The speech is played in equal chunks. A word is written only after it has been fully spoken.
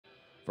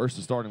First,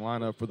 the starting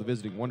lineup for the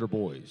visiting Wonder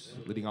Boys.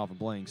 Leading off and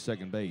playing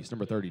second base,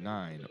 number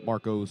 39,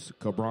 Marcos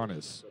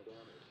Cabranes.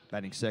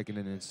 Batting second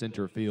and in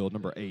center field,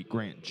 number 8,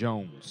 Grant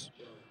Jones.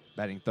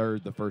 Batting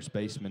third, the first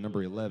baseman,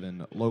 number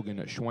 11,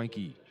 Logan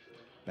Schwanke.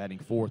 Batting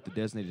fourth, the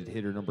designated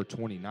hitter, number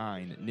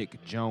 29,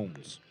 Nick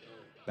Jones.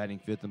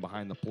 Batting fifth and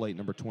behind the plate,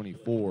 number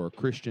 24,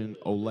 Christian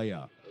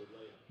Olea.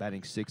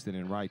 Batting sixth and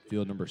in right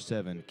field, number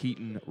 7,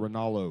 Keaton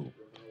Ronaldo.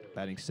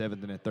 Batting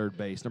seventh and at third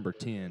base, number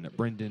 10,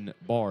 Brendan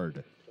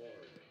Bard.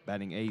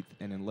 Batting eighth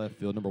and in left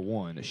field, number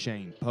 1,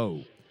 Shane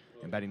Poe.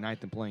 And batting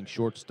ninth and playing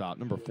shortstop,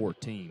 number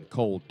 14,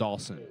 Cole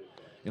Dawson.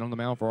 And on the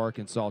mound for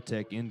Arkansas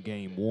Tech in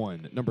game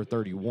 1, number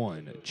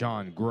 31,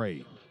 John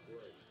Gray.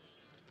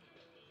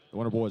 The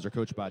Wonder Boys are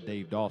coached by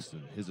Dave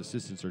Dawson. His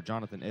assistants are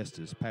Jonathan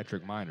Estes,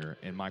 Patrick Miner,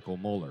 and Michael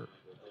Mueller.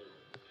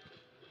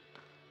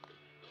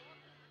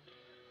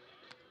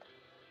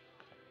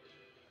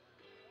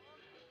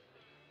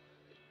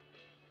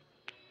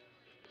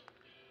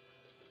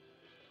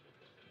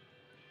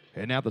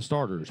 And now the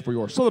starters for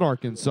your Southern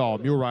Arkansas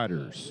Mule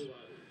Riders.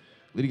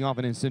 Leading off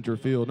and in center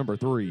field, number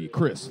 3,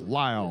 Chris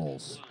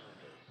Lyles.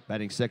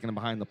 Batting second and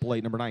behind the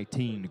plate, number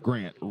 19,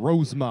 Grant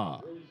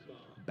Rosema.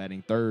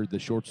 Batting third, the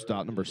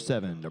shortstop, number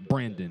 7,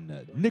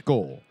 Brandon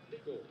Nickel.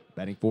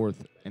 Batting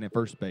fourth and at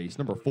first base,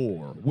 number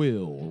 4,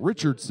 Will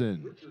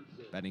Richardson.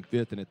 Batting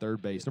fifth and at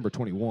third base, number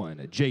 21,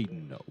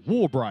 Jaden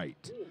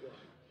Woolbright.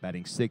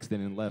 Batting sixth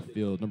and in left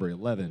field, number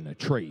 11,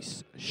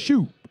 Trace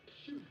Shoup.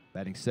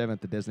 Batting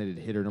seventh, the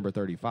designated hitter, number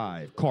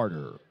 35,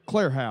 Carter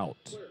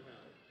Clairhout.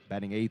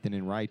 Batting eighth and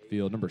in right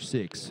field, number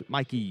 6,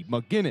 Mikey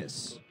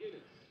McGinnis.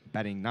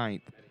 Batting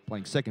ninth,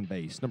 playing second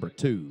base, number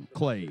 2,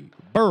 Clay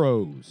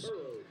Burrows.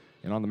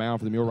 And on the mound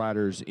for the Mule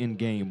Riders in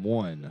game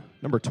 1,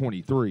 number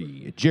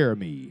 23,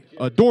 Jeremy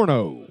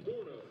Adorno.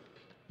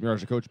 Mule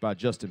Riders are coached by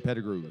Justin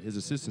Pettigrew. His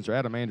assistants are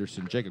Adam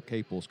Anderson, Jacob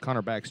Caples,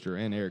 Connor Baxter,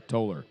 and Eric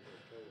Toller.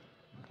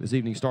 This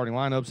evening's starting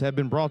lineups have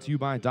been brought to you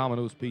by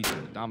Domino's Pizza.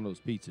 Domino's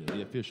Pizza,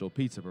 the official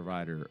pizza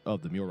provider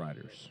of the Mule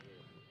Riders.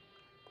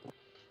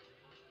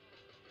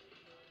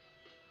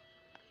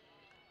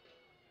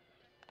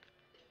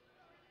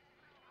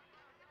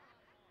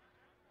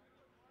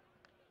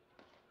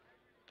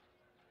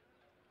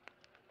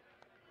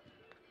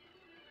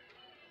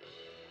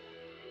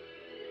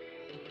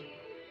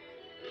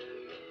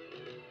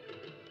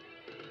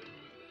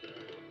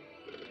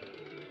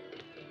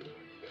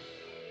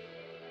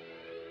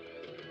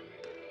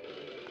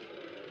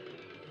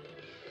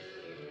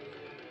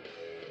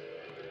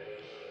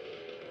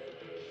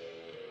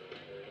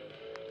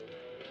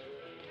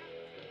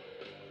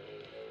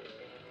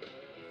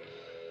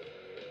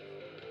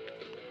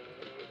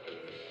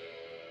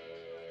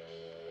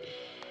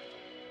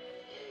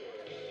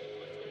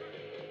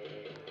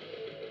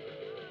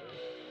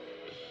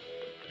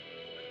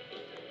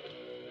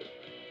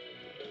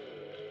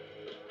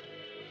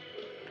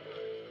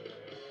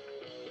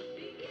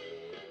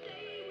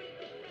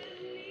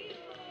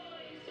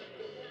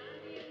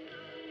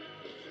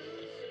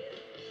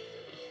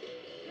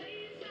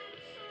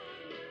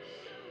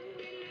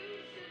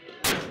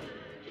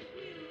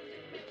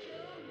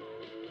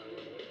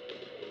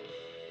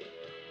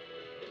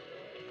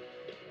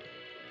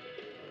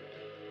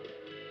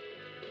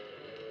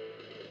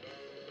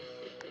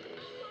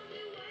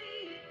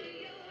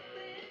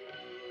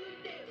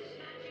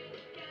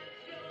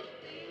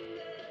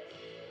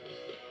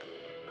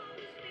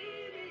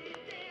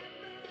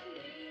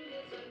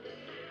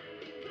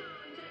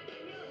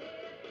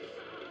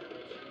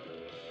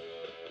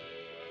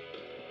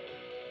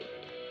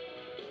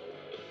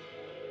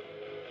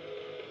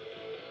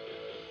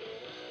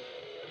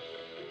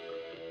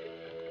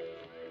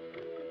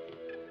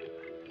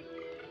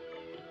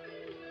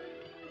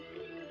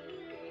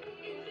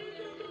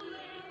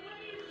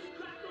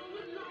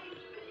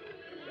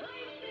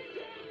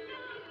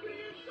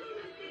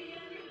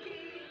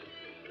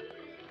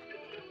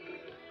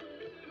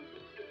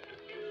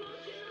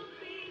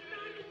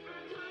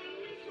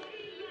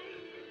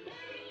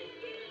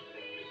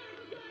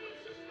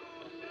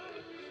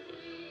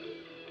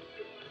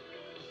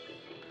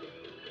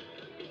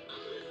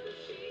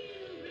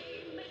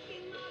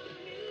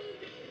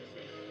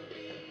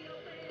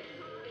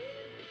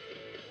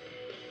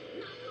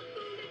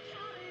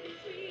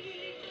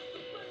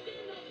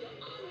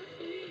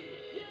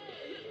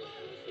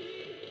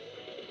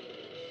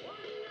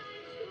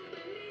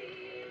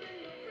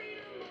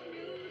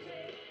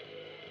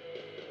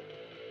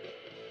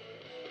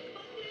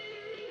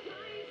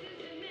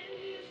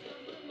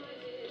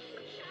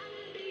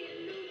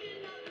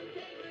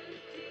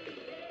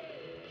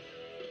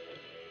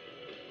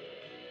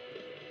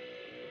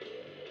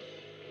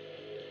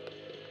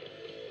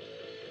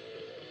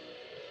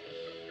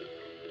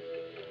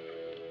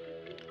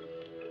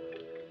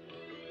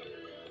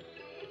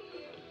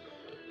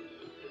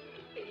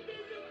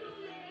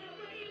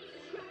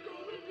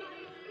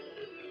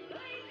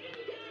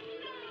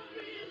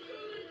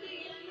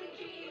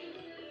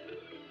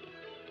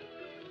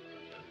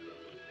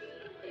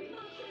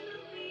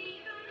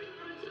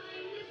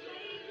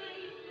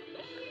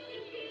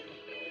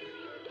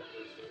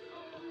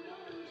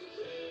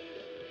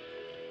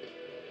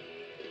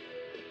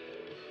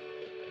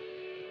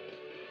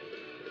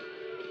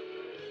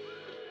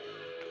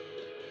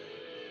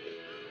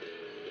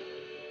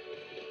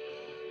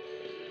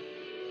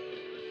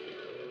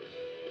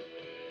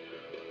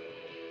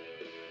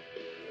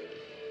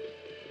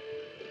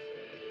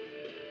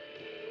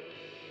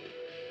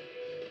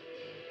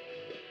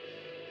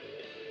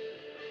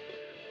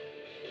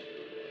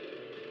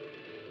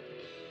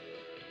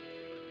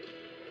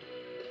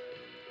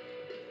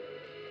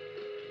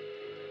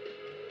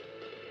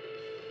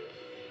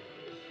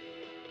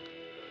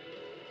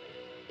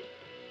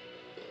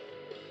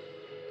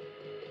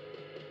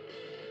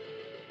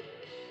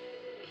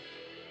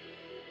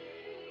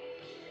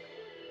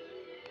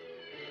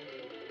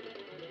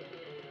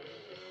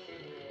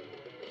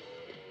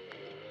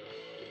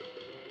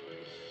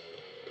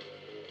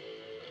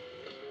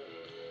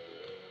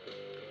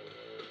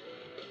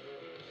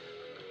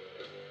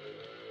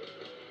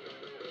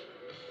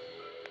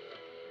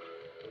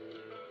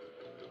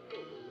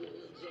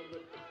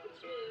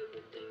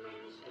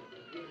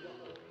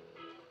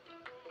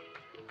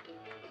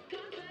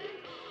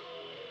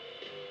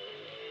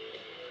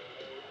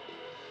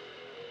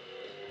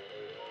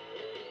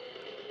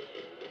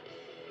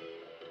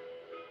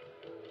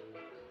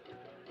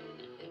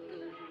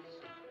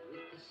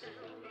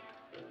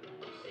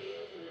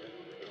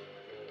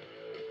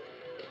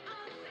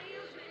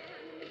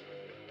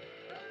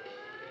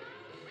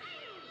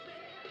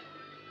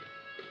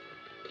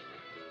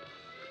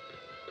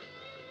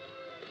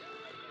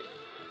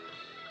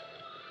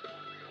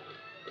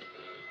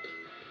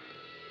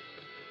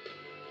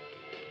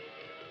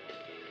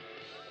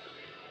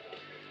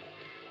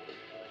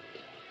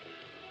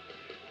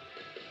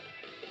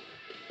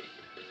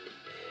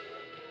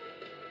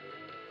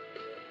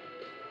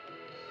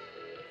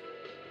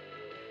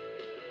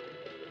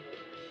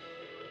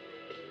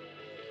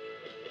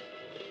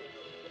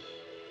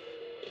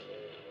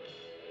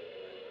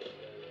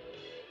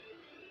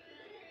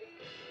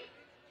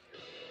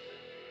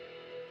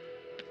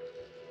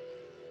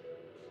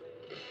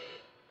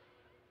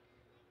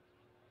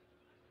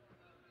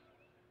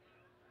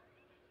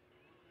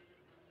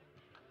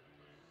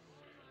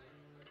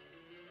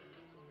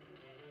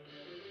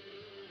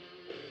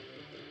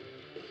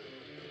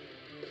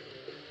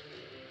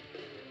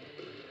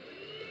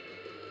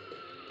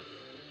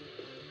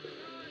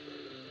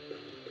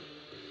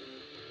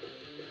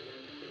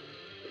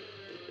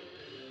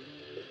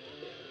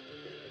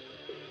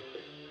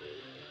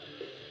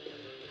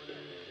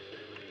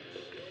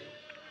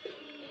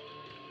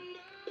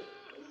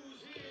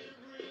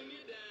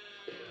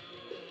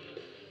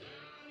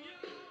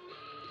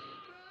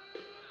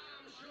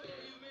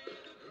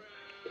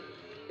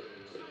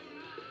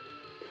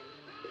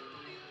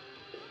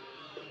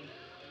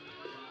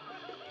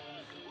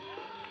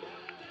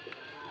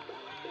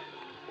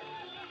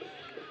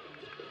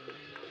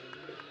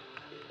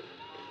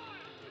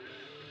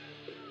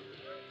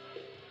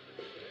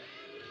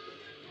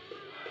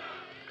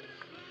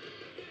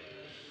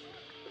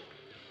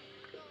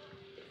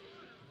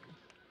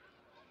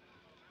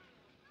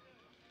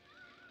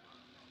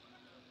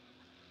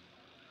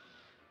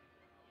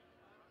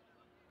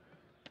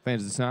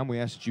 Fans, at this time, we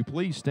ask that you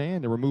please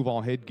stand and remove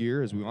all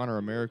headgear as we honor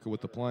America with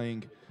the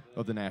playing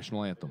of the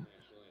national anthem.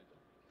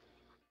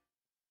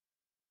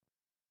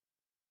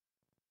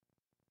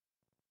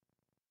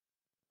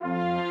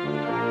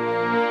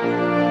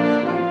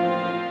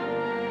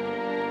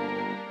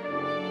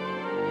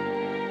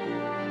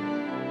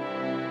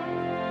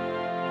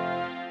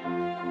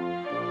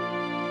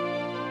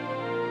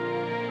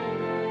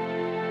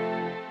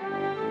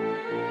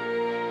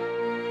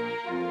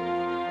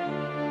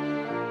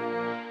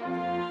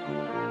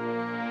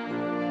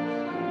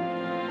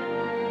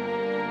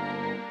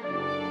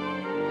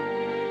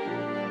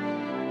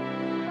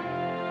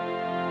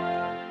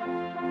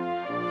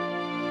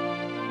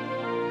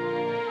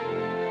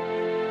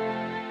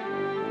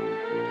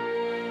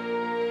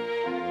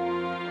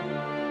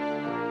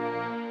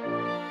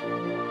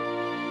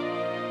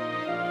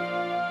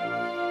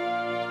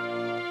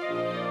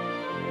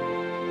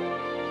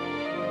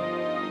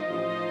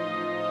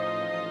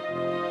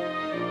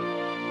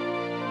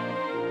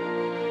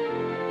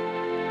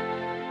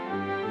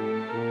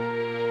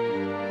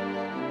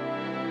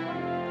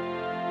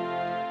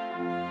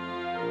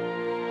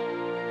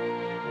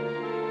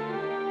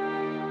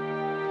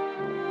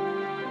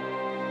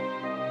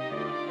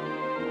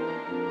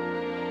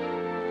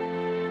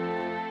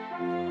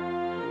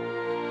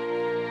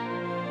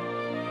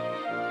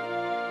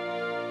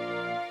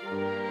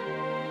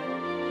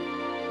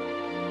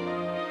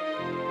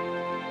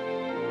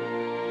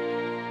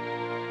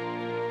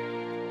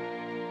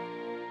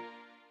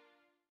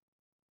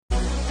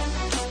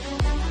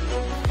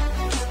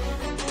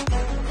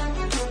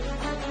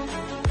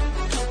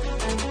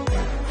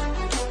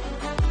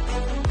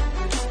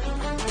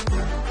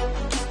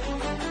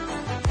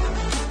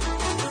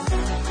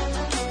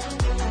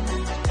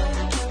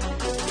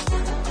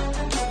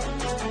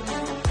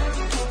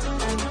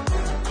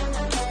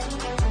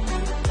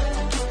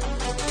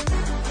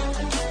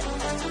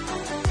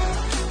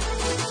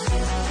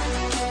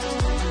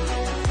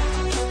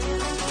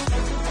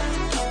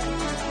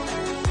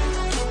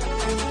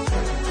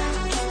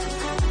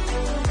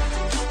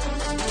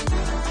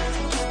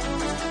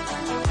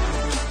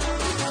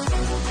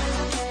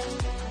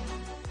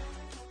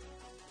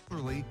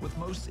 With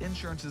most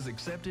insurances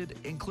accepted,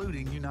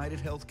 including United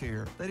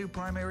Healthcare. They do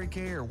primary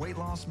care, weight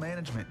loss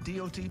management,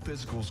 DOT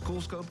physicals,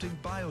 CoolSculpting,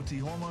 BioT,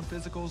 hormone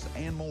physicals,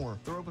 and more.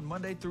 They're open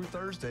Monday through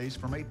Thursdays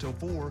from 8 till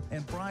 4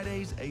 and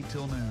Fridays 8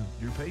 till noon.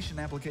 Your patient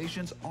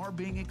applications are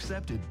being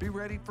accepted. Be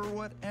ready for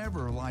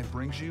whatever life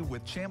brings you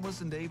with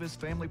Chambliss and Davis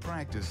Family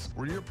Practice,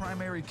 where your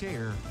primary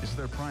care is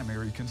their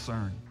primary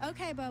concern.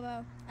 Okay,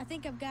 Bobo, I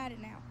think I've got it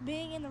now.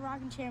 Being in the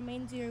rocking chair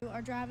means you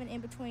are driving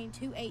in between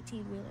two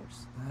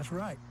 18-wheelers. That's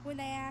right. When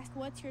they ask,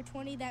 what's your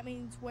 20, that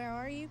means, where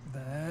are you?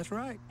 That's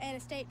right. And a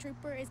state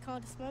trooper is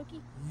called a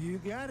Smokey? You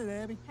got it,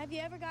 Abby. Have you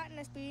ever gotten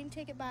a speeding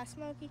ticket by a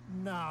Smokey?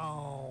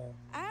 No.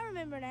 I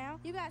remember now.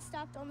 You got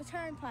stopped on the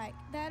turnpike.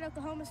 That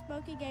Oklahoma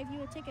Smokey gave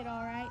you a ticket,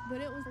 all right, but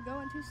it was for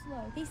going too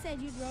slow. He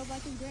said you drove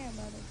like his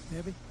grandmother.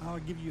 Abby, I'll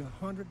give you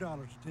 $100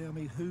 to tell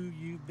me who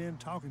you've been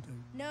talking to.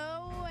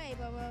 No way,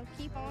 Bobo.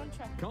 Keep on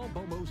trucking. Call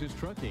Bo Moses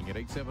Trucking at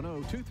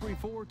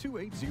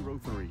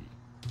 870-234-2803.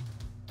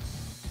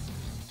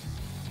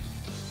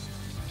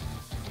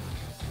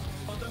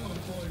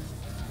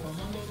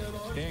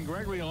 Dan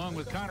Gregory along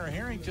with Connor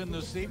Harrington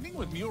this evening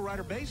with Mule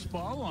Rider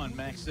Baseball on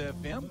Max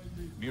FM.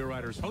 Mule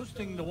Riders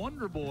hosting the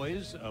Wonder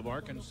Boys of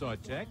Arkansas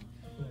Tech.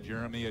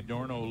 Jeremy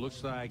Adorno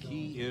looks like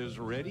he is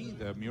ready.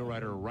 The Mule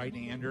Rider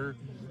right-hander,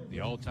 the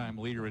all-time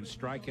leader in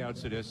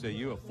strikeouts at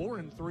SAU, a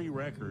 4-3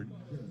 record,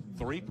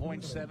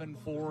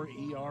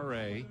 3.74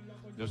 ERA.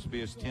 This will be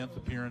his 10th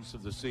appearance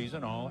of the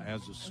season, all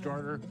as a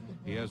starter.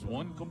 He has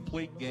one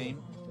complete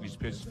game. He's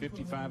pitched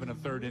 55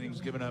 1/3 innings,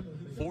 given up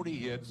 40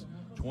 hits,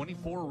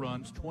 24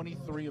 runs,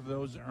 23 of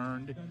those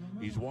earned.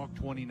 He's walked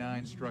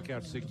 29, struck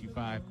out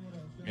 65,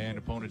 and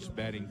opponents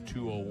batting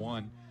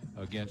 .201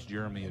 against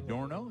Jeremy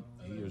Adorno.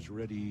 He is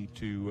ready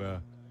to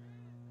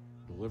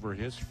deliver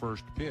his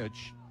first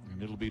pitch,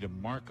 and it'll be to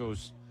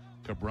Marcos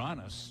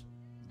Cabranes,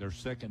 their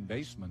second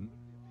baseman,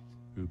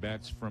 who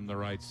bats from the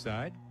right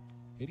side,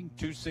 hitting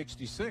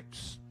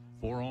 .266,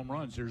 4 home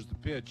runs. Here's the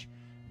pitch.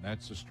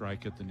 That's a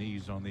strike at the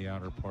knees on the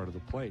outer part of the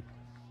plate.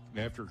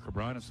 After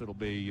Cabranes, it'll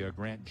be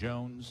Grant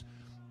Jones,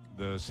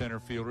 the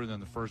center fielder, then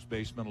the first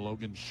baseman,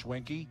 Logan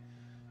Schwenke,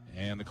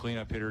 and the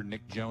cleanup hitter,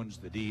 Nick Jones,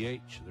 the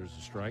DH. There's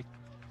a strike.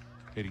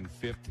 Hitting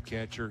fifth, the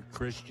catcher,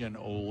 Christian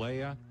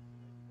Olea.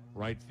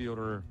 Right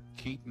fielder,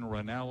 Keaton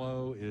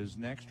Ranallo is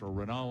next, or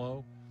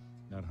Ranallo.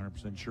 Not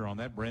 100% sure on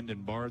that.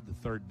 Brendan Bard, the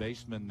third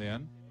baseman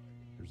then.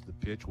 Here's the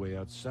pitch way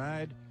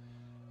outside.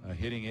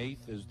 Hitting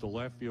eighth is the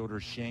left fielder,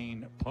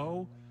 Shane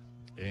Poe.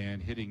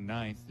 And hitting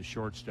ninth, the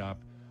shortstop,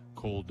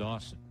 Cole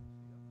Dawson.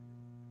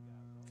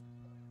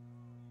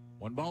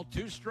 1 ball,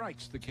 2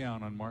 strikes, the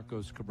count on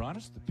Marcos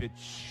Cabranes. The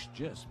pitch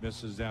just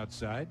misses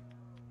outside.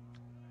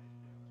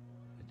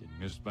 It didn't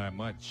miss by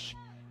much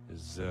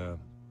as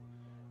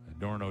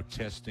Adorno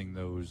testing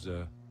those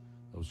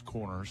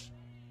corners.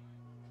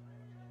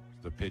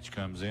 The pitch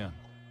comes in.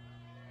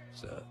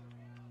 It's a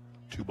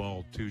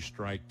 2-ball,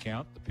 2-strike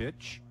count. The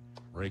pitch,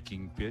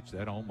 breaking pitch,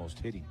 that almost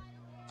hit him.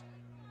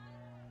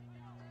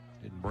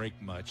 Didn't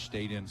break much.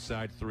 Stayed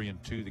inside.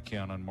 3-2 the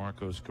count on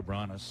Marcos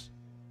Cabranes.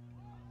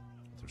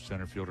 Their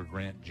center fielder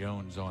Grant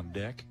Jones on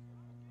deck.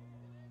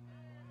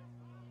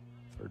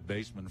 Third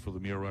baseman for the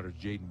Mule Riders,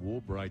 Jaden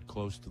Woolbright,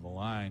 close to the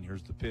line.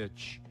 Here's the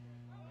pitch.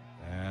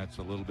 That's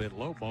a little bit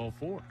low. Ball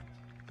 4.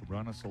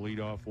 Cabranes a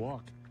leadoff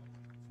walk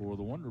for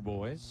the Wonder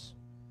Boys.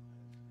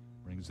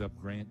 Brings up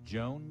Grant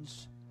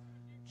Jones.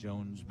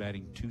 Jones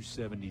batting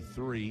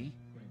 .273.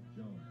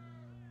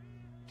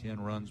 10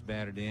 runs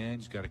batted in.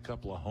 He's got a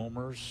couple of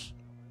homers.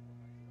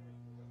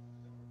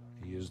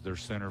 He is their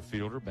center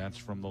fielder. Bats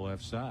from the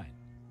left side.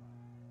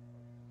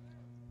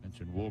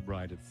 Mentioned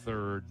Woolbright at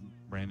third.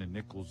 Brandon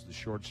Nichols, the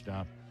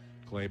shortstop.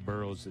 Clay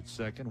Burrows at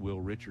second.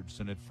 Will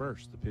Richardson at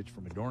first. The pitch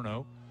from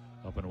Adorno.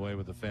 Up and away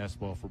with a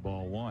fastball for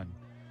ball 1.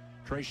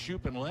 Trey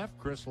Shoup in left.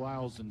 Chris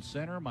Lyles in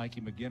center. Mikey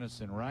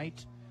McGinnis in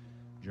right.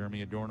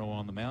 Jeremy Adorno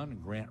on the mound.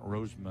 And Grant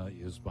Rosema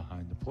is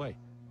behind the plate.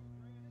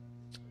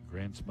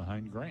 Grant's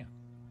behind Grant.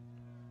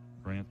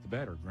 Grant the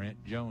batter.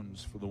 Grant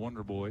Jones for the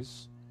Wonder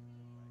Boys.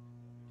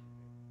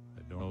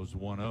 Adorno's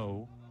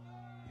 1-0.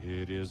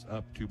 It is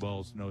up 2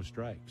 balls, no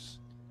strikes.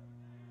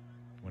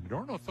 When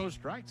Adorno throws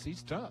strikes,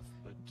 he's tough.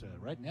 But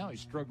right now he's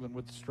struggling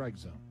with the strike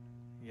zone.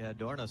 Yeah,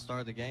 Adorno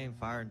started the game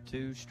firing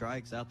 2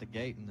 strikes out the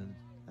gate and then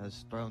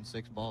has thrown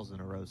 6 balls in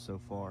a row so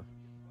far.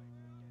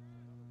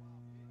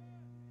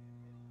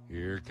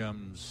 Here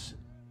comes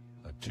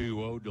a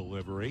 2-0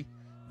 delivery.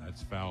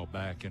 That's foul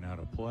back and out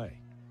of play.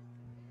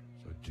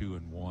 So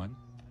 2-1.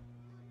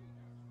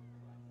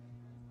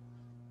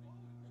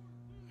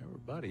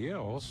 Everybody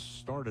else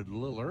started a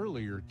little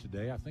earlier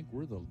today. I think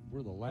we're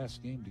the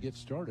last game to get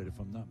started, if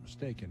I'm not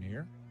mistaken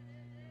here.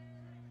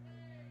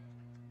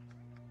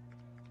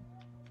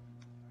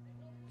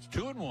 It's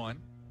 2-1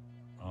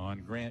 on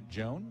Grant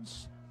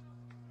Jones.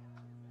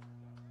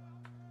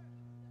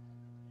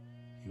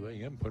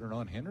 UAM put it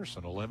on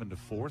Henderson,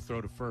 11-4,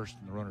 throw to first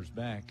and the runner's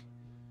back.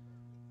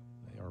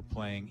 They are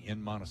playing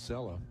in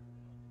Monticello.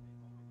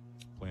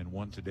 Playing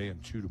 1 today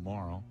and 2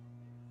 tomorrow.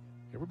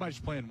 Everybody's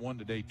playing 1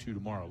 today, 2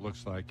 tomorrow. It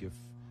looks like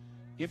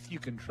if you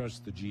can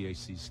trust the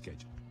GAC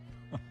schedule.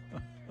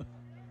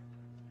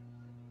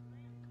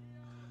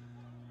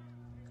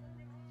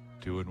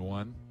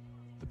 2-1.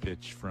 The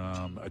pitch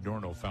from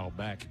Adorno foul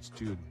back. It's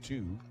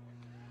 2-2.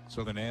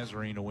 So the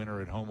Nazarene a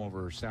winner at home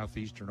over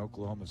Southeastern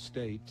Oklahoma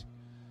State.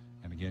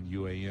 And again,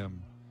 UAM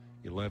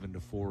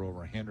 11-4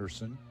 over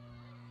Henderson.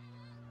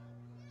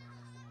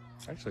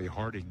 Actually,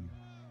 Harding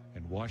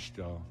and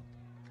Ouachita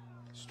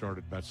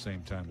started about the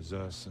same time as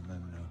us, and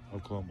then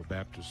Oklahoma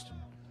Baptist and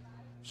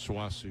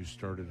SWOSU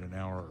started an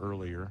hour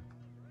earlier.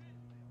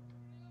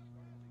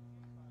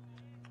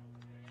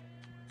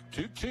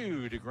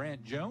 2-2 to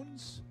Grant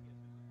Jones.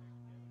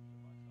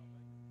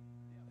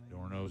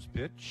 Adorno's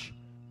pitch.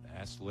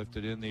 That's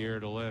lifted in the air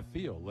to left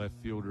field. Left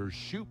fielder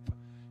Shoup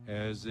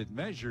has it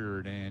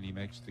measured, and he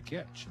makes the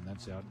catch, and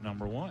that's out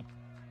number 1.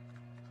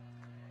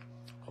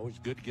 Always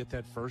good to get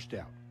that first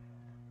out.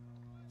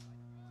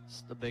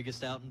 It's the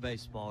biggest out in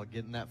baseball,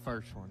 getting that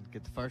first one.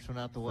 Get the first one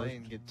out the way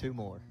and get 2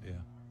 more. Yeah.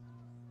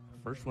 The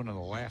first one and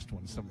the last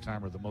one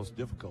sometime are the most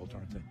difficult,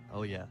 aren't they?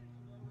 Oh, yeah.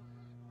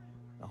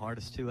 The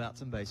hardest 2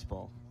 outs in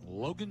baseball.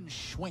 Logan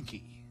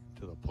Schwenke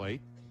to the plate.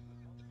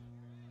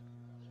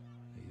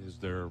 He is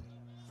their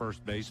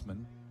first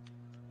baseman.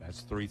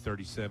 That's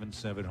 .337,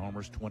 7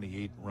 homers,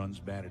 28 runs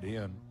batted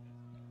in.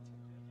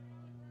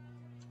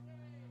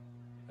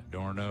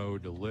 Adorno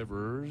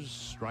delivers.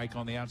 Strike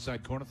on the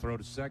outside corner. Throw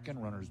to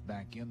second. Runner's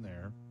back in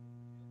there.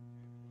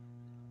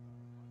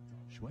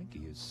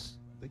 Schwenke is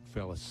a big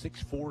fella.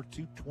 6'4",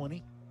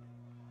 220.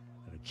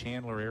 Out of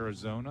Chandler,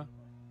 Arizona.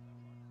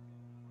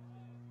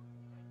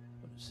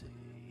 What is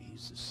he?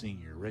 He's a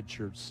senior.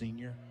 Redshirt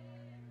senior.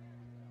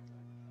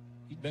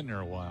 He's been there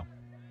a while.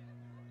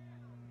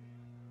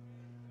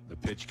 The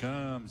pitch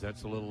comes.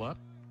 That's a little up.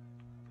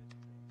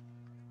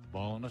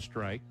 Ball and a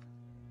strike.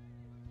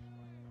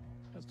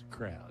 That's the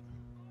crowd.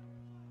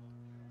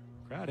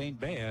 Crowd ain't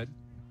bad.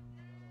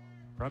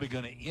 Probably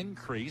going to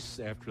increase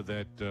after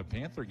that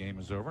Panther game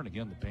is over. And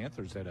again, the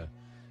Panthers had a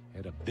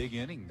big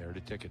inning there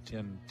to take a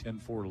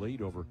 10-4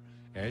 lead over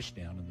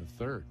Ashdown in the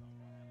third.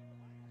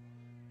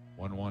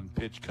 1-1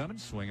 pitch coming.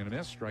 Swing and a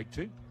miss. Strike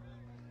 2.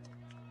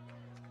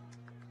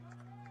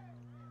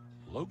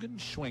 Logan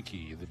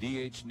Schwenke, the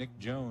DH. Nick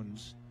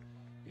Jones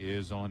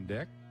is on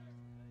deck.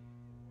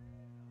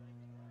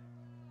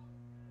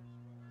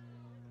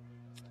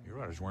 Your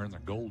Riders wearing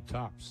their gold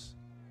tops.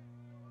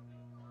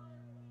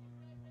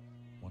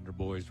 Wonder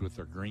Boys with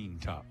their green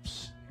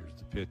tops. Here's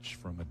the pitch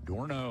from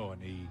Adorno,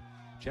 and he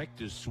checked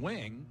his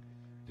swing.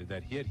 Did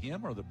that hit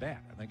him or the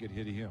bat? I think it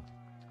hit him.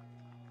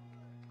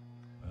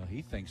 Well,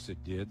 he thinks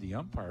it did. The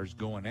umpire's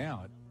going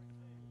out.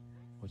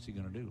 What's he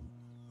going to do?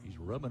 He's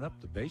rubbing up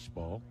the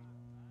baseball.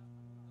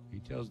 He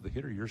tells the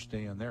hitter, you're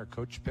staying there.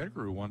 Coach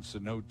Pettigrew wants to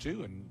know,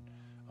 too, and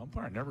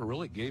umpire never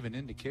really gave an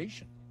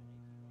indication.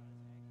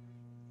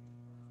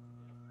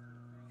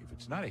 If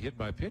it's not a hit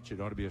by pitch, it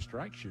ought to be a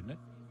strike, shouldn't it?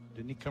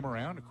 Didn't he come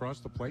around across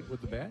the plate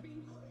with the bat?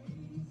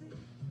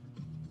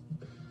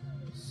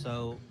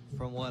 So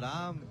from what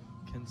I'm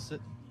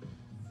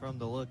from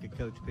the look of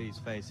Coach P's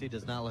face, he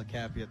does not look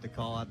happy at the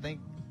call. I think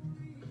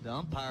the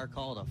umpire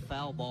called a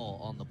foul ball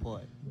on the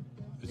play.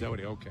 Is that what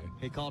he? Okay.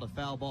 He called a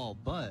foul ball,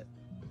 but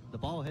the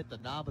ball hit the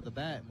knob of the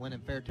bat and went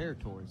in fair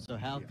territory. So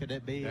how could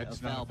it be That's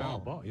a foul not a foul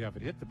ball? ball. Yeah, if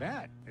it hit the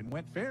bat and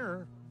went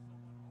fair,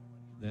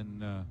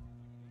 then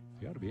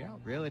you ought to be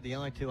out. Really, the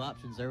only two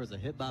options there was a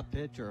hit by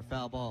pitch or a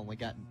foul ball, and we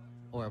got,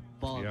 or a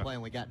ball in play,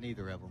 and we got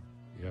neither of them.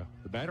 Yeah,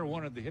 the batter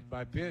wanted the hit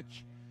by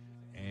pitch,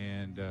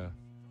 and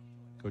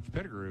Coach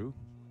Pettigrew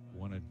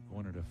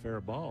wanted a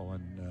fair ball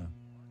and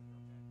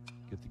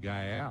get the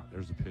guy out.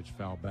 There's a pitch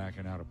foul back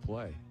and out of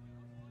play.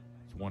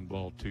 It's 1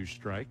 ball, 2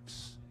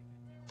 strikes.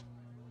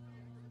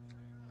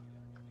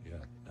 Yeah,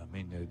 I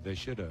mean, they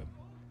should have.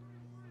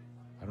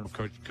 I don't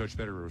know if Coach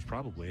Pettigrew was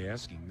probably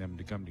asking them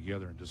to come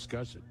together and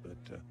discuss it,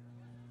 but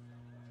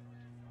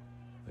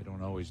they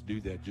don't always do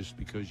that just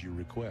because you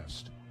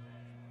request.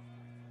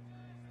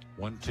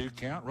 1-2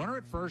 count. Runner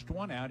at first,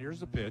 1 out. Here's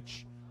the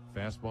pitch.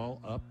 Fastball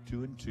up,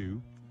 2-2.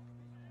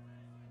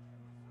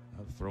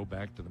 A throw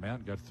back to the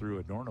mound, got through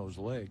Adorno's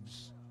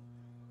legs.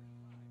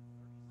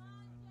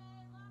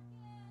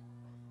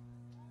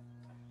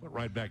 Went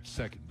right back to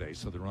second base,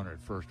 so the runner at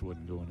first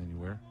wasn't going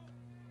anywhere.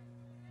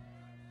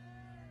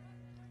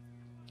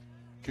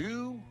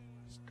 2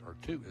 or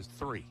 2 is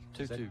 3.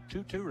 2-2.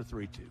 2-2 or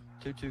 3-2?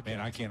 2-2. Man,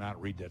 I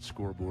cannot read that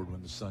scoreboard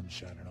when the sun's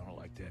shining on it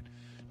like that.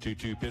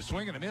 2-2 pitch,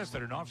 swing and a miss.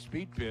 That an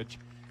off-speed pitch,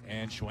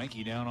 and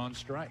Schwenke down on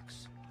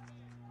strikes.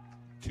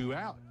 2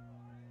 out.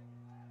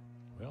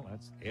 Well,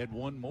 that's add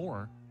 1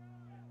 more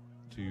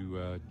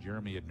to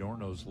Jeremy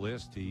Adorno's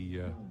list.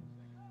 He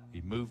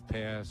moved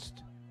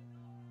past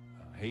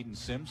Hayden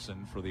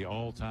Simpson for the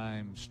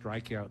all-time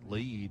strikeout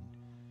lead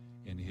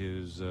in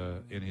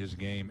his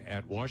game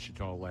at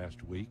Ouachita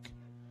last week.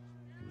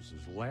 It was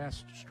his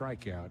last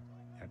strikeout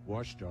at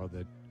Ouachita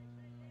that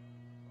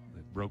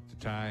broke the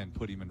tie and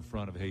put him in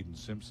front of Hayden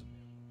Simpson.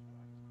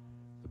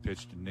 The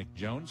pitch to Nick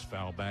Jones,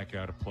 foul back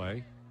out of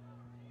play.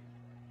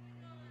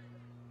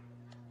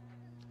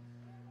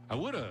 I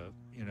would have,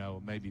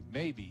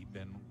 maybe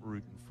been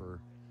rooting for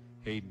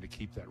Hayden to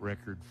keep that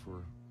record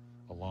for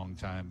a long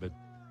time, but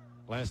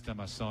last time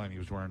I saw him, he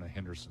was wearing a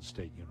Henderson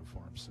State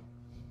uniform, so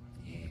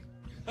yeah.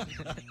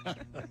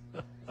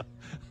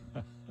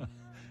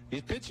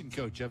 He's pitching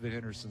coach up at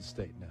Henderson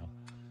State now.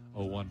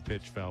 0-1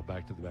 pitch, foul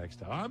back to the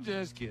backstop. I'm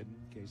just kidding,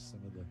 in case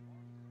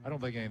I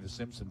don't think any of the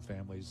Simpson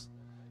family's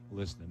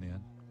listening in.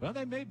 Well,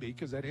 they may be,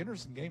 because that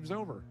Henderson game's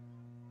over.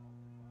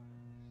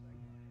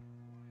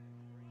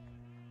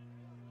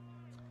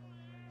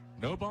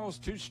 No balls,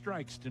 2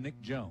 strikes to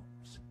Nick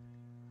Jones.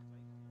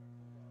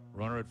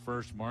 Runner at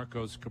first,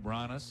 Marcos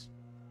Cabranes.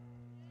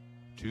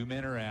 2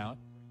 men are out.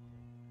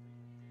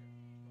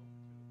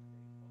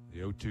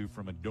 The 0-2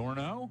 from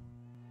Adorno.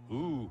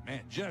 Ooh,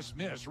 man, just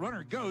missed.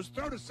 Runner goes,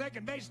 throw to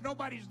second base.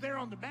 Nobody's there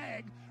on the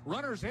bag.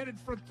 Runner's headed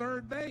for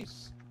third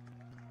base.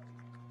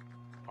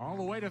 All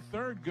the way to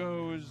third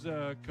goes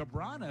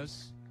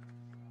Cabranes.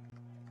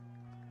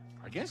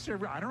 I guess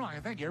I don't know. I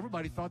think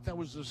everybody thought that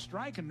was a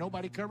strike, and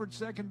nobody covered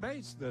second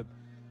base.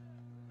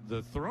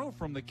 The throw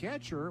from the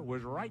catcher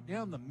was right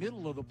down the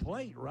middle of the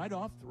plate, right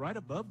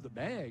above the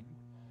bag.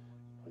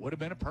 Would have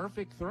been a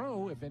perfect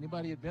throw if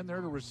anybody had been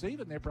there to receive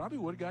it, and they probably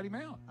would have got him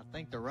out. I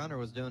think the runner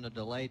was doing a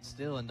delayed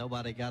steal, and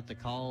nobody got the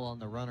call on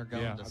the runner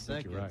going to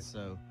second. Right.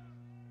 So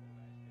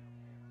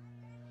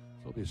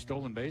it'll be a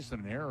stolen base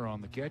and an error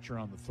on the catcher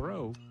on the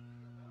throw.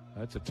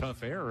 That's a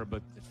tough error,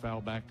 but it's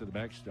fouled back to the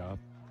backstop.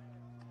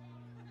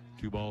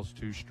 2 balls,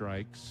 2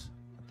 strikes.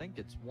 I think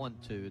it's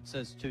 1-2. It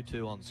says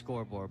 2-2 on the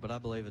scoreboard, but I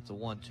believe it's a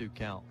 1-2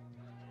 count.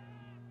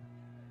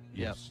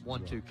 Yes,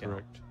 1-2 count.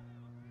 Correct.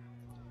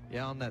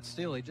 Yeah, on that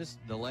steal, he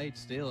just delayed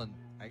steal, and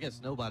I guess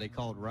nobody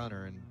called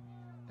runner, and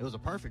it was a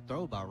perfect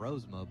throw by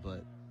Rosema,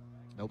 but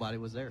nobody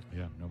was there.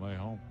 Yeah, nobody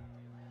home.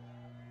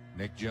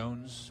 Nick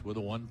Jones with a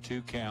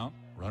 1-2 count.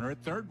 Runner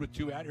at third with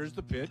 2 out. Here's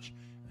the pitch.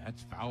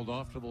 That's fouled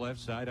off to the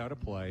left side, out of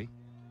play.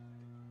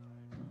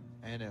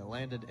 And it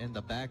landed in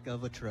the back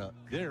of a truck.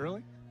 Did it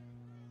really?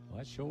 Well,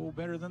 that's sure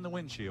better than the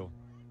windshield.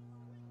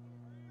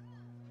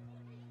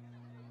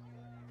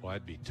 Well,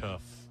 that'd be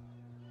tough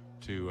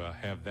to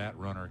have that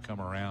runner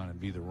come around and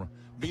be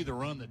the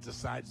run that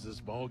decides this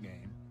ball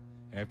game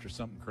after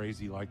something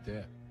crazy like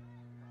that.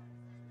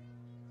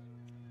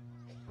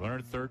 Runner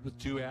at third with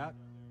 2 out.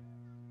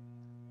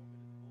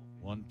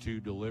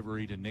 1-2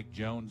 delivery to Nick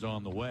Jones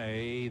on the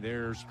way.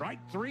 There's strike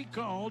 3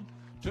 called.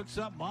 Took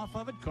something off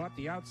of it, caught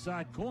the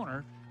outside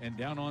corner, and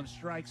down on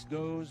strikes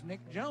goes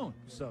Nick Jones.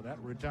 So that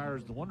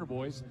retires the Wonder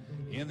Boys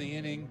in the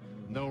inning.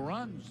 No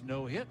runs,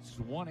 no hits,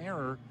 1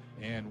 error,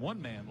 and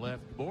 1 man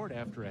left aboard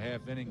after a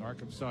half inning.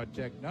 Arkansas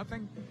Tech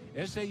nothing.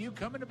 SAU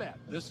coming to bat.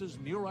 This is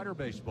Mule Rider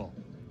Baseball.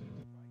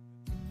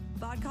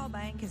 Vodcall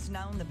Bank has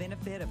known the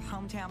benefit of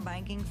hometown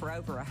banking for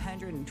over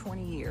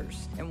 120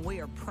 years, and we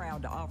are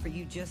proud to offer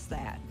you just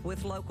that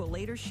with local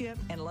leadership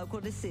and local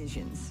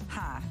decisions.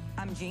 Hi,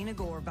 I'm Gina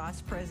Gore,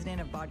 Vice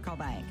President of Vodcall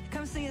Bank.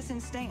 Come see us in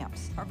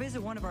Stamps or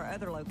visit one of our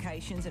other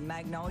locations in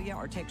Magnolia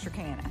or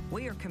Texarkana.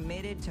 We are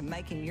committed to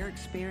making your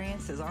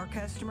experience as our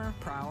customer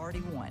priority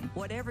one.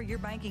 Whatever your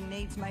banking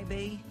needs may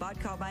be,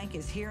 Vodcall Bank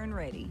is here and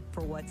ready for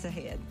what's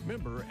ahead.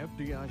 Member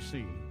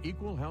FDIC,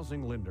 Equal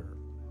Housing Lender.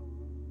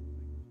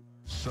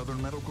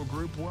 Southern Medical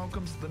Group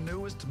welcomes the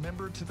newest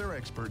member to their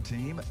expert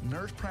team,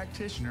 nurse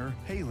practitioner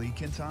Haley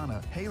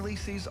Quintana. Haley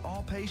sees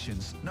all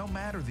patients, no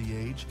matter the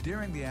age,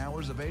 during the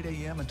hours of 8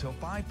 a.m. until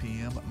 5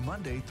 p.m.,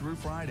 Monday through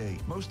Friday.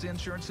 Most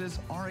insurances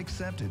are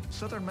accepted.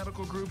 Southern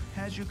Medical Group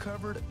has you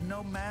covered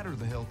no matter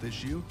the health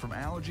issue, from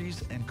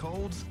allergies and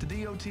colds to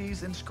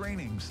DOTs and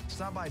screenings.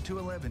 Stop by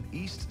 211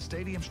 East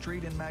Stadium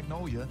Street in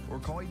Magnolia or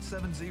call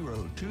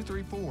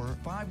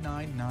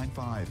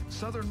 870-234-5995.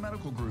 Southern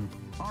Medical Group,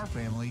 our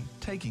family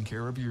taking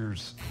care of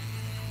yours.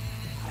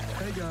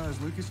 Hey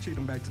guys, Lucas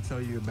Cheatham back to tell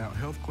you about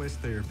Health Quest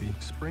Therapy.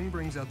 Spring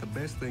brings out the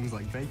best things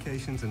like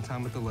vacations and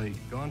time at the lake.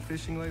 Gone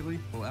fishing lately?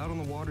 Well, out on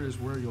the water is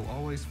where you'll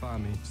always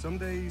find me. Some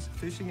days,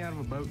 fishing out of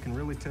a boat can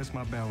really test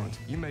my balance.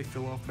 You may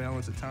feel off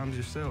balance at times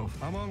yourself.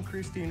 My mom,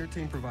 Christy, and her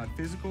team provide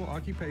physical,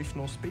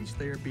 occupational, speech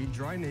therapy,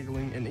 dry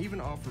needling, and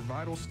even offer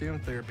vital stem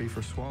therapy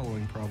for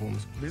swallowing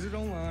problems. Visit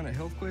online at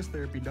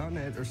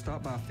healthquesttherapy.net or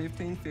stop by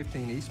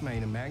 1515 East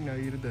Main in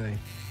Magnolia today.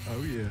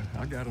 Oh yeah,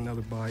 I got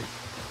another bite.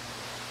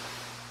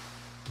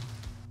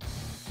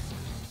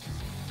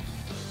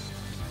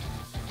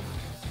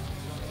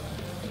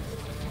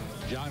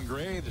 John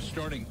Gray, the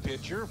starting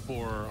pitcher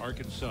for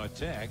Arkansas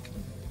Tech,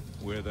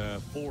 with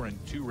a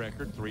 4-2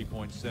 record,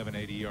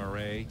 3.78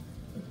 ERA.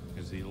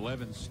 His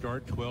 11th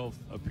start, 12th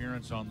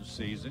appearance on the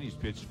season. He's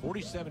pitched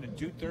 47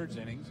 2/3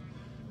 innings,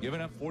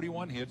 given up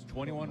 41 hits,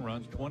 21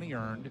 runs, 20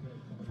 earned,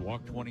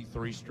 walked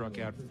 23, struck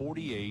out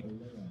 48.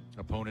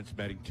 Opponents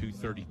batting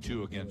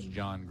 .232 against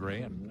John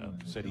Gray,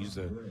 and said he is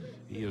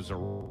a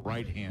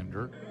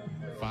right-hander,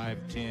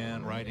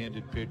 5'10",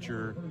 right-handed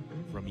pitcher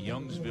from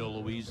Youngsville,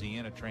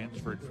 Louisiana,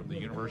 transferred from the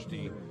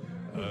University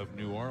of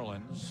New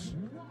Orleans.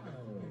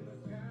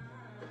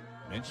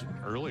 Mentioned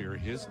earlier,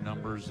 his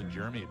numbers and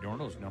Jeremy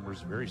Adorno's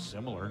numbers are very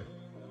similar,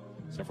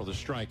 except for the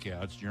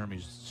strikeouts.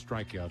 Jeremy's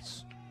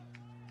strikeouts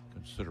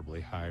considerably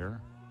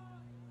higher.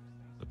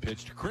 The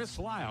pitch to Chris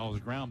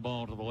Lyles, ground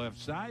ball to the left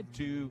side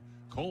to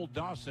Cole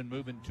Dawson,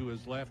 moving to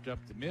his left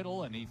up the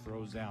middle, and he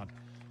throws out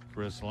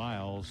Chris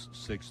Lyles,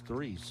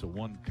 6-3. So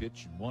one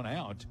pitch and one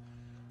out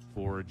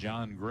for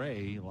John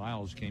Gray.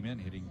 Lyles came in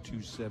hitting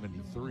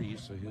 .273,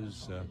 so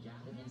his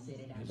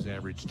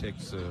average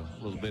takes a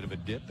little bit of a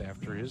dip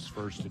after his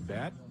first at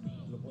bat.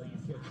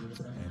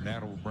 And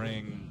that'll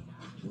bring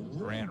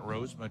Grant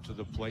Rosema to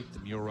the plate,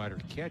 the Mule Rider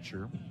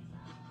catcher.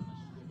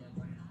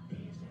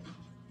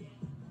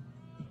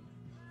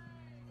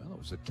 Well, it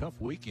was a tough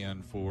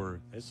weekend for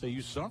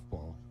SAU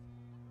softball up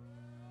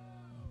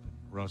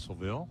in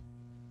Russellville.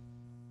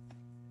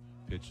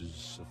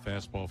 Pitches a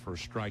fastball for a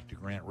strike to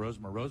Grant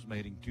Rosema. Rosema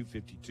hitting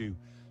 .252.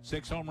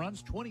 6 home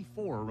runs,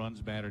 24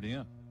 runs batted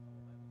in.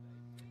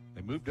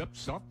 They moved up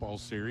softball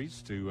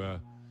series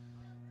to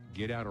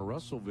get out of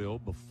Russellville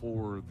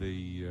before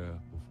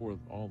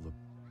all the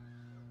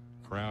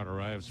crowd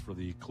arrives for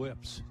the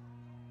Eclipse.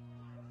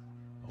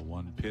 A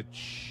one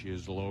pitch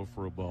is low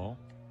for a ball.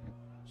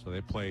 So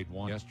they played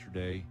one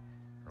yesterday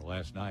or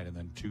last night and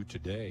then two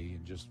today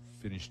and just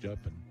finished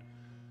up, and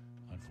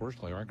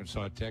unfortunately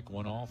Arkansas Tech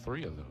won all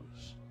three of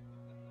those.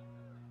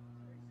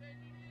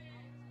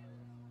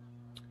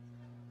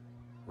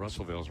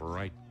 Russellville's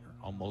right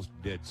almost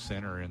dead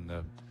center in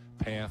the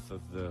path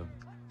of the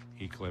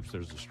Eclipse.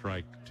 There's a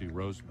strike to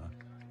Rosema.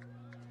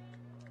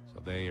 So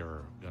they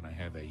are going to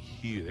have they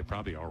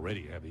probably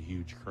already have a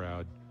huge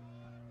crowd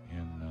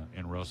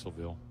in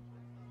Russellville.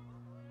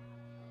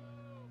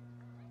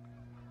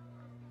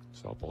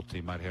 Softball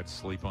team might have to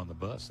sleep on the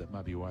bus. That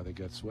might be why they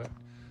got swept.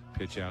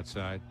 Pitch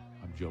outside.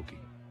 I'm joking.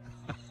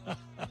 I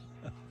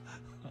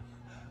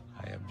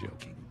am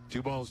joking.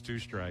 2 balls, 2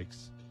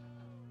 strikes.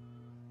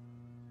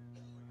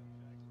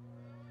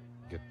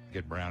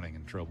 Get Browning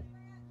in trouble.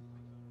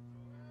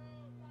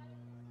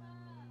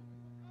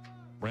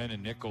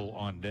 Brandon Nickel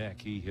on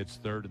deck. He hits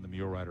third in the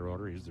Mule Rider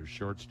order. He's their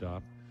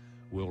shortstop.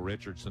 Will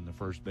Richardson, the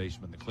first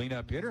baseman, the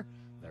cleanup hitter.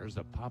 There's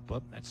a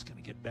pop-up. That's going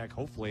to get back,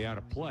 hopefully, out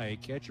of play.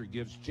 Catcher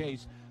gives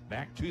chase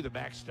back to the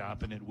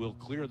backstop, and it will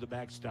clear the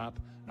backstop.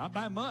 Not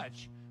by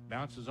much.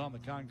 Bounces on the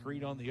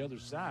concrete on the other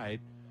side,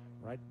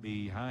 right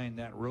behind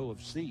that row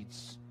of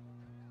seats.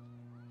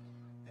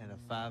 And a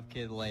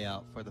 5-kid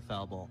layout for the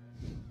foul ball.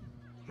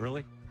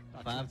 Really?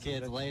 5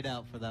 kids laid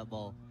out for that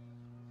ball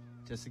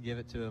just to give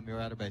it to a Mule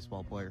Rider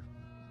baseball player.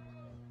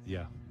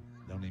 Yeah,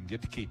 don't even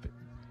get to keep it.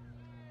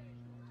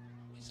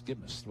 Just give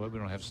him well, we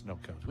don't have snow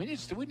cones. We need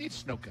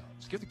snow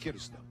cones. Give the kid a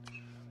snow.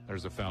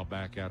 There's a foul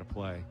back out of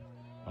play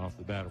off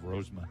the bat of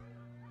Rosema.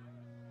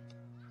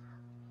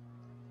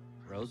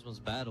 Rosema's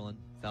battling.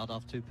 Fouled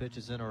off 2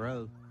 pitches in a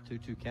row.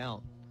 2-2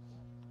 count.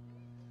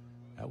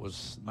 That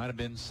might have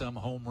been some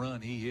home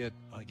run he hit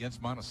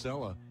against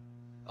Monticello.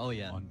 Oh,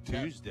 yeah. On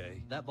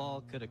Tuesday. That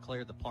ball could have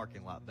cleared the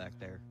parking lot back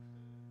there.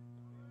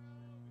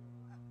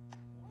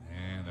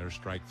 And there's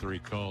strike three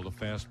called, a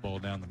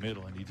fastball down the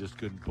middle, and he just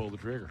couldn't pull the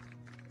trigger.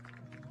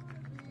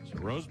 So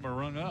Rosemer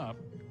rung up.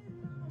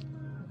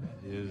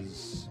 That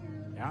is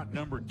out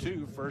number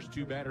 2. First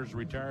 2 batters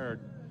retired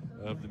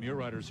of the Mule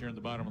Riders here in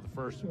the bottom of the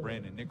first.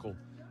 Brandon Nickel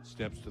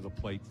steps to the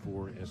plate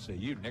for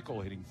SAU.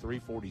 Nickel hitting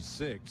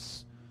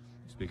 .346.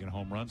 Speaking of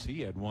home runs,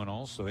 he had one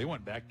also. They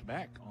went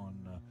back-to-back on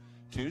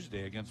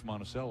Tuesday against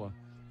Monticello.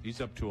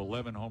 He's up to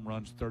 11 home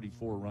runs,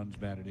 34 runs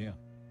batted in.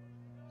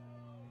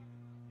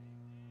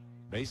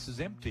 Base is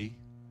empty.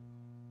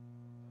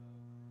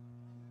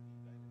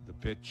 The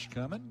pitch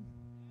coming.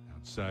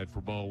 Outside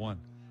for ball 1.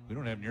 We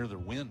don't have near the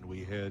wind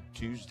we had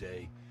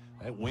Tuesday.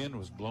 That wind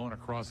was blowing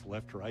across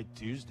left to right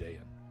Tuesday.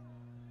 And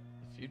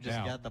if you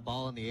just got the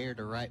ball in the air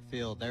to right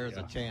field, there's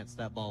a chance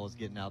that ball was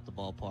getting out the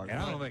ballpark. And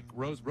I don't think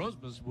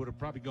Rosemus would have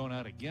probably gone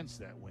out against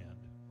that wind.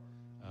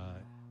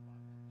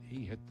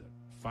 He hit the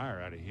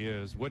fire out of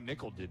his. What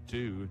Nickel did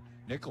too.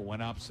 Nickel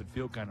went opposite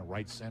field, kind of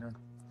right center.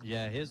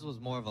 Yeah, his was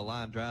more of a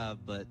line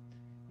drive, but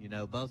you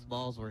know, both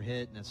balls were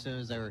hit, and as soon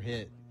as they were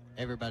hit,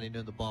 everybody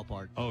knew the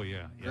ballpark. Oh,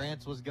 yeah.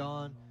 Grant's was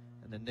gone,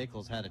 and then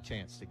Nichols had a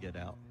chance to get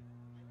out.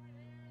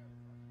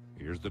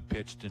 Here's the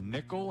pitch to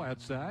Nickel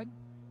outside.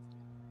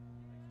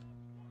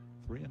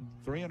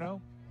 3-0.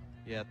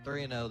 Yeah,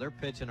 3-0. They're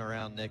pitching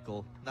around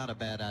Nickel. Not a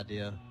bad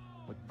idea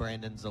with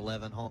Brandon's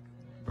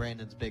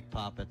big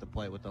pop at the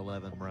plate with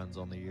 11 runs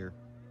on the year.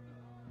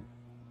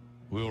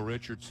 Will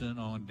Richardson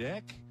on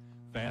deck.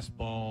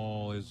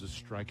 Fastball is a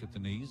strike at the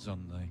knees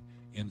on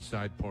the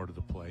inside part of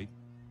the plate.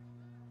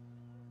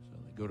 So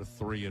they go to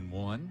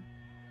 3-1.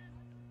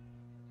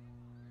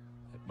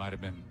 It might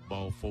have been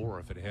ball 4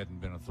 if it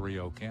hadn't been a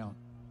 3-0 count.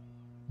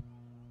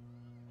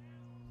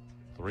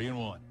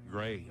 3-1.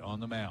 Gray on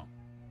the mound.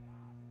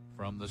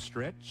 From the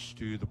stretch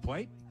to the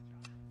plate.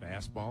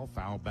 Fastball,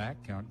 foul back.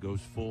 Count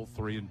goes full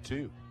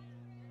 3-2.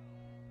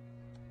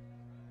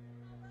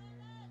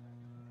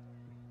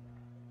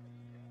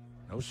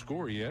 No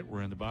score yet.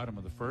 We're in the bottom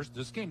of the first.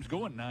 This game's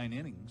going 9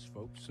 innings,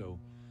 folks, so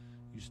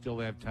you still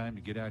have time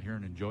to get out here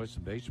and enjoy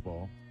some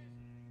baseball.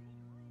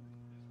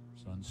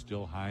 Sun's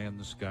still high in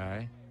the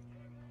sky.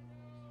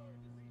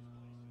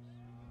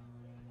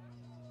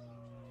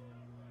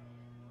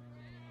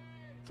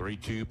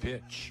 Three-two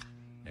pitch.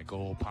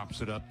 Nickel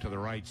pops it up to the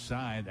right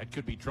side. That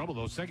could be trouble,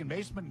 though. Second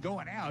baseman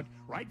going out.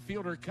 Right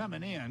fielder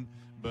coming in.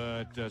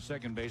 But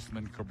second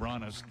baseman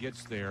Cabranes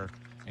gets there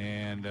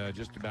and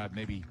just about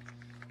maybe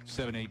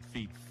 7-8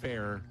 feet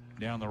fair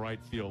down the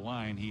right field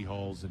line. He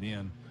hauls it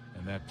in,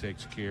 and that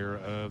takes care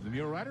of the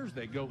Mule Riders.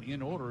 They go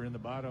in order in the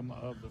bottom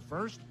of the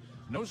first.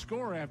 No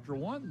score after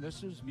 1.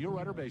 This is Mule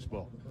Rider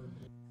baseball.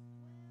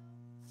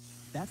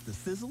 That's the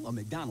sizzle of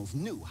McDonald's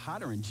new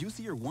hotter and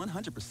juicier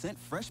 100%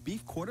 fresh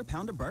beef quarter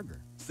pounder burger.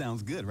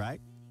 Sounds good,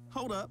 right?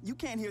 Hold up, you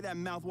can't hear that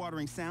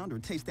mouth-watering sound or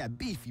taste that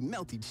beefy,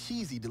 melty,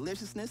 cheesy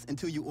deliciousness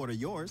until you order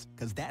yours,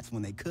 because that's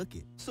when they cook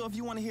it. So if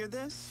you want to hear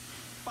this,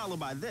 followed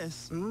by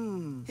this,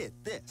 hit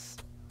this,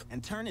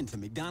 and turn into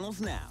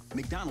McDonald's now.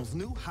 McDonald's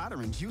new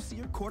hotter and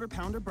juicier quarter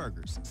pounder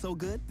burgers. So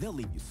good, they'll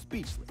leave you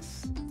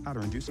speechless.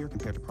 Hotter and juicier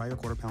compared to prior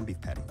quarter pound beef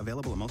patty.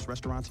 Available at most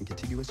restaurants in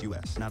contiguous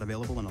U.S. Not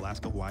available in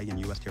Alaska, Hawaii, and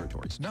U.S.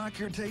 territories. Knock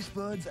your taste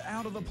buds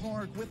out of the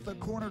park with the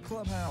Corner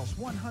Clubhouse,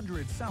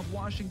 100 South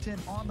Washington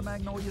on the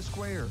Magnolia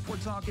Square. We're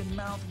talking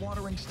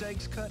mouth-watering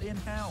steaks cut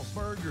in-house,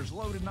 burgers,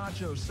 loaded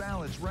nachos,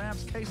 salads,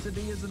 wraps,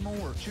 quesadillas, and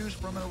more. Choose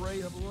from an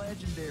array of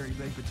legendary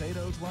baked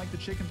potatoes like the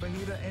chicken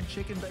fajita and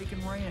chicken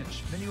bacon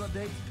ranch. Menu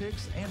updates,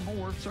 picks, and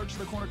more. Search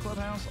the Corner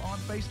Clubhouse on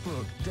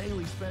Facebook.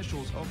 Daily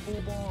specials, a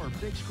full bar,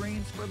 big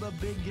screens for the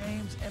big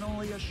games, and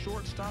only a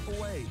short stop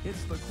away.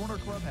 It's the Corner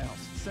Clubhouse.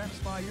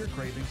 Satisfy your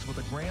cravings with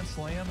a Grand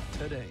Slam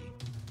today.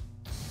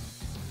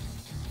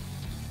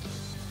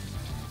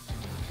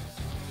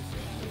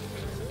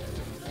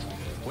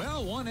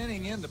 Well, 1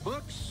 inning in the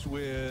books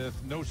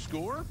with no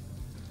score.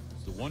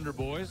 The Wonder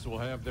Boys will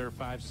have their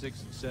 5,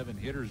 6, and 7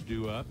 hitters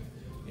due up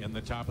in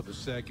the top of the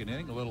second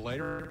inning. A little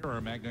later, our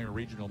Magnolia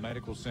Regional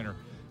Medical Center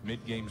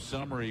mid-game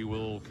summary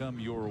will come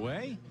your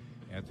way.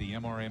 At the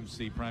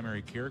MRMC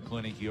Primary Care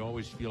Clinic, you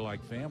always feel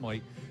like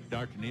family.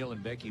 Dr. Neil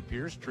and Becky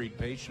Pierce treat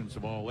patients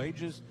of all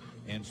ages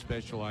and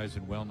specialize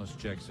in wellness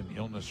checks and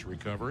illness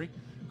recovery.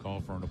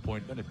 Call for an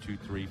appointment at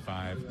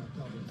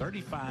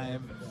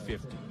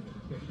 235-3550.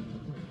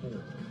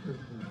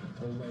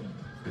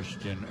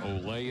 Christian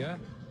Olea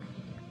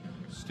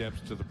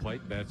steps to the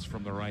plate, bats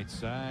from the right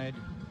side.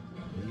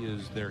 He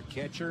is their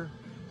catcher,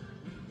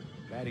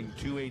 batting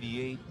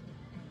 .288,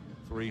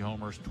 3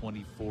 homers,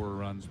 24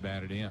 runs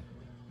batted in.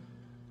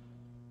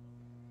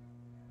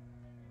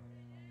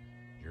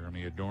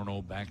 Jeremy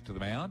Adorno back to the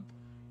mound.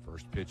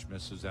 First pitch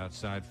misses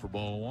outside for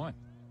ball 1.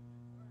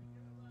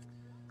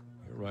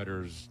 The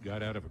Riders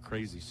got out of a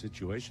crazy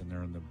situation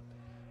there in the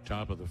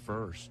top of the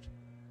first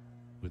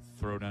with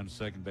throw down to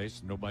second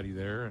base, nobody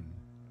there, and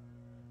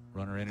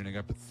runner ending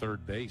up at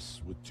third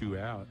base with 2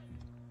 out.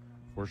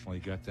 Fortunately,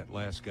 he got that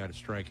last guy to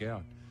strike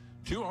out.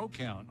 2-0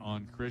 count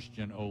on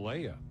Christian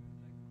Olea.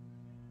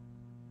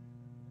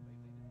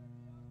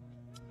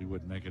 He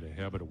wouldn't make it a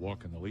habit of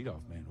walking the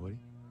leadoff man, would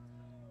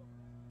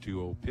he?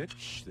 2-0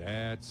 pitch.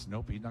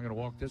 Nope, he's not going to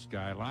walk this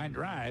guy. Line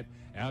drive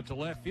out to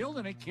left field,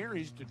 and it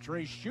carries to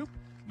Trey Shoup.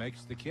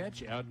 Makes the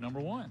catch, out number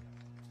 1.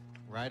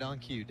 Right on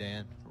cue,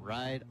 Dan.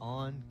 Right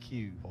on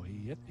cue. Oh,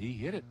 he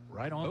hit it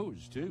right on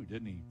those, too,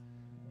 didn't he?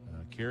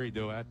 Carried,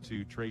 though, out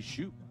to Trey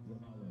Shoup.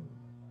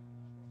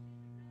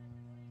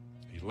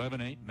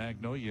 11-8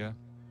 Magnolia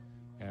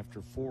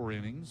after 4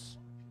 innings.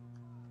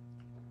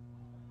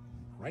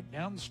 Right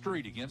down the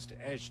street against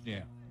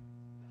Ashdown.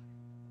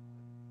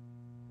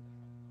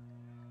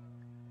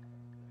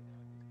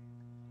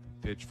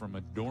 Pitch from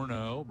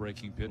Adorno,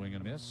 breaking pitch, swing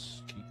and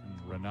miss. Keaton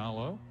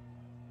Rinaldo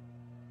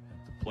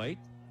at the plate.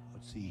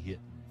 What's he hitting?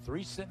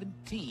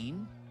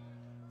 317,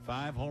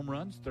 5 home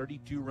runs,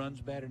 32 runs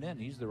batted in.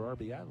 He's their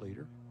RBI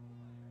leader.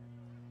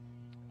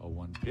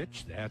 0-1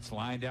 pitch. That's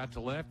lined out to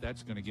left.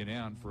 That's going to get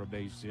down for a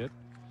base hit.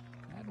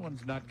 That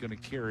one's not going to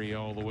carry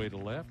all the way to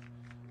left.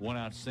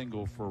 1-out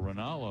single for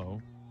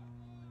Rinaldo.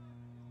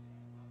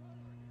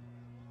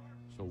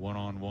 So 1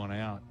 on, 1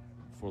 out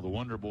for the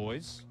Wonder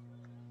Boys.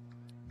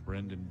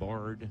 Brendan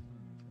Bard,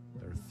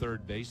 their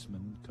third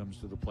baseman, comes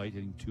to the plate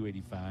hitting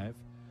 .285.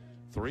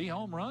 3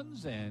 home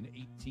runs and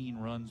 18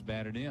 runs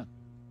batted in.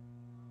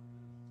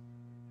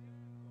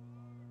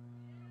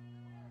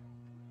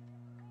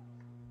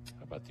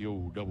 How about the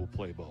old double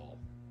play ball?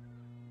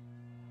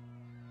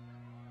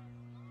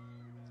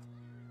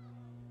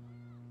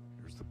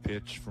 Here's the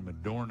pitch from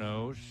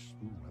Adorno.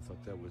 Ooh, I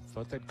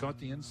thought that caught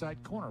the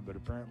inside corner, but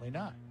apparently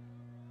not.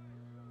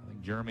 I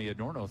think Jeremy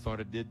Adorno thought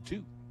it did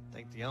too. I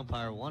think the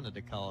umpire wanted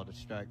to call it a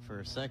strike for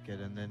a second,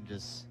 and then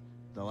just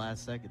the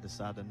last second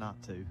decided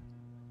not to.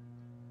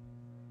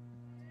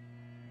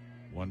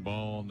 1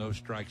 ball, no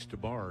strikes to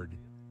Bard.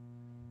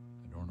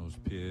 Adorno's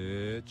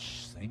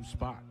pitch, same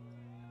spot.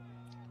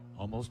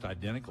 Almost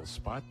identical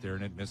spot there,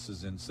 and it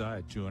misses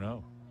inside,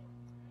 2-0.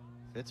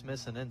 If it's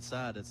missing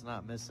inside, it's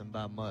not missing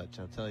by much,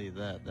 I'll tell you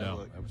that.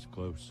 That was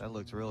close. That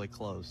looks really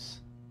close.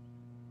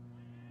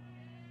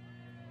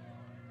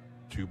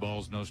 2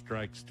 balls, no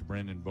strikes to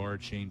Brendan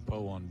Bard. Shane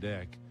Poe on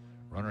deck.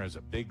 Runner has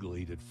a big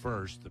lead at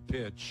first. The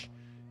pitch,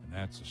 and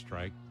that's a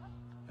strike.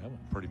 That one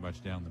pretty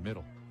much down the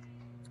middle.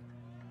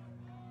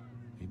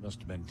 He must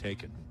have been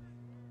taken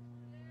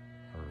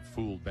or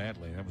fooled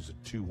badly. That was a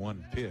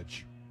 2-1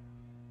 pitch.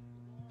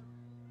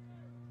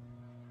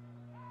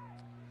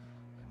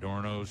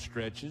 Adorno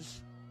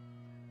stretches.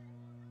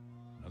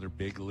 Another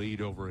big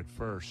lead over at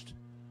first.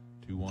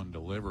 2-1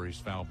 deliveries,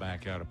 foul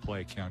back out of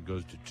play. Count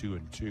goes to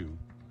 2-2.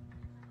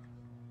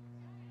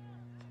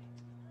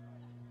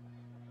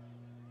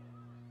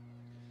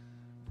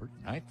 Pretty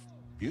night,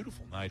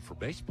 beautiful night for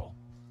baseball.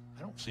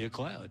 I don't see a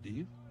cloud, do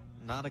you?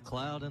 Not a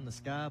cloud in the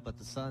sky, but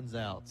the sun's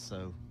out,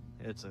 so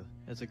it's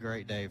a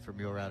great day for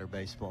Mule Rider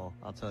baseball.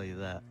 I'll tell you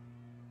that.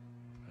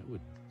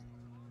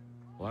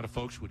 A lot of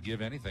folks would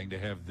give anything to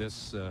have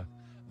this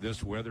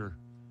weather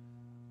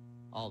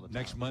all the time.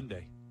 Next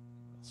Monday,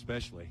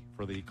 especially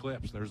for the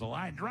eclipse. There's a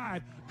line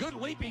drive, good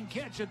leaping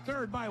catch at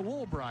third by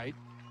Woolbright,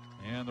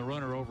 and the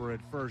runner over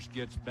at first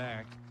gets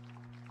back,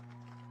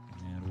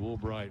 and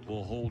Woolbright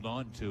will hold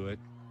on to it.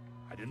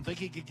 I didn't think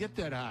he could get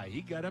that high.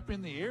 He got up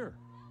in the air.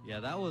 Yeah,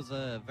 that was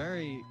a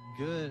very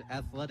good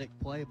athletic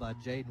play by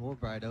Jaden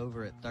Woolbright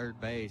over at third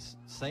base.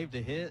 Saved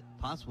a hit,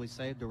 possibly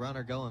saved a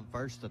runner going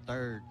first to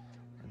third.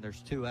 And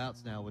there's 2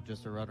 outs now with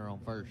just a runner on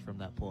first from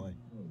that play.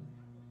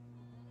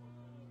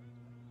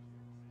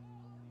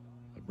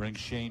 That brings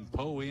Shane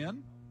Poe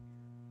in.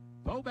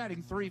 Poe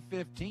batting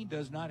 .315,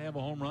 does not have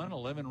a home run.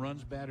 11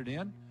 runs batted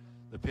in.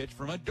 The pitch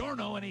from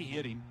Adorno, and he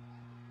hit him.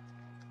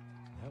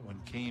 That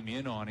one came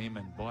in on him,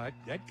 and boy,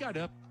 that got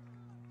up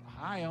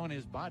high on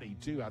his body,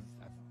 too. I'm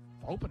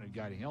hoping it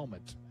got a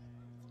helmet.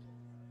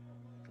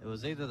 It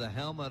was either the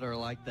helmet or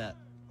like that,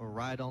 or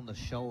right on the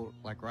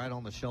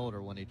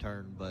shoulder when he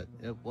turned, but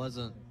it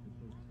wasn't.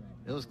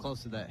 It was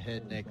close to that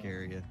head neck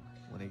area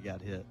when he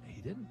got hit.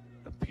 He didn't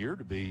appear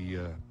to be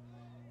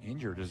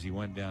injured as he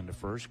went down to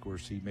first. Of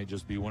course, he may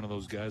just be one of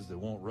those guys that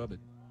won't rub it.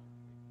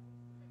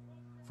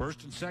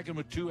 First and second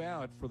with 2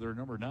 out for their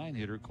number 9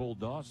 hitter, Cole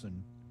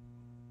Dawson,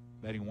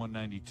 batting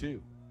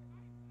 .192.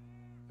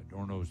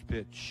 Adorno's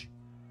pitch.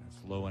 That's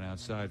low and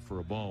outside for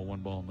a ball.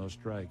 1 ball, no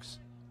strikes.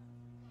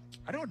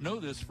 I don't know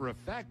this for a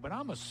fact, but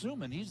I'm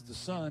assuming he's the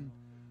son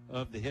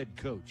of the head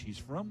coach. He's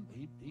from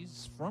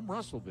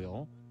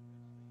Russellville.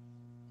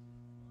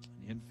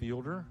 An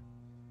infielder.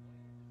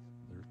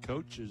 Their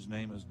coach's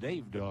name is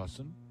Dave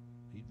Dawson.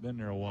 He's been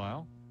there a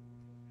while.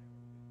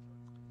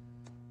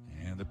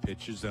 And the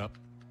pitch is up.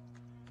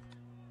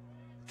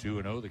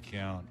 2-0 the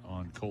count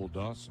on Cole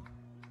Dawson.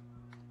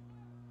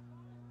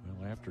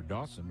 Well, after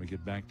Dawson, we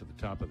get back to the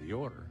top of the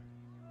order.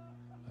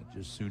 I'd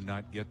just soon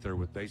not get there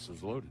with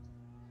bases loaded.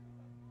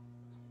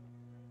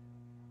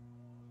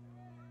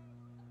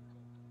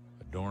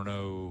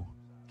 Adorno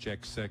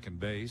checks second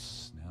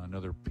base. Now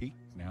another peek.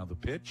 Now the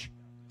pitch.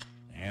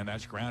 And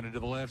that's grounded to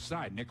the left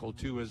side. Nickel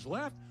to his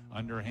left,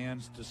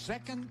 underhands to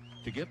second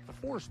to get the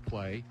force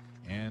play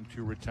and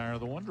to retire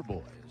the Wonder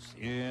Boys.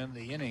 In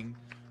the inning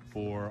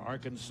for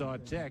Arkansas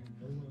Tech,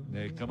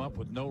 they come up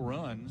with no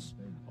runs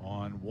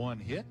on one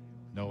hit,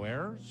 no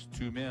errors,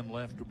 2 men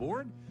left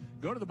aboard.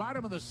 Go to the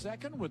bottom of the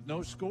second with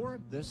no score.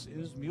 This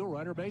is Mule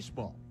Rider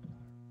Baseball.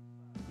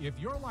 If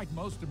you're like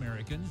most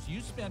Americans, you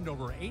spend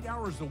over 8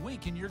 hours a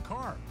week in your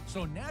car.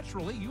 So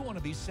naturally, you want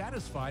to be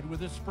satisfied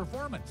with its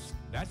performance.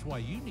 That's why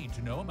you need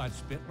to know about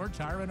Spittler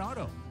Tire and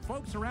Auto.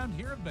 Folks around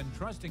here have been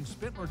trusting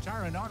Spittler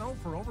Tire and Auto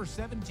for over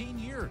 17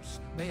 years.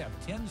 They have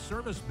 10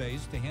 service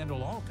bays to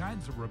handle all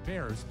kinds of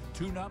repairs,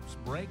 tune-ups,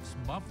 brakes,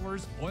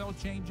 mufflers, oil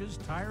changes,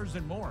 tires,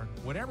 and more.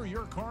 Whatever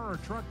your car or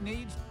truck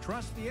needs,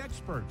 trust the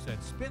experts at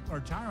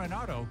Spittler Tire and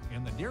Auto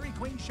in the Dairy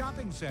Queen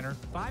Shopping Center,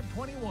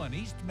 521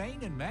 East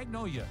Main in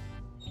Magnolia.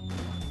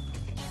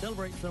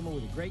 Celebrate summer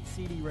with a great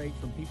CD rate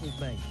from People's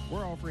Bank.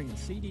 We're offering a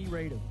CD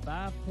rate of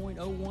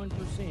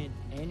 5.01%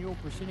 annual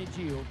percentage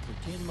yield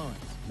for 10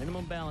 months.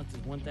 Minimum balance is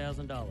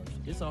 $1,000.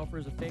 This offer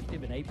is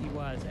effective and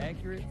APY is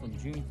accurate from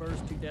June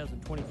 1st,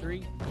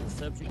 2023 and is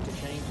subject to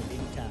change at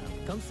any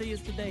time. Come see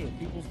us today at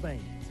People's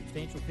Bank.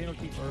 Substantial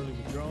penalty for early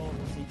withdrawal.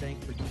 See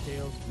bank for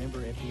details. Member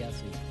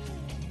FDIC.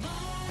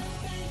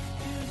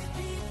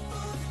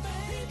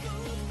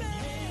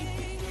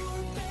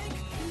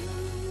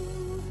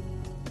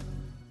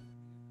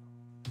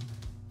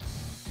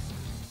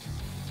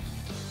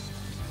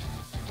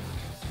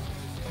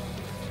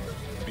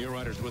 Mule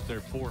Riders with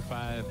their 4,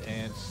 5,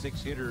 and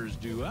 6 hitters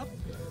due up.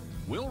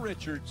 Will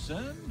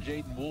Richardson,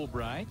 Jaden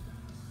Woolbright,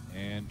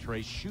 and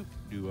Trey Shoup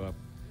due up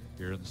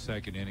here in the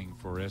second inning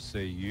for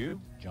SAU.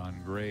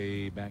 John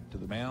Gray back to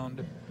the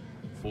mound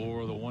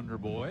for the Wonder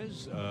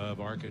Boys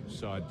of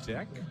Arkansas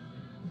Tech.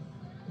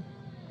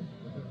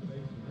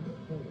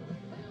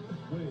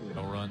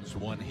 No runs,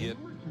 1 hit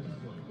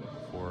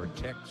for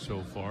Tech so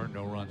far.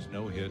 No runs,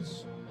 no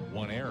hits,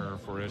 1 error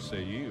for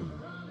SAU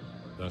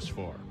thus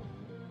far.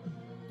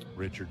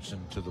 Richardson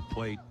to the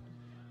plate,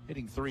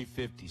 hitting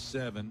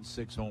 .357,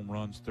 6 home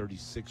runs,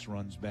 36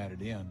 runs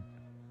batted in.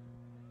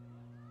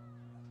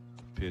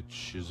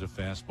 Pitch is a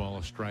fastball,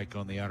 a strike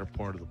on the outer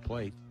part of the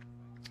plate.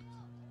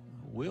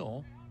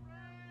 Will,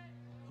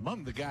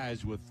 among the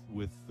guys with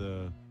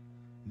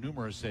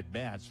numerous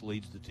at-bats,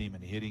 leads the team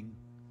in hitting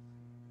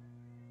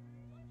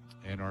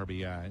and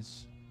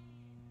RBIs.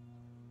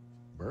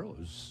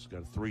 Burroughs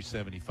got a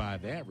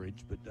 .375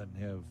 average, but doesn't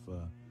have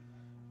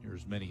near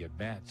as many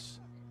at-bats.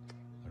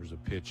 There's a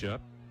pitch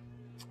up,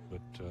 but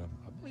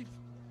I believe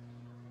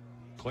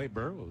Clay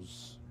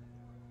Burroughs,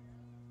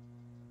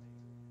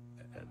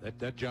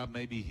 that job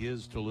may be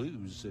his to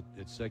lose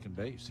at second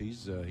base.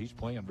 He's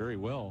playing very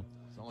well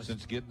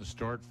since getting the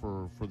start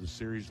for the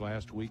series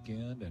last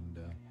weekend and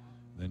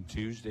then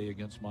Tuesday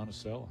against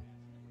Monticello.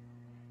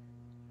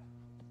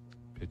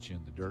 Pitch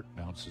in the dirt,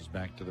 bounces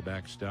back to the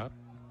backstop.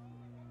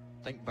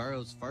 I think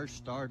Burroughs' first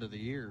start of the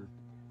year,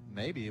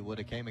 maybe it would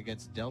have came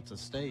against Delta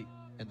State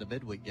in the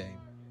midweek game.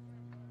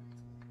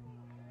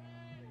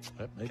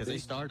 Because he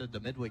started the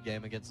midweek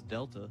game against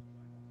Delta.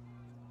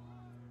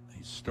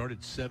 He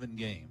started 7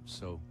 games,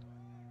 so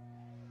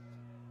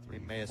he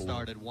may have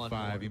started 1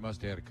 5. more. He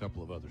must have had a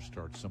couple of other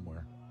starts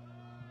somewhere.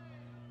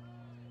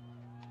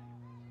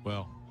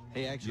 Well,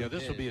 he actually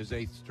this will be his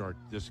 8th start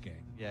this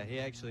game. Yeah, he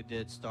actually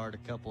did start a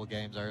couple of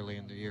games early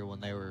in the year when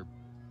they were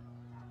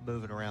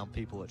moving around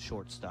people at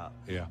shortstop.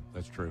 Yeah,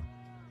 that's true.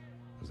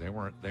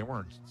 Because they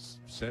weren't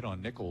set on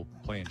Nickel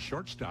playing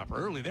shortstop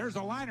early. There's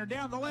a liner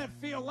down the left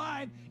field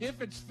line. If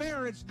it's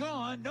fair, it's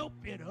gone. Nope,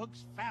 it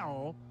hooks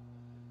foul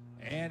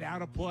and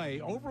out of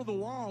play. Over the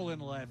wall in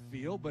left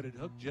field, but it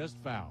hooked just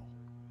foul.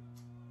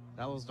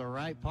 That was the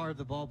right part of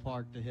the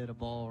ballpark to hit a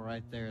ball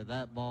right there.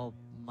 That ball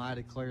might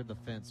have cleared the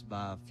fence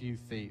by a few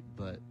feet,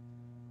 but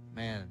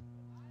man,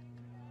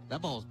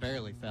 that ball was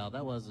barely foul.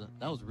 That was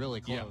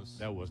really close.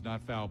 Yeah, that was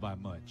not foul by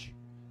much.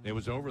 It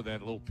was over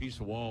that little piece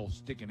of wall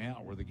sticking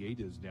out where the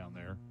gate is down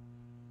there.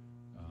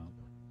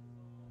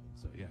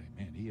 So, yeah,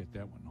 man, he hit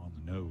that one on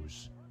the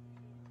nose.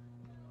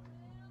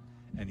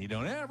 And you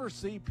don't ever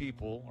see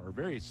people, or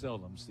very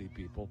seldom see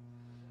people,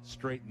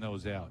 straighten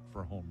those out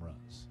for home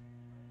runs.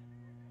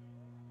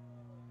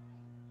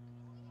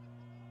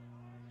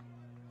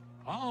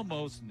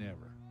 Almost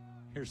never.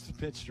 Here's the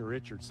pitch to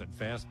Richardson.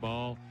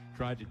 Fastball,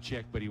 tried to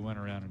check, but he went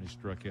around and he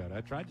struck out.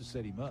 I tried to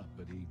set him up,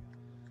 but he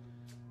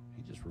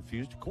just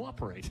refused to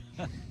cooperate.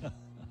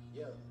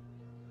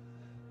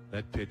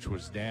 That pitch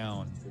was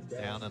down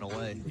and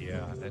away.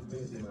 Yeah, that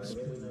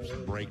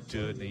some break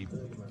to it, and he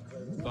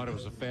thought it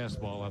was a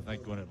fastball, I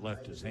think, when it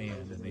left his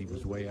hand, and he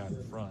was way out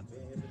in front.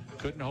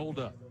 Couldn't hold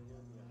up.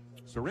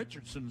 So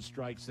Richardson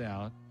strikes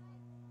out.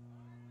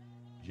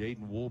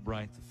 Jaden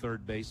Woolbright, the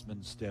third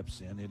baseman,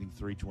 steps in, hitting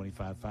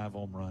 .325, 5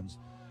 home runs,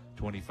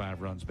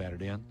 25 runs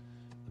batted in.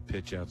 The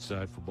pitch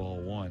outside for ball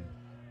 1.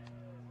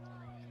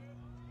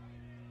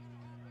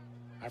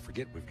 I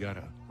forget we've got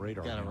a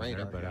radar down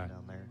there, but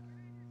down there.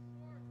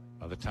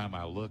 By the time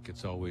I look,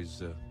 it's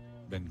always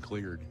been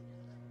cleared.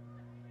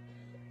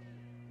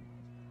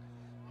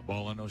 A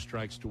ball and no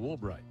strikes to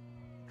Woolbright.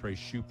 Trey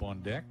Shoup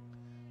on deck.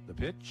 The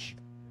pitch.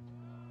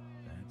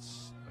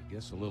 That's, I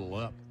guess, a little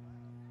up.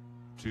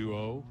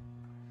 2-0.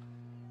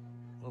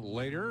 A little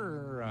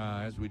later,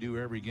 as we do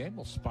every game,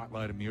 we'll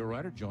spotlight a Mule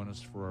Rider. Join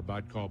us for our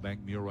Bodcall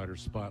Bank Mule Rider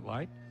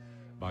Spotlight.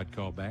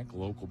 Bodcall Bank,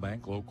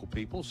 local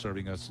people,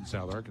 serving us in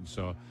South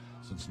Arkansas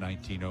since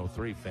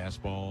 1903.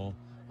 Fastball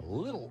a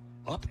little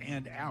up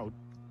and out,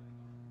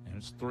 and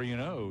it's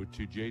 3-0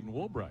 to Jaden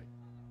Woolbright.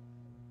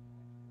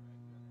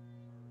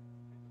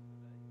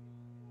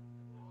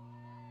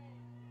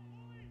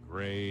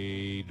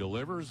 Gray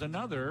delivers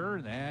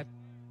another. That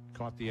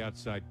caught the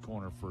outside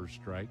corner for a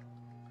strike.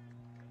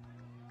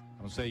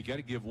 I'm going to say you got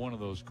to give one of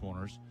those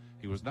corners.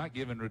 He was not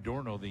giving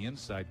Radorno the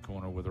inside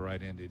corner with a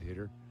right-handed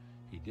hitter.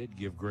 He did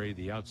give Gray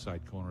the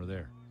outside corner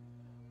there.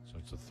 So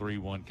it's a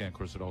 3-1 count. Of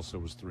course, it also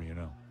was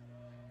 3-0.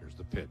 Here's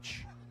the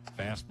pitch.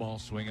 Fastball,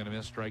 swing and a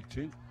miss, strike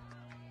two.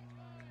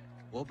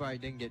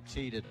 Woolbright didn't get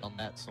cheated on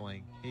that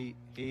swing. He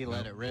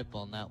let it rip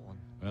on that one.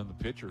 And the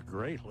pitcher,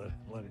 Gray,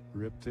 let it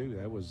rip too.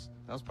 That was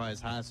probably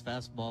his highest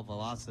fastball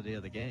velocity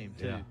of the game,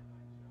 too. Yeah.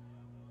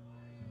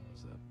 It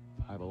was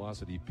a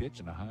high-velocity pitch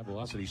and a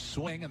high-velocity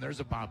swing, and there's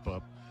a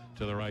pop-up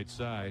to the right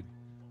side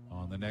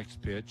on the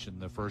next pitch, and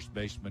the first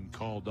baseman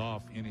called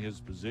off in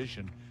his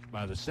position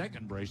by the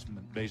second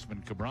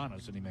baseman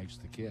Cabranes, and he makes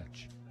the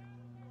catch.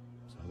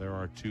 So there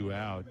are two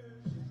out.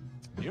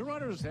 Mule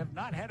Riders have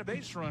not had a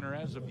base runner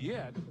as of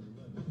yet.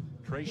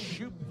 Trey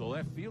Shoup, the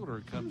left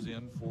fielder, comes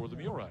in for the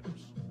Mule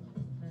Riders.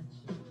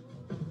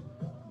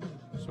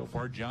 So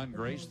far, John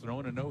Gray's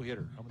throwing a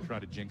no-hitter. I'm going to try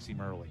to jinx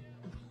him early.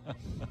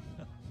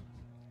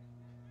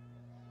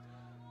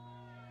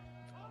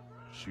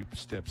 Shoup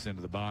steps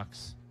into the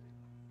box.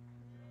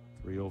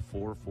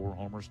 304, 4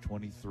 homers,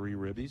 23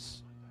 ribbies.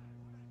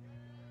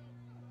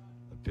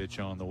 The pitch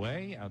on the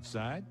way,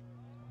 outside.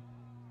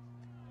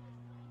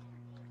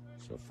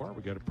 So far,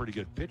 we got a pretty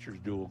good pitcher's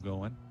duel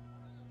going.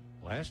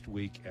 Last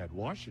week at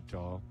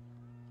Ouachita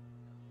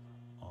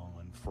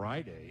on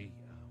Friday,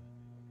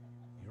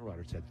 Mule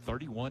Riders had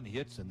 31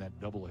 hits in that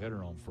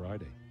doubleheader on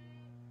Friday.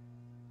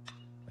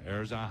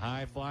 There's a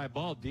high fly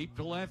ball deep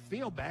to left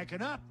field,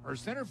 backing up, or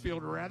center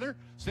fielder rather.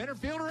 Center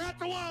fielder at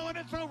the wall, and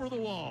it's over the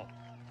wall.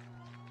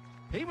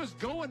 He was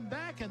going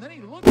back, and then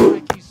he looked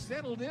like he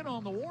settled in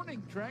on the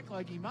warning track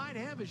like he might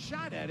have a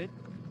shot at it.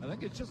 I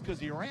think it's just because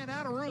he ran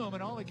out of room,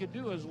 and all he could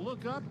do is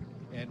look up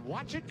and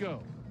watch it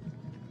go.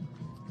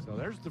 So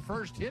there's the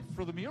first hit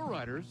for the Mule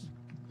Riders.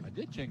 I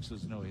did jinx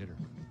his no-hitter.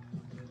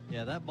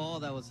 Yeah, that ball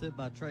that was hit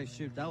by Trey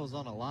Shoup, that was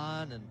on a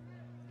line, and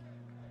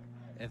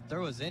if there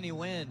was any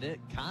wind, it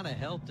kind of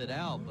helped it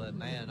out. But,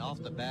 man,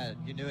 off the bat,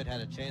 you knew it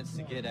had a chance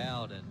to get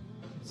out, and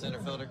center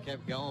fielder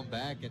kept going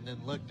back and then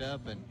looked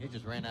up, and he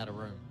just ran out of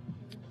room.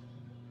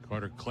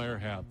 Carter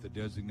Clairhout, the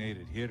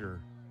designated hitter,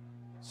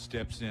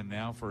 steps in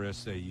now for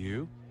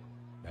SAU,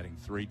 batting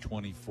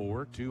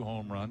 .324, 2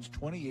 home runs,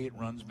 28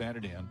 runs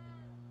batted in,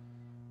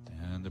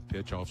 and the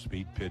pitch,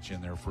 off-speed pitch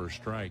in there for a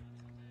strike.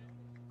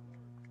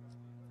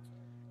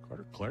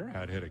 Carter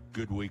Clairhout had a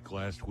good week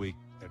last week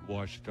at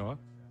Ouachita.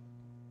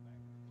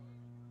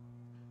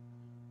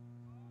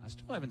 I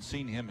still haven't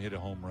seen him hit a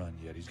home run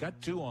yet. He's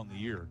got 2 on the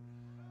year.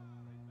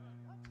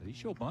 Did he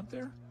show a bunt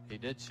there? He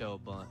did show a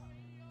bunt.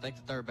 I think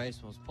the third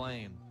baseman was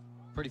playing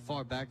pretty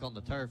far back on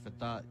the turf and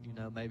thought,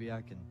 maybe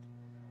I can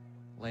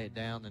lay it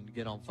down and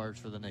get on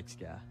first for the next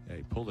guy. Yeah,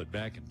 he pulled it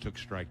back and took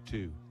strike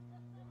 2.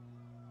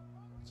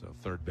 So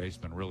third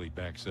baseman really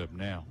backs up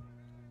now.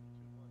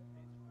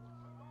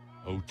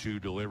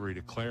 0-2 delivery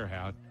to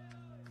Clairhout.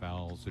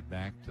 Fouls it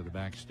back to the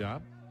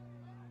backstop.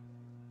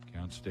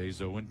 Count stays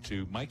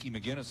 0-2. Mikey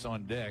McGinnis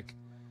on deck,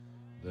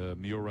 the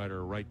Mule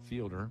Rider right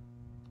fielder.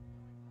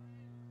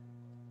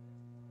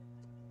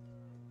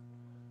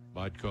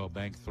 Bodcall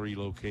Bank, 3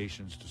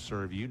 locations to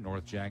serve you: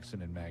 North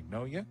Jackson and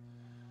Magnolia,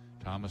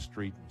 Thomas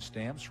Street and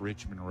Stamps,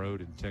 Richmond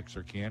Road and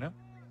Texarkana.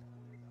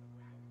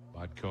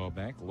 Bodcall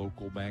Bank,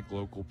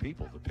 local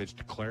people. The pitch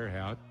to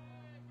Clairhout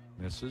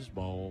misses.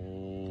 Ball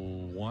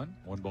 1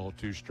 ball,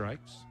 2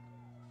 strikes.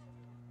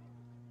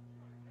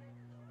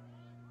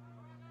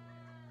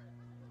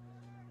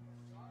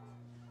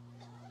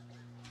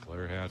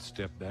 Clairhout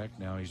stepped back.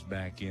 Now he's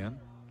back in.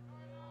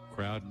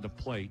 Crowding the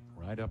plate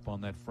right up on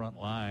that front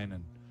line,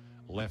 and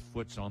left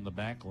foot's on the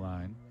back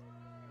line.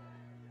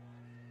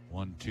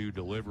 1-2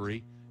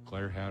 delivery.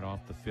 Clairhout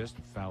off the fist,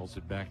 fouls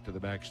it back to the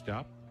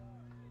backstop.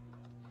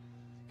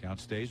 Count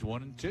stays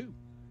 1-2.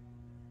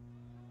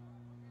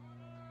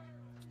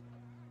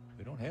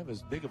 They don't have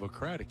as big of a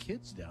crowd of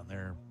kids down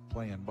there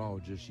playing ball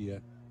just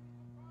yet.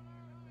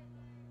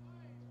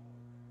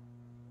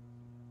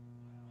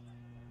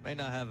 May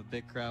not have a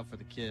big crowd for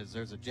the kids.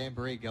 There's a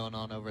jamboree going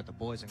on over at the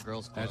Boys and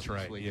Girls Club That's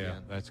right, this weekend. yeah,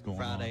 that's going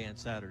Friday on. and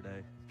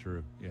Saturday.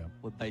 True, yeah.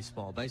 With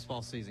baseball.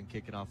 Baseball season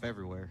kicking off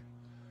everywhere.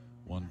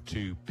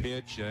 1-2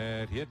 pitch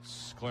that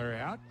hits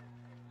Clairhout.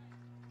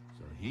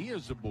 So he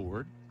is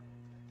aboard.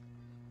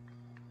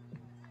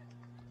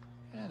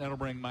 And that'll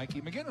bring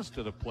Mikey McGinnis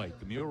to the plate.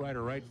 The Mule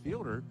Rider right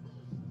fielder,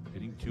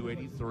 hitting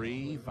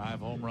 .283, 5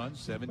 home runs,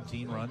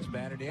 17 runs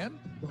batted in.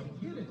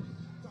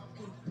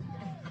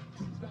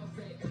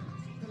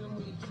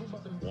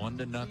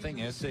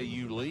 1-0.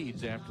 SAU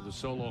leads after the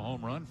solo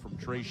home run from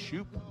Trey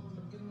Shoup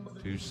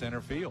to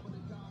center field.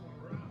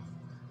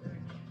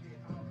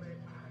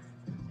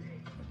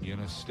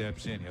 McGinnis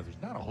steps in. Yeah,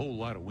 there's not a whole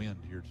lot of wind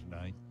here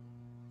tonight.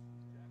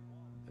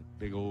 That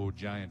big old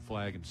giant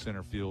flag in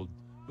center field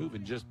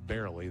moving just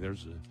barely.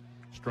 There's a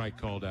strike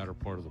called outer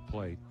part of the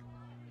plate.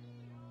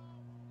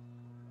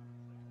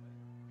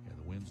 Yeah,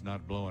 the wind's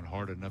not blowing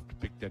hard enough to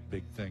pick that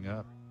big thing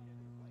up.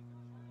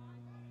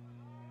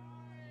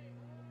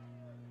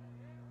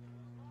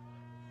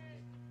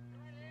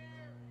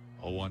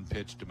 A 1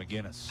 pitch to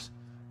McGinnis.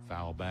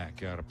 Foul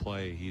back, out of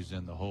play. He's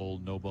in the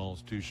hole. No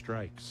balls, 2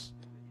 strikes.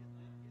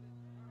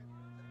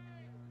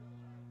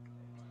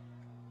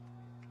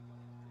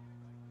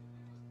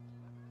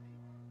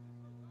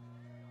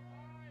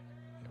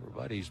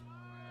 Everybody's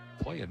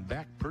playing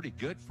back pretty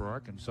good for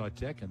Arkansas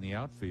Tech in the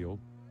outfield.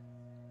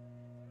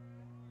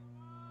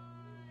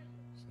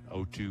 It's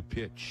an 0-2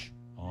 pitch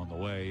on the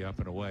way, up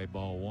and away,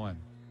 ball 1.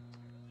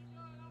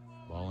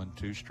 Ball and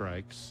 2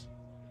 strikes.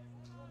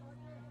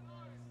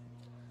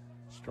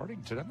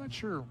 Starting today, I'm not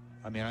sure.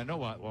 I mean, I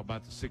know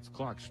about the 6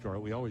 o'clock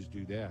start. We always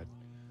do that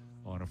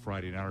on a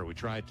Friday night, or we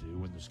try to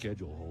when the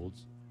schedule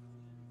holds.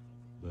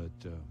 But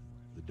the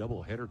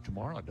doubleheader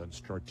tomorrow doesn't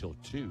start till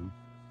 2.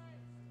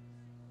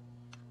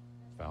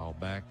 Foul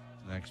back,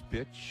 next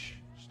pitch.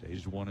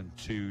 Stays 1-2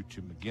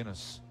 to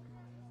McGinnis.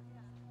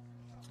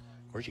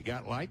 Of course, you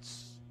got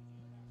lights.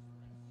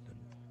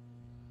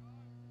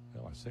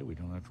 Well, I say we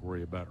don't have to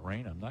worry about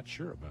rain. I'm not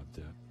sure about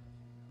that.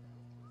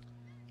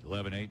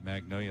 11-8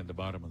 Magnolia in the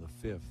bottom of the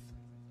 5th.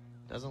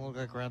 Doesn't look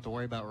like we're going to have to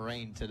worry about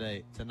rain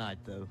tonight,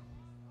 though.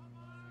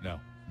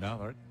 No,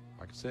 like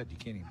I said, you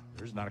can't even,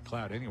 there's not a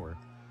cloud anywhere.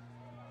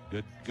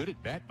 Good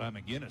at bat by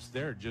McGinnis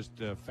there, just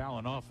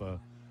fouling off a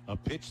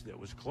pitch that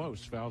was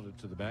close, fouled it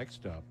to the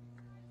backstop.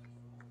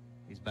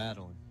 He's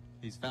battling.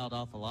 He's fouled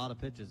off a lot of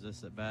pitches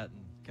this at bat,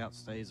 and count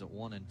stays at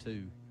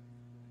 1-2.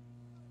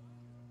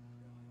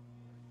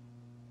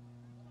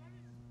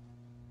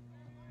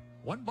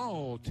 One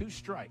ball, 2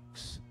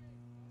 strikes.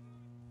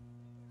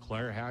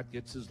 Claire Hout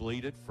gets his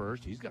lead at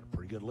first. He's got a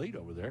pretty good lead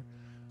over there.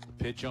 The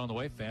pitch on the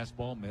way,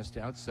 fastball missed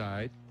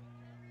outside.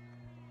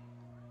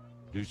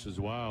 Deuces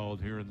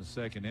wild here in the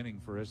 2nd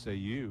inning for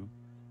SAU.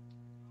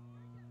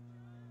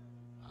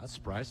 I was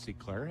surprised to see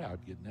Claire Hout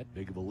getting that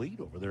big of a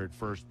lead over there at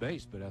first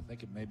base, but I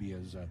think it maybe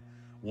is a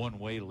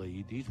one-way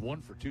lead. He's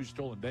 1 for 2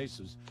 stolen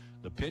bases.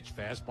 The pitch,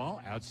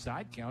 fastball,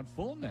 outside, count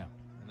full now.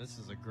 And this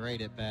is a great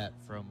at-bat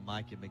from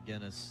Mikey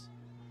McGinnis.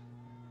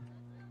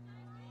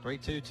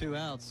 3-2, 2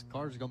 outs.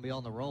 Carter's going to be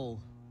on the roll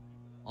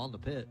on the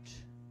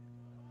pitch.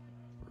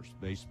 First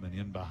baseman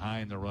in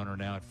behind the runner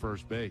now at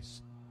first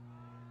base.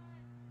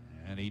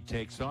 And he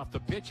takes off the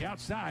pitch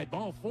outside,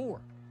 ball 4.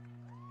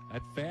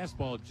 That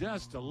fastball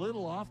just a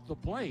little off the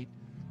plate.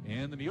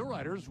 And the Mule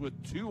Riders with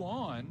 2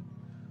 on,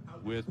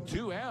 with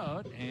 2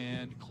 out,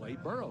 and Clay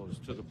Burrows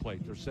to the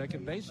plate, their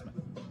second baseman.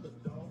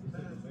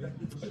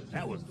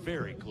 That was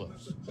very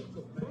close.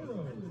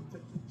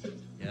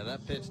 Yeah,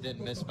 that pitch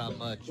didn't miss by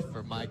much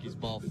for Mikey's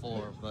ball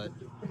 4, but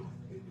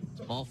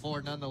it's ball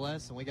 4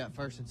 nonetheless, and we got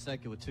first and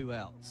second with 2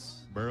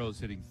 outs. Burrows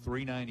hitting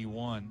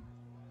 .391.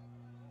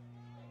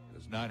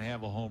 Does not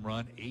have a home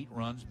run. 8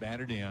 runs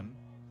batted in.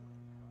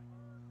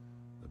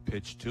 The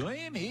pitch to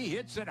him. He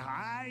hits it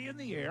high in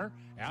the air,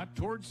 out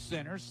towards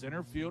center.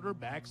 Center fielder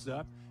backs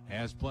up,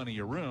 has plenty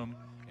of room,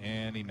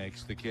 and he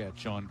makes the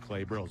catch on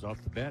Clay Burrows.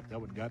 Off the bat,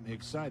 that one got me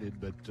excited,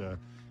 but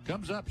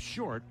comes up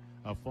short.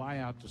 A fly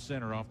out to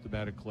center off the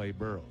bat of Clay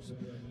Burrows.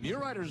 Mule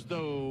Riders,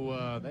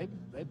 though, they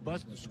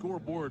bust the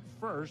scoreboard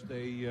first.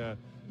 They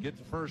get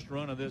the first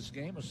run of this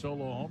game, a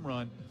solo home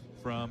run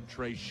from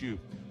Trey Shoup.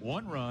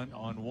 1 run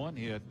on 1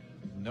 hit,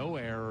 no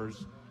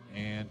errors,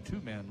 and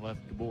 2 men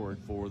left to board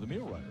for the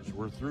Mule Riders.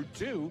 We're through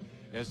 2.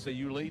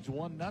 SAU leads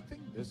 1-0.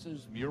 This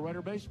is Mule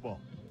Rider baseball.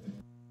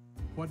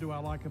 What do I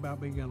like about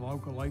being a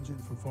local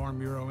agent for Farm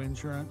Bureau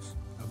Insurance?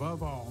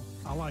 Above all,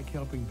 I like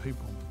helping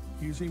people,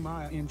 using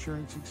my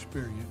insurance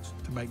experience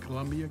to make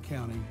Columbia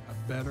County a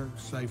better,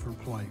 safer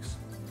place.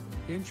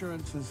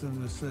 Insurance is a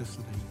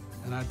necessity,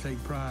 and I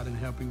take pride in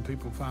helping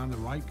people find the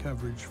right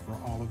coverage for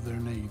all of their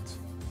needs.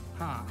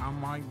 Hi, I'm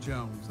Mike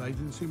Jones,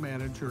 Agency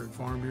Manager at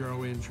Farm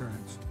Bureau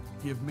Insurance.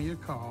 Give me a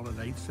call at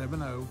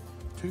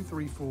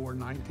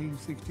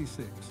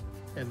 870-234-1966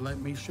 and let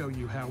me show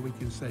you how we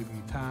can save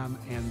you time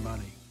and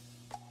money.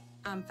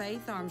 I'm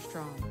Faith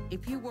Armstrong.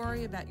 If you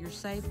worry about your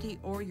safety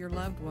or your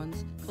loved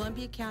ones,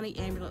 Columbia County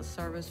Ambulance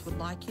Service would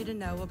like you to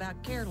know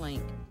about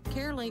CareLink.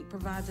 CareLink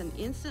provides an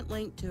instant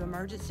link to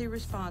emergency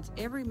response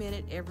every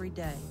minute, every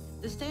day.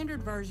 The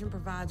standard version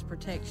provides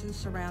protection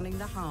surrounding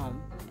the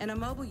home, and a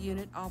mobile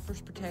unit offers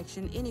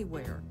protection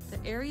anywhere. The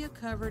area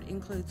covered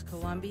includes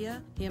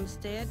Columbia,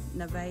 Hempstead,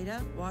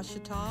 Nevada,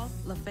 Ouachita,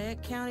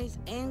 Lafayette counties,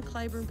 and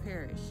Claiborne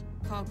Parish.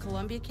 Call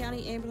Columbia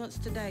County Ambulance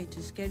today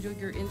to schedule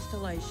your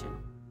installation.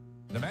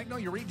 The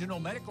Magnolia Regional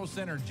Medical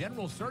Center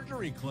General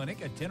Surgery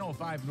Clinic at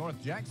 1005 North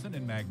Jackson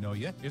in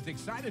Magnolia is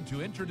excited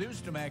to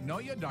introduce to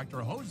Magnolia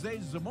Dr.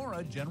 Jose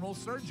Zamora, General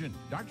Surgeon.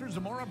 Dr.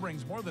 Zamora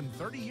brings more than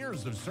 30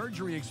 years of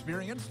surgery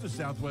experience to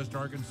Southwest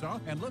Arkansas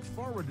and looks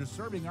forward to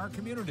serving our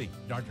community.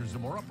 Dr.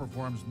 Zamora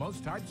performs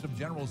most types of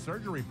general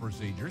surgery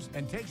procedures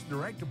and takes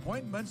direct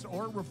appointments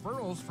or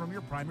referrals from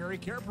your primary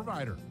care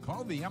provider.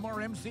 Call the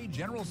MRMC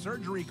General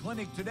Surgery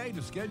Clinic today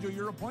to schedule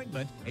your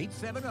appointment,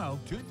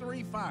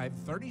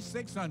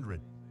 870-235-3600.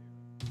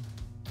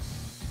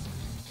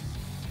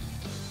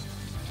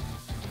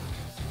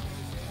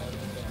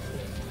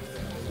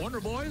 Wonder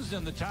Boys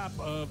in the top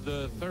of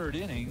the third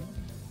inning.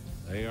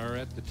 They are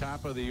at the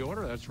top of the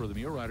order. That's where the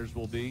Mule Riders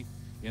will be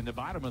in the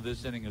bottom of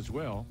this inning as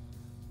well.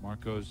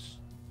 Marcos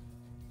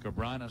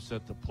Cabranes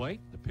at the plate.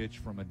 The pitch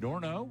from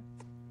Adorno.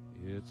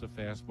 It's a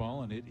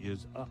fastball, and it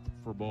is up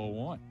for ball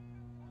one.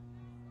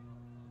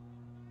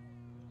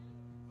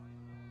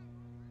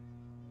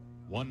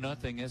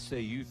 1-0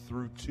 SAU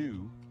through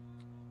 2.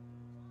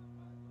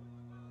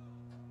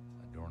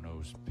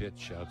 Adorno's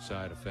pitch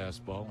outside a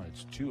fastball, and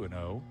it's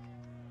 2-0.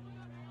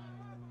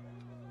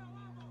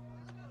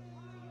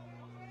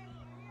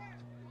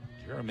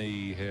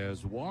 Jeremy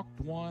has walked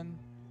one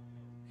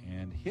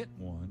and hit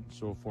one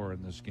so far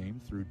in this game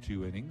through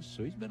 2 innings.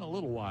 So he's been a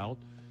little wild.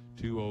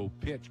 2-0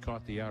 pitch,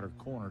 caught the outer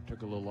corner,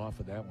 took a little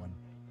off of that one.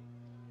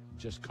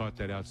 Just caught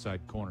that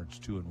outside corner. It's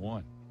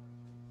 2-1.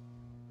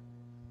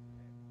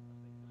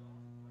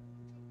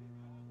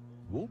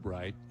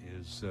 Woolbright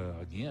is,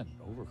 again,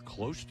 over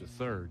close to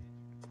third.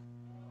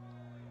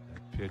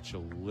 That pitch a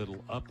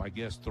little up, I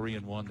guess,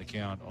 3-1 the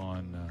count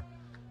on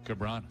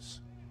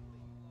Cabranes.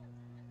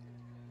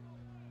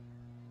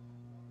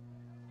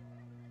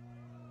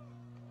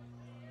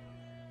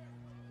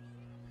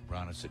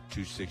 Cabranes at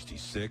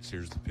 266.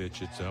 Here's the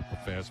pitch. It's up, a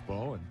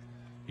fastball, and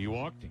he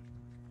walked him.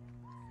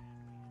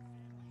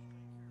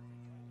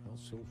 Well,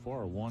 so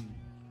far, one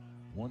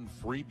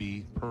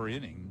freebie per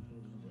inning.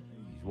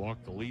 He's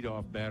walked the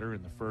leadoff batter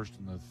in the first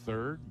and the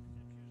third.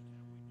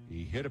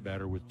 He hit a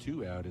batter with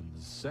 2 out in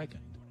the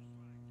second.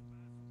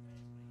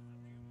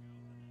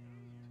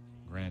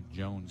 Grant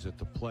Jones at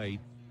the plate,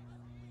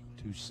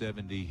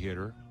 270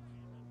 hitter.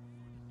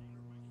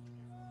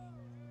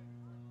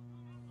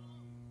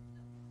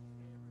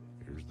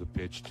 Here's the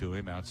pitch to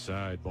him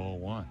outside, ball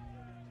one.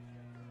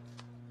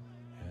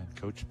 And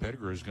Coach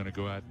Pettigrew is going to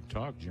go out and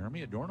talk.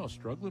 Jeremy Adorno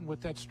struggling with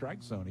that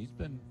strike zone. He's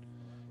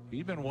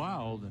been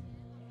wild, and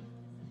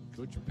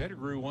Coach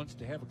Pettigrew wants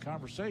to have a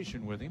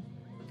conversation with him.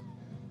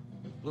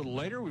 A little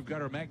later, we've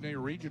got our Magnolia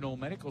Regional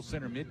Medical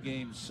Center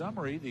mid-game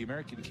summary. The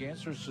American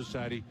Cancer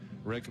Society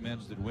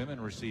recommends that women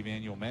receive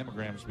annual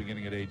mammograms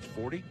beginning at age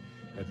 40.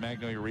 At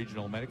Magnolia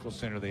Regional Medical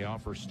Center, they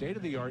offer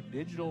state-of-the-art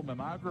digital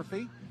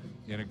mammography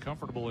in a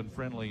comfortable and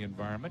friendly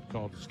environment.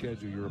 Call to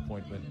schedule your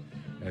appointment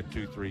at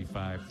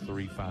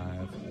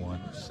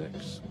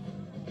 235-3516.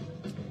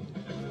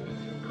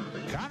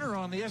 Connor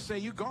on the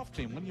SAU golf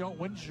team.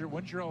 When's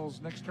your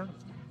all's next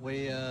tournament?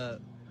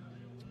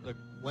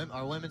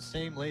 Our women's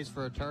team leaves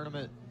for a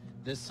tournament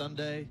this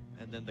Sunday,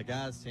 and then the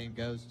guys' team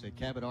goes to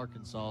Cabot,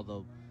 Arkansas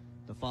the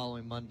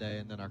following Monday,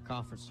 and then our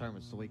conference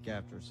tournament's the week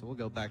after. So we'll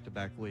go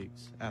back-to-back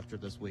weeks after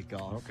this week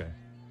off. Okay.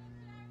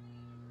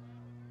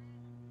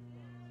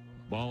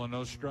 Ball and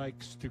no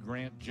strikes to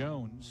Grant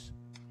Jones.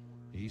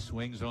 He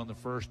swings on the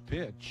first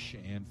pitch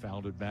and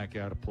fouled it back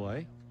out of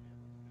play.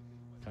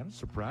 Kind of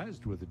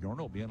surprised with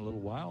Adorno being a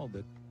little wild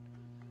that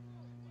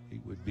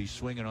he would be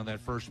swinging on that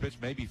first pitch,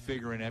 maybe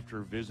figuring after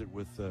a visit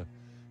with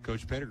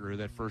Coach Pettigrew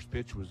that first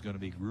pitch was going to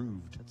be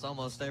grooved. It's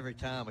almost every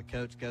time a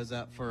coach goes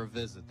out for a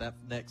visit, that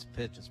next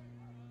pitch is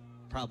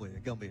probably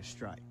going to be a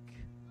strike.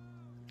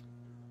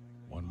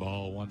 1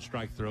 ball, 1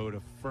 strike throw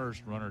to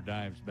first. Runner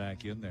dives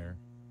back in there.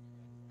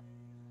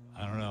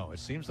 I don't know. It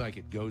seems like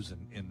it goes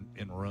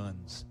in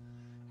runs.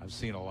 I've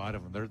seen a lot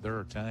of them. There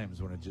are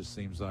times when it just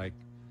seems like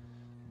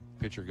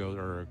pitcher goes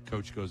or a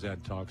coach goes out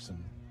and talks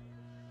and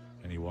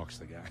he walks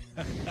the guy.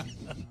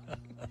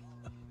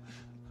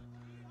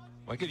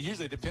 Like, it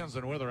usually depends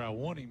on whether I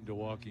want him to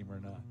walk him or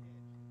not.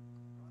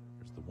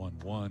 There's the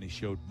 1-1. He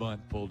showed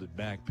bunt, pulled it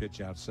back,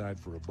 pitch outside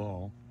for a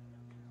ball.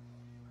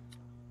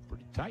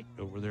 Pretty tight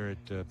over there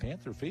at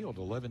Panther Field.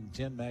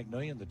 11-10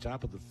 Magnolia in the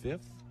top of the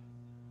 5th.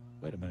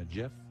 Wait a minute,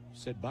 Jeff. You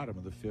said bottom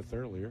of the 5th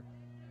earlier.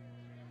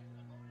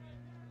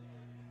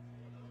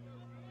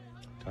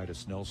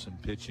 Titus Nelson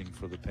pitching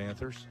for the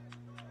Panthers.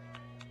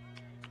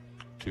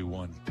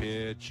 2-1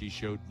 pitch. He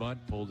showed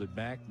bunt, pulled it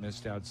back,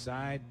 missed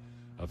outside.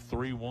 A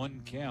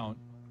 3-1 count.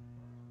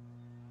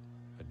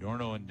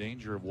 Adorno in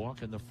danger of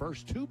walking the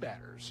first 2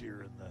 batters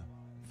here in the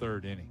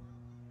 3rd inning.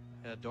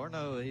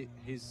 Adorno,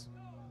 he's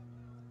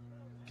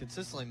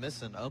consistently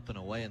missing up and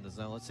away in the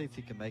zone. Let's see if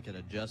he can make an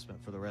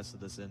adjustment for the rest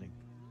of this inning.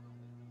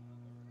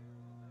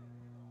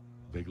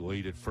 Big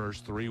lead at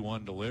first,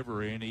 3-1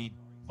 delivery, and he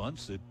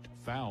bunts it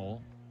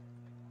foul.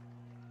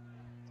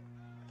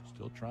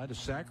 Still trying to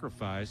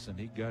sacrifice, and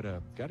he got a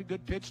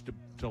good pitch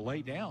to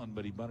lay down,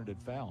 but he bunted it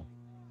foul.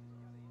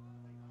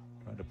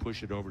 Trying to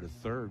push it over to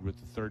third with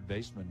the third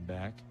baseman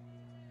back.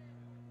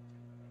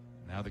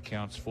 Now the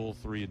count's full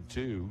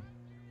 3-2.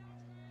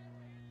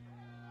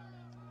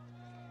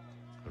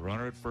 The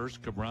runner at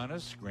first,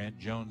 Cabranes. Grant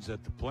Jones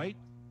at the plate.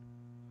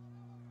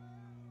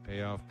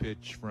 Payoff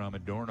pitch from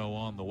Adorno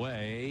on the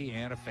way,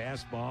 and a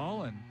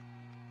fastball, and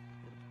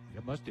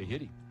it must have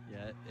hit him.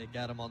 Yeah, it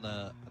got him on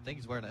the, I think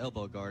he's wearing an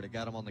elbow guard. It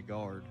got him on the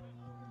guard.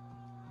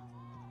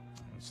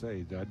 I'd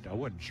say that I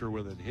wasn't sure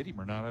whether it hit him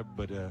or not,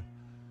 but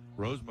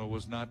Rosema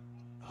was not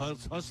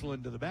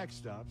hustling to the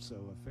backstop, so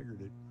I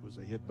figured it was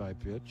a hit by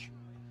pitch.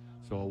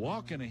 So a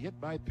walk and a hit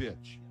by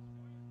pitch.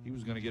 He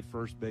was going to get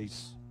first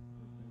base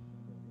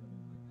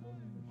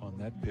on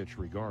that pitch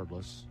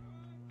regardless.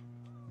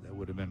 That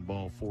would have been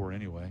ball 4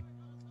 anyway.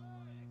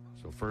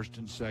 So first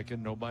and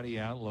second, nobody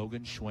out.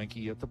 Logan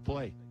Schwenke at the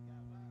plate.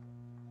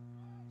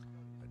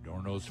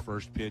 Adorno's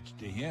first pitch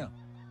to him.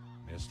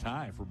 Missed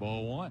high for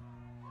ball 1.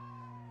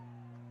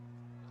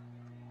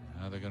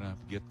 Now they're going to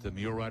get the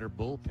Mule Rider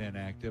bullpen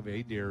active.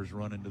 Adair's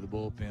running to the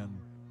bullpen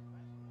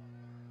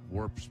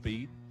warp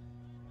speed.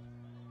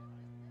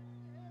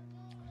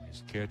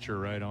 His catcher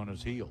right on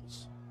his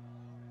heels.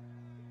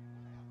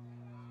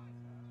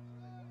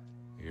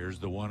 Here's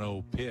the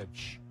 1-0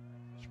 pitch.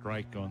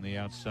 Strike on the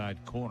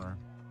outside corner.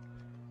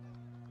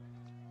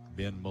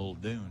 Ben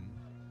Muldoon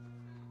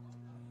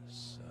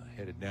is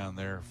headed down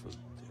there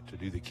to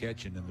do the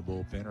catching in the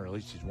bullpen, or at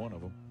least he's one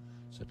of them.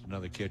 Set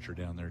another catcher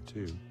down there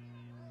too.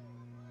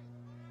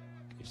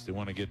 In case they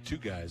want to get 2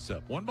 guys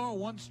up. 1 ball,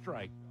 1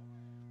 strike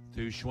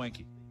to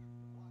Schwenke.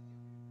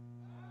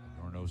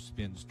 Adorno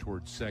spins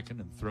towards second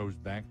and throws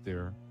back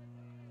there.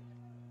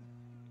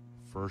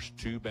 First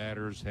 2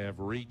 batters have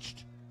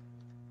reached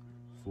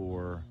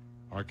for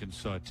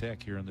Arkansas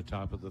Tech here in the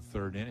top of the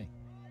 3rd inning.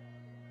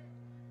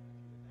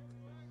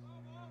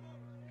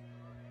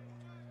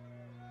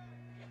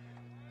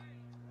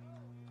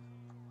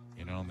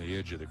 And on the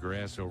edge of the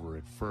grass over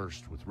at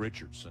first with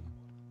Richardson.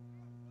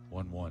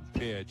 1-1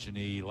 pitch, and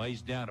he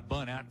lays down a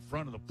bunt out in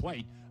front of the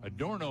plate.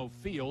 Adorno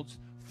fields,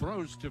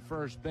 throws to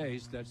first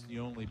base. That's the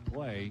only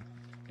play,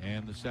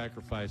 and the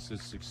sacrifice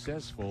is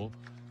successful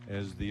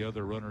as the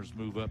other runners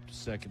move up to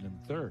second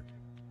and third.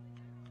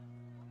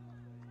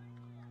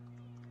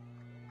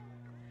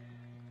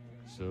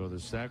 So the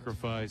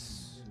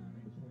sacrifice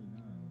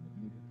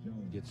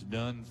gets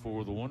done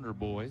for the Wonder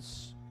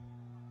Boys.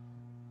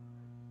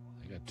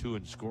 They got 2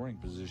 in scoring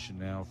position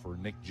now for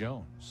Nick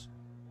Jones.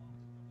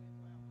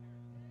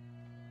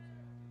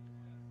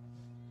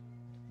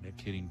 Nick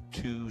hitting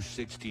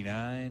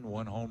 .269,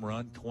 1 home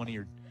run, 20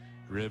 are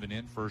driven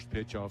in. First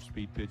pitch,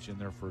 off-speed pitch in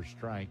there for a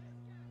strike.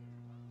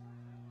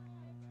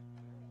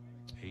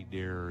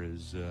 Adair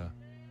is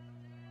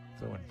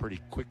throwing pretty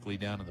quickly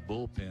down in the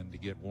bullpen to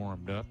get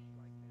warmed up.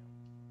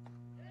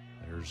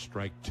 There's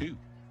strike 2.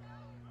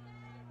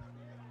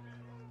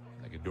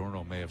 I think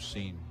Adorno may have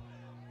seen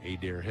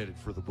Adair headed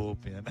for the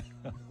bullpen.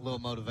 A little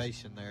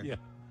motivation there. Yeah.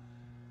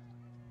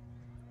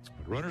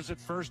 But runners at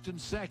first and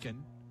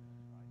second.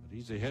 But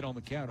he's ahead on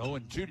the count.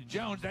 0-2 to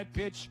Jones. That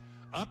pitch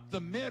up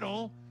the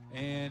middle.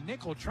 And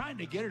Nickel trying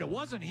to get it. It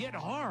wasn't hit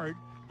hard,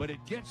 but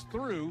it gets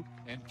through.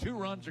 And 2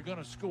 runs are going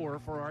to score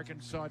for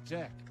Arkansas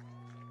Tech.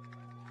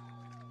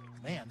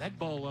 Man, that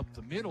ball up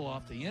the middle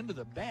off the end of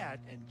the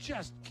bat and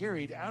just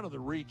carried out of the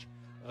reach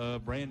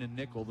of Brandon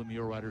Nickel, the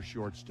Mule Rider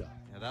shortstop.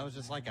 Yeah, that was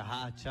just like a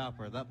high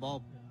chopper. That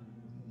ball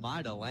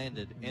might have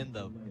landed in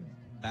the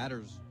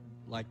batter's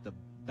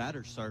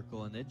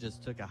circle, and it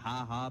just took a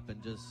high hop,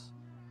 and just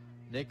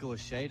Nickel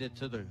was shaded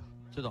to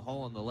the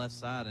hole on the left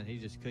side, and he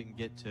just couldn't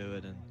get to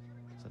it. And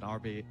it's an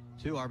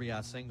 2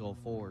 RBI single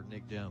for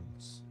Nick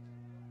Jones.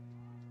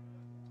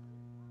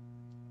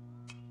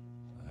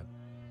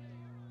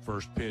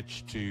 First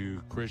pitch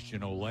to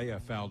Christian Olea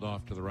fouled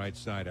off to the right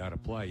side, out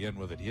of play. In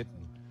with it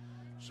hitting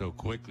so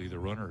quickly, the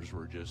runners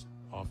were just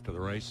off to the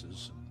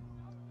races.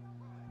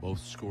 And both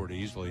scored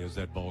easily as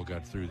that ball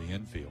got through the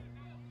infield.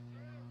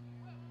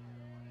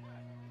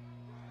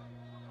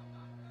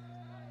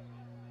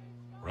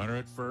 Runner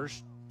at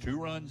first, 2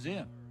 runs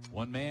in,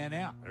 1 man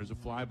out. There's a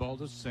fly ball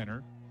to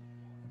center.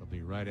 It'll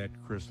be right at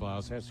Chris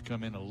Lyles. Has to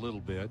come in a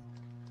little bit,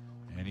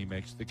 and he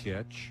makes the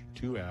catch.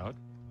 2 out.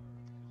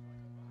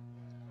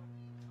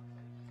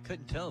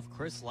 Couldn't tell if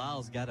Chris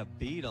Lyles got a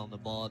beat on the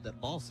ball. That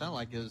ball sounded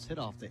like it was hit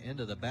off the end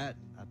of the bat.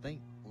 I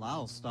think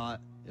Lyles thought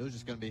it was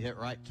just going to be hit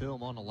right to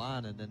him on the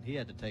line, and then he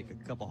had to take a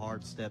couple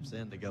hard steps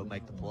in to go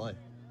make the play.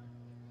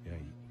 Yeah,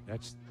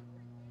 that's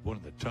one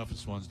of the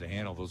toughest ones to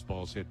handle. Those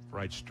balls hit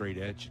right straight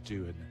at you,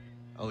 too, isn't it?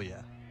 Oh,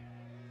 yeah.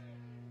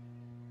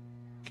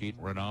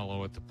 Keaton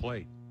Rinaldo at the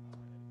plate.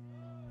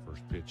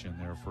 First pitch in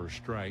there for a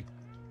strike.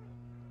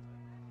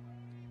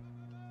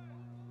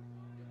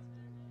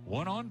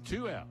 1 on,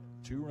 2 out.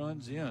 2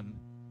 runs in, and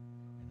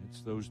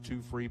it's those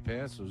 2 free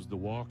passes, the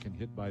walk and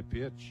hit by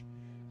pitch,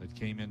 that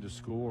came in to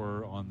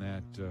score on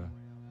that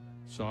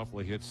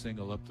softly hit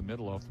single up the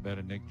middle off the bat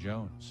of Nick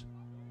Jones.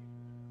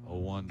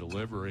 0-1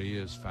 delivery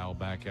is fouled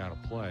back out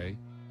of play.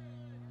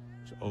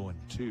 It's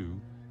 0-2.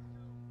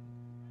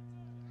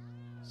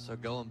 So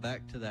going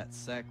back to that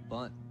sack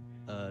bunt,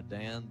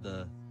 Dan,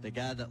 the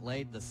guy that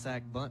laid the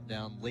sack bunt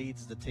down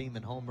leads the team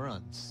in home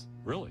runs.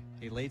 Really?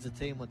 He leads the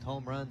team with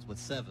home runs with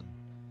 7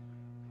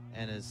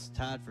 and is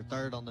tied for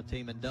third on the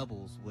team in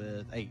doubles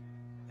with 8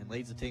 and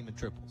leads the team in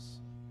triples.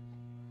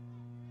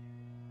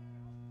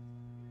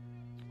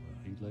 Well,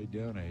 he laid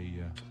down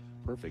a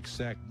perfect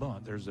sack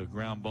bunt. There's a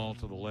ground ball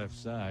to the left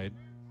side.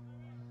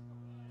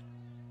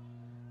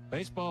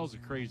 Baseball is a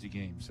crazy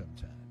game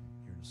sometimes.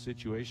 You're in a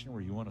situation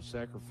where you want to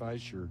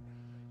sacrifice your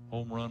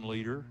home run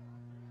leader,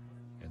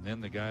 and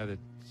then the guy that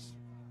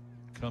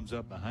comes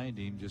up behind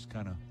him just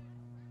kind of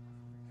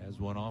has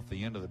one off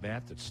the end of the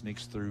bat that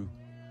sneaks through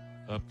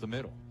up the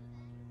middle.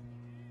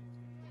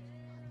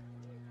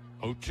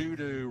 0-2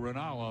 to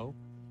Ronaldo.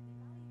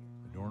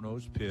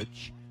 Adorno's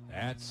pitch.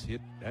 That's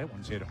hit. That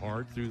one's hit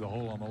hard through the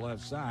hole on the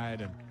left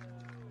side, and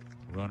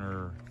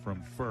runner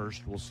from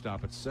first will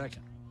stop at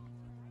second.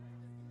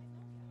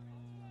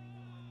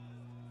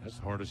 That's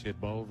the hardest hit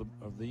ball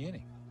of the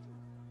inning.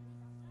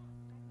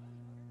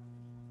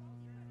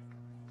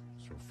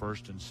 So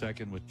first and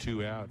second with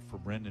 2 out for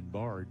Brendan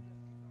Bard.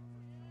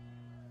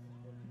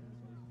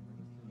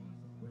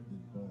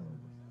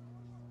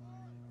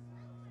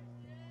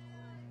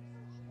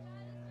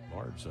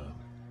 Bard's a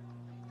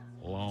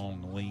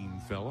long, lean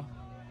fella.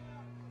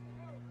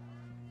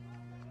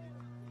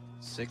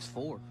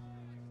 6'4".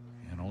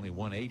 And only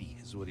 180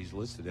 is what he's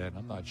listed at. And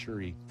I'm not sure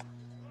he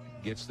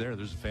gets there.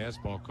 There's a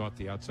fastball caught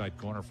the outside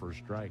corner for a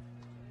strike.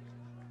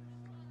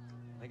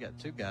 They got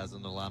 2 guys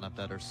in the lineup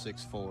that are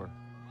 6'4",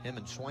 him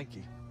and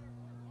Schwenke.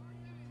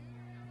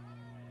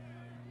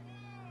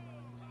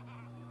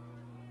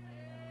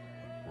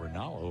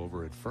 Ronaldo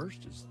over at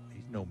first he's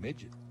no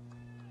midget.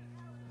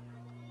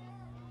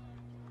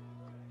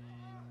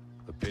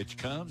 The pitch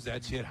comes.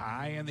 That's hit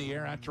high in the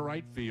air out to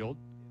right field.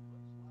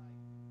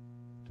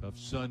 Tough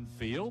sun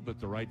field, but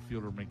the right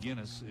fielder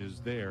McGinnis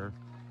is there,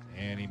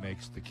 and he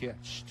makes the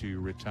catch to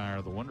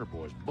retire the Wonder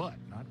Boys. But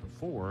not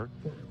before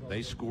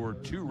they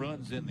scored 2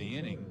 runs in the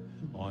inning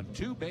on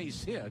 2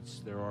 base hits.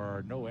 There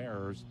are no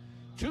errors.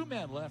 2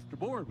 men left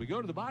aboard. We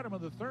go to the bottom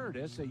of the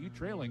third. SAU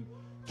trailing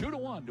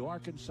 2-1 to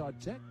Arkansas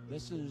Tech.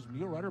 This is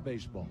Mule Rider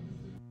baseball.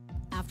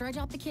 After I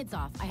drop the kids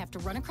off, I have to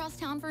run across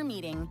town for a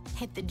meeting,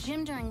 hit the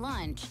gym during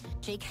lunch.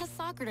 Jake has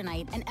soccer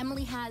tonight, and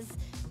Emily has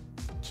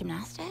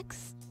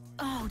gymnastics?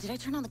 Oh, did I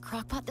turn on the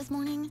crock pot this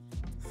morning?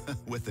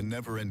 With a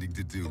never-ending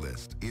to-do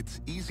list,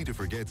 it's easy to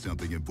forget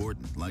something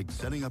important, like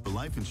setting up a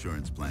life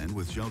insurance plan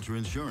with Shelter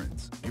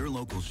Insurance. Your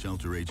local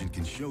Shelter agent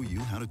can show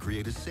you how to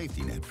create a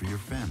safety net for your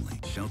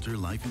family. Shelter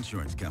Life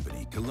Insurance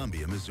Company,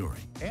 Columbia, Missouri.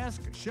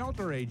 Ask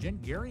Shelter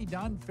agent Gary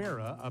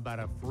Donfera about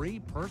a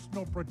free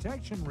personal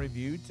protection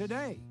review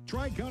today.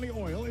 Tri-County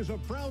Oil is a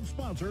proud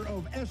sponsor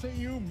of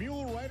SAU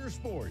Mule Rider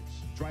Sports.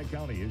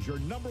 Tri-County is your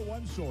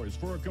 #1 source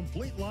for a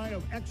complete line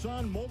of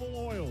Exxon Mobil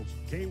oils,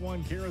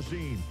 K1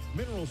 kerosene,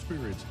 mineral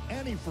spirits,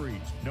 antifreeze,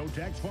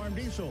 no-tax farm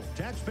diesel,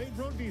 tax-paid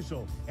road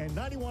diesel, and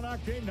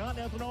 91-octane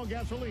non-ethanol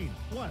gasoline,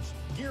 plus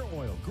gear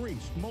oil,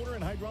 grease, motor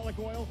and hydraulic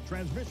oil,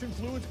 transmission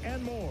fluids,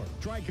 and more.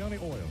 Tri-County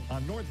Oil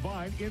on North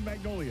Vine in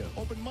Magnolia.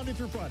 Open Monday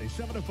through Friday,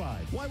 7 to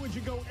 5. Why would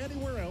you go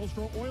anywhere else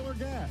for oil or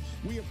gas?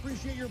 We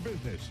appreciate your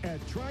business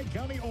at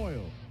Tri-County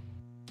Oil.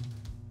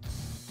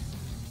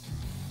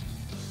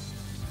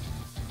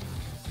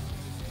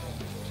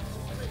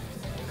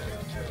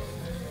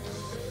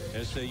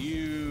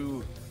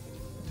 SAU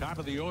top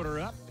of the order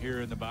up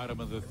here in the bottom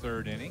of the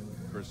third inning.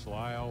 Chris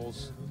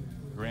Lyles,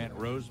 Grant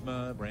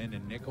Rosema,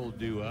 Brandon Nickel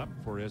due up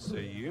for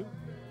SAU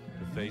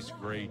to face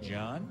Gray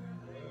John.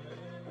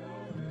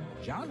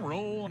 John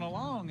rolling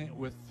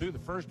along through the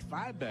first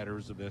 5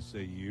 batters of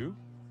SAU.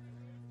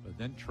 But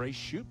then Trey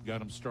Shoup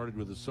got him started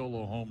with a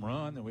solo home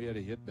run. Then we had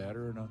a hit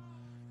batter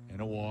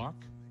and a walk.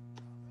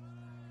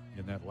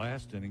 In that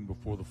last inning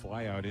before the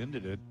flyout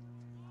ended it,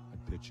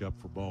 I pitch up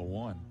for ball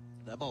 1.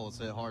 That ball was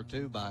hit hard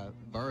too by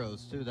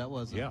Burrows too. That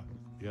wasn't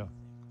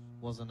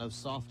wasn't no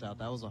soft out.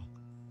 That was a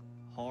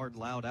hard,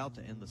 loud out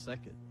to end the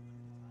second.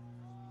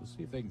 Let's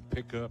see if they can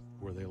pick up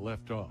where they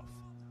left off.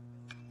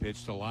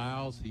 Pitch to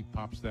Lyles. He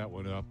pops that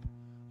one up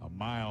a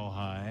mile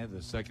high.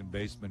 The second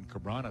baseman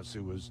Cabranes,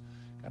 who was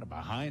kind of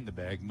behind the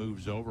bag,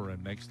 moves over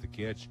and makes the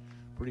catch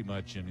pretty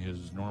much in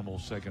his normal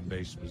second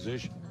base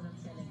position.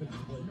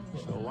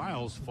 So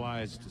Lyles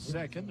flies to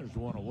second. There's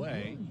one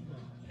away.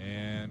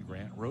 And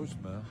Grant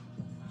Rosema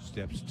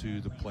steps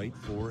to the plate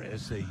for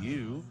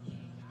SAU.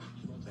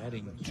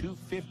 Batting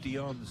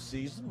 .250 on the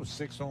season with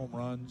 6 home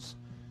runs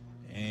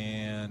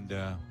and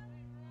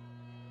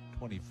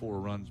 24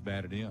 runs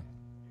batted in.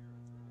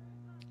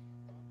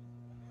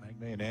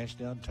 Magnolia and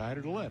Ashdown tied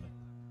at 11.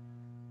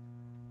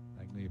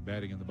 Magnolia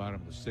batting in the bottom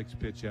of the 6th,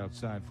 pitch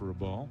outside for a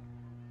ball.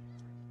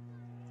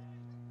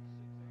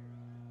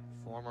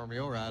 Former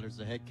Mule Riders,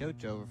 the head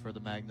coach over for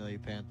the Magnolia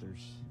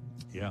Panthers.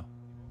 Yeah.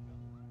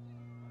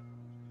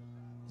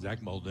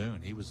 Zach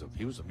Muldoon, he was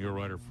a Mule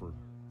Rider for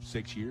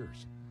 6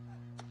 years.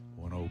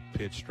 1-0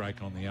 pitch,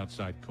 strike on the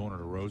outside corner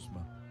to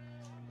Rosema.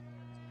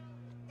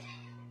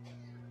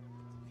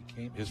 He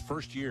came his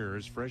first year,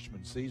 his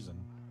freshman season.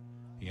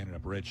 He ended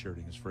up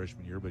redshirting his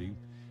freshman year, but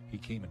he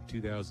came in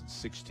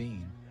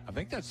 2016. I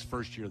think that's the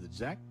first year that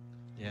Zach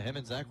Yeah, him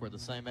and Zach were the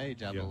same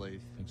age, I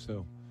believe. I think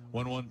so.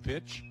 1-1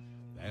 pitch.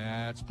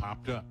 That's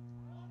popped up.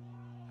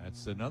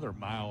 That's another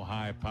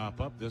mile-high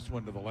pop-up. This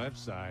one to the left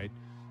side.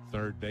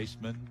 Third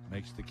baseman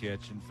makes the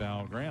catch in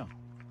foul ground.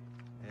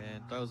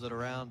 And throws it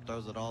around,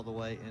 throws it all the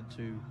way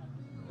into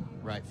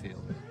right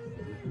field.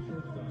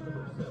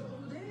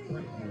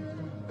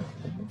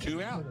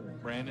 2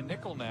 out. Brandon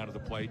Nickel now to the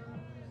plate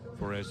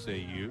for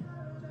SAU.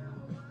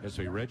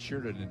 SAU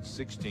redshirted in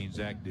 16,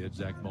 Zach did.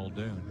 Zach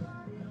Muldoon,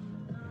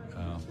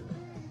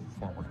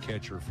 former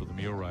catcher for the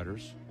Mule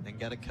Riders. And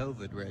got a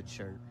COVID red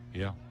shirt.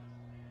 Yeah.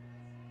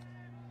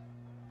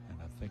 And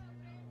I think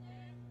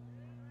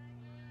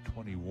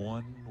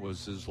 21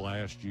 was his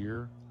last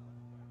year.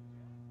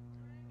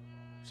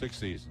 6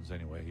 seasons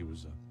anyway. He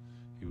was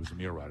a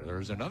Mule Rider.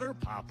 There's another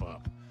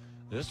pop-up.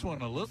 This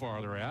one a little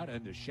farther out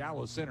into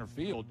shallow center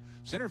field.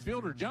 Center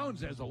fielder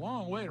Jones has a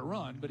long way to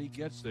run, but he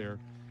gets there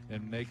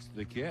and makes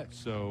the catch.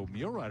 So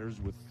Mule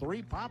Riders with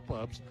 3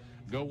 pop-ups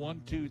go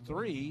 1, 2,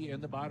 3 in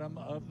the bottom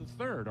of the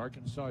third.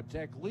 Arkansas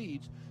Tech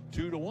leads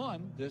 2-1.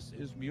 This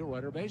is Mule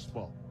Rider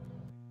baseball.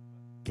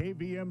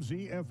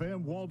 KVMZ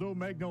FM Waldo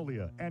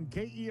Magnolia and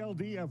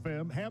KELD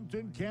FM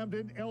Hampton,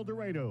 Camden, El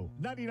Dorado,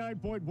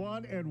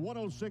 99.1 and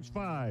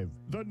 106.5.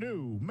 The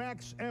new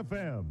Max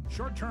FM.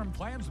 Short-term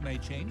plans may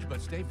change,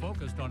 but stay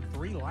focused on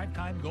 3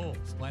 lifetime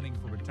goals: planning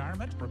for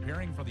retirement,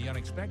 preparing for the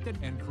unexpected,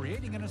 and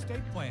creating an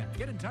estate plan.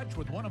 Get in touch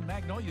with one of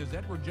Magnolia's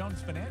Edward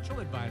Jones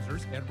financial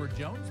advisors. Edward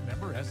Jones,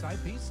 member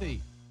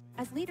SIPC.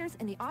 As leaders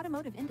in the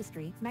automotive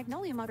industry,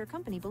 Magnolia Motor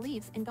Company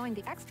believes in going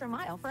the extra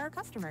mile for our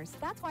customers.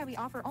 That's why we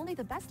offer only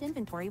the best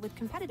inventory with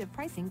competitive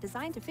pricing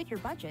designed to fit your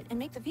budget and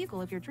make the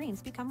vehicle of your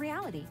dreams become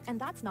reality. And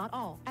that's not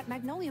all. At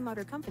Magnolia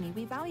Motor Company,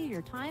 we value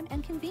your time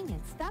and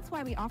convenience. That's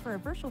why we offer a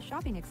virtual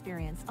shopping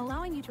experience,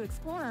 allowing you to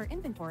explore our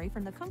inventory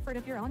from the comfort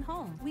of your own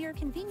home. We are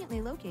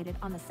conveniently located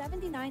on the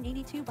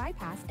 7982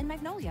 bypass in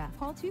Magnolia.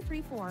 Call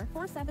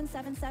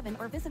 234-4777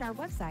 or visit our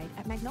website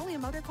at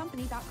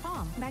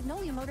magnoliamotorcompany.com.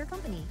 Magnolia Motor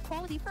Company,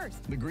 quality first.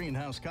 The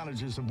Greenhouse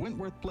Cottages of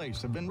Wentworth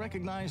Place have been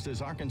recognized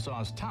as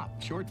Arkansas's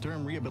top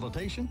short-term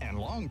rehabilitation and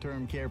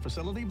long-term care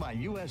facility by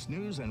U.S.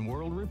 News and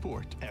World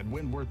Report. At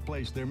Wentworth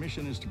Place, their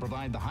mission is to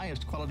provide the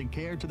highest quality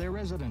care to their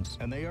residents,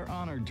 and they are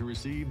honored to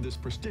receive this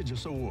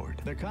prestigious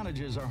award. Their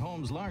cottages are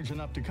homes large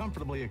enough to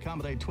comfortably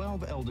accommodate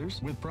 12 elders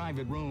with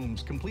private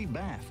rooms, complete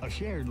bath, a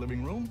shared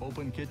living room,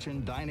 open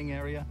kitchen, dining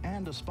area,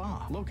 and a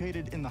spa.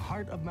 Located in the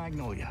heart of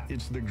Magnolia,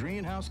 it's the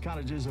Greenhouse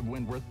Cottages of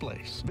Wentworth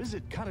Place.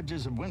 Visit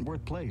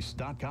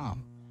cottagesofwentworthplace.com.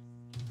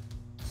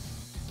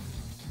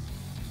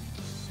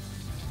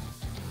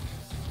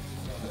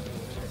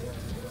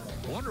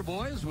 Wonder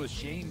Boys with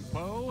Shane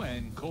Poe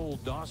and Cole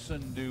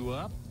Dawson due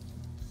up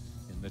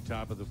in the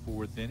top of the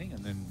 4th inning,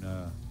 and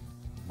then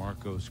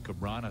Marcos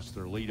Cabranes,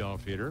 their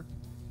leadoff hitter.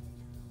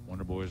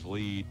 Wonder Boys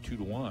lead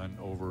 2-1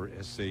 over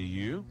SAU.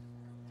 Here's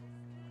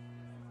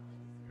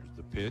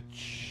the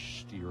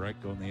pitch,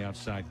 direct on the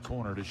outside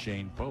corner to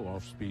Shane Poe,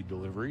 off-speed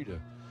delivery to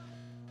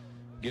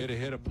get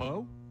ahead of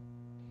Poe.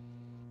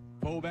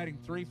 Poe batting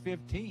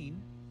 .315.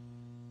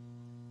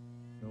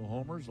 No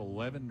homers,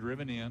 11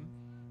 driven in.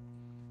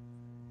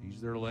 He's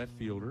their left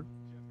fielder.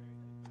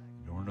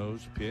 Your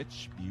nose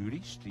pitch, beauty,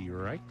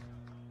 Stierreich.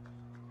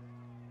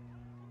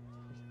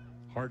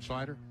 Hard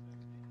slider?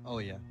 Oh,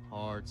 yeah,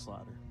 hard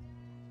slider.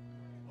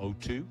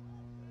 0-2.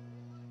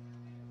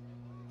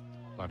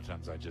 A lot of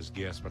times I just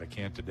guess, but I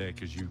can't today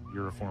because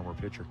you're a former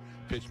pitcher.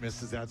 Pitch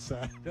misses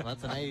outside. Well,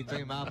 that's an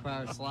 83 mile per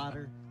hour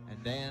slider.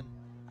 And Dan,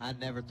 I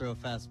never threw a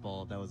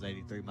fastball that was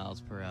 83 miles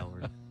per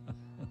hour.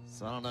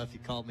 So I don't know if you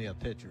called me a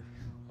pitcher.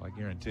 I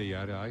guarantee you,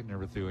 I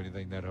never threw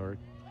anything that hard.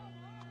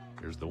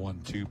 Here's the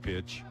 1-2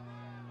 pitch.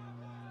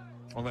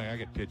 Only thing I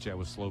could pitch at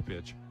was slow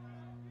pitch.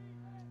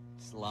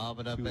 Just lob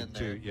it up in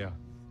there. Yeah.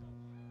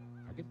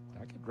 I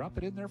could drop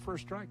it in there for a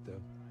strike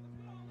though.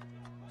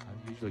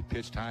 I usually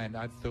pitched high, and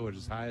I'd throw it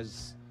as high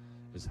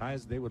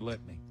as they would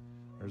let me.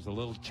 There's a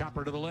little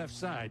chopper to the left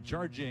side.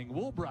 Charging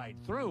Woolbright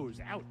throws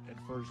out at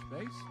first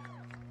base.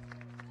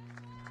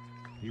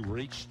 He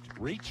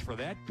reached for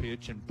that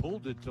pitch and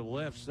pulled it to the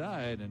left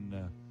side,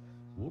 and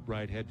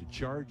Woolbright had to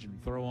charge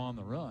and throw on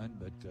the run,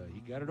 but he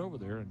got it over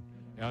there and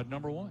out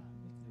number 1.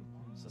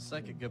 It's the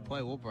second good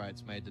play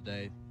Woolbright's made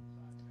today.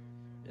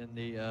 In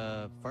the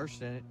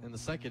in the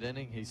second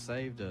inning, he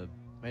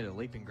made a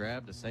leaping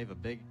grab to save a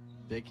big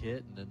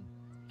hit, and then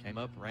came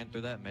up, ran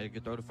through that, and made a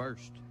good throw to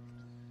first.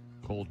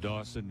 Cole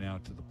Dawson now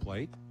to the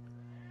plate.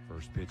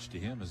 First pitch to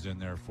him is in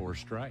there for a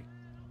strike.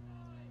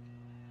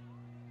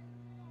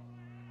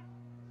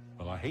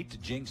 Well, I hate to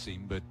jinx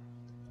him, but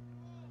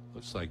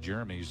looks like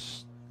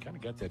Jeremy's kind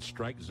of got that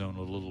strike zone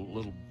a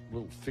little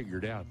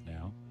figured out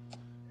now.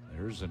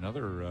 There's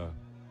another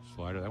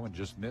slider. That one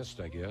just missed,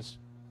 I guess.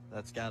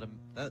 That's got him.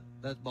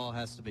 That ball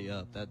has to be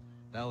up. That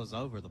was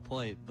over the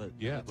plate, but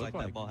yeah, it looked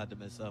like that ball had to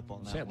miss up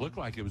on that. It looked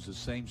like it was the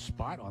same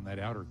spot on that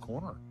outer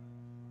corner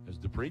as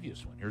the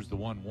previous one. Here's the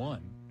 1-1,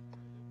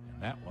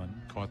 and that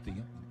one caught the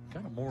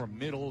kind of more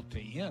middle to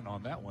in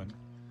on that one.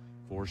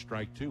 For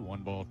strike 2,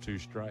 1 ball, 2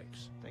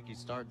 strikes. I think he's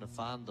starting to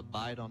find the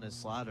bite on his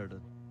slider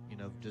to,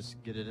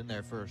 just get it in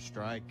there for a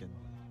strike, and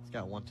it's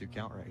got 1-2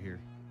 count right here.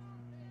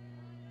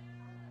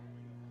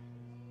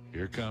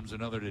 Here comes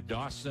another to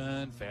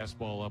Dawson.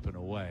 Fastball up and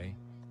away.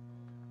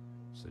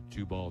 It's a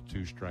 2-ball,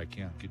 2-strike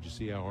count. Could you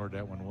see how hard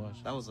that one was?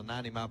 That was a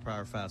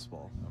 90-mile-per-hour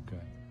fastball.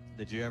 Okay.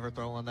 Did you ever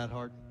throw one that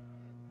hard?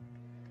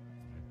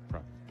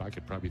 I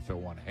could probably throw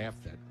one half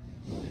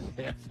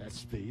that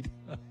speed.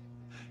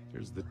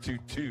 Here's the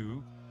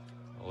 2-2.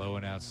 Low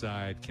and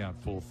outside,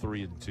 count full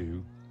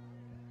 3-2.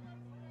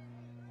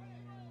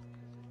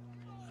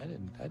 I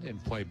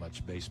didn't play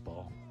much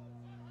baseball.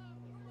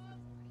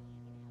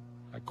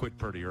 I quit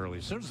pretty early.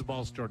 As soon as the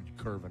ball started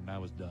curving, I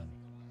was done.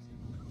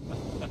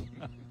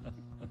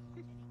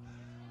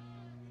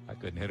 I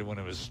couldn't hit it when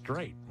it was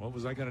straight. What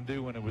was I going to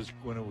do when it was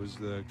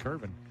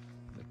curving?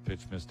 That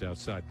pitch missed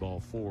outside, ball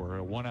 4.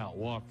 A 1-out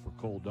walk for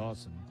Cole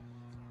Dawson.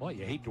 Well,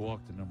 you hate to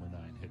walk the number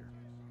 9 hitter.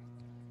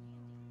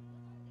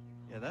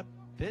 Yeah, that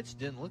pitch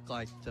didn't look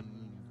like to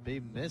be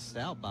missed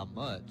out by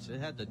much. It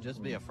had to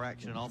just be a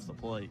fraction off the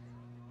plate.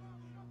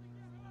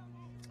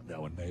 That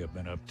one may have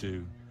been up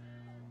to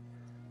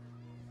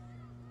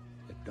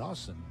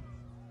Dawson,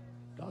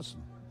 not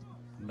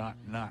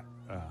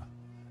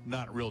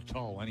real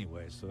tall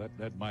anyway, so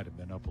that might have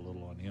been up a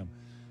little on him.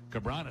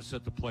 Cabranes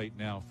at the plate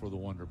now for the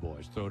Wonder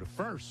Boys. Throw to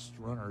first.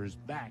 Runner is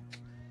back.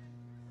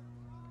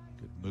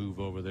 Good move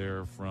over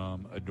there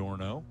from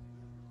Adorno.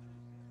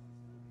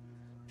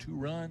 2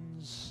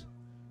 runs,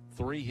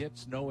 3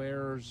 hits, no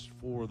errors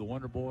for the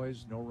Wonder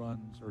Boys. 1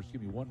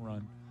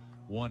 run,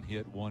 1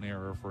 hit, 1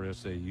 error for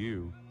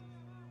SAU.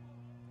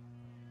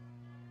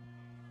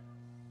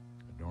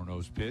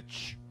 Adorno's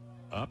pitch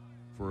up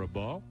for a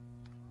ball.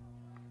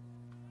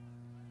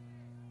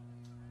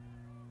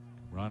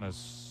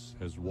 Cabranes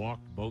has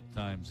walked both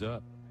times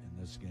up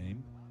in this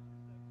game.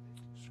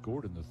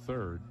 Scored in the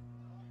 3rd.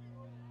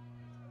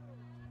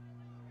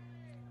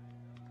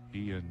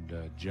 He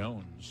and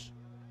Jones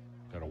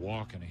got a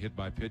walk and a hit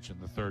by pitch in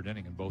the 3rd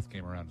inning, and both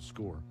came around to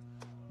score.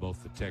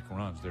 Both the Tech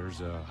runs.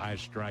 There's a high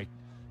strike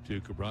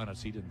to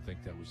Cabranes. He didn't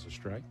think that was a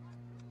strike.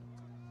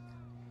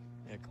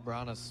 Yeah,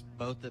 Cabranes,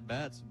 both at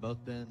bats,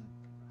 both been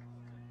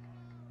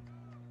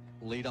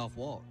leadoff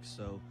walks.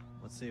 So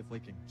let's see if we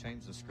can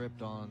change the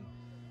script on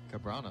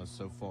Cabranes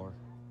so far.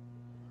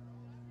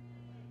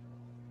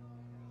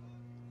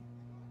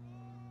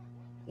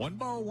 1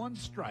 ball, 1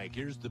 strike.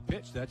 Here's the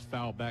pitch. That's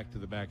foul back to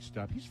the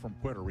backstop. He's from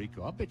Puerto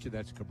Rico. I'll bet you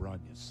that's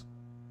Cabranes.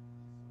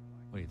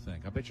 What do you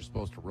think? I bet you're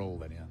supposed to roll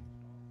that in.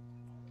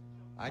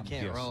 I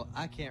can't roll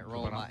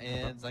my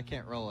ends. I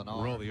can't roll an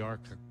R. Roll the R,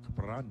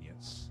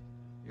 Cabranes.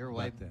 You're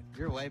way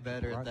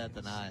better at that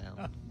than I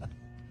am.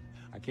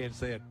 I can't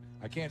say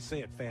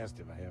it fast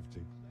if I have to.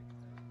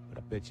 But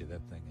I bet you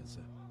that thing is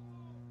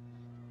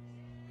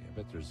I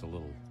bet there's a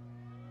little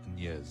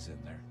Nez in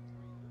there.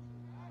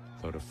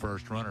 So the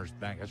first runner's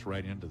back. That's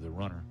right into the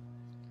runner.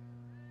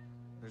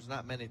 There's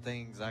not many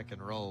things I can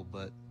roll,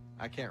 but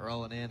I can't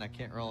roll an N, I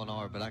can't roll an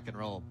R, but I can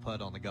roll a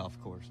putt on the golf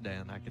course,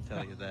 Dan. I can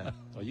tell you that.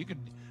 Well,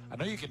 I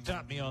know you can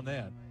top me on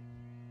that.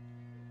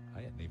 I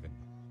hadn't even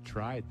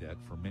tried that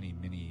for many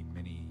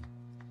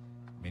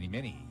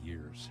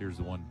years. Here's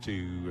the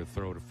 1-2, a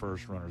throw to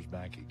first, runner's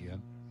back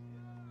again.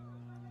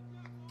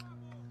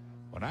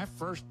 When I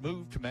first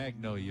moved to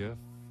Magnolia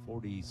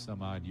 40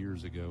 some odd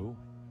years ago,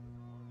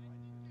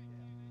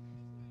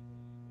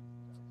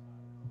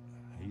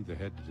 I either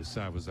had to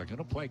decide, was I going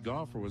to play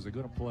golf or was I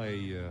going to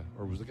play,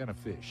 or was I going to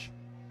fish?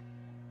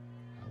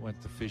 I went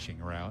the fishing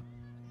route.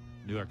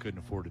 Knew I couldn't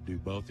afford to do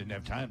both. Didn't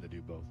have time to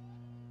do both.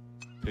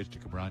 Pitch to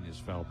Cabranes,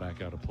 foul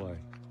back out of play.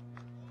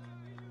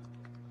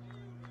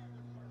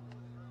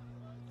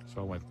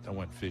 So I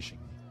went fishing.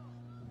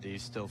 Do you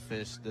still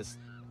fish this?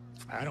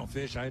 I don't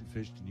fish. I hadn't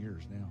fished in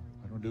years now.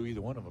 I don't do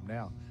either one of them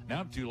now. Now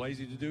I'm too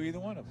lazy to do either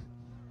one of them.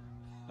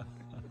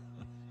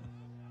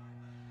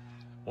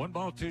 1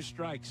 ball, 2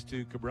 strikes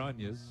to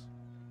Cabranes.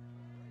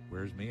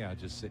 Where's me? I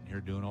just sitting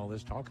here doing all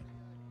this talking.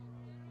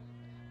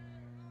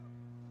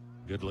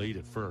 Good lead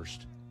at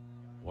first.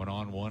 1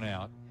 on, 1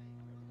 out.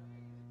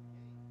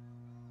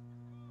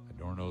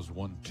 Adorno's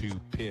 1-2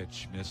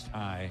 pitch missed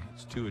high.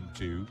 It's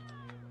 2-2.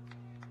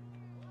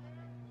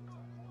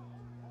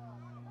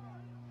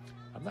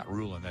 I'm not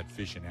ruling that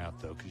fishing out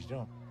though, because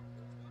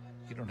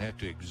you don't have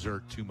to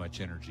exert too much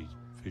energy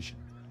fishing.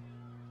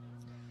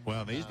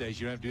 Well, these days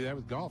you don't have to do that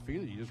with golf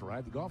either. You just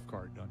ride the golf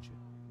cart, don't you?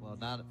 Well,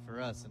 not for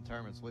us in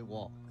tournaments. We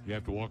walk. You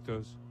have to walk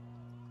those?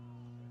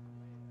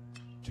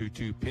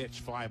 2-2 pitch,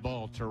 fly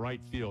ball to right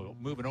field.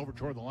 Moving over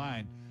toward the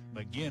line.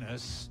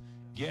 McGinnis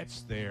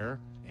gets there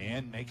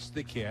and makes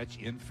the catch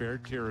in fair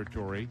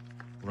territory.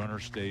 Runner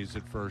stays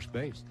at first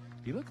base.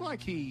 He looked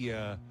like he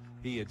had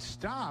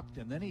stopped,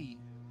 and then he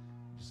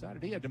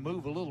decided he had to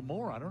move a little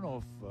more. I don't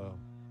know if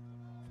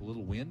a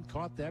little wind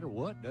caught that or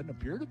what. Doesn't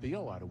appear to be a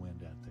lot of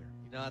wind out there.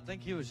 I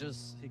think he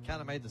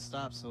kind of made the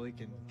stop so he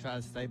can try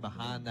to stay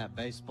behind that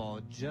baseball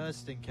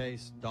just in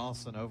case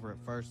Dawson over at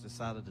first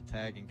decided to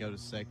tag and go to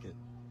second.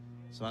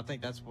 So I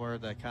think that's where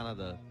the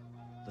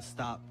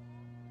stop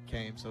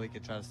came, so he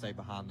could try to stay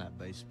behind that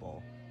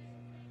baseball.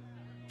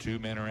 2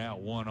 men are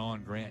out, 1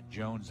 on. Grant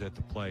Jones at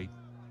the plate.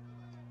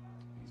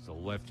 He's a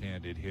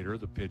left-handed hitter.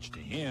 The pitch to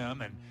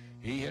him, and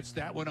he hits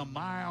that one a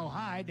mile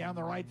high down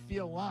the right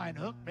field line.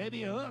 Hook,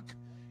 maybe a hook.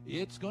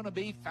 It's going to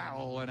be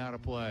foul and out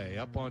of play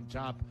up on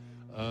top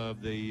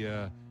of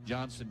the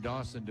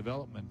Johnson-Dawson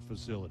Development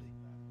Facility.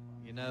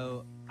 You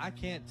know, I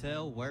can't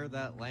tell where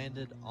that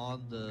landed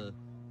on the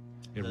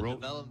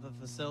development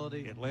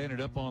facility. It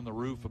landed up on the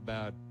roof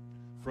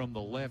from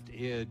the left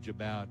edge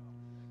about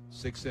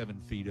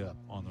 6-7 feet up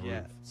on the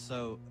roof.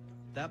 So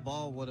that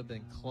ball would have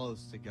been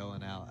close to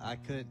going out.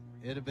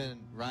 It'd have been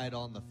right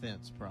on the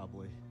fence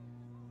probably.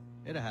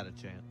 It'd have had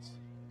a chance.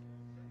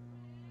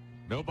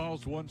 No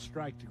balls, 1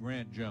 strike to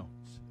Grant Jones.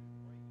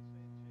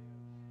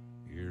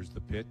 Here's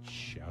the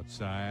pitch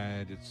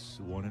outside. It's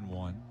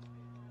 1-1.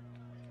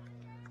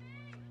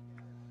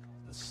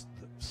 The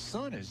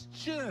sun is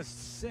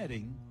just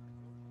setting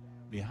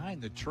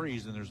behind the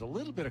trees, and there's a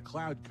little bit of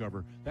cloud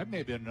cover. That may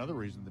have been another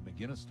reason that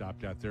McGinnis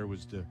stopped out there,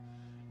 was to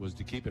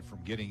keep it from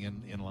getting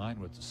in line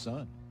with the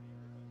sun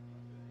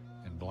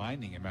and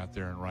blinding him out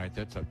there and right.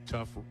 That's a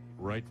tough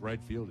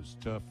right field is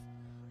tough.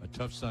 A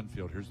tough sun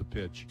field. Here's the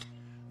pitch.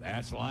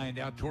 That's lined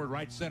out toward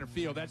right center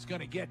field. That's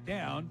going to get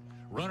down.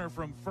 Runner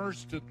from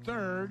first to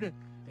third.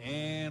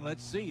 And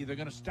let's see. They're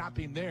going to stop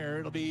him there.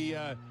 It'll be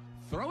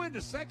throw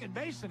into second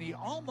base, and he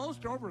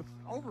almost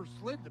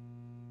overslid.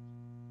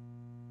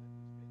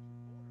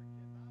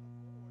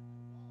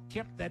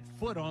 Kept that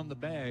foot on the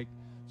bag.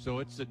 So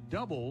it's a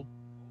double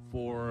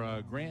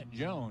for Grant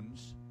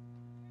Jones.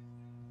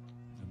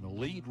 And the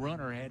lead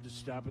runner had to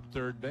stop at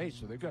third base.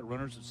 So they've got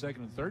runners at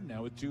second and third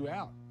now with 2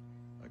 out.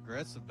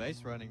 Aggressive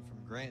base running from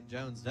Grant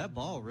Jones. That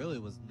ball really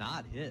was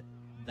not hit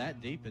that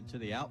deep into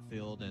the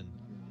outfield, and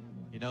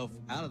you know,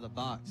 out of the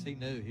box, he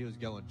knew he was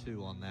going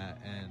 2 on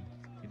that. And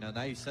you know,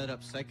 now you set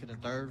up second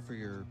and third for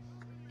your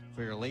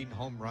leading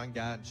home run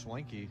guy in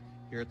Schwenke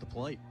here at the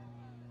plate.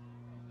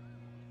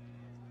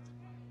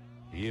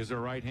 He is a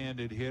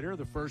right-handed hitter.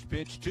 The first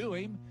pitch to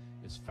him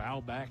is foul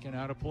back and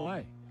out of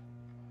play.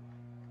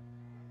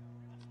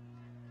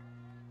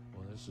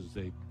 Well, this is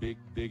a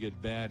big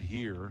at bat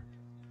here.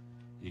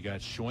 You got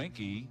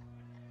Schwenke,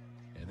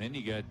 and then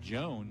you got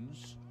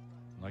Jones.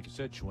 Like I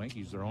said,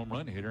 Schwenke's their home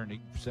run hitter, and he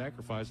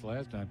sacrificed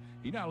last time.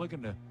 He's not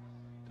looking to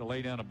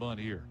lay down a bunt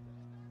here.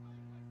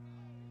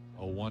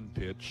 0-1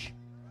 pitch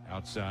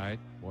outside.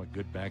 Boy,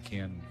 good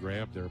backhand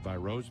grab there by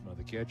Rozema,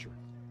 the catcher.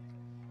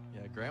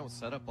 Yeah, Grant was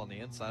set up on the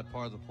inside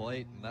part of the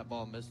plate, and that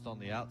ball missed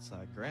on the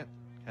outside. Grant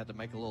had to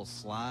make a little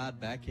slide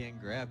backhand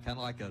grab, kind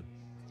of like a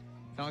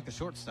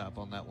shortstop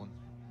on that one.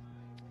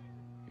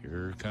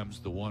 Here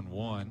comes the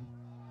 1-1.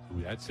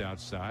 Ooh, that's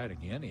outside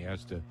again. He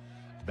has to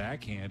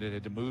backhand it.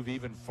 Had to move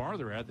even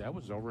farther out. That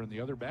was over in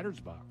the other batter's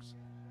box.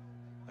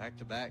 Back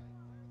to back,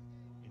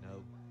 you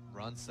know,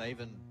 run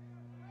saving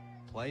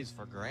plays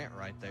for Grant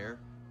right there.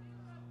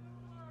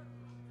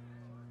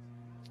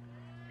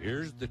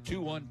 Here's the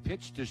 2-1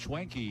 pitch to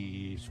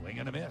Schwenke. Swing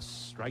and a miss.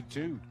 Strike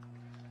 2.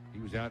 He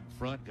was out in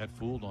front, got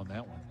fooled on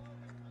that one.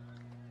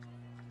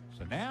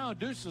 So now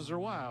deuces are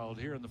wild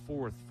here in the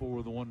 4th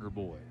for the Wonder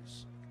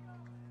Boys.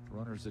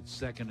 Runners at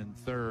second and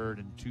third,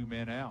 and 2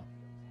 men out.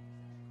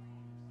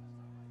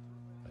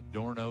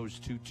 Adorno's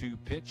 2-2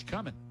 pitch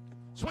coming.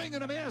 Swing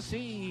and a miss.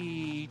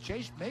 He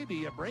chased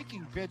maybe a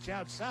breaking pitch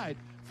outside.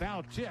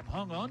 Foul tip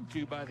hung on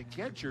to by the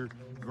catcher,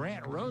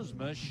 Grant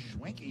Rozema.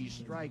 Schwenke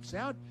strikes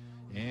out,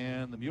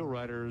 and the Mule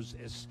Riders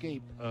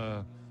escape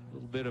a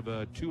little bit of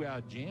a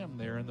 2-out jam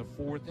there in the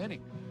 4th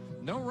inning.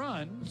 No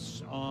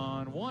runs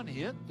on 1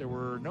 hit. There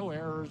were no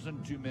errors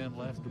and 2 men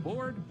left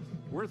aboard.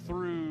 We're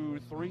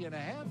through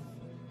 3.5.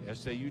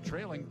 SAU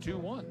trailing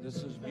 2-1. This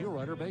is Mule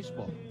Rider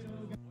Baseball.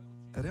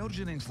 At L.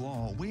 Jennings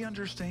Law, we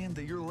understand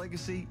that your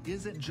legacy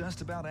isn't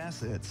just about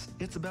assets.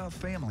 It's about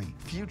family,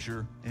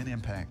 future, and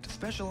impact.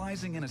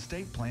 Specializing in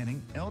estate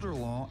planning, elder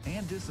law,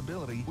 and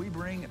disability, we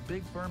bring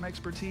big firm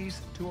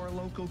expertise to our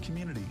local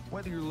community.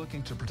 Whether you're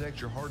looking to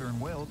protect your hard-earned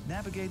wealth,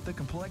 navigate the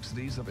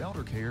complexities of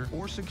elder care,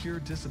 or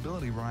secure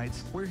disability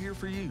rights, we're here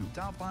for you.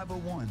 Dial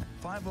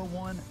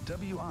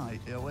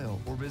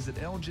 501-501-WILL or visit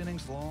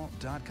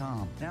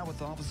ljenningslaw.com. Now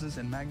with offices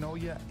in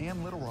Magnolia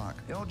and Little Rock.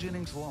 L.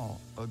 Jennings Law,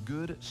 a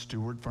good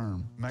steward firm.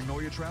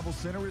 Magnolia Travel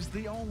Center is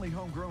the only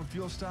homegrown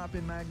fuel stop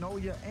in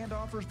Magnolia and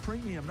offers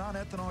premium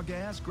non-ethanol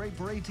gas, great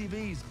for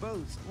ATVs,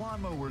 boats,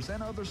 lawnmowers,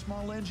 and other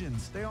small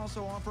engines. They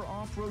also offer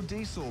off-road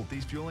diesel.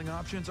 These fueling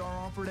options are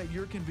offered at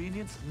your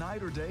convenience,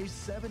 night or day,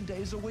 7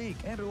 days a week,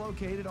 and are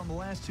located on the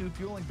last 2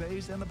 fueling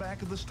bays in the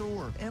back of the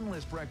store.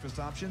 Endless breakfast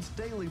options,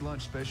 daily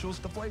lunch specials,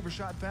 the Flavor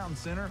Shot Fountain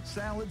Center,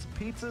 salads,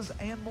 pizzas,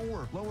 and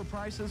more. Lower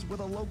prices with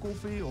a local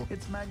feel.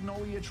 It's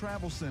Magnolia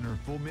Travel Center.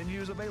 Full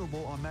menus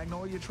available on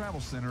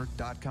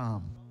magnoliatravelcenter.com.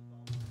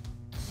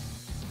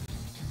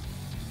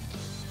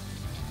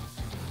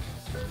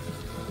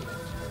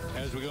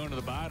 As we go into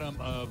the bottom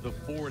of the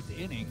 4th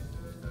inning,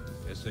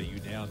 SAU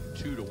down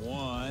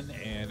 2-1,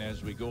 and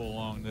as we go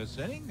along this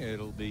inning,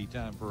 it'll be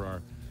time for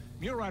our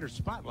Mule Rider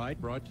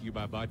Spotlight, brought to you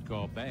by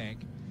Botcall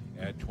Bank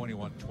at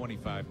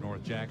 2125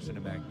 North Jackson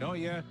in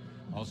Magnolia.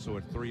 Also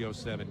at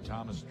 307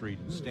 Thomas Street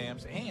in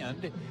Stamps,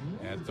 and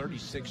at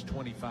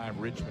 3625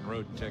 Richmond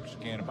Road in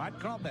Texarkana.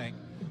 Bodcall Bank,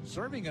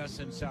 serving us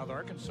in South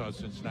Arkansas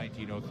since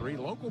 1903.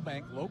 Local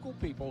bank, local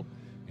people.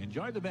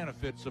 Enjoy the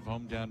benefits of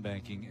hometown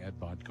banking at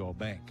Bodcall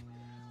Bank.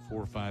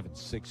 4, 5, and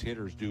 6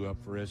 hitters due up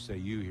for SAU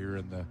here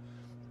in the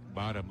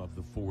bottom of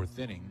the 4th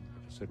inning.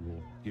 Like I said,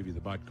 we'll give you the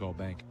Bodcall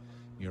Bank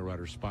Mule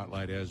Rider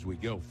spotlight as we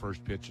go.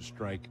 First pitch, a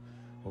strike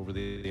over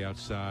the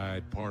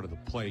outside part of the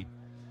plate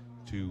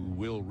to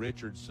Will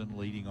Richardson,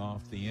 leading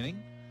off the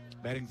inning.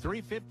 Batting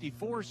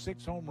 .354,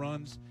 6 home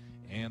runs,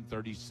 and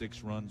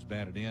 36 runs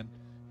batted in.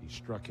 He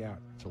struck out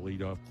to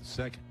lead off the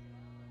second.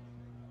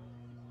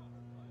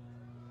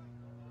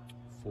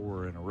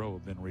 4 in a row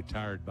have been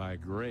retired by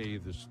Gray,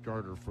 the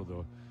starter for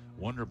the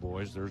Wonder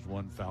Boys. There's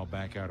one foul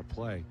back out of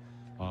play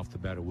off the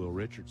bat of Will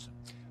Richardson.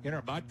 In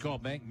our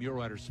Bodcall Bank Mule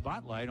Rider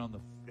spotlight on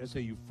the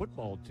SAU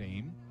football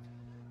team,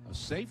 a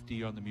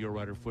safety on the Mule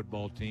Rider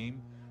football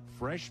team,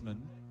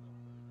 freshman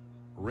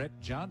Rhett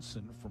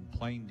Johnson from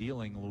Plain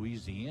Dealing,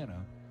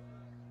 Louisiana.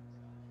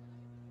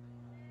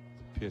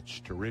 The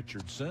pitch to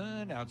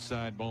Richardson,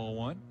 outside ball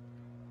 1.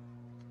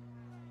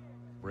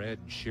 Brad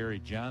and Sherry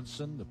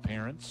Johnson, the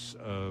parents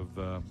of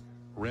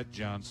Rhett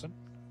Johnson.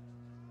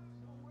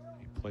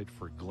 He played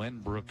for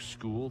Glenbrook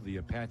School, the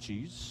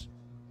Apaches.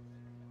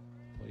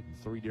 Played in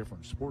 3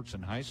 different sports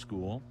in high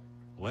school.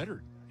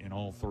 Lettered in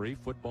all 3,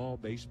 football,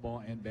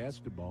 baseball, and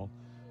basketball.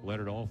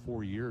 Lettered all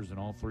 4 years in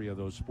all 3 of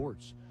those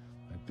sports.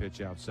 That pitch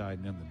outside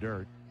and in the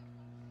dirt.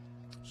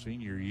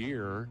 Senior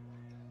year,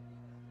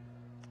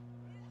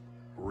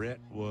 Rhett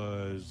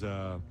was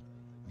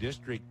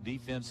district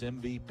defense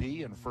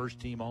MVP and first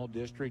team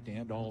all-district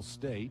and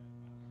all-state.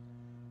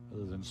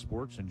 Other than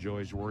sports,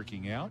 enjoys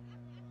working out.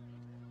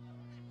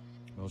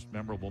 Most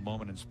memorable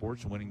moment in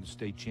sports, winning the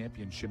state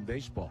championship in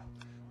baseball.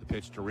 The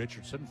pitch to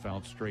Richardson,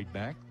 fouled straight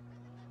back.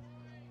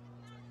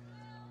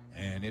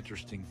 An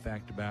interesting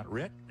fact about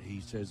Rhett,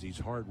 he says he's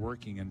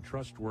hardworking and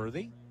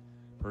trustworthy.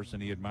 Person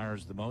he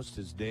admires the most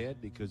is Dad,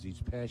 because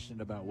he's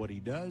passionate about what he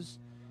does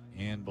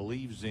and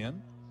believes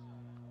in.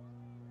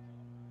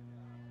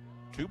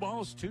 2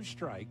 balls, 2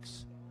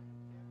 strikes.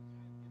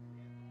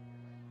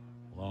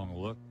 Long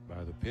look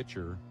by the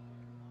pitcher,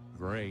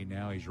 Gray.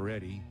 Now he's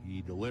ready.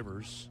 He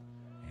delivers,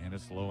 and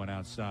it's low and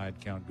outside.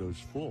 Count goes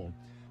full.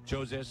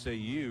 Chose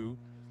SAU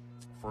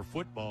for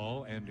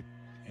football and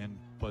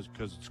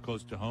because it's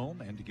close to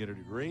home and to get a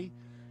degree.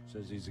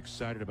 Says he's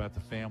excited about the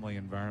family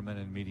environment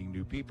and meeting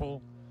new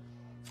people.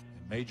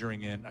 And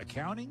majoring in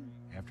accounting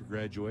after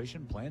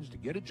graduation, plans to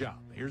get a job.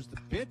 Here's the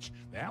pitch.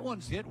 That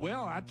one's hit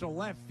well out to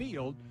left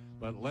field.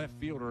 But left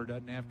fielder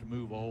doesn't have to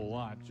move a whole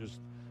lot, just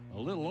a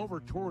little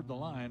over toward the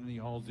line, and he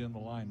hauls in the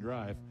line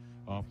drive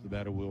off the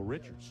bat of Will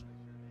Richardson.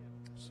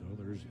 So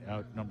there's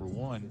out number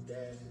 1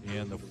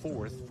 in the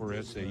 4th for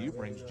SAU,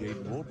 brings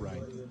Jaden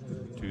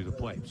Woolbright to the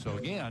plate. So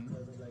again,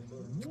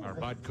 our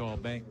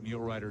Bodcall Bank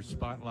Mule Rider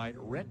spotlight,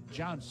 Rhett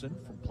Johnson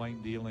from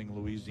Plain Dealing,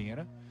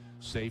 Louisiana,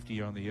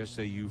 safety on the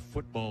SAU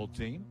football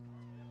team.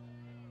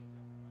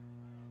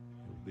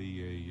 He'll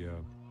be a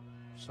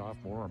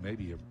sophomore, or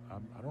maybe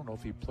I don't know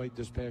if he played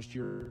this past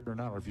year or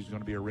not, or if he's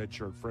going to be a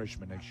redshirt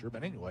freshman next year.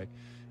 But anyway,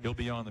 he'll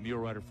be on the Mule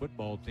Rider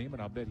football team,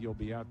 and I'll bet he'll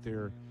be out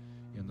there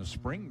in the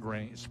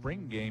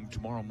spring game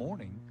tomorrow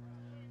morning.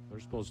 They're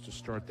supposed to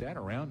start that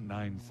around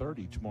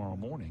 9:30 tomorrow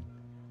morning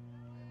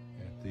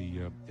at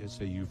the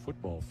SAU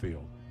football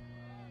field.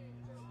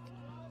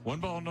 1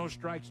 ball, no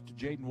strikes to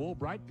Jaden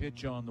Woolbright.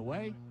 Pitch on the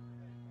way.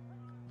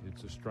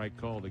 It's a strike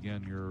called.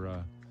 Again,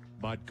 your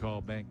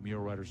Bodcall Bank Mule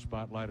Rider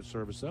spotlight, a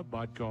service of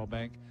Bodcall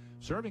Bank,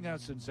 serving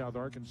us in South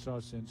Arkansas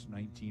since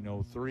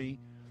 1903.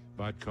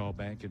 Bodcall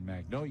Bank in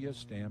Magnolia,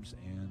 Stamps,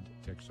 and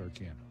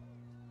Texarkana.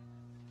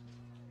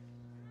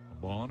 A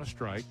ball and a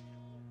strike.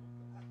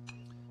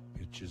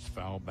 Pitch is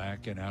foul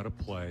back and out of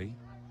play.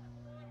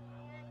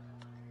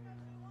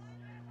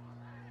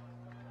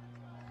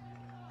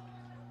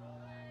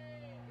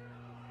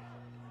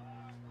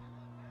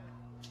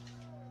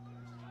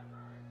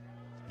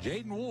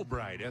 Jaden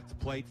Woolbright at the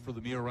plate for the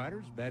Mule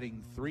Riders,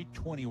 batting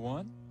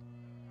 .321.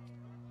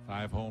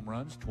 5 home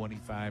runs,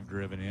 25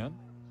 driven in.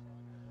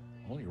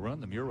 Only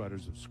run the Mule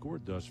Riders have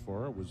scored thus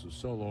far was a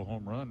solo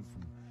home run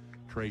from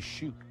Trey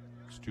Shute.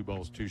 It's 2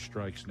 balls, 2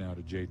 strikes now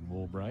to Jaden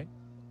Woolbright.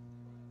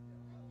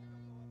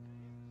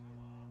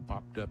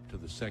 Popped up to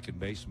the second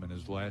baseman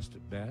his last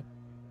at bat.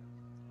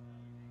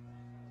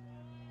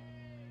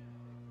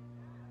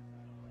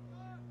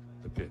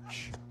 The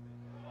pitch.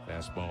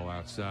 Fastball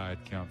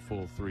outside, count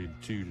full 3-2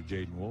 to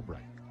Jaden Woolbright.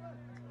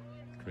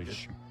 Trey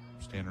Shute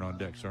standing on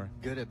deck, sorry.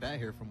 Good at bat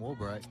here from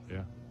Woolbright.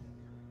 Yeah.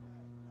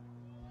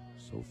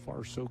 So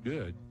far, so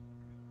good.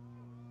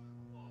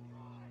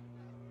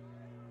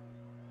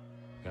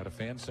 Got a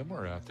fan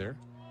somewhere out there.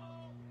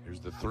 Here's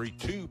the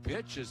 3-2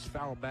 pitch, is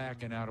foul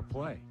back and out of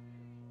play.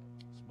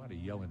 Somebody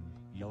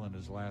yelling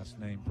his last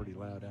name pretty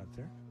loud out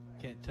there.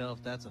 Can't tell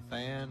if that's a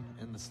fan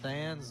in the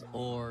stands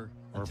or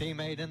a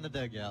teammate in the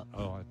dugout.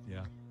 Oh,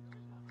 yeah.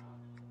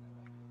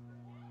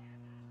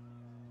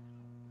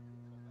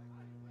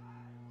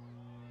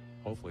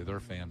 hopefully their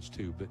fans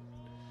too. But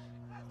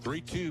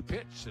 3-2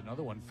 pitch,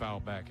 another one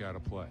fouled back out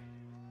of play.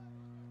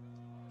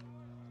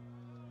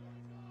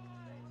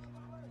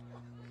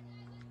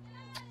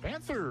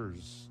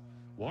 Panthers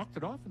walked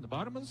it off in the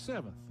bottom of the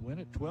 7th, win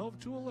it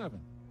 12-11.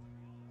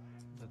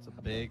 That's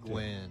a big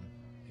win.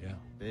 Yeah.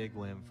 Big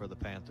win for the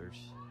Panthers.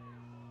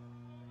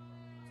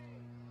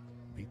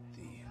 Beat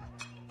the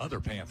other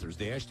Panthers,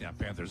 the Ashdown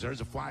Panthers.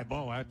 There's a fly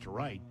ball out to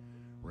right.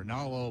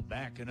 Rinaldo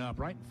backing up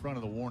right in front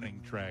of the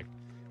warning track.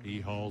 He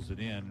hauls it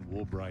in.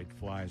 Woolbright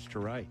flies to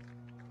right.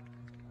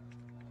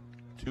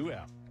 2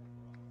 out.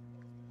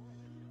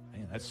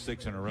 Man, that's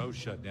 6 in a row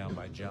shut down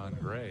by John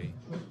Gray.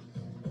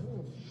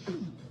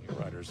 New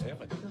Riders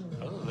haven't,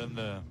 other than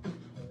the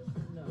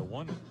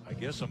one, I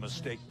guess, a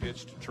mistake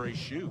pitch to Trey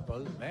Shoup.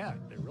 Other than that,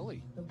 they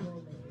really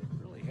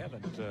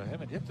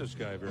haven't hit this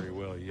guy very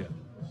well yet.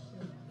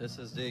 This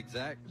is the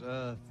exact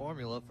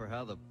formula for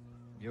how the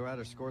Mule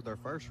Riders scored their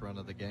first run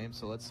of the game,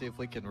 so let's see if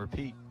we can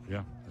repeat.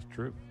 Yeah, that's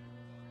true.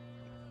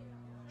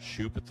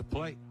 Shoup at the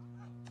plate.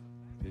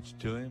 Pitch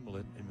to him,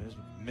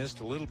 missed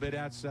a little bit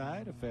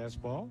outside, a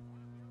fastball.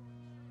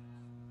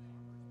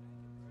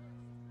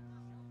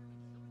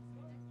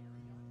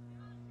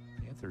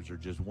 Panthers are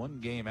just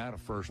 1 game out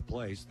of first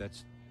place.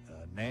 That's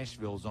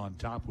Nashville's on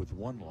top with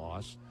 1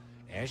 loss.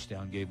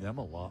 Ashdown gave them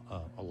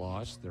a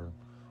loss. They're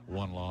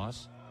 1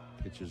 loss.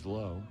 Pitch is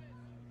low.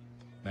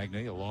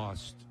 Magnolia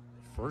lost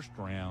first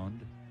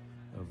round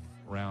of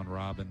round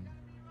robin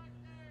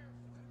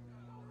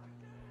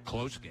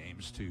close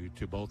games to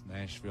both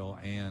Nashville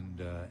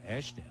and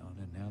Ashdown,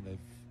 and now they've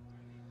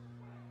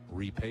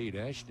repaid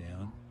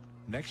Ashdown.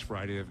 Next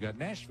Friday they've got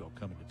Nashville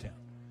coming to town.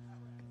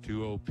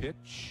 2-0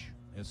 pitch,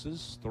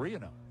 misses,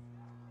 3-0.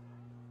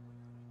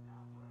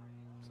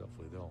 So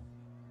hopefully they'll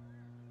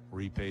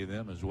repay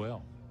them as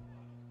well.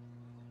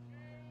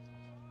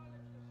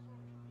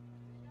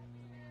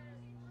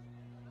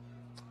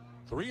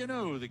 Three and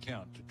 0 the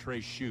count to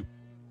Trey Shoup.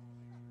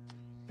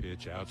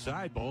 Pitch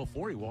outside, ball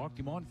 4. He walked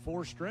him on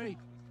 4 straight.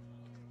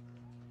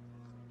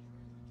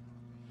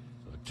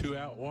 So a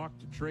 2-out walk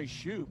to Trey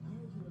Shoup.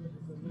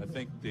 I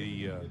think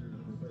the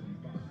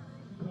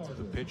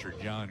pitcher,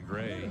 John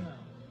Gray,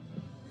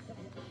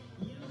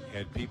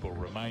 had people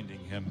reminding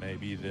him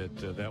maybe that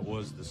that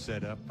was the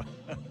setup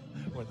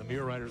when the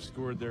Mule Riders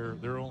scored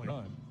their only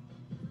run.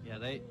 Yeah,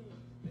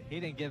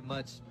 he didn't give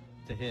much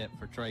to hit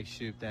for Trey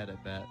Shoup that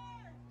at bat.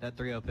 That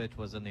 3-0 pitch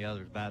was in the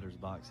other batter's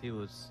box. He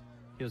was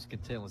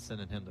content with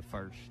sending him to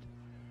first.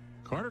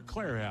 Carter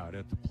Clairhout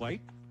at the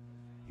plate.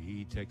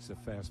 He takes a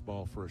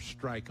fastball for a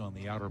strike on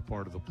the outer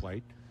part of the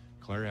plate.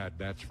 Clairhout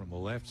bats from the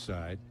left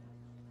side.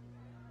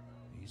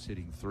 He's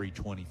hitting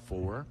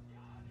 .324.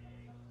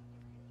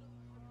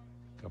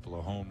 A couple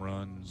of home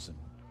runs and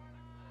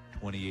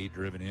 28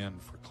 driven in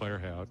for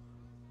Clairhout.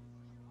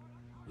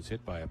 Was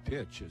hit by a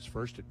pitch his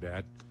first at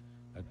bat.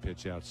 That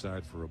pitch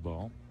outside for a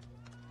ball.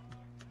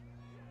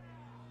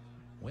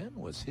 When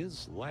was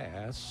his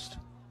last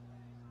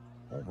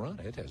home run?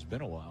 It has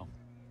been a while.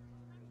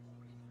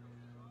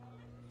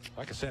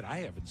 Like I said, I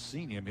haven't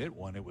seen him hit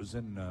one. It was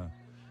in it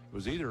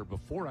was either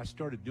before I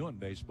started doing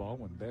baseball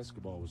when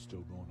basketball was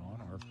still going on,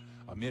 or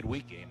a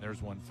midweek game.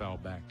 There's one foul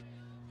back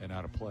and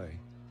out of play.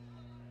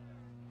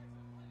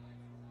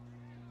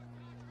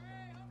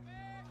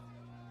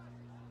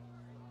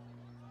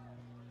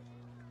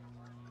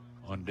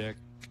 On deck,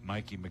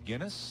 Mikey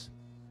McGinnis.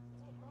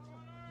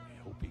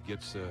 I hope he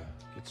gets to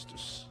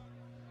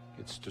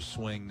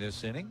swing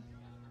this inning.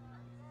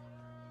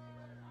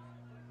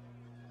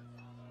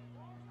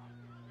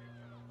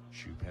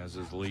 Shoup has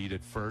his lead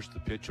at first, the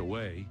pitch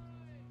away.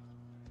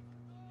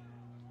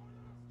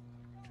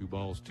 2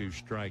 balls, 2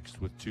 strikes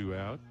with 2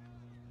 out.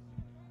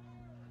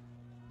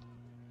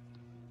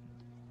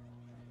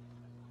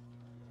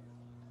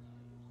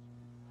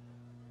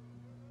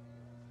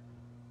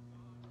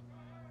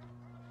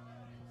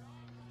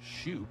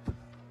 Shoup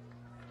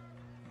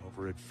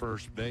over at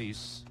first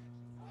base.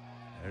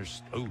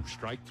 There's,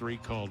 strike 3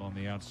 called on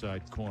the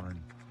outside corner.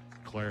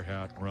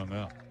 Clairhout rung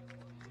up.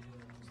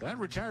 So that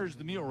retires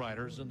the Mule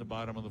Riders in the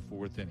bottom of the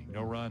 4th inning.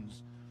 No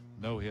runs,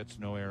 no hits,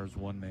 no errors,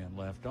 1 man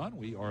left on.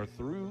 We are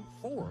through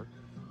 4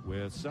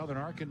 with Southern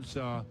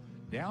Arkansas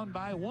down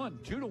by 1,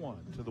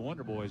 2-1 to the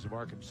Wonder Boys of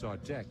Arkansas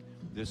Tech.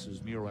 This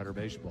is Mule Rider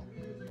Baseball.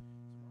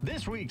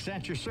 This week's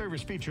At Your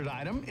Service featured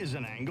item is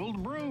an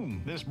angled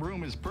broom. This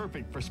broom is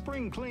perfect for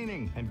spring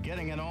cleaning and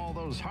getting in all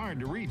those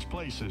hard-to-reach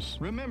places.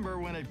 Remember,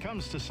 when it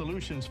comes to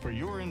solutions for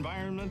your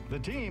environment, the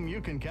team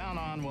you can count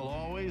on will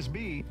always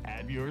be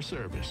At Your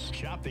Service.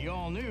 Shop the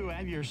all-new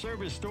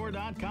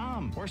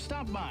AtYourServiceStore.com or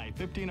stop by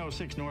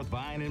 1506 North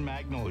Vine in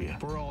Magnolia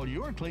for all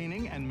your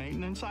cleaning and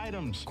maintenance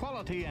items.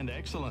 Quality and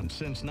excellence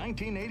since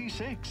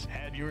 1986.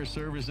 At Your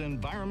Service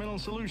Environmental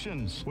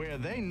Solutions, where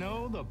they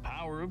know the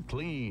power of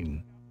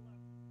clean.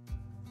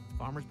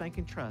 Farmers Bank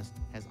and Trust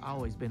has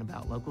always been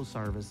about local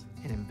service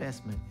and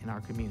investment in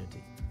our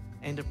community.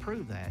 And to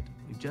prove that,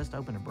 we've just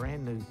opened a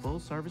brand new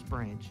full-service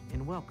branch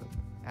in Welcome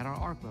at our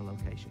Arklow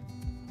location.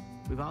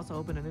 We've also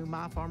opened a new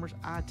My Farmers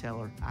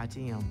iTeller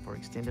ITM for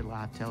extended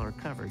live teller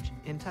coverage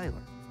in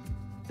Taylor.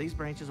 These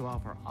branches will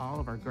offer all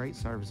of our great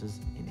services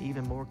and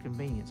even more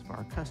convenience for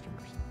our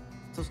customers.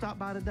 So stop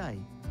by today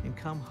and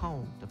come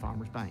home to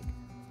Farmers Bank.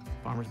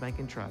 Farmers Bank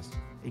and Trust,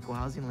 Equal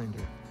Housing Lender,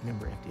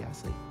 member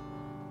FDIC.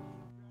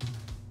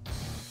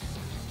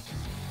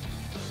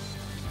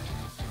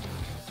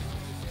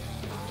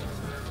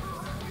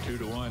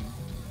 2-1.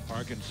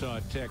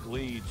 Arkansas Tech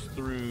leads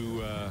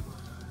through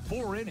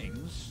 4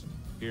 innings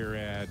here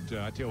at,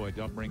 I tell you what,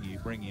 I'll bring you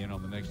in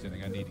on the next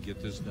inning. I need to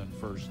get this done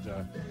first.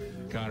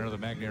 Connor, the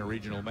Magnolia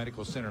Regional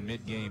Medical Center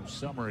mid-game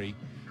summary.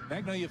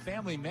 Magnolia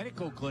Family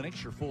Medical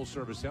Clinics, your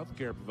full-service health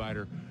care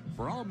provider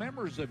for all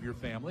members of your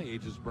family,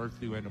 ages birth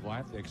through end of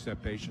life. They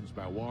accept patients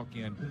by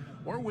walk-in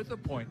or with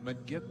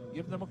appointment.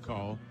 Give them a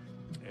call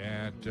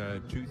at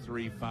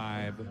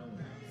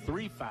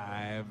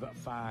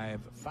 235-3555,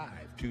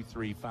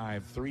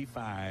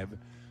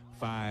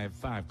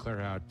 235-3555. Clear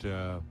out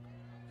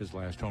his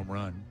last home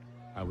run.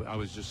 I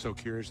was just so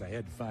curious. I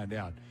had to find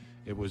out.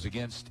 It was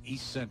against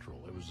East Central.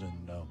 It was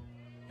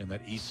in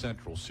that East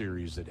Central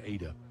series at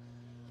Ada.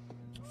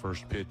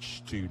 First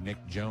pitch to Nick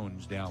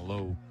Jones down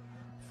low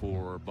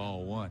for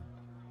ball 1.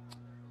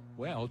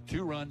 Well,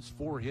 2 runs,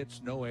 4 hits,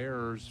 no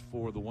errors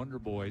for the Wonder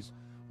Boys.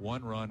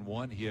 1 run,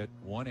 1 hit,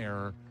 1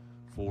 error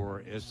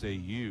for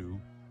SAU.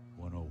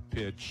 1-0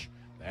 pitch.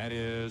 That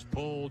is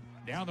pulled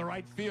down the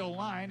right field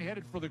line,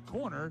 headed for the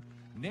corner.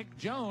 Nick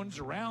Jones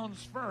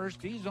rounds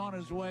first. He's on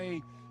his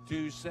way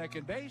to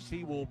second base.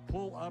 He will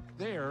pull up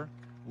there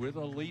with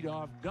a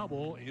leadoff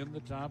double in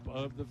the top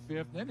of the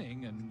 5th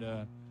inning.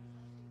 And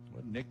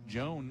Nick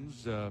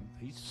Jones,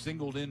 he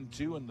singled in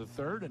 2 in the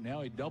 3rd, and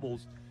now he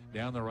doubles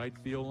down the right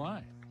field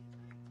line.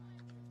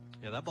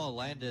 Yeah, that ball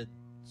landed.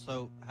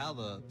 So how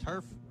the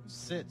turf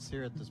sits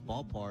here at this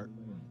ballpark,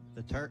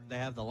 they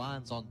have the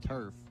lines on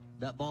turf.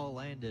 That ball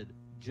landed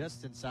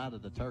just inside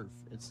of the turf.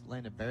 It's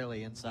landed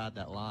barely inside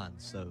that line.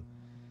 So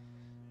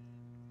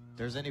if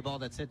there's any ball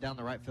that's hit down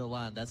the right field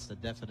line, that's the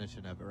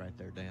definition of it right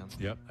there, Dan.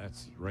 Yep,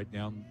 that's right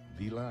down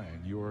the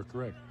line. You are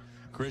correct.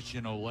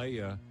 Christian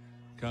Olea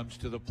comes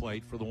to the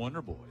plate for the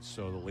Wonder Boys.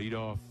 So the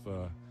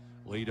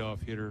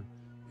leadoff hitter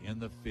in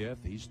the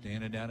 5th. He's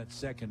standing down at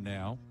second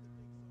now.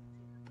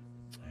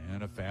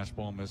 And a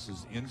fastball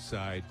misses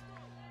inside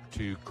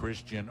to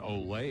Christian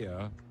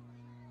Olea.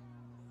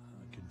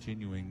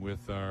 Continuing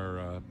with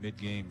our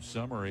mid-game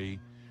summary,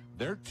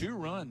 there are 2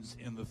 runs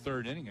in the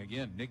 3rd inning.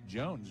 Again, Nick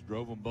Jones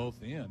drove them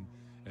both in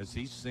as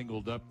he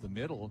singled up the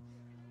middle.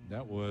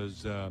 That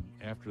was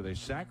after they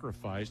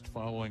sacrificed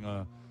following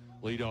a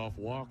leadoff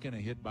walk and a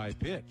hit by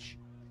pitch.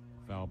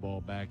 Foul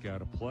ball back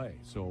out of play.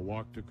 So a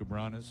walk to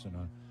Cabranes and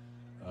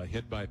a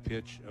hit by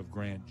pitch of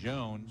Grant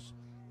Jones.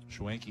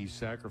 Schwenke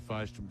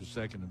sacrificed him to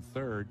second and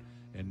third,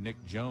 and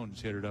Nick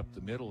Jones hit it up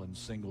the middle and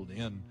singled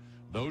in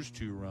those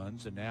 2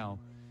 runs, and now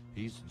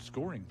he's in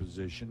scoring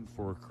position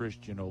for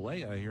Christian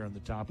Olea here in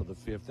the top of the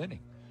 5th inning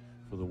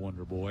for the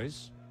Wonder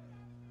Boys.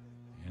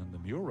 And the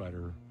Mule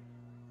Rider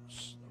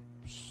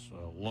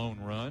lone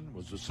run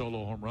was a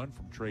solo home run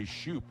from Trey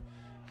Shoup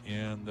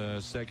in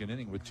the 2nd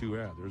inning with 2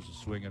 out. There's a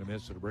swing and a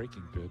miss at a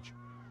breaking pitch.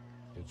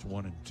 It's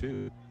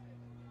 1-2.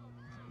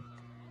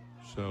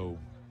 So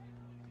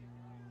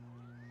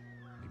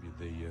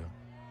maybe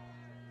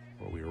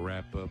before we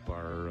wrap up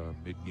our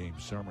mid-game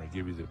summary,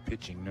 give you the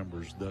pitching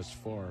numbers thus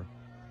far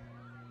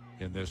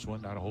in this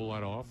one. Not a whole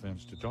lot of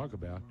offense to talk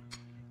about.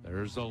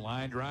 There's a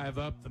line drive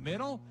up the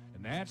middle,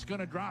 and that's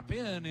going to drop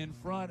in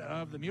front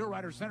of the Mule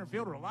Rider center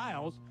fielder,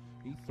 Lyles.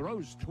 He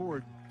throws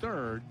toward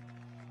third.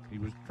 He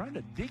was trying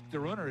to deke the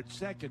runner at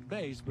second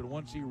base, but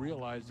once he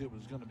realized it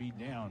was going to be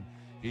down,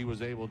 he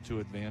was able to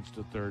advance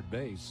to third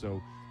base.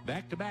 So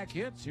back-to-back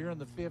hits here in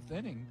the 5th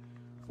inning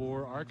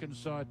for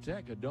Arkansas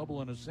Tech, a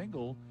double and a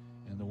single,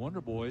 and the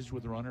Wonder Boys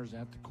with runners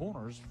at the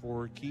corners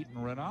for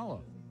Keaton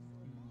Rinaldo.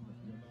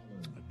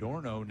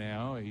 Adorno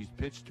now, he's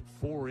pitched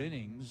 4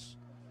 innings,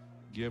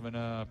 given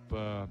up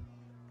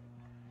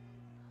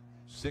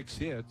 6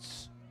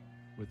 hits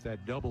with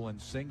that double and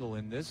single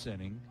in this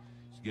inning.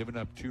 He's given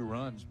up 2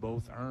 runs,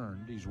 both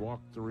earned. He's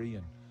walked 3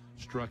 and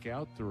struck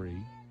out 3.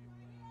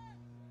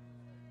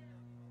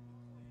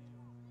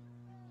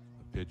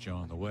 The pitch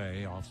on the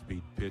way,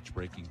 off-speed pitch,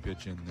 breaking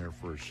pitch in there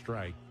for a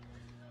strike.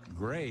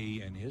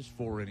 Gray, in his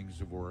 4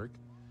 innings of work,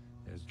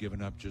 has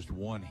given up just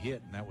 1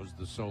 hit, and that was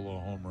the solo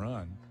home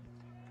run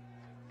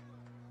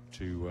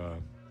to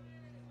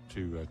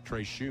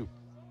Trey Shoup.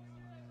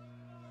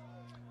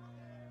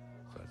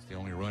 So that's the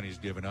only run he's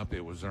given up.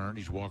 It was earned.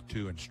 He's walked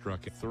 2 and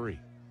struck at 3.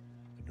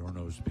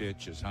 Adorno's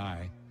pitch is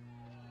high.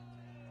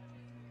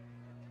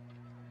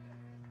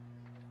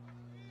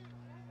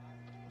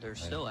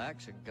 There's still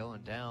action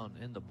going down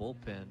in the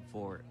bullpen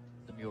for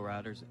the Mule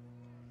Riders.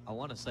 I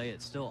want to say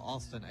it's still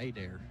Austin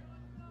Adair.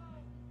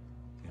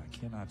 Yeah, I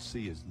cannot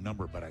see his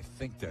number, but I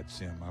think that's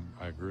him.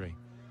 I agree.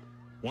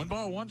 1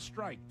 ball, 1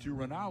 strike to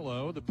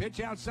Rinaldo. The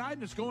pitch outside,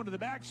 and it's going to the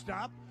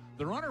backstop.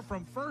 The runner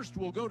from first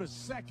will go to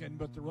second,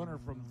 but the runner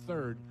from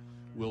third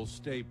will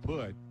stay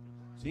put.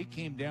 So he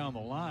came down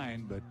the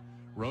line, but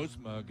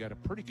Rosema got a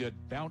pretty good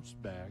bounce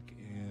back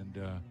and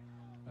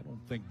I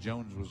don't think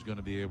Jones was going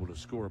to be able to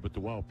score, but the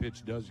wild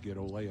pitch does get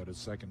Olea to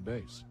second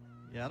base.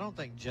 Yeah, I don't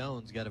think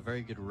Jones got a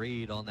very good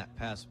read on that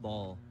pass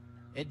ball.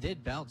 It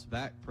did bounce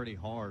back pretty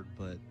hard,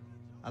 but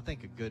I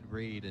think a good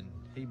read, and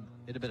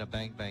it'd have been a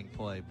bang-bang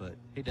play, but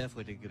he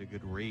definitely did get a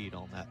good read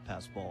on that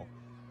pass ball.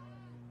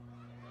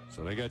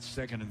 So they got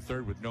second and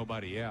third with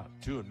nobody out.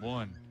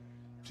 2-1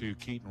 to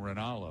Keaton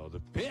Rinaldo.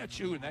 The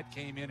pitch, and that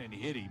came in and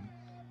hit him.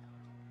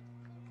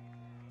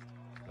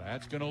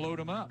 That's going to load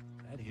him up.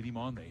 That hit him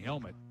on the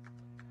helmet.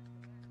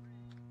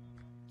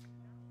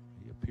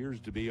 He appears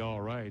to be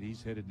all right.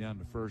 He's headed down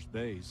to first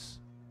base.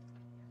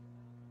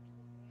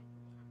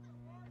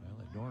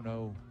 Well,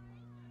 Adorno,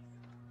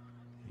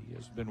 he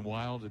has been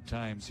wild at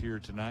times here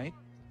tonight.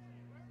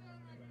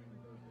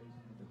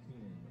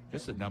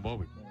 This is now,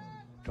 we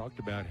talked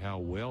about how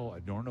well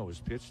Adorno has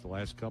pitched the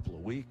last couple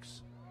of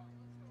weeks.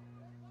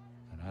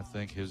 And I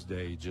think his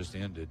day just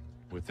ended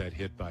with that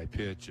hit by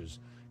pitch as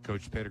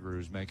Coach Pettigrew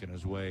is making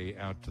his way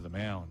out to the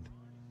mound.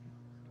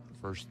 The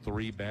first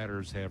three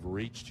batters have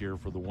reached here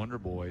for the Wonder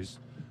Boys.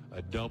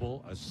 A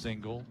double, a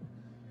single,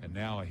 and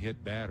now a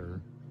hit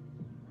batter.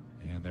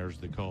 And there's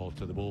the call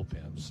to the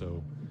bullpen.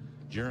 So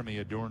Jeremy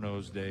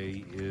Adorno's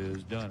day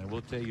is done. And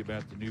we'll tell you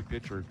about the new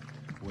pitcher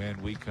when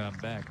we come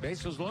back.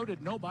 Bases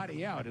loaded,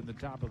 nobody out in the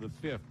top of the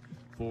fifth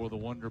for the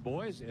Wonder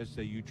Boys.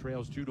 SAU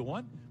trails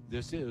 2-1.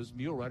 This is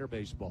Mule Rider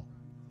Baseball.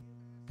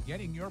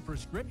 Getting your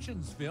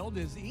prescriptions filled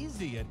is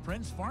easy at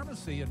Prince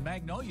Pharmacy in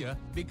Magnolia.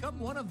 Become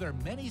one of their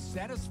many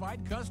satisfied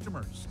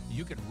customers.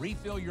 You can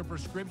refill your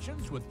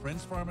prescriptions with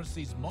Prince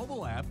Pharmacy's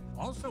mobile app,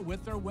 also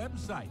with their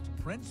website,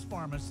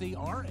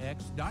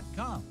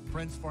 PrincePharmacyRx.com.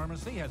 Prince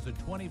Pharmacy has a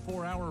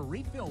 24-hour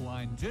refill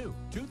line, too,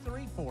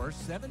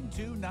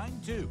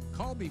 234-7292.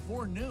 Call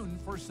before noon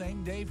for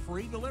same-day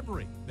free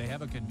delivery. They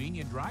have a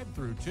convenient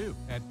drive-thru, too,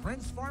 at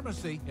Prince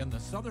Pharmacy in the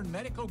Southern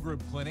Medical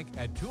Group Clinic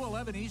at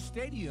 211 East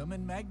Stadium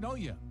in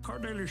Magnolia. Car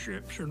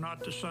dealerships are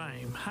not the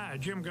same. Hi,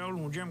 Jim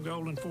Golden with Jim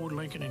Golden Ford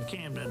Lincoln in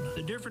Camden.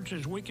 The difference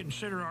is we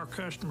consider our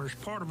customers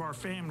part of our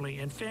family,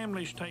 and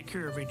families take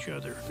care of each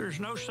other. There's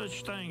no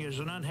such thing as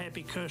an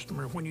unhappy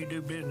customer when you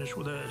do business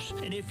with us.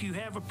 And if you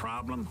have a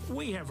problem,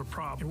 we have a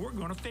problem, and we're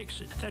going to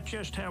fix it. That's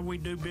just how we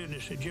do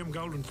business at Jim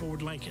Golden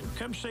Ford Lincoln.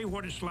 Come see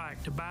what it's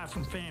like to buy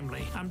from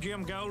family. I'm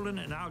Jim Golden,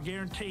 and I'll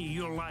guarantee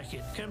you'll like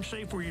it. Come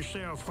see for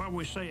yourself what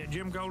we say at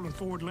Jim Golden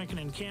Ford Lincoln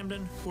in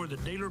Camden, where the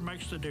dealer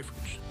makes the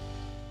difference.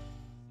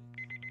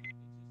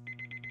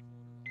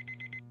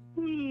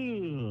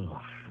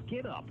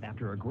 Get up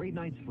after a great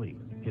night's sleep.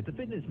 Hit the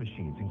fitness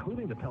machines,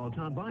 including the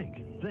Peloton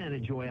bike. Then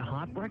enjoy a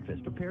hot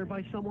breakfast prepared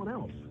by someone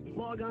else.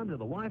 Log on to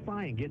the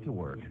Wi-Fi and get to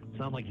work.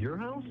 Sound like your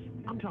house?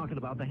 I'm talking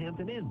about the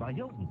Hampton Inn by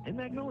Hilton in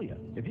Magnolia.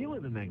 If you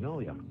live in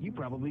Magnolia, you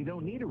probably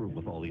don't need a room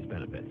with all these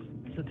benefits.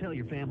 So tell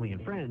your family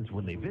and friends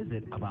when they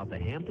visit about the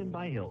Hampton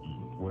by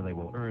Hilton, where they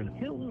will earn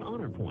Hilton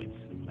Honor Points.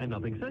 And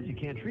nothing says you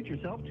can't treat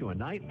yourself to a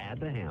night at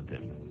the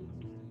Hampton.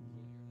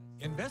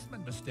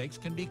 Investment mistakes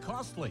can be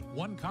costly.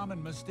 One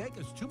common mistake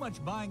is too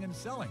much buying and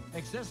selling.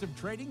 Excessive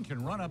trading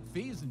can run up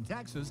fees and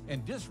taxes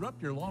and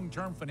disrupt your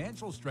long-term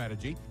financial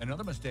strategy.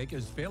 Another mistake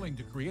is failing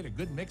to create a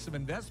good mix of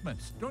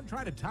investments. Don't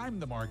try to time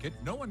the market.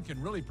 No one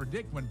can really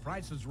predict when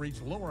prices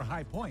reach low or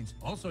high points.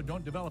 Also,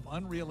 don't develop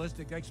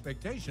unrealistic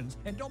expectations,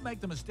 and don't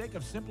make the mistake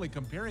of simply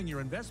comparing your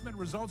investment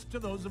results to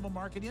those of a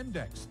market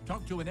index.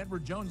 Talk to an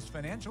Edward Jones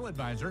financial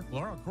advisor,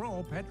 Laura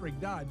Kroll, Patrick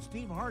Dodd,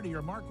 Steve Hardy,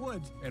 or Mark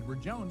Woods.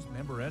 Edward Jones,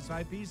 member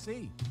SIPC.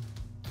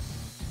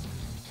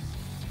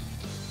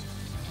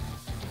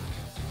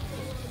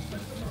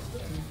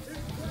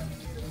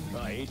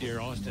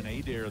 Adair, Austin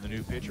Adair, the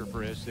new pitcher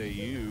for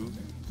SAU.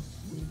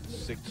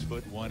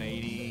 6'1",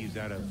 80. He's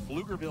out of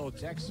Pflugerville,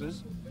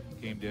 Texas.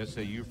 Came to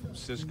SAU from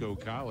Cisco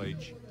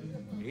College.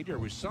 Adair,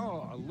 we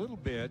saw a little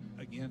bit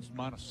against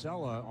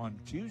Monticello on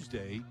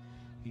Tuesday.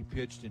 He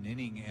pitched an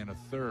inning and a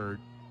third.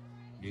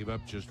 Gave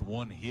up just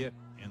one hit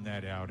in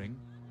that outing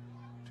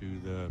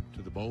to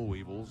the Boll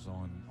Weevils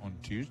on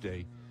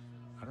Tuesday.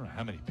 I don't know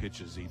how many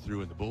pitches he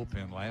threw in the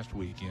bullpen last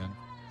weekend.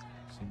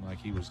 Seemed like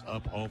he was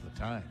up all the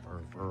time,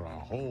 or a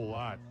whole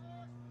lot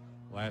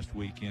last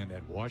weekend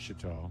at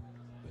Ouachita,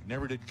 but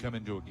never did come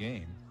into a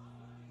game.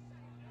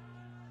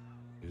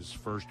 His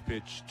first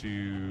pitch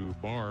to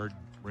Bard,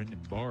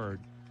 Brendan Bard,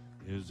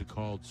 is a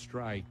called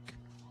strike.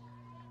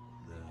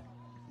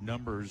 The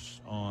numbers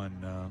on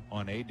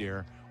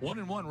Adair: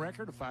 1-1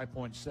 record, a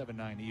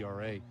 5.79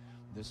 ERA.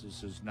 This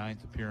is his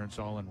 9th appearance,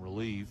 all in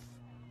relief.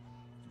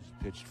 He's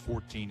pitched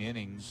 14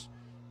 innings,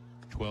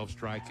 12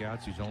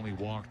 strikeouts. He's only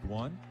walked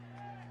one.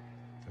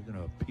 They're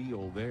going to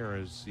appeal there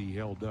as he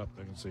held up.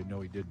 They're going to say,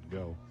 no, he didn't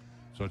go.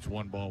 So it's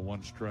 1 ball,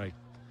 1 strike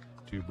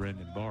to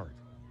Brendan Bard.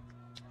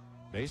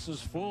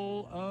 Bases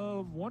full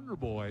of Wonder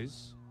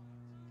Boys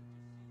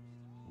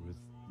with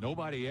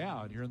nobody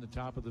out here in the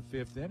top of the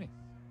 5th inning.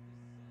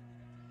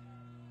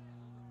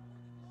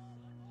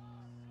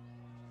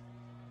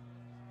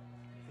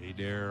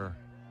 Adair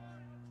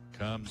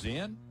comes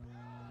in.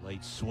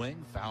 Late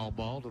swing, foul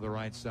ball to the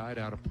right side,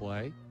 out of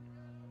play.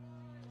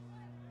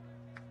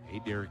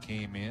 Adair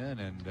came in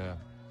and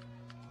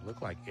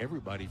Looked like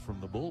everybody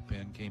from the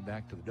bullpen came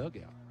back to the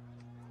dugout.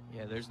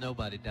 Yeah, there's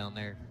nobody down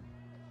there.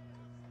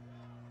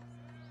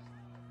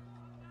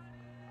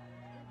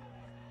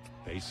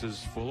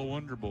 Bases full of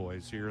Wonder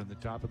Boys here in the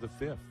top of the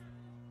 5th.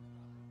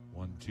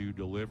 1-2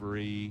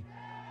 delivery.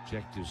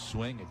 Checked his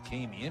swing. It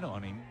came in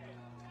on him.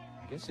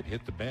 I guess it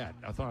hit the bat.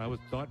 I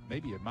thought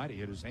maybe it might have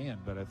hit his hand,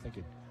 but I think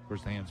of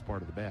course, the hand's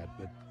part of the bat.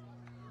 But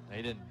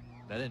that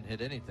didn't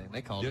hit anything.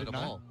 They called it a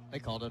ball. They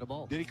called it a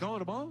ball. Did he call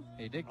it a ball?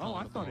 He did call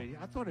it a ball.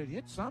 I thought it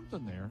hit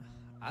something there.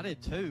 I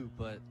did too,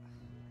 but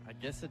I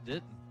guess it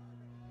didn't.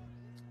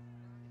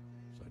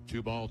 So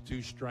 2-ball,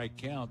 2-strike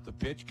count. The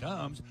pitch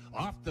comes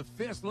off the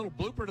fist. Little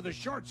blooper to the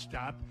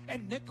shortstop.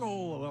 And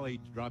Nickel, well, he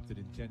dropped it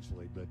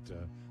intentionally, but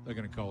they're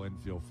going to call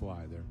infield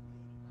fly there.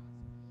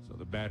 So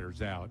the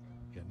batter's out.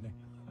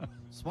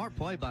 Smart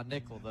play by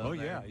Nickel, though. Oh,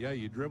 yeah.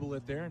 You dribble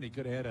it there, and he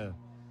could have had a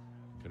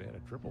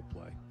triple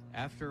play.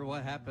 After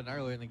what happened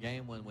earlier in the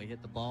game when we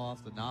hit the ball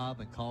off the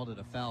knob and called it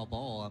a foul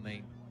ball, I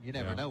mean, you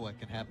never know what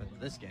can happen in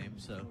this game.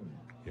 So,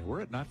 yeah,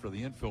 were it not for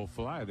the infield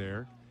fly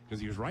there,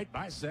 because he was right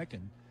by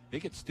second,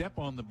 he could step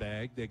on the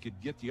bag. They could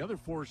get the other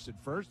force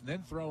at first and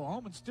then throw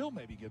home and still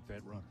maybe get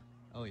that runner.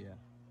 Oh, yeah.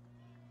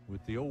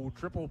 With the old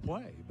triple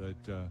play. But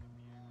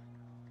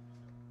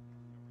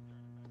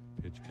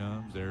pitch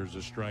comes. There's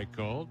a strike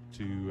called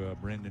to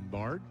Brendan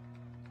Bard.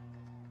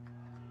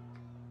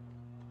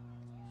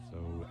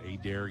 So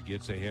Adair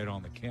gets ahead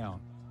on the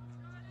count.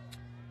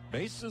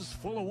 Bases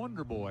full of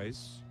Wonder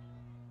Boys.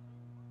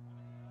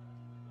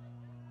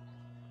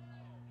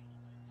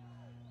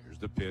 Here's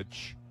the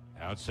pitch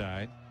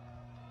outside.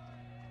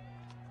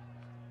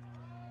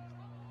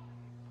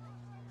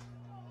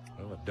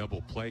 Well, a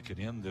double play could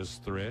end this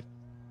threat.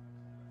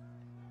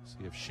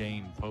 See if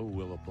Shane Poe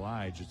will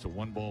oblige. It's a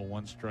 1-ball,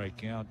 1-strike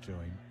count to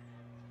him.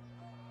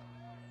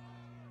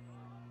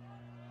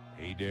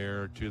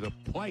 Adair to the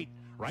plate.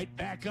 Right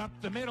back up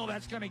the middle.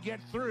 That's going to get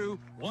through.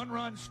 1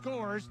 run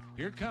scores.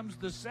 Here comes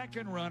the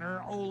second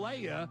runner,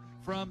 Olea,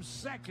 from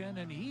second,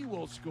 and he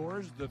will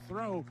score. The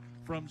throw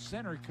from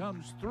center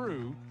comes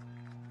through.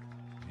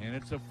 And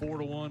it's a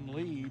 4-1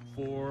 lead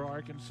for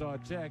Arkansas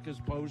Tech as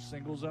Poe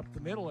singles up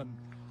the middle. And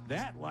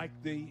that, like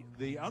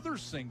the other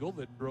single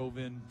that drove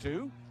in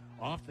two,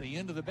 off the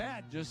end of the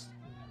bat, just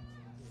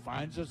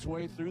finds its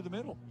way through the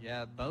middle.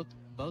 Yeah, both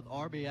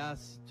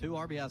RBIs, 2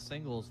 RBI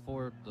singles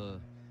for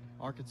the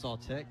Arkansas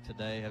Tech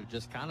today have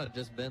just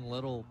been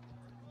little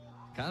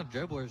kind of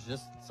dribblers,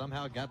 just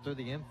somehow got through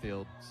the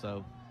infield.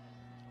 So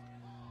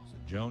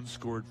Jones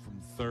scored from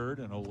third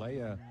and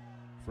Olea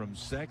from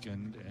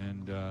second,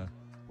 and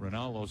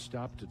Ronaldo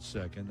stopped at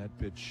second. That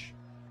pitch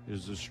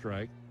is a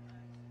strike.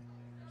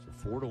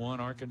 So 4-1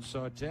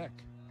 Arkansas Tech.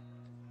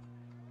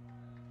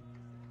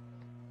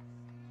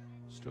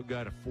 Still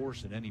got a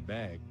force in any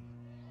bag.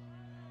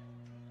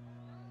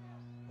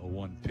 A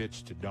 1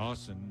 pitch to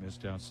Dawson,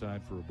 missed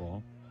outside for a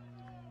ball.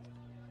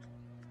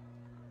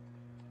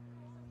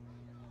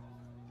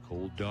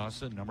 Cole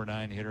Dawson, number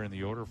 9 hitter in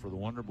the order for the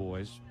Wonder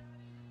Boys.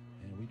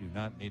 And we do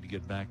not need to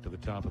get back to the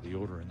top of the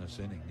order in this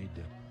inning.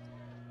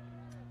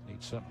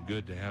 Need something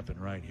good to happen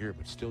right here,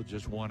 but still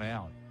just 1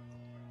 out.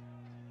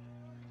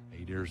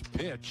 Adair's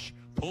pitch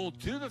pulled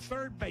to the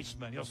third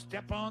baseman. He'll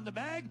step on the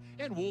bag,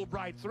 and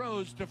Woolbright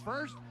throws to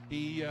first.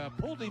 He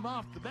pulled him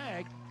off the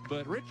bag,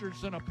 but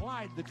Richardson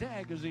applied the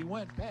tag as he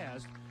went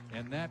past,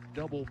 and that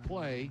double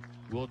play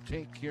will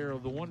take care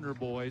of the Wonder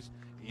Boys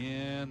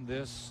in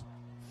this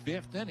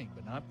 5th inning,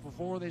 but not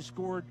before they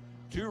scored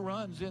 2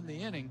 runs in the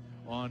inning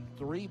on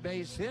 3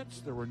 base hits.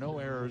 There were no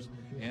errors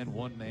and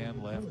 1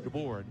 man left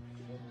aboard.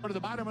 To the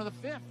bottom of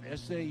the 5th,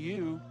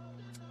 SAU,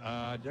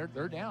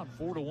 they're down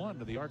 4-1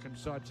 to the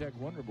Arkansas Tech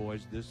Wonder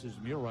Boys. This is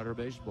Mule Rider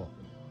Baseball.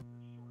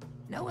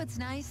 Know what's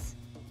nice?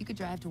 You could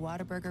drive to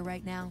Whataburger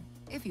right now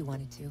if you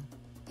wanted to.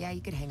 Yeah,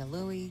 you could hang a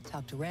Louie,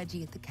 talk to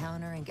Reggie at the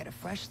counter, and get a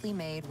freshly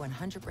made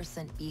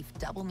 100% beef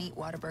double meat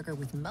Whataburger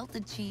with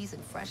melted cheese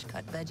and fresh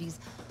cut veggies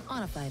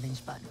on a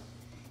 5-inch bun.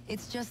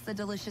 It's just the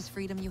delicious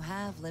freedom you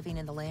have living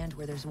in the land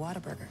where there's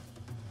Whataburger.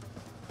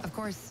 Of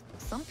course,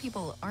 some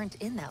people aren't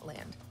in that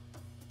land.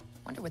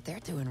 Wonder what they're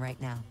doing right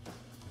now.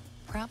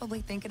 Probably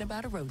thinking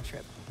about a road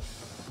trip.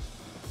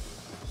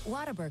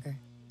 Whataburger,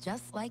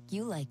 just like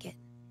you like it.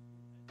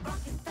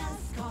 Rocket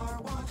Fast Car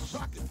Wash.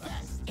 Rocket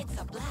Fast. It's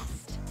a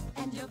blast.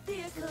 And your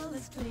vehicle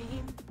is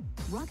clean.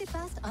 Rocket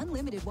Fast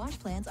Unlimited Wash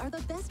Plans are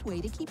the best way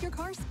to keep your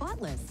car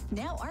spotless.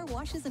 Now our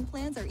washes and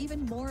plans are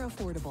even more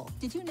affordable.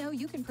 Did you know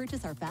you can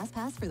purchase our Fast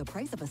Pass for the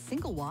price of a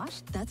single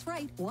wash? That's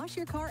right. Wash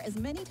your car as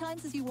many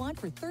times as you want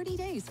for 30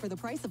 days for the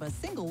price of a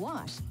single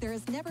wash. There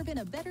has never been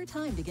a better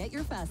time to get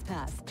your Fast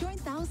Pass. Join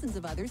thousands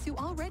of others who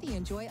already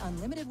enjoy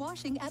unlimited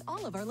washing at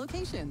all of our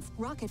locations.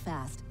 Rocket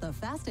Fast, the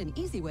fast and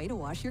easy way to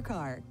wash your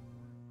car.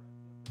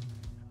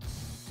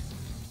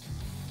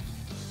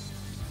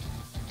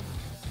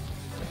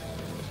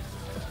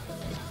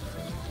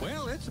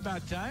 Well, it's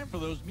about time for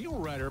those Mule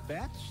Rider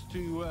bats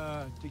to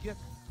get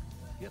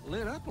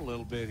lit up a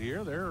little bit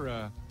here.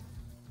 They're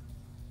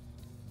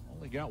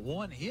only got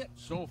 1 hit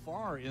so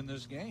far in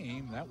this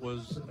game. That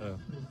was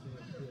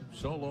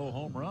solo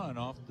home run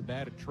off the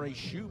bat of Trey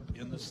Shoup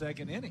in the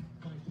second inning.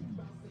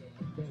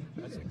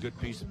 That's a good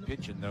piece of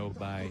pitching, though,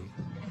 by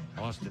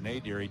Austin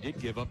Adair. He did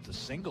give up the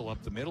single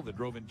up the middle that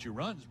drove in 2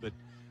 runs, but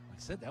like I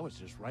said, that was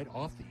just right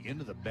off the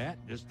end of the bat,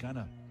 just kind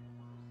of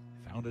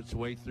found its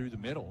way through the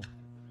middle.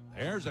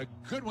 There's a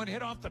good one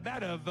hit off the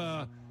bat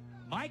of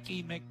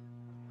Mikey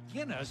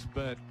McGinnis,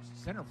 but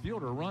center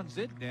fielder runs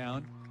it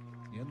down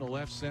in the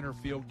left center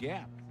field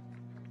gap.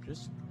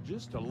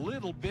 Just a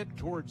little bit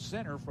towards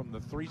center from the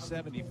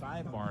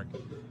 375 mark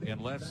in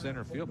left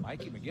center field.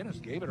 Mikey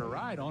McGinnis gave it a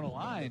ride on a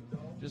line,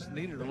 just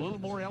needed a little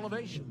more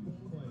elevation.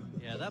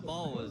 Yeah, that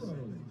ball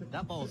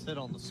was hit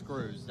on the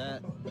screws.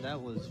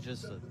 That was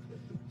just a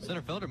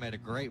center fielder made a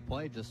great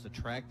play just to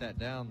track that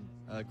down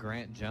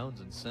Grant Jones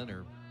in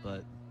center,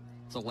 but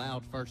it's a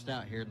loud first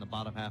out here in the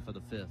bottom half of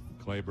the 5th.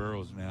 Clay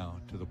Burrows now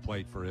to the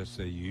plate for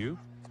SAU.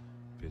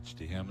 Pitch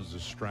to him is a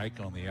strike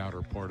on the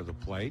outer part of the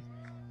plate.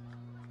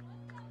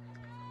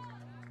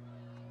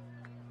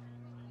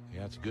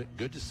 Yeah, it's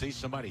good to see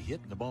somebody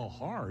hitting the ball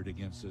hard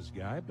against this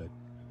guy, but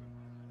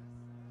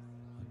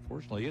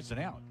unfortunately it's an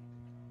out.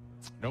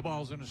 No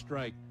balls and a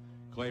strike.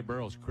 Clay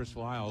Burrows, Chris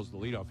Lyles, the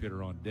leadoff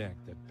hitter on deck.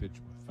 That pitch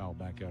fouled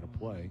back out of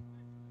play.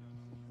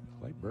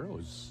 Clay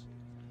Burrows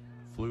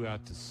flew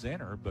out to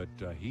center, but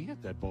he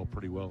hit that ball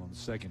pretty well in the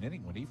second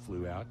inning when he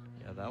flew out.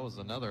 Yeah, that was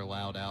another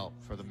loud out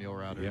for the Mule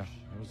Riders. Yeah,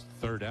 that was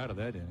the 3rd out of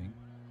that inning.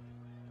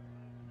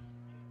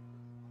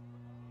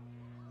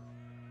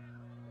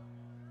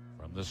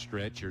 From the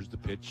stretch, here's the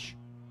pitch,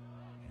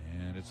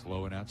 and it's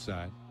low and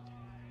outside.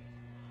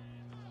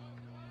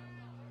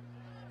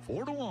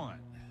 4-1.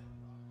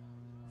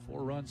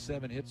 4 runs,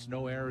 7 hits,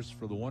 no errors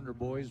for the Wonder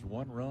Boys.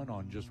 1 run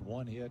on just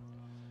 1 hit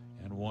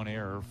and 1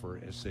 error for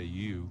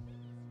SAU.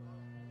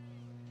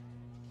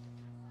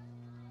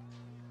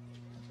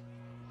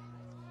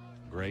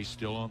 Gray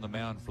still on the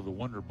mound for the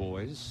Wonder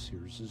Boys.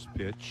 Here's his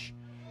pitch,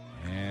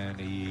 and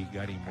he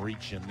got him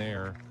reaching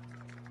there.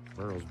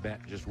 Burrow's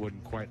bat just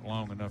wasn't quite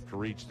long enough to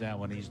reach that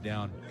one. He's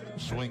down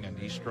swinging.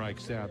 He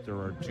strikes out. There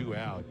are 2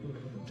 out.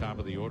 Top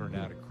of the order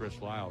now to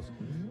Chris Lyles.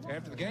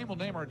 After the game, we'll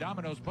name our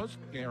Domino's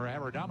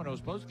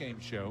post-game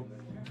show.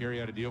 Carry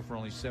out a deal for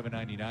only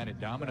 $7.99 at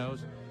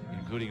Domino's,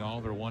 including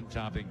all their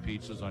one-topping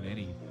pizzas on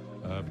any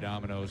of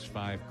Domino's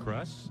 5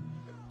 crusts.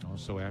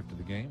 Also, after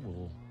the game,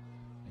 we'll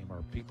name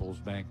our People's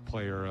Bank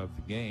player of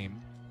the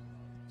game.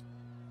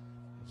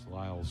 As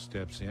Lyles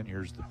steps in,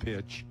 here's the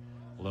pitch.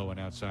 Low and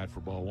outside for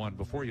ball 1.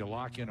 Before you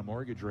lock in a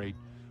mortgage rate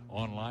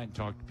online,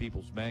 talk to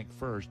People's Bank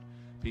first.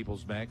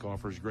 People's Bank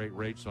offers great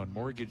rates on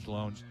mortgage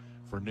loans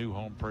for new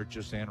home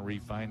purchase and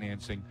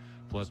refinancing.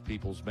 Plus,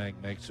 People's Bank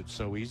makes it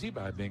so easy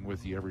by being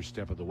with you every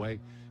step of the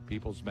way.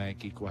 People's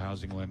Bank, equal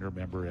housing lender,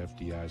 member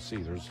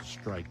FDIC. There's a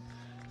strike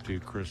to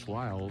Chris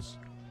Lyles.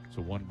 It's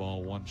a 1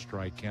 ball, 1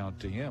 strike count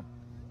to him.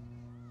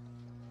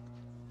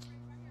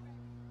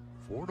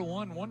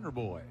 4-1 Wonder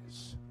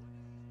Boys.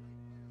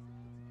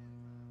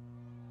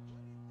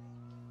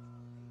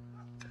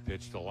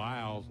 Pitch to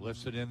Lyles,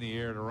 lifts it in the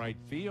air to right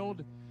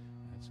field.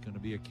 That's going to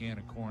be a can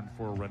of corn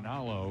for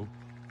Rinaldo.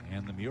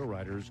 And the Mule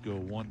Riders go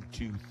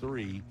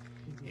 1-2-3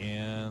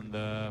 in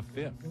the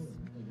 5th.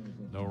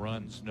 No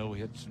runs, no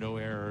hits, no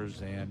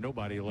errors, and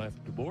nobody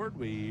left aboard.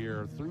 We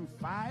are through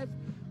 5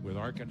 with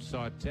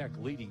Arkansas Tech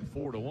leading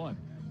 4-1.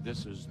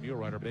 This is Mule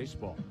Rider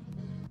Baseball.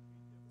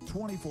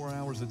 24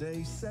 hours a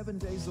day, 7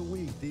 days a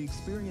week, the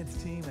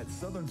experienced team at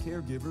Southern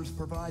Caregivers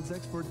provides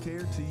expert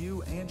care to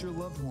you and your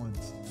loved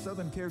ones.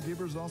 Southern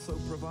Caregivers also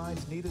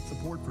provides needed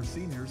support for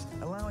seniors,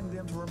 allowing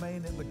them to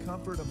remain in the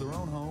comfort of their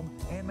own home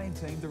and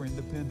maintain their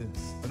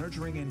independence. The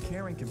nurturing and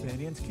caring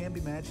companions can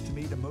be matched to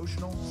meet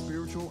emotional,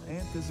 spiritual,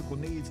 and physical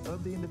needs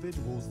of the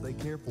individuals they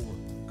care for.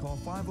 Call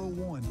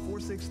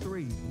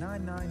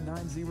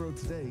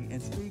 501-463-9990 today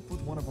and speak with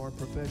one of our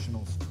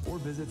professionals, or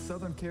visit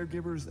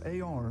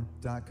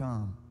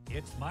southerncaregiversar.com.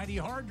 It's mighty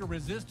hard to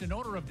resist an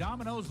order of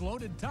Domino's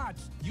Loaded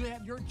Tots. You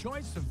have your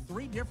choice of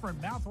 3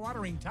 different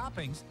mouth-watering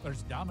toppings.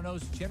 There's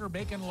Domino's Cheddar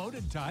Bacon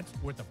Loaded Tots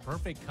with the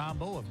perfect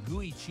combo of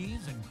gooey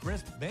cheese and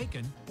crisp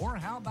bacon. Or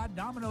how about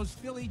Domino's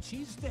Philly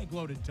Cheesesteak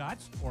Loaded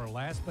Tots? Or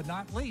last but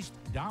not least,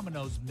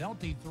 Domino's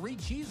Melty 3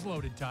 Cheese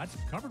Loaded Tots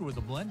covered with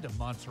a blend of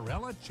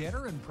mozzarella,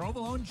 cheddar, and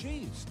provolone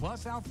cheese,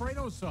 plus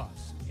Alfredo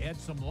sauce.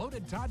 Add some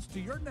Loaded Tots to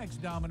your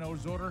next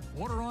Domino's order.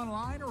 Order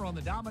online or on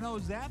the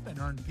Domino's app and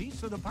earn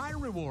Piece of the Pie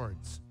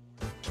rewards.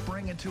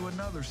 Spring into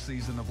another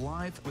season of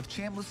life with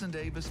Chambliss &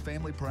 Davis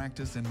Family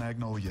Practice in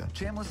Magnolia.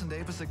 Chambliss &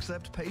 Davis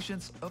accept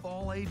patients of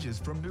all ages,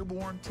 from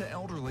newborn to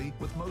elderly,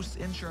 with most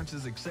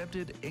insurances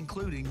accepted,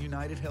 including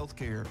United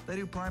Healthcare. They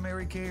do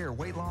primary care,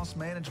 weight loss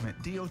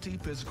management, DOT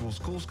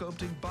physicals,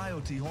 CoolSculpting,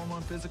 BioT,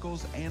 hormone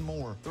physicals, and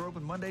more. They're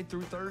open Monday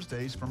through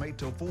Thursdays from 8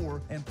 till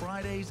 4 and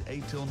Fridays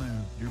 8 till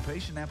noon. Your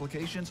patient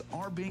applications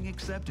are being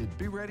accepted.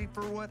 Be ready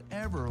for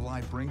whatever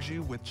life brings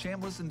you with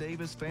Chambliss &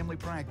 Davis Family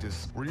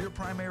Practice, where your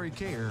primary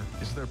care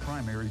is their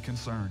primary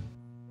concern.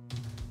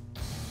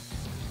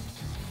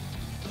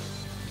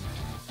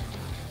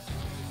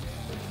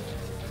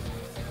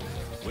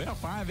 Well,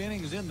 5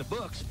 innings in the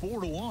books,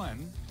 4-1.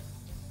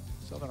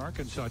 Southern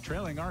Arkansas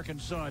trailing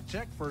Arkansas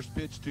Tech. First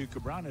pitch to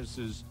Cabranes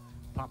is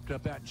popped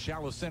up out in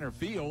shallow center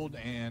field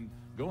and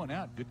going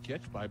out. Good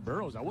catch by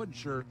Burrows. I wasn't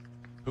sure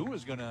who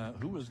was gonna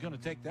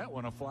take that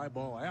one. A fly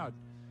ball out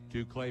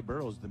to Clay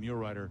Burrows, the Mule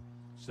Rider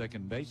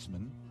second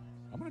baseman.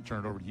 I'm going to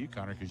turn it over to you,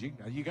 Connor, because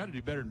you got to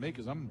do better than me,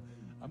 because I'm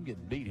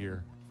getting beat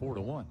here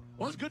 4-1.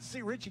 Well, it's good to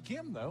see Richie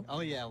Kim, though. Oh,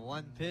 yeah,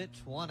 one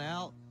pitch, one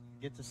out.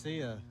 Get to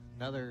see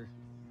another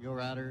Mule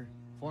Rider,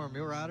 former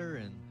Mule Rider,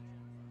 and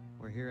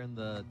we're here in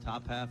the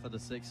top half of the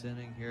sixth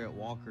inning here at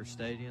Walker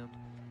Stadium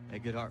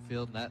at Goodhart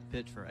Field, and that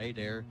pitch for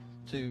Adair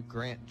to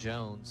Grant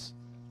Jones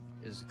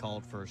is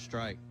called for a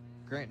strike.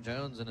 Grant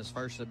Jones in his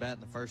first at bat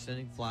in the first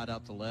inning, flied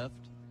out to left,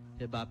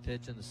 hit by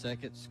pitch in the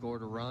second,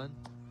 scored a run.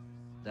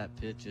 That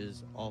pitch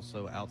is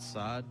also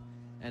outside.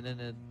 And then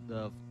in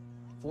the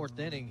fourth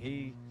inning,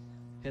 he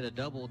hit a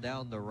double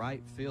down the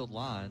right field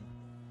line.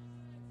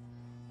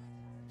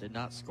 Did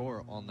not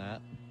score on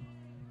that.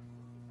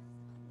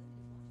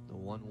 The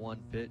 1-1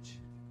 pitch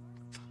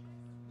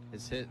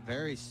is hit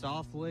very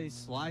softly,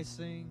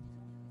 slicing,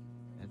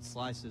 and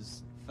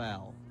slices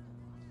foul.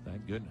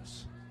 Thank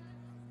goodness.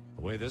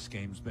 The way this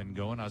game's been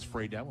going, I was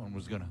afraid that one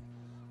was gonna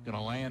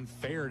land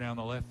fair down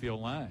the left field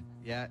line.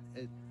 Yeah,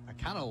 I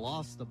kind of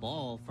lost the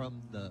ball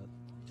from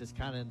just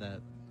kind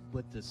of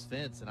with this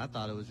fence, and I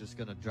thought it was just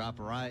going to drop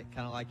right,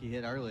 kind of like he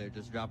hit earlier,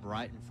 just drop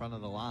right in front of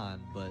the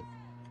line. But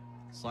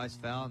slice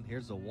foul, and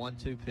here's a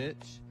 1-2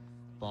 pitch.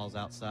 Ball's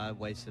outside,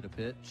 wasted a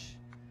pitch.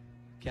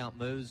 Count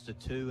moves to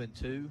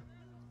 2-2.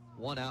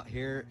 One out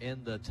here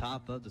in the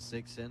top of the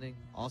sixth inning.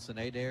 Austin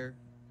Adair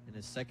in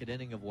his second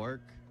inning of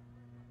work.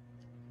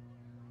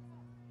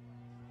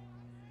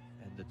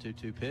 And the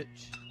 2-2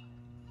 pitch.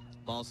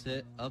 Ball's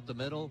hit up the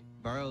middle.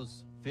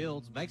 Burrows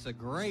fields, makes a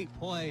great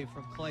play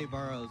from Clay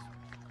Burrows.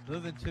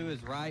 Moving to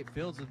his right,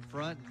 fields in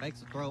front, and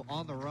makes a throw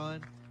on the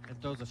run,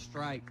 and throws a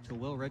strike to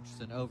Will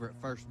Richardson over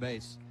at first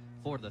base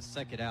for the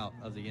second out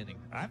of the inning.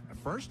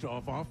 First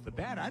off the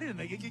bat, I didn't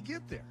think he could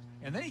get there.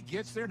 And then he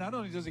gets there. Not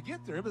only does he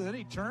get there, but then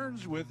he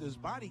turns with his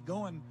body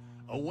going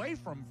away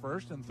from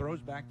first and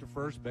throws back to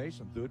first base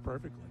and threw it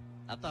perfectly.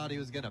 I thought he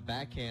was going to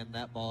backhand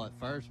that ball at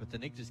first, but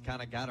then he just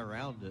kind of got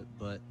around it.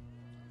 But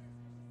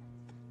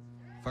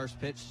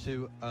first pitch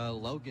to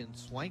Logan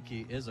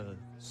Swanky is a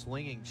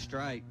swinging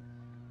strike.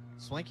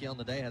 Swanky on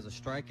the day has a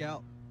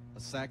strikeout, a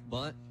sac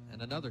bunt,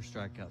 and another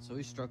strikeout. So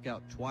he struck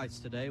out twice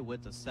today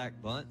with a sac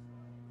bunt.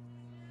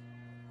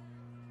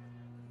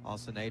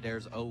 Austin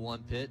Adair's 0-1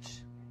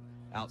 pitch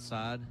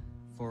outside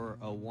for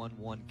a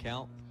 1-1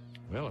 count.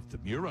 Well, if the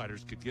Mule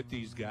Riders could get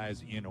these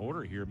guys in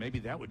order here, maybe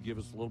that would give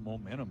us a little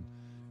momentum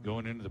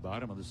going into the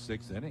bottom of the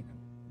sixth inning.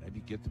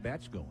 Maybe get the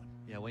bats going.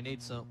 Yeah, we need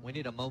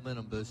a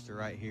momentum booster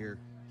right here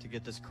to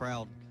get this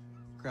crowd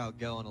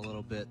going a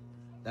little bit.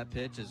 That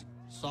pitch is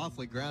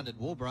softly grounded.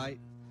 Woolbright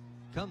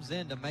comes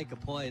in to make a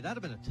play.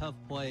 That'd have been a tough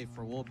play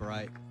for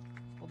Woolbright.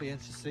 We'll be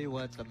interested to see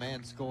what the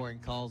man scoring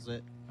calls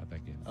it. I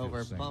think over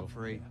at single.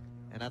 Pumphrey. Yeah.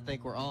 And I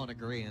think we're all in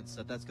agreement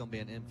that that's going to be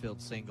an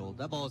infield single.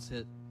 That ball is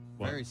hit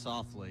very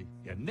softly.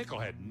 Yeah, Nickel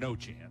had no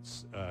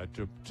chance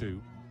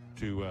to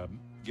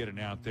get an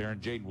out there, and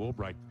Jaden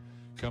Woolbright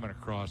coming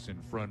across in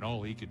front.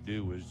 All he could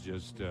do was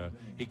just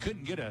he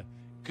couldn't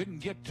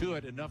get to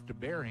it enough to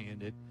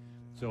barehand it,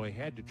 so he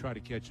had to try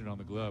to catch it on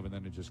the glove, and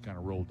then it just kind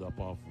of rolled up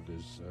off of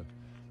his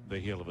the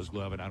heel of his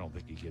glove, and I don't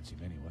think he gets him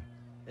anyway.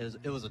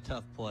 It was a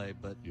tough play,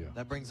 but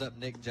that brings up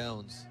Nick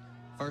Jones.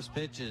 First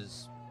pitch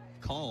is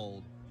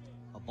called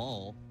a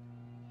ball.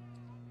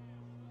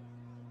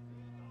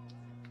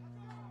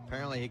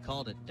 Apparently he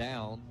called it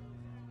down.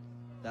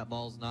 That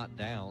ball's not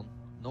down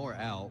nor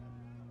out.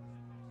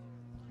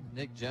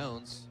 Nick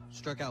Jones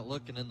struck out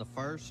looking in the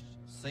first,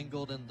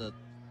 singled in the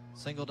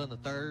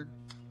third.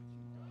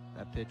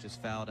 That pitch is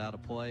fouled out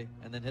of play,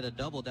 and then hit a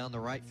double down the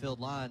right field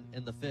line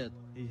in the fifth.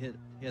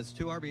 He has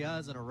 2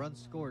 RBIs and a run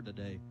scored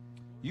today.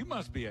 You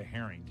must be a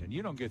Harrington.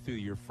 You don't get through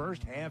your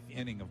first half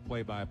inning of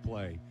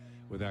play-by-play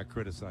without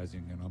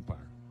criticizing an umpire.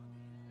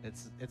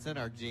 It's in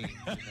our genes,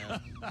 you know.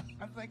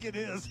 I think it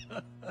is.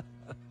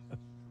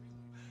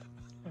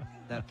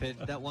 That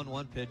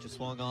 1-1 pitch is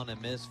swung on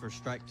and missed for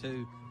strike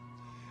 2.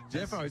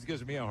 Jeff always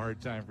gives me a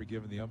hard time for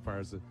giving the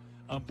umpires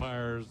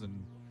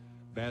and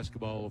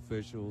basketball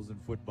officials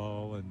and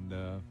football,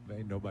 and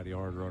ain't nobody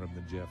harder on him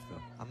than Jeff,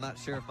 though. I'm not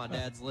sure if my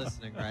dad's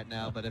listening right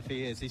now, but if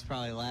he is, he's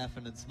probably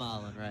laughing and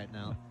smiling right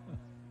now.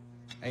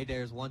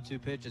 Adair's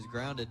 1-2 pitch is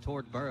grounded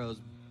toward Burrows.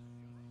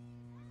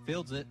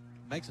 Fields it,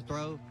 makes a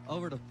throw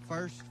over to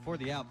first for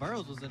the out.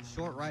 Burrows was in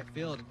short right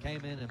field and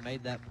came in and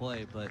made that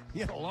play, but he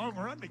had a long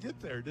run to get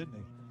there, didn't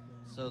he?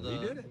 So he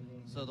did it.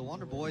 So the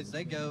Wonder Boys,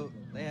 they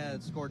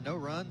had scored no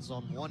runs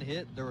on 1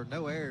 hit. There were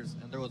no errors,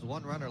 and there was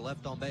 1 runner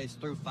left on base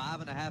through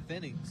 5.5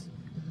 innings.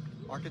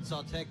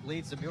 Arkansas Tech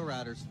leads the Mule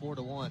Riders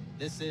 4-1.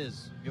 This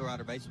is Mule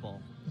Rider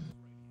baseball.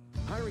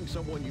 Hiring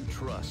someone you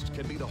trust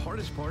can be the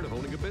hardest part of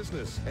owning a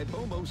business. At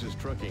Bo Moses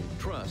Trucking,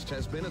 trust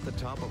has been at the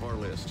top of our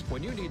list.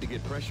 When you need to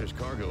get precious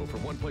cargo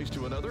from one place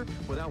to another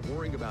without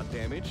worrying about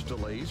damage,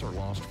 delays, or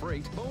lost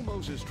freight, Bo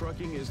Moses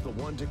Trucking is the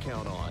one to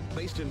count on.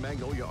 Based in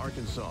Magnolia,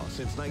 Arkansas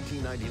since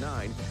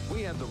 1999,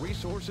 we have the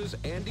resources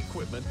and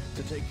equipment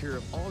to take care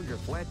of all your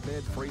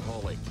flatbed freight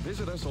hauling.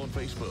 Visit us on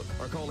Facebook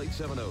or call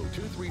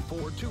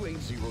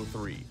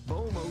 870-234-2803.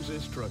 Bo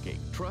Moses Trucking.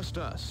 Trust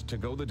us to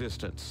go the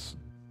distance.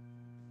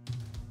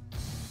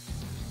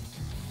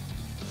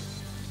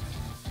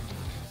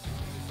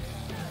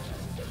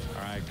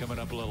 All right, coming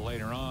up a little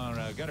later on,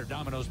 got our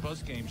Domino's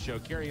postgame show.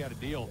 Carry out a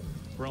deal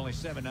for only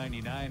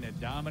 $7.99 at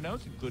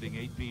Domino's, including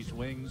 8-piece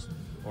wings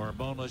or a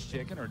boneless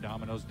chicken or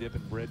Domino's dip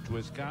and bread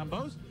twist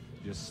combos.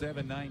 Just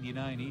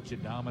 $7.99 each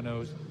at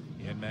Domino's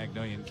in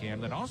Magnolia and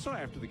Camden. Also,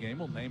 after the game,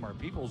 we'll name our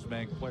People's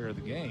Bank Player of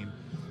the Game.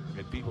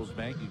 At People's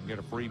Bank, you can get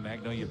a free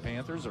Magnolia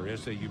Panthers or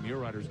SAU Mule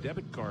Riders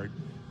debit card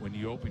when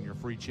you open your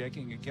free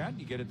checking account.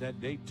 You get it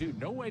that date, too.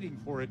 No waiting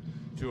for it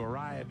to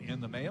arrive in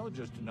the mail.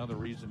 Just another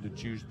reason to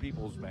choose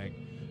People's Bank,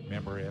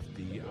 member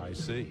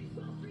FDIC.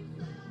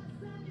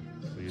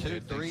 So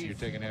you're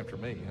taking after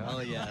me, huh?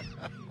 Oh, yeah.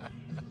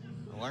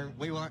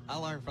 I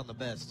learned from the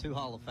best. 2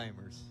 Hall of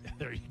Famers.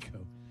 There you go.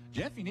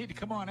 Jeff, you need to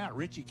come on out.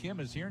 Richie Kim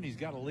is here, and he's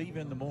got to leave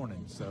in the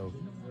morning. So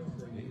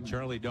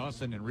Charlie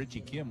Dawson and Richie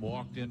Kim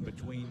walked in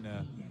between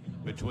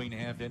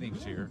half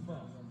innings here.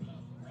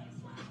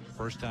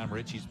 First time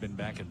Richie's been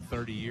back in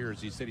 30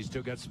 years. He said he's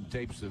still got some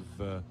tapes of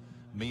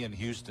me in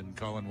Houston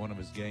calling one of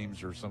his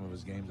games or some of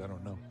his games. I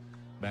don't know.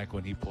 Back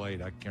when he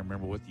played. I can't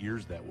remember what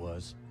years that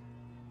was.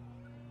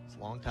 It's a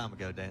long time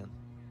ago, Dan.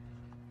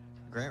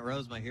 Grant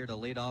Rosema here to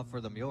lead off for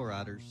the Mule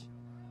Riders.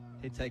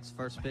 He takes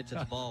first pitch at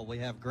the ball. We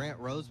have Grant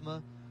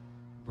Rosema,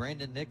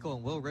 Brandon Nickel,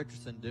 and Will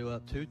Richardson due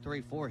up 2,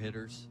 3, 4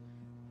 hitters.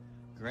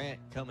 Grant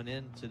coming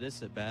into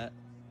this at bat,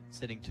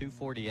 sitting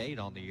 248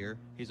 on the year.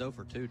 He's 0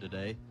 for 2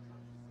 today.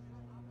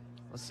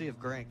 Let's see if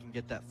Grant can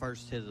get that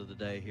first hit of the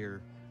day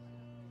here.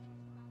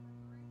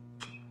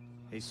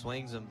 He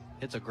swings and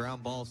hits a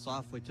ground ball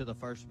softly to the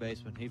first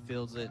baseman. He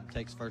fields it and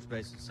takes first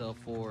base himself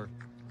for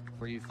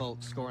you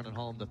folks scoring at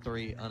home, the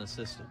 3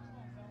 unassisted.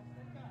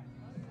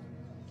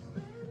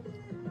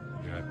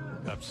 Got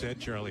upset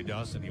Charlie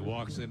Dawson. He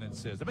walks in and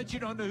says, I bet you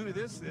don't know who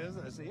this is.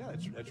 And I say, yeah,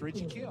 that's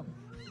Richie Kim.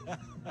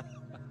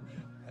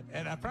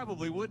 And I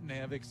probably wouldn't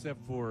have, except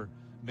for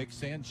Mick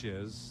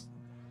Sanchez,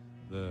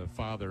 the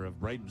father of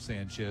Braden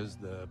Sanchez,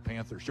 the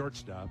Panther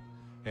shortstop,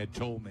 had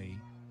told me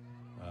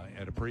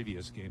at a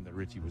previous game that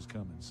Richie was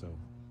coming. So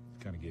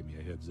it kind of gave me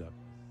a heads up.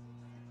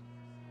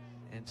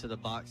 Into the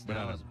box but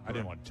now. I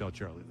didn't want to tell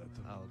Charlie that.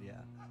 Oh, yeah.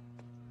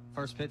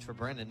 First pitch for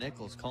Brandon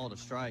Nichols called a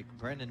strike.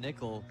 Brandon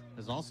Nickel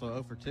is also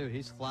 0 for 2.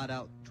 He's flat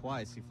out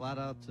twice. He flat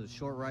out to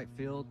short right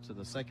field to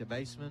the second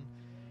baseman,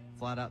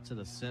 flat out to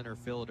the center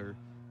fielder.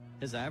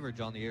 His average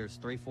on the year is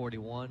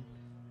 341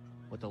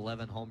 with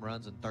 11 home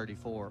runs and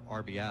 34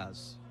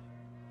 RBIs.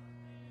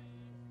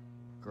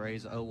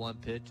 Gray's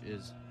 0-1 pitch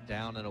is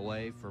down and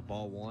away for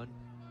ball 1.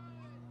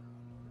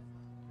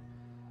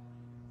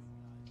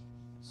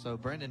 So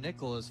Brandon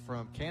Nickel is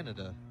from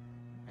Canada.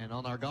 And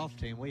on our golf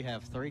team, we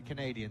have 3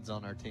 Canadians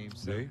on our team.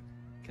 So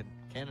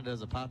Canada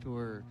is a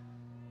popular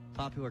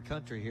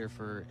country here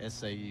for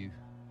SAU.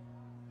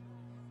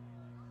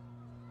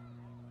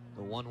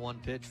 The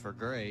 1-1 pitch for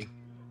Gray.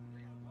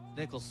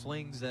 Nichols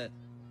swings at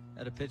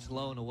a pitch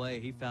low and away.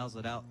 He fouls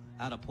it out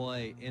of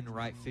play in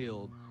right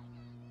field.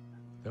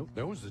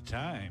 There was a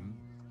time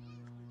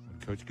when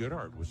Coach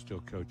Goodhart was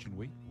still coaching.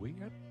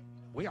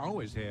 We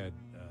always had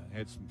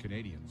some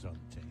Canadians on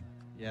the team.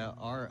 Yeah,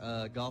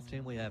 our golf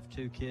team, we have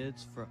 2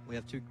 kids. We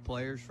have 2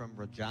 players from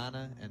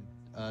Regina and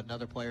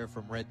another player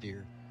from Red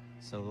Deer.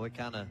 So they're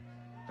kind of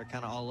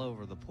all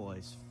over the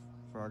place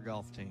for our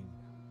golf team.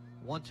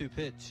 1-2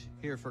 pitch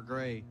here for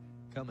Gray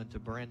coming to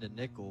Brandon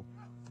Nickel.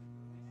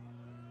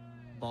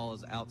 Ball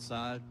is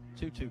outside.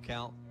 2-2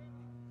 count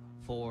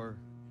for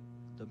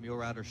the Mule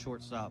Rider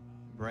shortstop,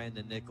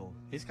 Brandon Nickel.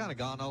 He's kind of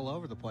gone all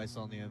over the place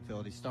on the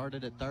infield. He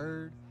started at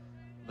third,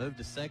 moved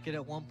to second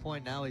at one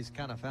point. Now he's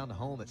kind of found a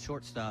home at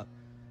shortstop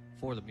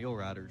for the Mule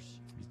Riders.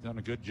 He's done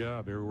a good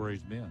job everywhere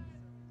he's been.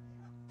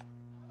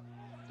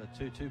 The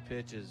 2-2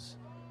 pitch is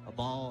a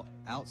ball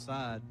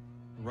outside,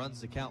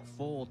 runs the count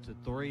full to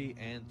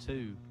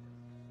 3-2.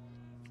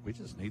 We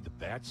just need the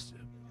bats to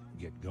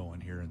get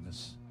going here in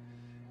this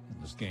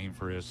game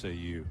for SAU.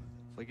 If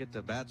we get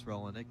the bats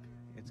rolling, it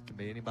can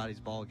be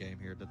anybody's ball game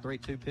here. The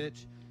 3-2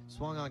 pitch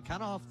swung on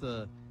kind of off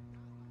the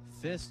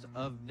fist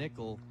of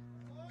Nickel.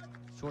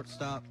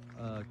 Shortstop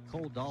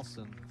Cole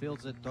Dawson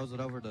fields it, throws it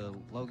over to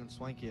Logan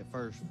Swanky at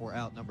first for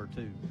out number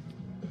 2.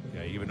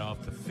 Yeah, even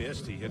off the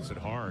fist, he hits it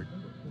hard.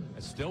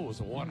 It still was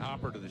a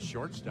one-hopper to the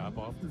shortstop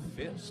off the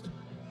fist.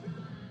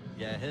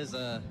 Yeah, his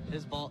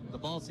ball, the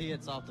balls he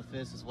hits off the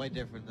fist is way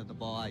different than the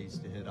ball I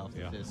used to hit off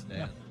the fist,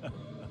 Dan.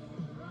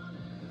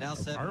 Now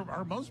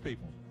are most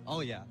people. Oh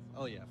yeah,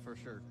 for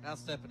sure. Now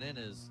stepping in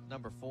is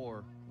number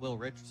 4, Will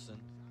Richardson.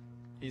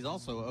 He's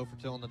also 0 for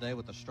 2 on the day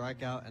with a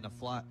strikeout and a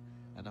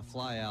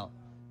fly out.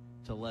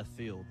 to left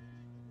field.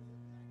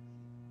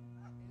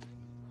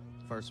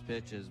 First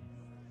pitch is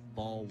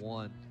ball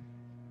one.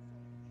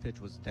 Pitch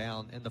was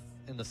down.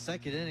 In the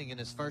second inning, in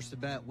his first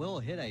at bat, Will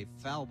hit a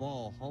foul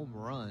ball home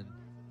run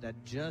that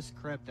just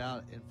crept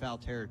out in foul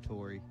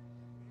territory.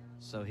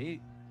 So he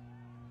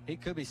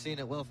could be seeing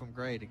it well from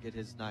Gray to get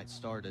his night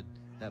started.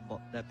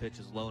 That pitch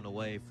is low and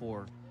away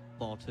for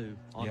ball two.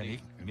 Yeah,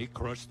 and he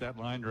crushed that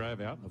line drive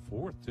out in the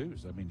fourth too.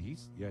 So I mean,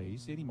 he's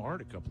hit him hard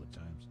a couple of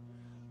times,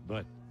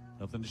 but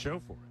nothing to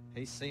show for it.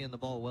 He's seeing the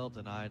ball well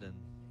tonight, and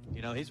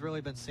you know he's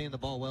really been seeing the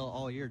ball well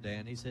all year.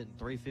 Dan, he's hitting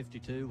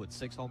 .352 with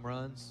 6 home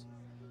runs,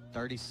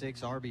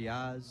 36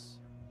 RBIs.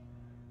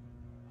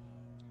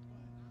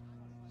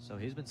 So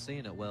he's been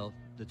seeing it well.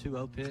 The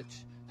 2-0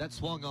 pitch that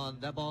swung on,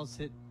 that ball's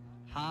hit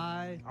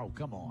high. Oh,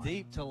 come on.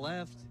 Deep to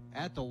left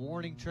at the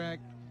warning track.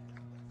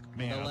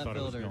 Man, the I left thought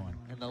it was fielder going.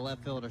 and the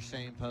left fielder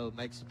Shane Poe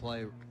makes the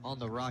play on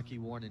the rocky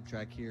warning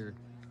track here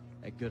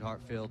at Goodhart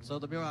Field. So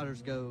the Mule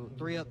Riders go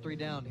 3 up, 3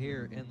 down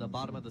here in the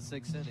bottom of the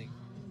 6th inning.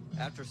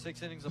 After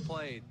 6 innings of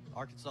play,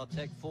 Arkansas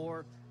Tech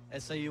 4,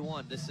 SAU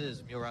 1. This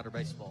is Mule Rider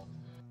Baseball.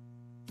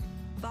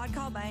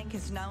 Vodcall Bank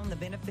has known the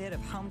benefit of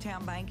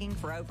hometown banking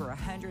for over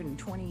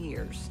 120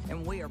 years,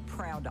 and we are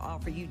proud to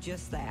offer you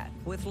just that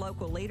with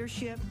local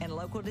leadership and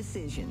local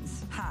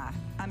decisions. Hi,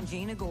 I'm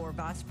Gina Gore,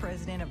 Vice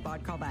President of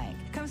Vodcall Bank.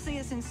 Come see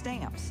us in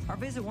Stamps or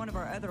visit one of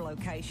our other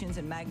locations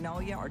in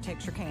Magnolia or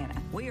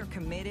Texarkana. We are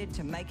committed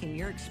to making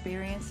your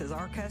experience as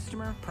our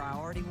customer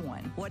priority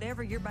one.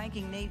 Whatever your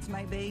banking needs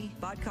may be,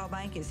 Vodcall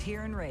Bank is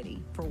here and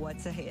ready for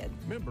what's ahead.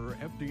 Member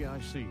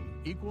FDIC,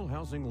 Equal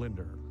Housing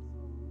Lender.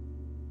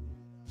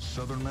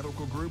 Southern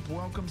Medical Group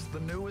welcomes the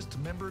newest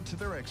member to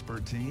their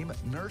expert team,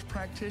 nurse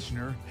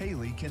practitioner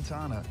Haley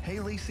Quintana.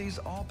 Haley sees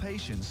all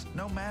patients,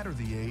 no matter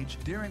the age,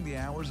 during the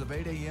hours of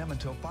 8 a.m.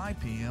 until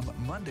 5 p.m.,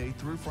 Monday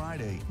through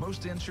Friday.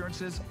 Most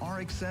insurances are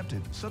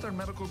accepted. Southern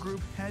Medical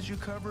Group has you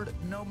covered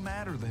no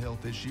matter the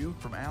health issue,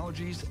 from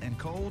allergies and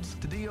colds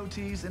to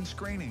DOTs and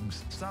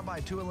screenings. Stop by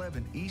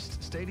 211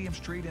 East Stadium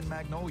Street in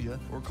Magnolia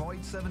or call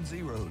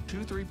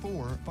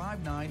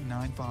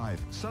 870-234-5995.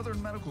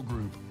 Southern Medical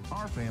Group,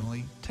 our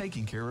family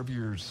taking care of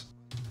yours.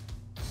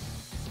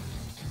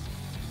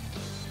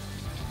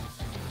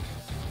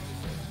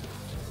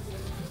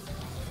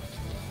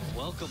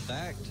 Welcome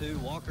back to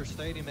Walker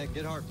Stadium at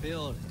Goodhart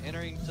Field.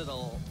 Entering to the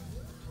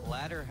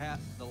late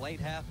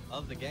half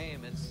of the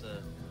game. It's the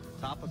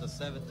top of the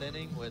 7th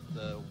inning with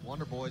the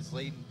Wonder Boys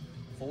leading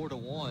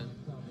 4-1.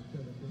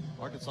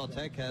 Arkansas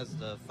Tech has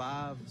the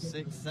 5,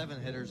 6,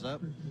 7 hitters up.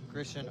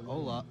 Christian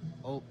how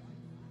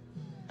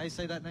you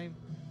say that name?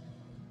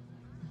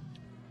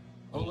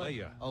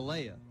 Olea.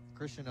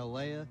 Christian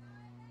Olea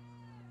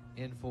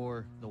in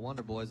for the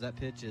Wonder Boys. That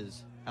pitch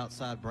is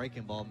outside,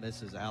 breaking ball,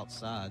 misses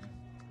outside.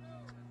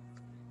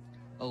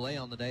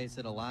 Olea on the day has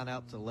hit a line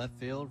out to left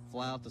field,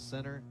 fly out to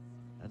center,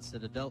 and is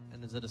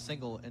it a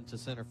single into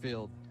center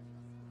field,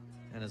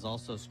 and has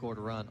also scored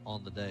a run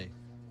on the day.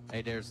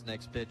 Adair's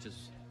next pitch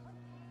is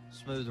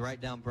smooth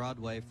right down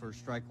Broadway for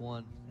strike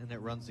one, and it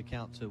runs the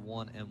count to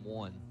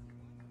 1-1.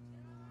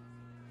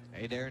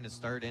 Adair in his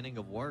 3rd inning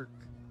of work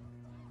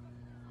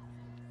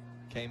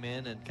came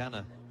in and kind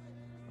of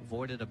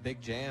avoided a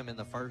big jam in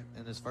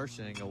his first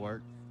inning of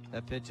work.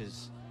 That pitch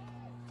is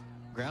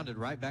grounded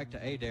right back to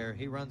Adair.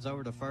 He runs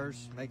over to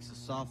first, makes a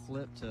soft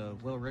flip to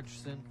Will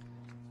Richardson,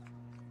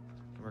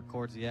 and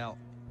records the out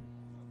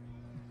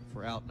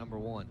for out number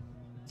 1.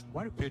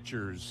 Why do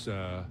pitchers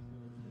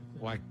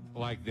like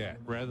that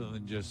rather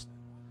than just,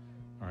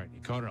 all right,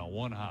 you caught it on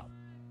one hop?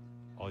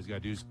 All he's got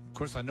to do is, of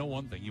course, I know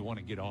one thing, you want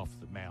to get off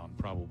the mound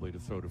probably to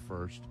throw to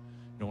first.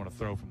 You don't want to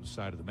throw from the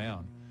side of the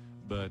mound,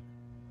 but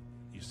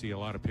you see a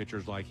lot of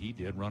pitchers like he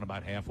did run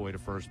about halfway to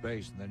first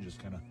base and then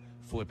just kind of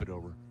flip it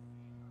over.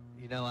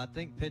 You know, I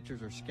think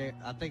pitchers are scared.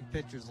 I think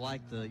pitchers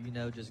like the,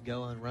 just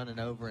going, running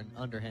over and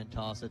underhand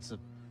toss.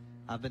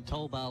 I've been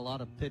told by a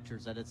lot of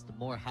pitchers that it's the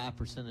more high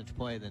percentage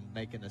play than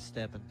making a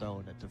step and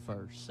throwing it to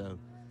first. So,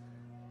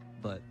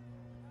 but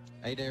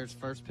Adair's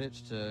first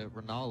pitch to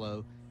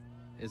Ronaldo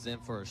is in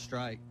for a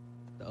strike.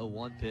 The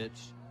 0-1 pitch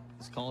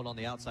is called on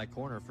the outside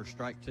corner for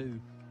strike 2.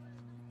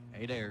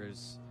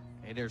 Adair's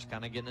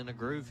kind of getting in a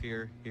groove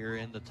here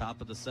in the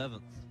top of the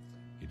 7th.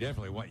 You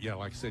definitely want,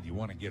 like I said, you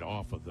want to get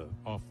off the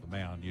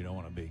mound. You don't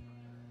want to be.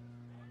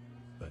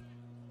 But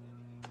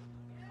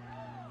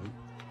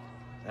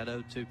that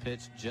 0-2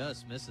 pitch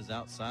just misses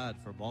outside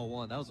for ball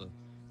 1. That was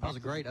a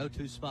great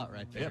 0-2 spot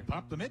right there. Yeah,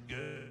 popped the mid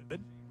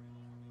good.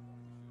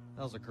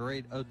 That was a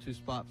great 0-2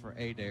 spot for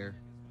Adair,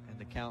 and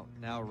the count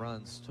now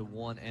runs to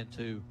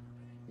 1-2.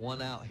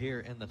 1 out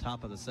here in the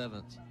top of the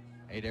 7th.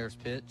 Adair's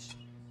pitch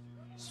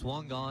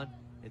swung on.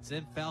 It's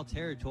in foul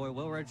territory.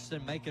 Will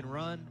Richardson making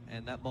run,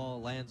 and that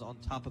ball lands on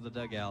top of the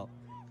dugout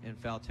in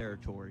foul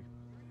territory.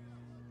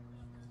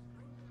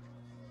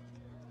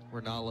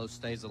 Ronaldo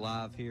stays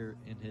alive here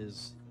in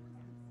his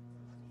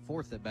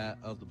 4th at bat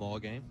of the ball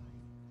game.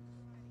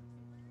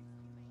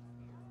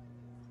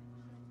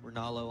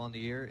 Ronaldo on the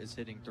year is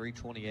hitting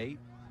 .328.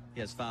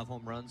 He has 5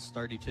 home runs,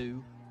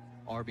 32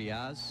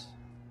 RBIs.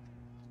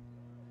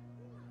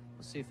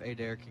 Let's see if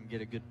Adair can get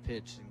a good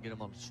pitch and get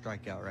him on the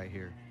strikeout right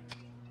here.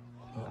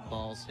 The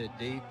ball's hit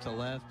deep to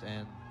left,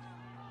 and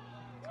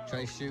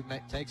Trey Shute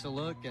takes a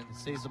look and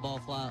sees the ball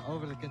fly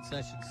over the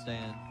concession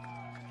stand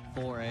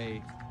for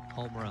a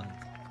home run.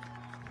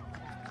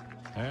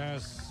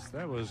 Yes,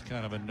 that was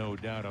kind of a no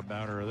doubt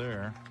about her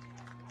there.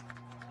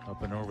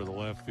 Up and over the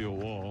left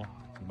field wall.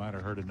 You might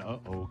have heard an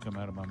uh-oh come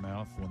out of my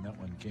mouth when that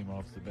one came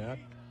off the bat.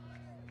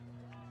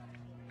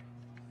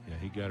 Yeah,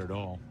 he got it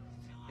all.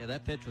 Yeah,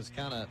 that pitch was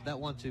kind of, that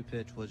 1-2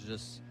 pitch was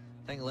just,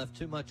 I think left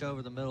too much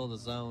over the middle of the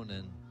zone,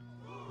 and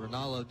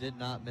Ronaldo did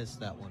not miss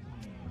that one.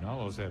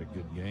 Ronaldo's had a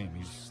good game.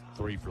 He's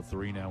 3 for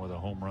 3 now with a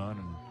home run,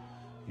 and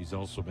he's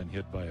also been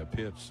hit by a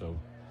pitch, so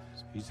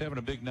he's having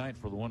a big night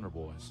for the Wonder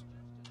Boys.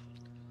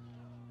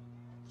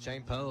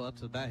 Shane Poe up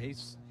to the bat. He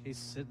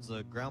sends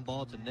a ground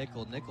ball to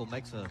Nickel. Nickel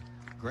makes a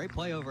great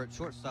play over at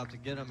shortstop to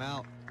get him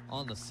out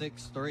on the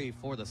 6-3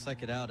 for the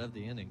second out of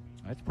the inning.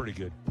 That's pretty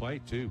good play,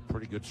 too.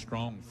 Pretty good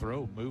strong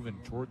throw, moving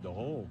toward the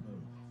hole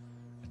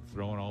and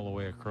throwing all the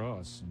way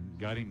across, and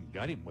got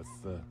him with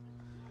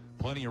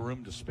plenty of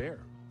room to spare.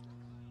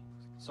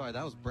 Sorry,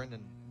 that was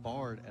Brendan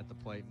Bard at the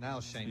plate. Now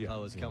Shane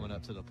Poe is coming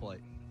up to the plate.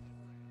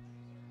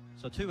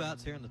 So 2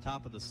 outs here in the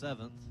top of the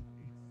 7th.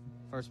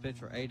 First pitch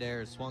for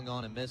Adair is swung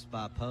on and missed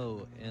by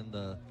Poe in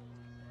the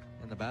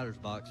batter's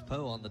box.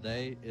 Poe on the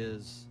day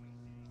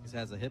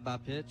has a hit by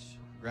pitch,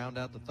 ground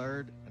out to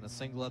third, and a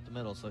single up the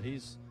middle. So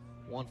he's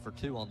 1 for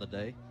 2 on the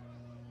day.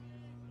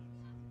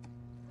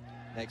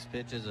 Next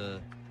pitch is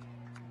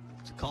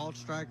it's a called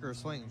strike or a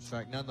swinging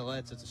strike.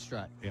 Nonetheless, it's a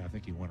strike. Yeah, I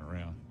think he went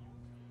around.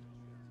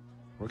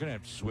 We're going to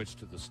have to switch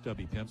to the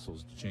stubby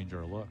pencils to change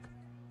our look.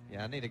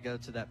 Yeah, I need to go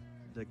to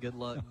the good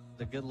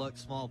luck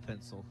small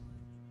pencil.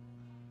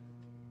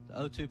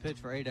 The 0-2 pitch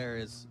for Adair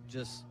is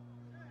just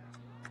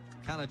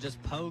kind of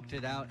just poked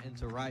it out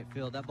into right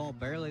field. That ball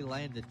barely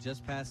landed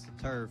just past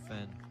the turf,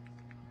 and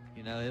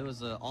you know, it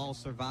was an all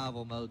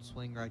survival mode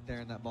swing right there,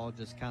 and that ball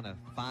just kind of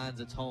finds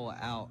its hole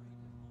out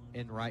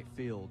in right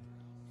field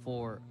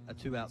for a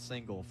 2-out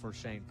single for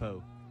Shane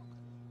Poe.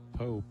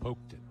 Poe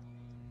poked it.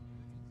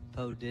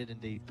 Poe did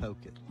indeed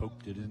poke it.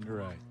 Poked it into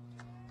right.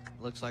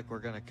 Looks like we're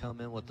going to come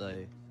in with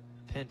a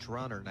pinch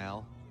runner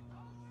now.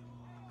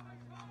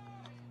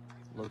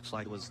 Looks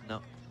like it was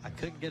I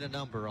couldn't get a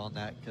number on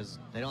that because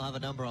they don't have a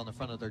number on the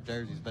front of their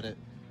jerseys, but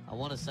I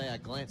want to say I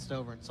glanced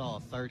over and saw a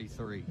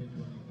 33.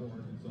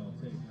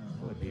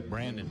 Would be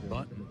Brandon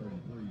Bunton.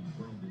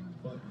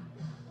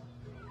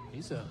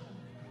 He's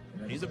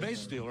a base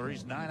stealer.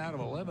 He's 9 out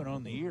of 11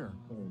 on the year.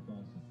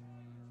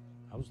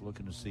 I was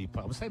looking to see.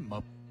 I would say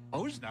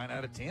Poe's 9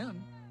 out of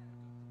 10.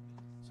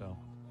 So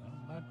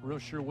I'm not real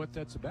sure what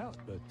that's about,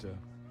 but.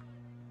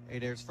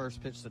 Adair's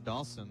first pitch to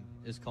Dawson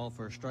is called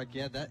for a strike.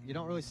 Yeah, that you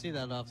don't really see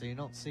that often. You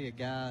don't see a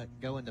guy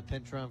go into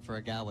pinch run for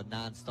a guy with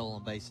 9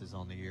 stolen bases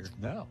on the year.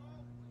 No.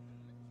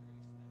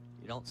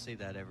 You don't see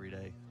that every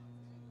day.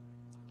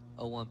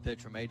 0-1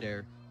 pitch from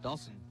Adair.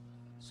 Dawson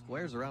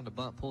squares around the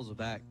bunt, pulls it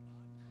back.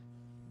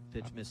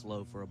 Pitch missed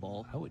low for a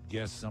ball. I would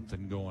guess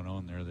something going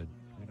on there that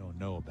we don't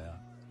know about.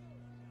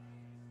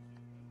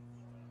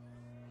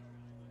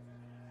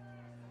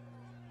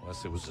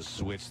 Unless it was a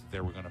switch that they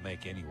were going to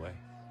make anyway.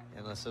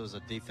 Unless it was a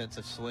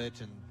defensive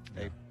switch and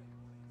a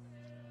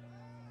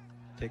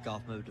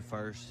pickoff move to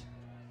first.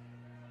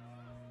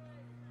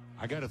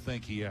 I got to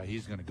think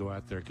he's going to go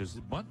out there because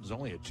Bunton's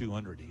only a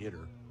 200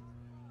 hitter,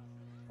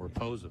 where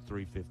Poe's a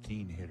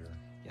 315 hitter.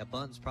 Yeah,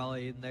 Bunton's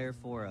probably in there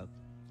for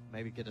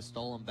maybe get a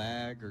stolen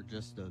bag or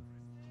just a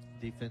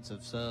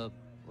defensive sub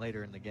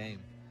later in the game.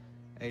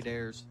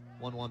 Adair's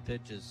 1-1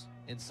 pitch is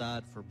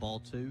inside for ball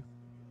 2.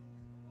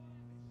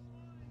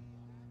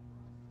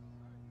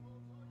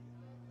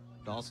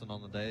 Dawson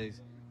on the day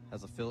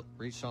has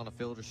reached on a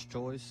fielder's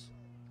choice,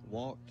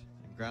 walked,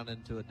 and grounded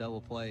into a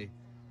double play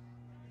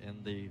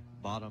in the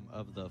bottom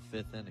of the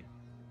 5th inning.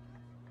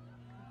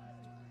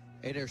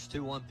 Adair's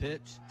 2-1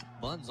 pitch.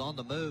 Bunton's on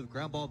the move.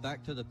 Ground ball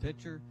back to the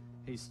pitcher.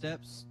 He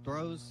steps,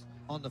 throws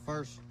on the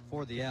first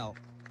for the out,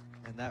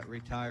 and that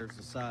retires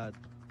the side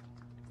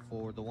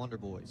for the Wonder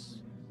Boys.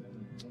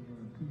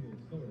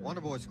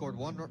 Wonder Boys scored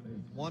one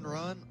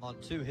run on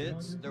 2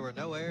 hits. There were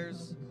no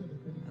errors,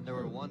 and there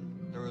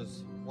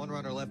was one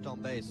runner left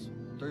on base.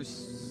 Through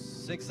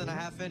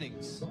 6.5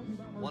 innings,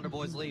 Wonder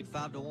Boys lead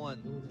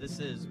 5-1. This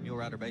is Mule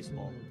Rider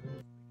Baseball.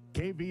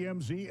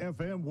 KVMZ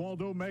FM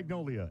Waldo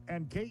Magnolia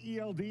and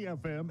KELD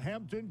FM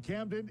Hampton,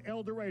 Camden,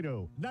 El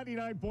Dorado,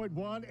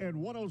 99.1 and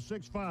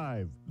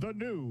 106.5. The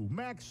new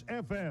Max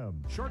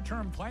FM.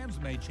 Short-term plans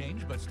may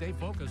change, but stay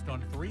focused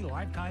on 3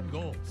 lifetime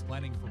goals: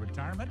 planning for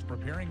retirement,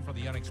 preparing for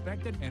the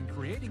unexpected, and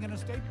creating an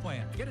estate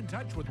plan. Get in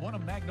touch with one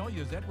of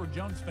Magnolia's Edward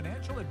Jones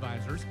financial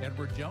advisors.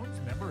 Edward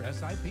Jones, member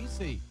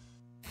SIPC.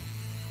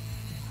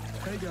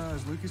 Hey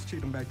guys, Lucas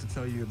Cheatham back to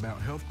tell you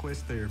about Health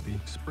Quest Therapy.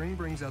 Spring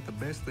brings out the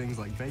best things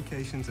like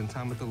vacations and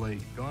time at the lake.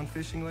 Gone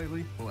fishing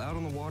lately? Well, out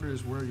on the water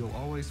is where you'll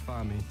always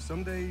find me.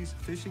 Some days,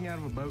 fishing out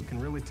of a boat can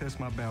really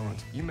test my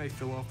balance. You may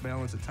feel off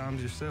balance at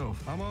times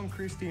yourself. My mom,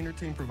 Christy, and her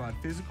team provide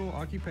physical,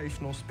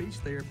 occupational, speech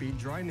therapy,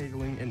 dry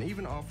needling, and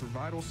even offer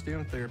vital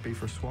stem therapy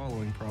for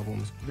swallowing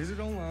problems.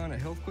 Visit online at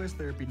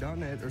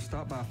healthquesttherapy.net or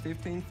stop by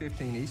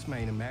 1515 East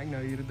Main in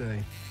Magnolia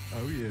today.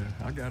 Oh yeah,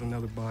 I got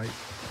another bite.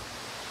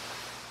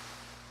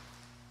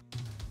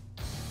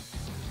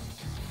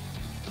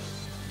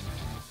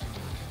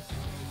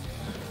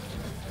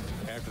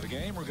 After the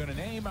game, we're going to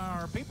name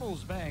our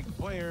People's Bank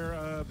player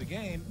of the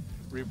game.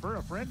 Refer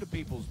a friend to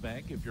People's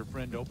Bank. If your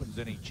friend opens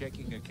any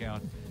checking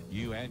account,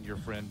 you and your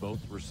friend both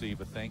receive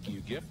a thank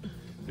you gift.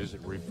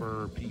 Visit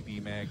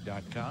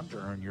referpbmag.com to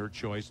earn your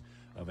choice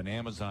of an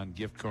Amazon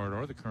gift card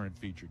or the current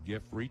featured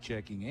gift, free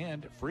checking,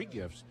 and free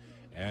gifts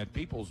at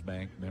People's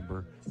Bank,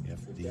 member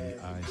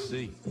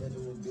FDIC.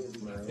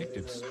 I think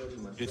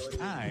it's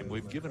time.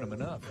 We've given them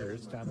enough here.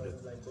 It's time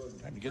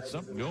to get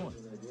something going.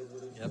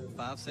 Yep,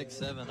 5, 6,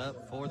 7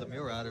 up for the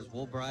Mule Riders.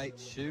 Woolbright,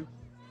 Shoup,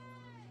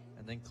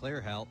 and then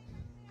Clearhout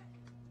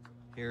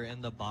here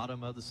in the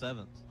bottom of the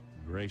 7th.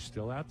 Gray's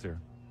still out there.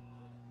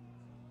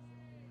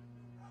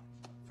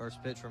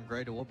 First pitch from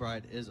Gray to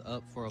Woolbright is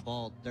up for a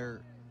ball.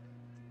 There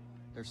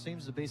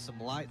seems to be some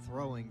light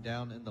throwing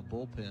down in the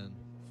bullpen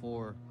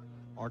for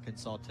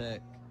Arkansas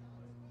Tech.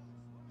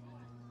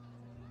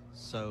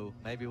 So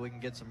maybe we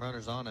can get some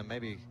runners on and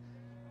maybe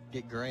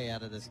get Gray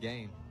out of this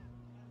game.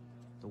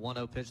 The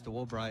 1-0 pitch to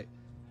Woolbright.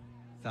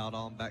 Fouled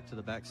on back to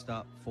the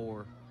backstop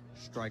for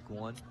strike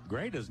one.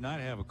 Gray does not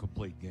have a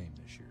complete game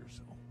this year,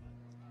 so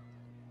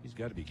he's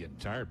got to be getting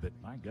tired. But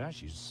my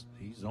gosh,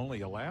 he's only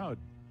allowed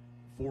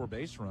 4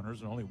 base runners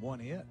and only 1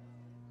 hit.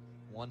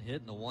 1 hit,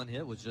 and the 1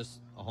 hit was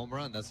just a home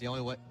run. That's the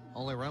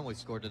only run we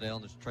scored today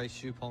on the Trace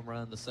Shoup home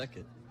run, the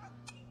second.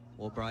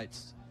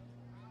 Woolbright's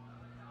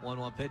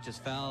 1-1 pitch is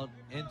fouled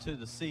into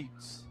the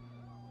seats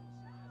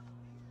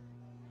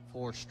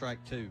for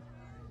strike 2.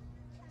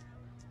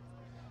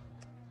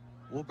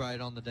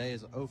 Woolbright on the day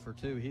is 0 for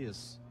 2.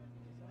 He's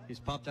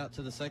popped out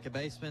to the second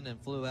baseman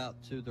and flew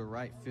out to the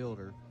right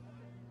fielder.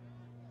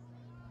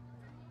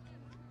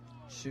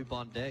 Shoup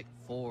on deck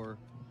for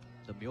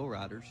the Mule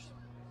Riders.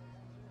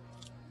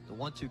 The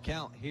 1-2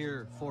 count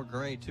here for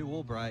Gray to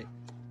Woolbright.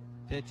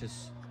 Pitch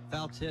is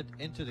foul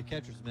tipped into the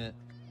catcher's mitt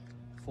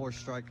for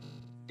strike,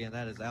 and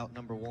that is out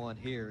number 1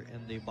 here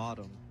in the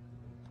bottom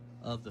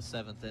of the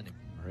 7th inning.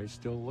 Gray's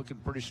still looking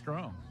pretty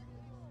strong.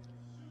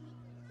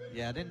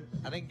 Yeah, I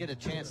didn't get a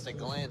chance to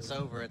glance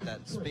over at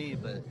that speed,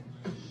 but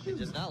it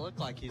does not look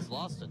like he's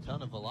lost a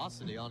ton of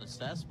velocity on his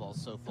fastball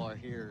so far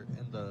here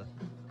into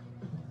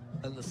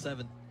the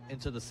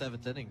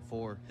 7th inning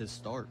for his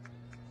start.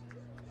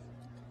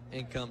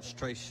 In comes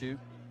Trace Shoup.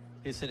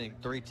 He's hitting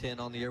 .310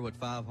 on the year with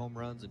 5 home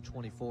runs and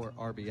 24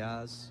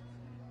 RBIs.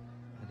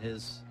 And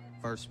his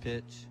first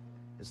pitch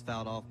is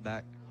fouled off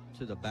back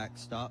to the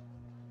backstop.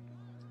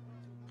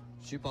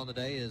 Shoup on the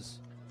day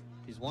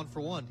he's 1 for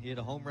 1. He hit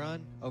a home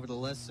run over the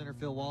left center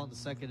field wall in the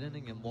 2nd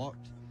inning and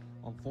walked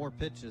on 4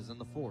 pitches in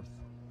the 4th.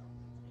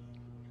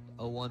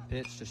 0-1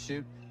 pitch to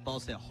Shoup.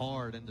 Ball's hit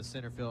hard into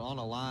center field on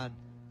a line.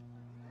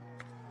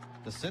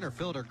 The center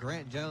fielder,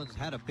 Grant Jones,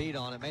 had a beat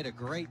on it, made a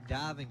great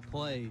diving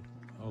play.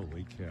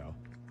 Holy cow.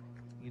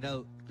 You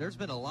know, there's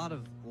been a lot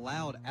of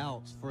loud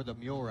outs for the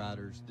Mule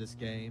Riders this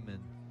game, and,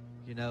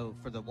 you know,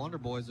 for the Wonder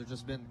Boys, they've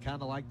just been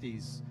kind of like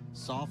these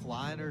soft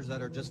liners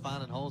that are just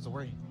finding holes, and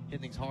we're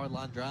hitting these hard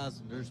line drives,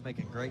 and they're just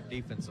making great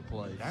defensive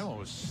plays. That one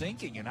was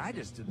sinking, and I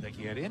just didn't think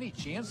he had any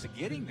chance of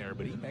getting there,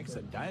 but he makes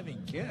a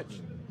diving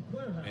catch.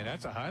 And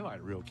that's a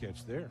highlight reel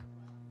catch there.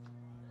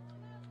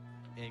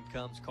 In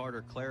comes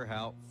Carter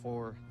Clearhout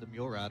for the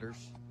Mule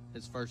Riders.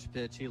 His first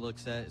pitch he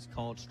looks at is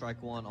called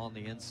strike 1 on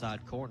the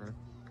inside corner.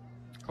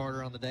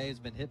 Carter on the day has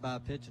been hit by a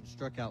pitch and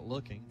struck out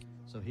looking,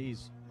 so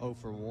he's 0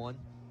 for 1.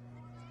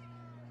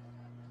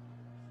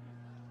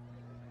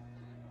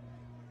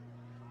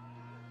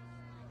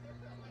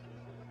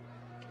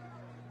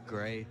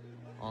 Gray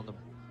on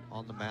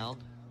the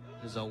mound.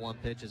 His 0-1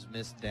 pitch is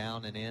missed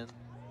down and in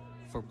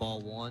for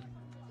ball 1.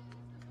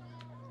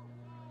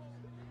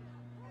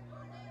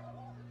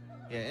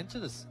 Yeah, into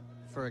this,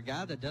 for a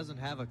guy that doesn't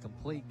have a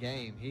complete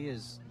game, he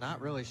is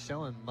not really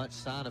showing much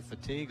sign of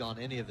fatigue on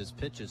any of his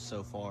pitches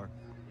so far.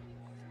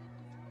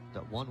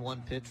 That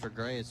 1-1 pitch for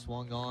Gray is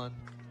swung on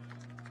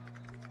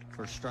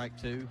for strike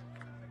 2.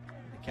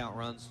 The count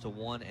runs to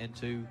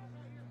 1-2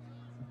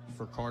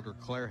 for Carter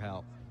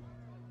Clearhout.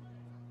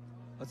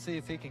 Let's see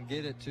if he can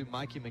get it to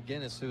Mikey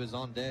McGinnis, who is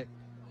on deck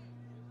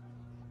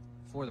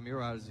for the Mule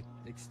Riders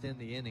to extend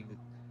the inning.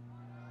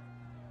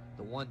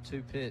 The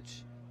 1-2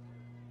 pitch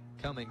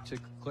coming to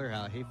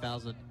Clearhout. He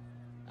fouls it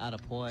out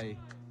of play,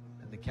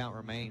 and the count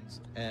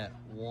remains at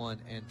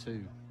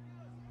 1-2.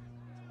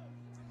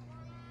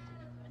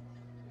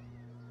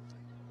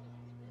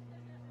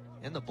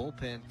 In the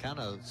bullpen, kind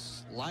of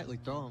slightly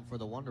throwing for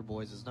the Wonder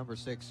Boys, is number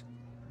 6,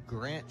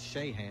 Grant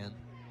Shahan.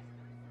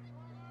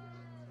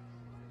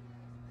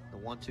 The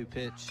 1-2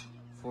 pitch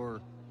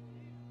for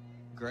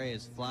Gray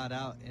is flied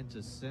out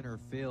into center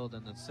field,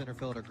 and the center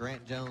fielder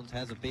Grant Jones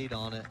has a beat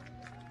on it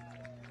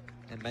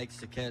and makes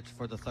the catch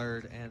for the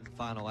third and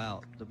final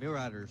out. The Mule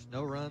Riders,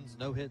 no runs,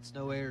 no hits,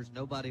 no errors,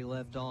 nobody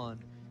left on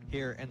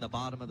here in the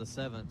bottom of the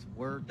 7th.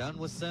 We're done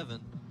with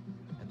 7,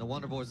 and the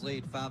Wonder Boys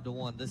lead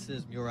 5-1. This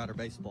is Mule Rider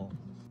baseball.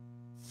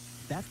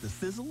 That's the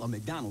sizzle of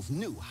McDonald's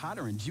new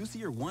hotter and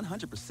juicier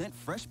 100%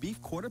 fresh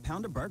beef quarter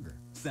pounder burger.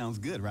 Sounds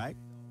good, right?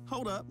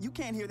 Hold up, you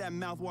can't hear that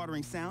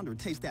mouth-watering sound or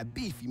taste that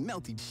beefy,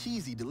 melty,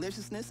 cheesy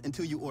deliciousness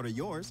until you order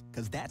yours,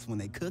 because that's when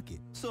they cook it.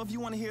 So if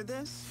you want to hear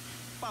this,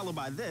 followed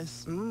by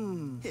this,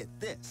 hit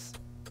this,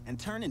 and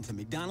turn into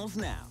McDonald's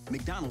now.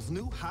 McDonald's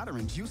new hotter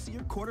and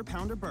juicier quarter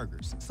pounder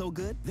burgers. So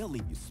good, they'll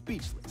leave you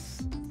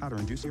speechless. Hotter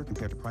and juicier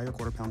compared to prior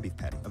quarter pound beef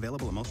patty.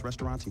 Available at most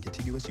restaurants in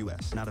contiguous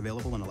U.S. Not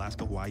available in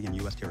Alaska, Hawaii, and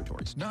U.S.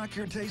 territories. Knock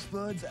your taste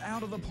buds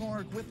out of the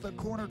park with the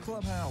Corner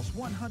Clubhouse,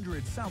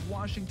 100 South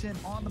Washington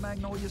on the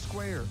Magnolia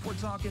Square. We're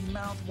talking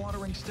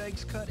mouth-watering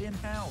steaks cut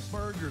in-house,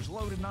 burgers,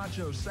 loaded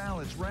nachos,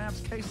 salads,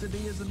 wraps,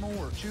 quesadillas, and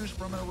more. Choose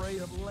from an array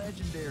of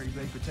legendary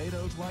baked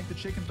potatoes like the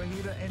chicken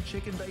fajita and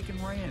chicken bacon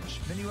ranch.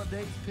 Menu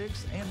updates,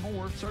 pics, and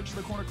more. Search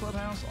the Corner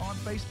Clubhouse on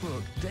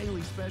Facebook.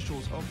 Daily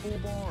specials, a full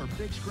bar,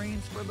 big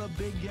screens for the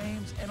big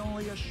games, and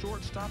only a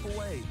short stop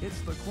away.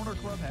 It's the Corner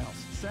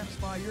Clubhouse.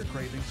 Satisfy your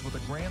cravings with a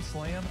Grand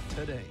Slam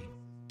today.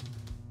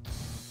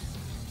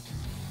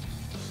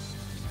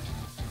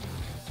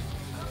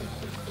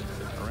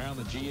 Around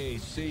the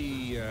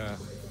GAC,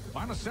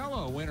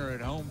 Monticello winner at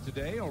home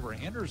today over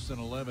Henderson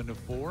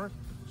 11-4.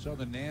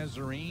 Southern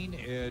Nazarene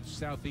edged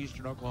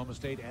Southeastern Oklahoma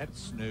State at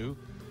SNU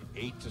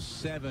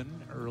 8-7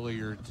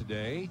 earlier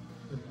today.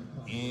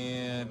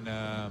 In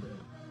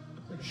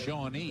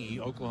Shawnee,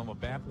 Oklahoma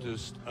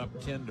Baptist up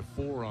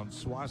 10-4 on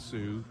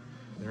SWOSU.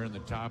 They're in the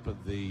top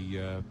of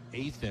the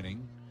 8th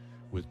inning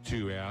with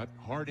 2 out.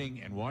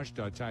 Harding and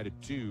Washita tied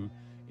at 2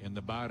 in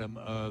the bottom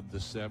of the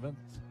 7th.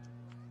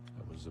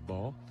 That was the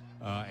ball.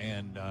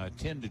 And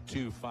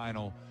 10-2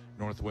 final,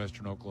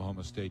 Northwestern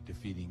Oklahoma State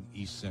defeating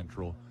East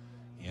Central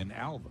in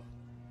Alva.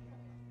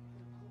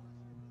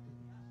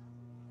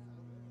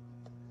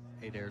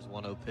 Adair's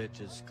 1-0 pitch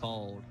is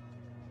called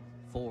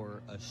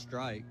for a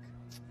strike.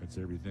 That's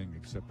everything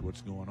except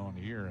what's going on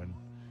here, and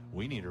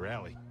we need a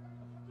rally.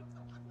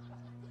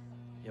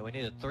 Yeah, we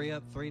need a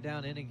 3-up,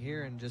 3-down inning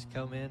here and just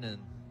come in and,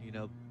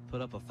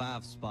 put up a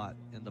 5 spot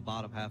in the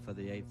bottom half of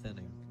the 8th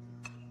inning.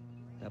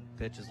 That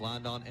pitch is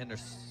lined on into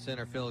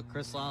center field.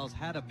 Chris Lyles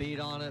had a beat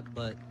on it,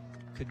 but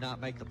could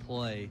not make the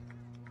play,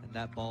 and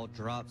that ball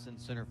drops in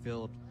center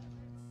field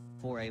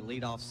for a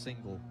leadoff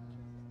single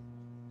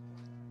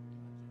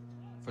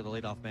for the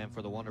leadoff man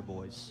for the Wonder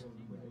Boys.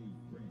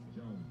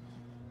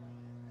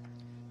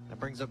 That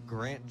brings up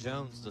Grant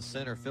Jones, the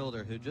center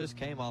fielder, who just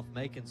came off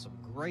making some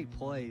great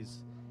plays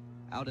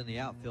out in the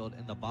outfield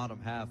in the bottom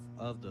half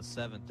of the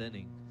 7th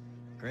inning.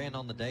 Grant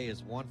on the day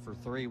is 1 for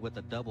 3 with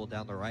a double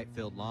down the right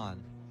field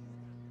line.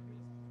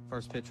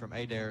 First pitch from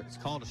Adair. It's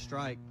called a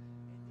strike.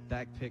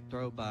 Back pick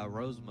throw by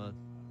Rosema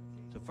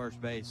to first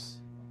base.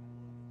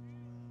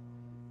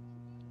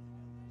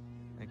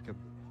 And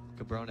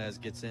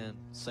Cabrones gets in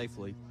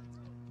safely.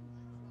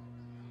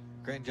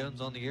 Grant Jones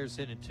on the year is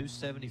hitting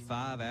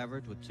 .275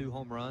 average with 2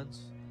 home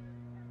runs,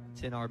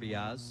 10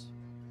 RBIs.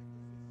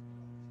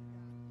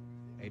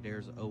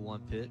 Adair's 0-1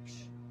 pitch.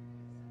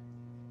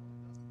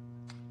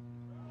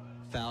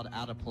 Fouled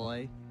out of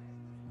play.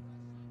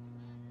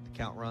 The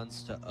count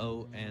runs to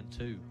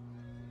 0-2.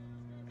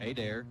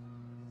 Adair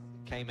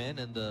came in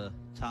the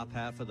top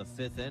half of the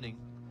 5th inning.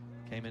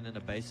 Came in a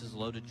bases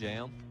loaded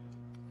jam.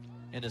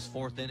 In his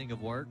 4th inning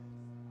of work.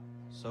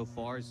 So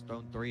far, he's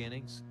thrown 3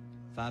 innings,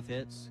 5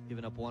 hits,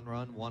 giving up 1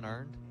 run, 1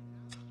 earned.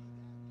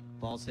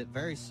 Ball's hit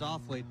very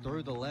softly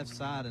through the left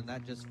side, and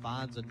that just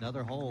finds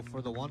another hole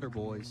for the Wonder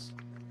Boys.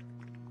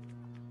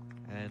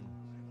 And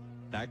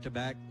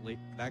back-to-back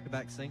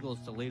singles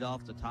to lead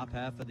off the top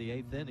half of the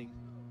 8th inning.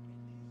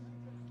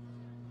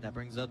 That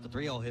brings up the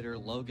 3-0 hitter,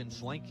 Logan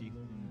Schwenke.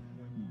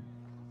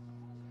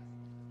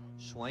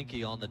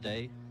 Schwenke on the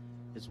day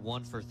is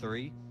 1 for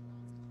 3.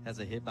 Has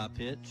a hit by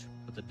pitch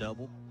with a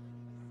double.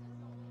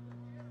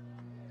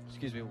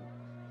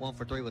 1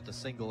 for 3 with a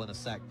single and a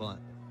sac bunt.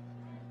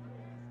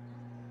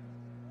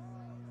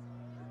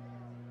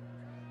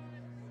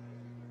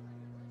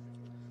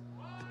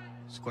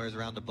 Squares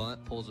around the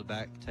bunt, pulls it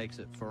back, takes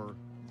it for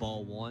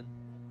ball 1.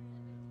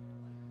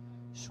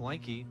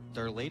 Schwenke,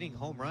 their leading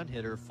home run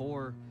hitter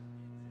for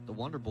the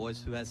Wonder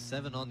Boys, who has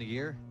 7 on the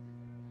year,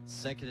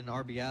 second in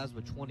RBIs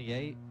with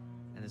 28,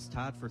 and is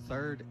tied for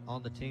 3rd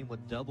on the team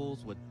with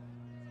doubles with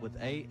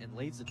 8, and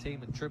leads the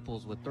team in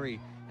triples with 3.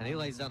 And he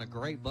lays down a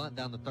great bunt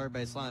down the third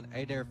base line.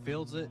 Adair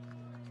fields it,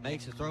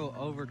 makes a throw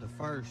over to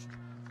first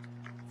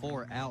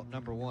for out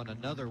number 1.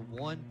 Another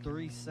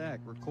 1-3 sack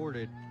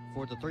recorded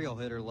for the 3-0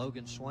 hitter,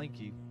 Logan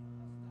Schwenke.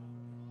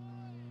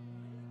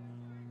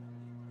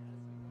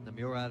 The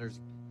Mule Riders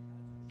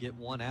get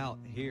 1 out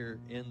here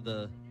in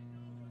the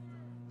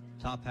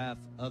top half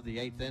of the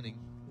 8th inning.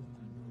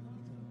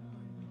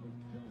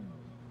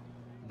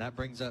 that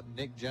brings up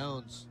Nick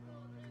Jones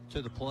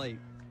to the plate,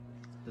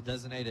 the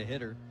designated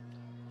hitter,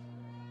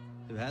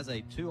 who has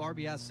a 2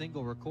 RBI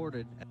single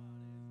recorded.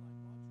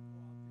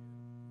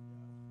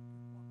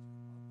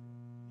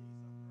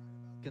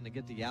 Going to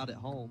get the out at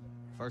home.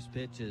 First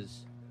pitch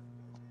is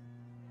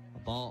a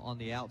ball on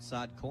the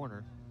outside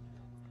corner.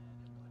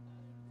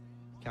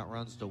 Count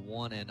runs to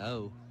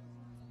 1-0.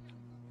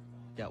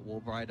 Got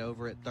Woolbright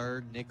over at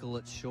third, Nickel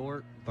at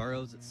short,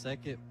 Burrows at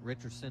second,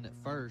 Richardson at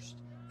first.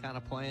 Kind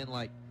of playing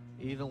like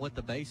even with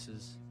the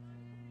bases.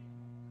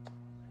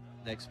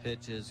 Next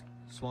pitch is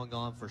swung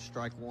on for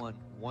strike one.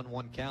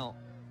 1-1 count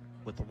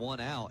with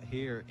 1 out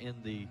here in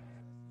the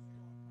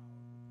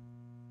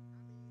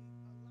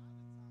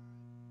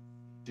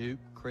Duke.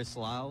 Chris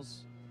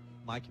Lyles,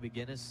 Mikey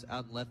McGinnis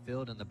out in left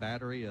field, and the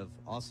battery of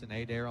Austin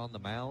Adair on the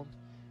mound,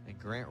 and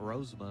Grant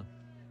Rosema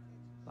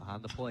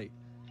behind the plate.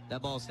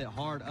 That ball's hit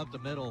hard up the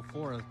middle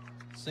for a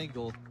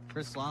single.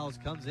 Chris Lyles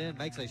comes in,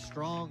 makes a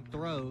strong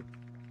throw.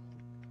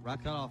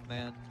 Right cutoff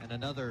man, and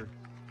another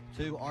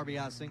 2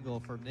 RBI single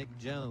for Nick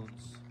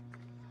Jones.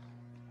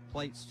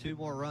 Plates 2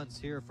 more runs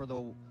here for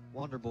the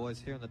Wonder Boys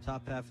here in the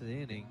top half of the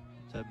inning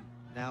to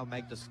now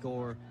make the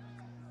score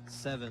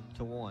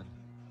 7-1.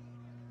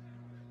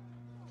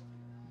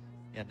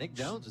 Yeah, Nick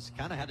Jones has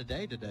kind of had a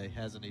day today,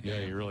 hasn't he?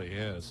 Yeah, he really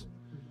has.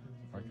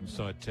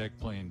 Arkansas Tech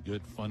playing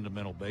good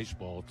fundamental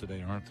baseball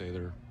today, aren't they?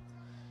 They're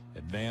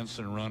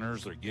advancing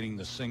runners. They're getting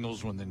the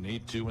singles when they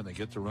need to, when they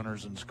get the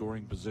runners in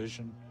scoring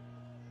position.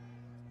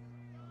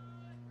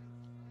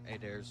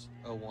 Adair's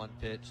 0-1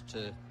 pitch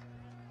to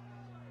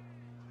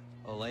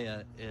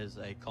Olea is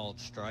a called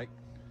strike.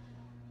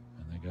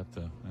 And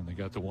they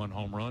got the 1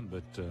 home run,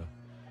 but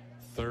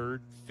 3rd,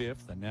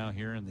 5th, and now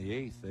here in the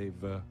 8th,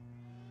 they've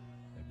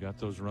got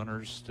those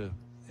runners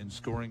in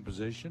scoring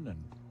position,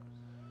 and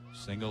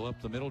single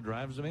up the middle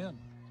drives them in.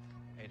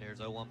 Adair's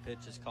 0-1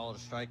 pitch is called a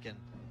strike, and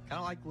kind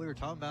of like we were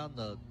talking about in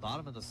the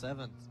bottom of the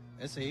 7th,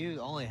 SAU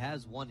only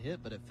has 1 hit,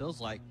 but it feels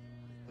like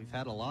we've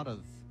had a lot of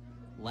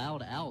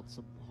loud outs,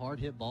 some hard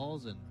hit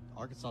balls, and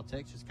Arkansas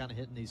Tech's just kind of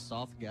hitting these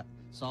soft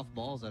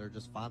balls that are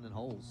just finding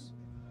holes.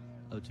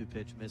 0-2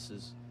 pitch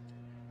misses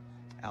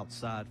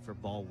outside for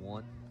ball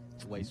 1.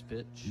 Waste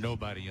pitch.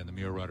 Nobody in the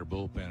Mule Rider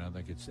bullpen. I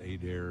think it's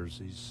Adair's.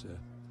 He's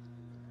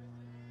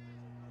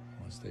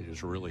once they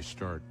just really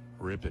start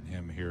ripping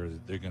him here,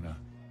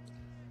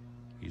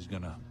 he's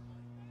gonna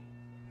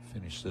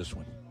finish this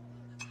one.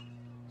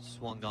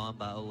 Swung on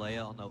by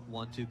Olea on the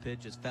 1-2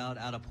 pitch, is fouled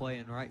out of play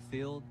in right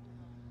field.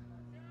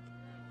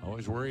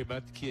 Always worry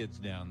about the kids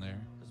down there.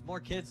 There's more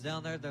kids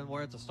down there than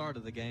were at the start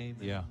of the game.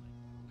 Yeah,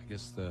 I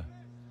guess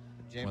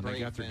when they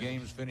got their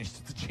games finished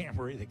at the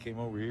Jamboree, they came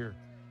over here.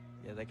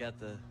 Yeah, they got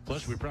the...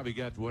 Plus, we probably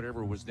got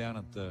whatever was down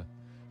at the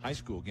high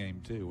school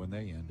game, too, when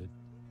they ended.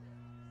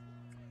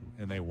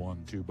 And they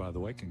won, too, by the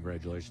way.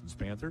 Congratulations,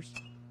 Panthers.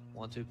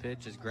 1-2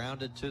 pitch is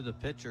grounded to the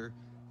pitcher.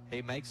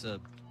 He makes a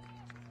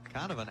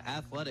kind of an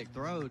athletic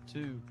throw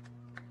to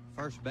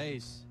first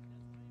base.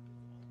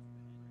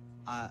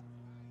 I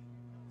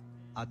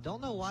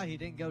don't know why he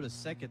didn't go to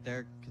second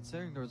there,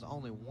 considering there was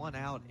only 1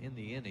 out in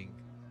the inning.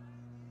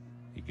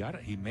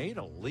 He made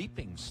a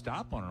leaping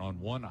stop on it on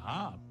 1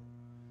 hop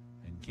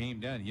and came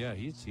down. Yeah,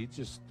 he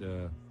just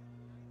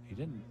he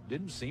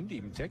didn't seem to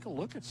even take a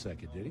look at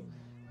second, did he?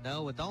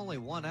 No, with only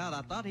 1 out,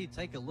 I thought he'd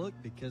take a look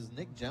because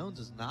Nick Jones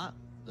is not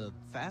the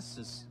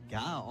fastest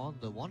guy on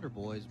the Wonder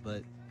Boys,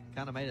 but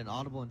kind of made an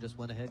audible and just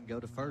went ahead and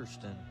go to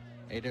first. And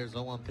Adair's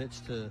 0-1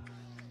 pitch to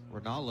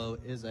Ronaldo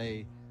is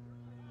a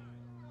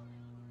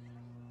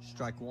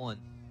strike 1.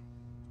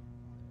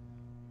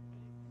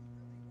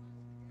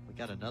 We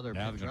got another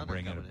now pinch runner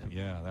coming in.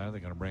 Yeah, now they're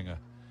going to bring a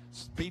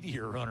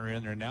speedier runner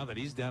in there. Now that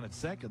he's down at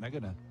second, they're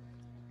going to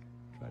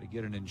try to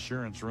get an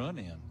insurance run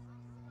in.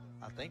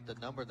 I think the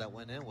number that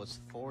went in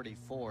was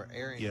 44.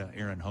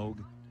 Aaron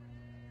Hogue.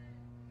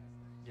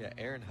 Yeah,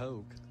 Aaron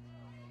Hogue.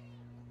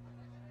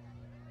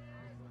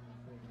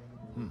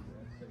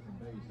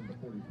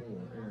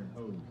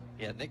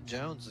 Yeah, Nick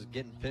Jones is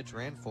getting pitch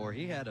ran for.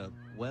 He had a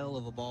well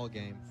of a ball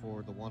game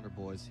for the Wonder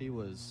Boys. He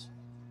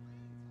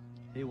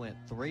went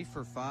 3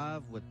 for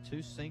 5 with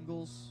 2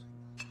 singles,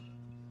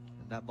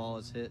 and that ball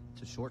is hit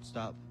to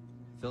shortstop,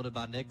 fielded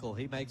by Nickel.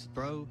 He makes a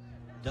throw,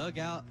 dug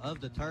out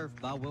of the turf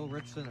by Will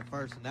Richardson at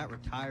first, and that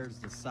retires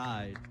the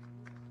side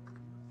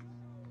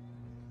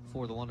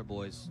for the Wonder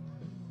Boys.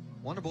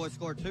 Wonder Boys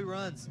scored 2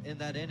 runs in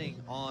that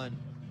inning on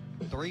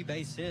 3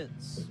 base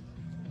hits.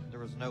 There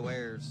was no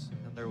errors,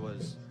 and there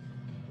was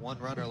 1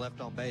 runner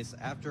left on base.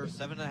 After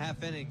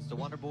 7.5 innings, the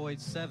Wonder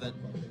Boys 7,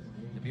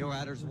 the Mule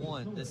Riders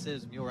 1. This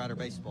is Mule Rider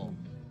Baseball.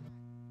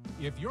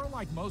 If you're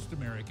like most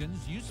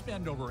Americans, you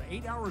spend over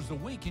 8 hours a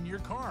week in your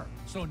car.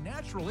 So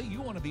naturally, you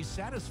want to be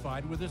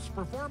satisfied with its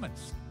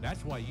performance.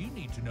 That's why you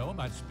need to know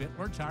about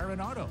Spittler Tire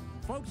and Auto.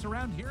 Folks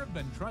around here have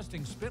been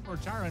trusting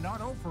Spittler Tire and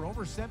Auto for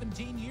over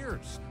 17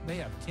 years. They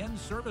have 10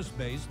 service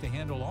bays to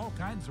handle all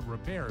kinds of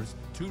repairs,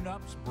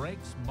 tune-ups,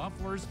 brakes,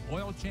 mufflers,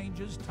 oil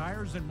changes,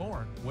 tires, and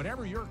more.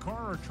 Whatever your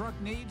car or truck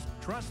needs,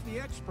 trust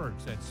the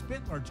experts at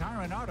Spittler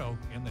Tire and Auto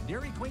in the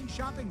Dairy Queen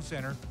Shopping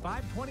Center,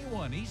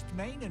 521 East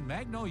Main in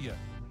Magnolia.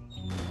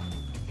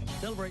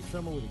 Celebrate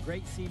summer with a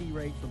great CD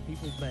rate from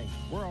People's Bank.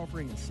 We're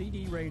offering a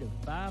CD rate of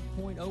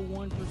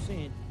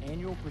 5.01%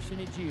 annual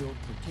percentage yield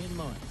for 10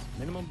 months.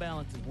 Minimum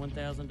balance is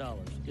 $1,000.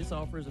 This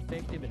offer is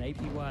effective and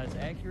APY is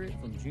accurate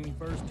from June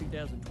 1st,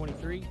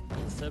 2023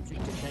 and is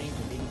subject to change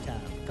at any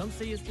time. Come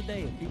see us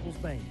today at People's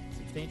Bank.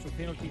 Substantial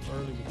penalty for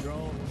early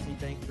withdrawal. See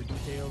bank for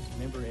details.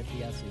 Member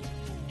FDIC.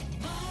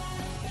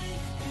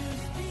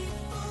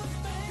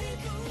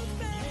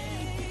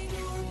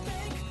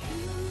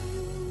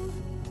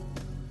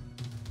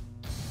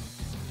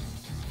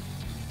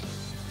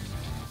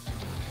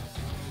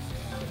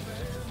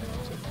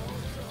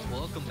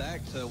 Welcome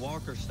back to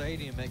Walker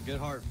Stadium at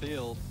Goodhart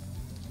Field,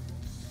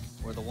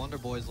 where the Wonder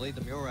Boys lead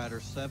the Mule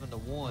Riders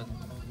 7-1.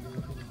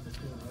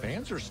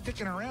 Fans are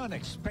sticking around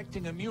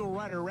expecting a Mule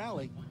Rider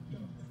rally.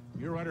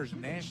 Mule Riders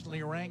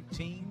nationally ranked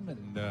team,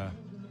 and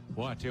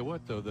well, I tell you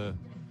what, though,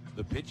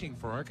 the pitching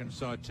for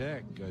Arkansas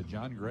Tech,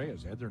 John Gray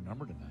has had their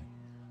number tonight.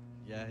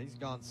 Yeah, he's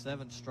gone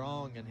 7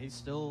 strong, and he's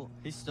still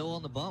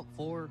on the bump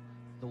for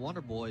the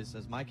Wonder Boys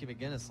as Mikey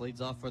McGinnis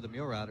leads off for the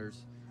Mule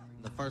Riders.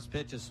 And the first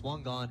pitch is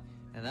swung on,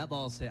 and that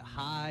ball's hit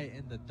high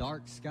in the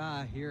dark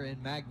sky here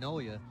in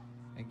Magnolia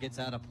and gets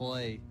out of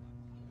play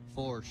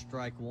for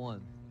strike one.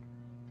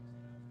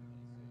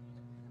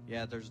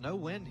 Yeah, there's no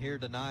wind here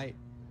tonight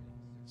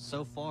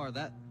so far.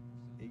 That,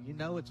 you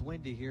know, it's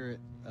windy here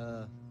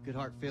at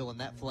Goodhart Field,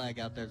 and that flag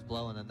out there is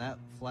blowing, and that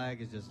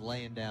flag is just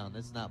laying down.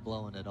 It's not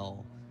blowing at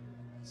all.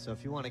 So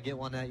if you want to get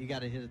one out, you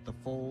got to hit it the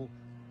full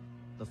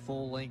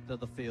length of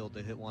the field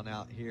to hit one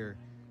out here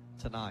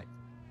tonight.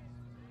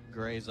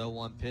 Gray's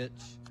 0-1 pitch.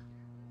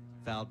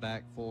 Fouled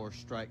back for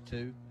strike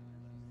 2.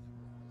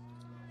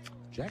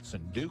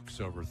 Jackson Dukes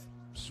over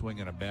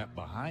swinging a bat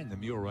behind the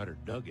Mule Rider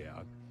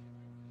dugout,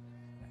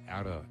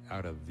 out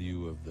of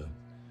view of the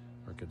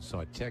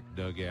Arkansas Tech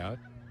dugout.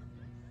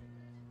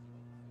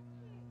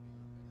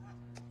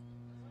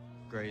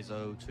 Gray's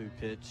 0-2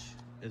 pitch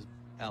is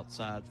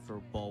outside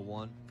for ball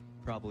 1.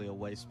 Probably a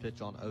waste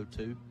pitch on 0-2.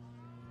 You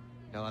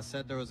know, I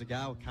said there was a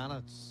guy kind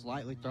of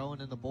slightly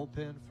throwing in the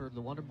bullpen for the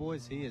Wonder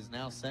Boys. He is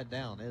now set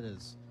down. It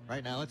is.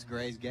 Right now, it's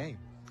Gray's game.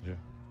 Yeah.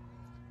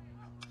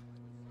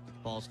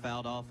 Ball's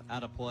fouled off,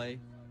 out of play.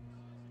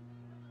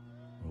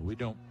 Well, we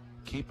don't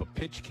keep a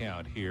pitch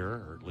count here,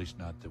 or at least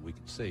not that we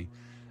can see.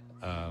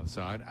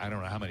 So I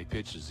don't know how many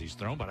pitches he's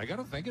thrown, but I got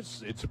to think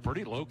it's a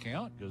pretty low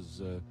count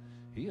because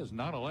he has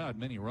not allowed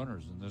many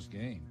runners in this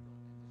game.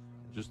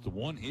 Just the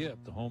one hit,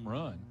 the home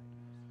run,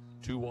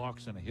 2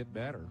 walks and a hit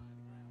batter.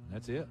 And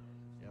that's it.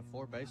 Yeah,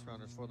 4 base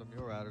runners for the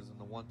Mule Riders, and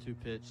the 1-2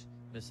 pitch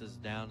misses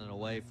down and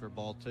away for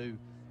ball 2.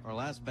 Our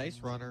last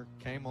base runner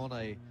came on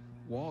a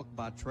walk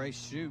by Trey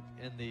Shoup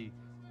in the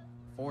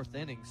 4th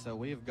inning, so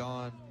we have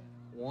gone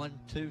 1,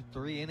 2,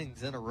 3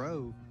 innings in a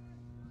row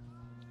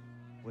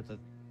with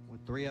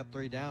 3 up,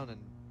 3 down, and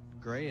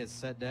Gray has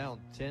set down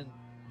 10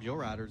 Mule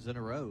Riders in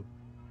a row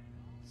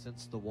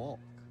since the walk.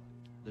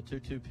 The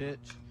 2-2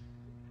 pitch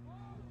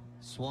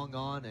swung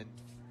on and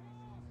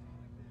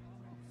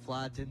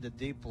flies into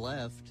deep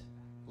left.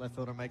 Left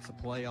fielder makes a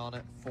play on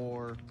it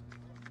for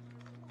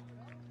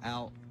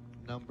out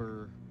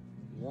number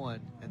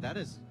 1, and that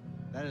is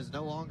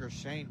no longer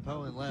Shane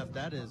Poe in left.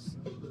 That is,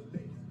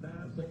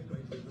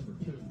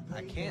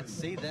 I can't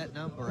see that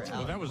number.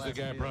 Well, that was the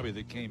guy probably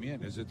that came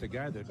in. Is it the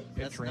guy that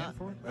pitch ran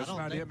for it? That's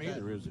not him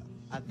either, is it?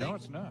 No,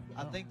 it's not.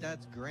 I think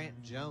that's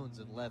Grant Jones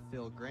in left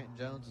field. Grant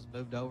Jones has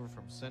moved over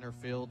from center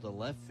field to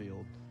left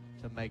field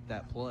to make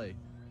that play.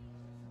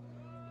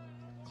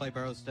 Clay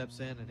Burrows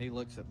steps in and he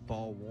looks at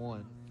ball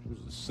 1. It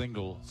was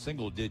a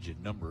single digit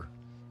number.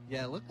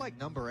 Yeah, it looked like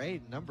number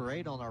 8. Number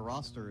 8 on our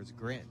roster is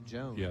Grant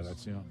Jones. Yeah,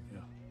 that's him. Yeah.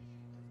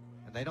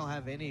 And they don't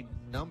have any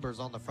numbers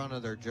on the front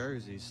of their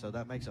jerseys, so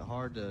that makes it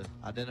hard to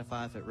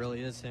identify if it really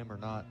is him or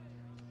not.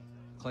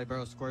 Clay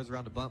Burrows squares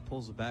around the bunt,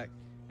 pulls it back,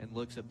 and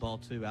looks at ball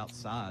 2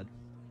 outside.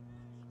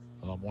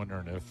 Well, I'm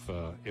wondering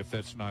if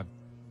that's not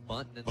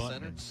Bunton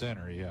in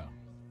center. Yeah.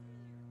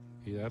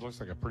 That looks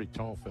like a pretty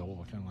tall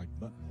fellow, kind of like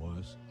Bunton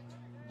was.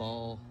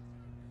 Ball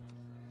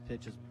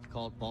pitch is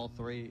called ball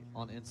 3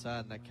 on inside,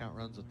 and that count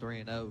runs a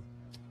 3-0. Do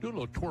a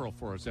little twirl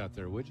for us out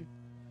there, would you?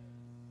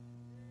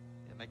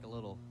 Yeah, make a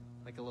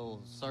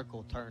little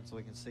circle turn so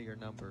we can see your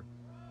number.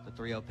 The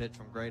 3-0 pitch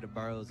from Gray to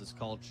Burrows is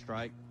called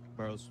strike.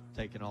 Burrows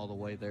taken all the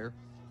way there.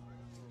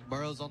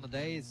 Burrows on the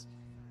day is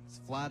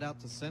flied out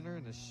to center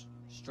and is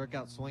struck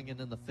out swinging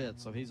in the 5th,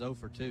 so he's 0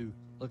 for 2,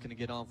 looking to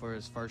get on for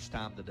his first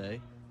time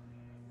today.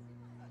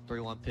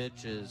 3-1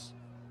 pitch is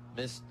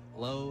missed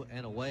low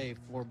and away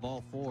for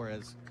ball 4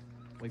 as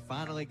we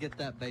finally get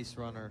that base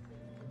runner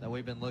that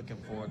we've been looking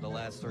for the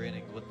last 3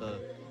 innings with the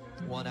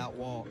one-out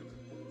walk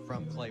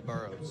from Clay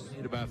Burrows.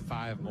 Need about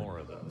 5 more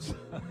of those.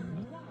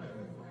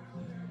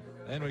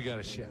 Then we got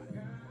a shot.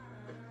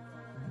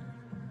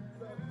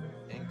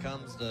 In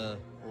comes the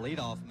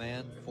leadoff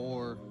man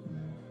for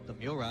the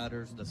Mule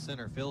Riders, the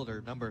center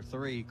fielder, number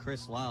 3,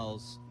 Chris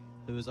Lyles,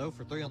 who is 0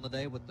 for 3 on the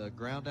day with the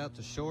ground out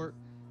to short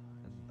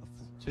and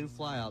 2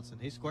 flyouts.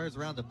 And he squares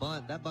around the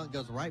bunt. That bunt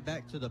goes right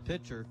back to the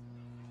pitcher.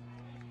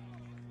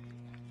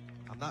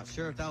 I'm not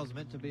sure if that was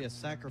meant to be a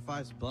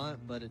sacrifice bunt,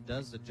 but it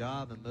does the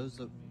job and moves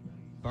the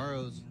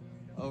Burrows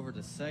over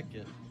to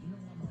second.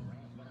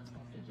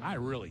 I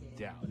really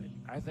doubt it.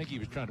 I think he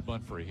was trying to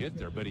bunt for a hit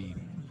there, but he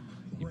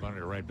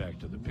bunted it right back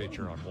to the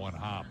pitcher on 1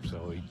 hop,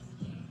 so he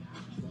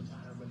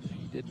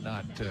did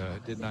not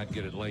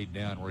get it laid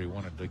down where he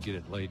wanted to get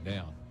it laid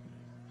down.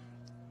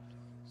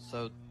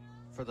 So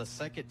for the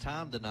second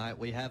time tonight,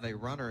 we have a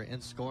runner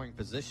in scoring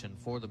position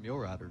for the Mule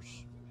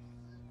Riders.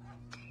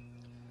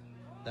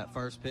 That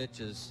first pitch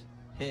is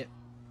hit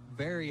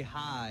very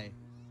high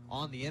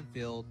on the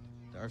infield.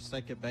 Our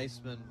second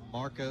baseman,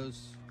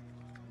 Marcos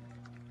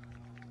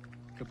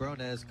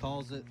Cabrones,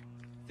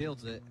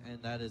 fields it,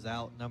 and that is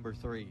out number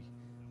 3.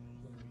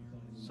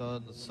 So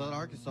in the Southern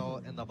Arkansas,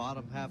 in the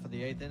bottom half of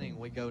the 8th inning,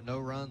 we go no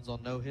runs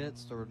on no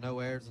hits. There were no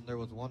errors, and there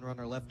was 1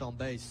 runner left on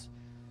base.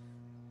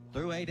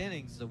 Through 8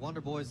 innings, the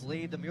Wonder Boys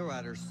lead the Mule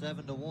Riders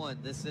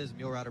 7-1. This is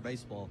Mule Rider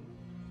Baseball.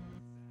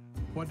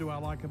 What do I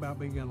like about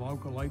being a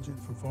local agent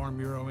for Farm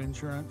Bureau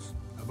Insurance?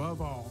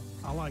 Above all,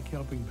 I like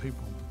helping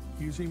people,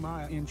 using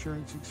my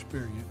insurance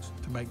experience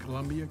to make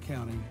Columbia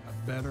County a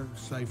better,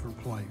 safer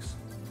place.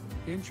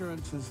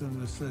 Insurance is a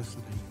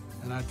necessity,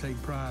 and I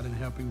take pride in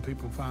helping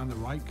people find the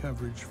right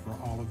coverage for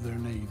all of their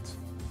needs.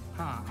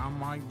 Hi, I'm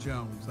Mike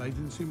Jones,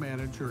 Agency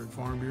Manager at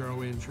Farm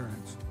Bureau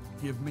Insurance.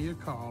 Give me a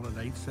call at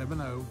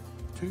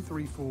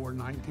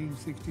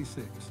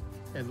 870-234-1966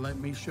 and let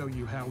me show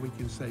you how we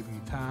can save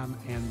you time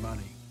and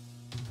money.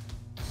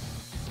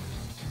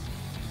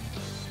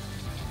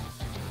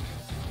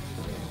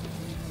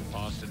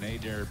 Austin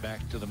Adair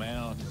back to the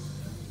mound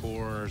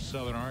for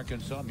Southern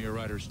Arkansas. Mule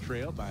Riders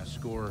trail by a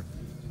score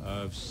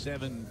of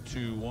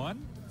 7-1.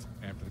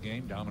 After the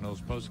game, Domino's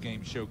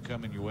post-game show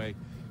coming your way.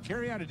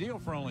 Carry out a deal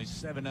for only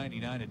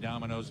 $7.99 at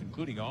Domino's,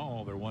 including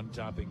all their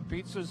one-topping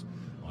pizzas.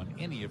 On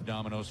any of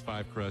Domino's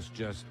 5-crust,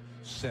 just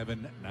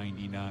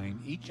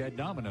 $7.99 each at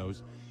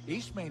Domino's,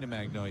 East Main and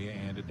Magnolia,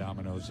 and at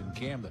Domino's in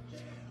Camden.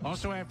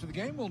 Also after the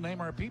game, we'll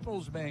name our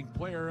People's Bank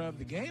Player of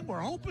the Game. We're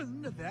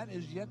hoping that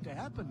is yet to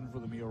happen for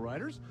the Mule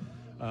Riders.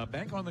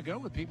 Bank on the go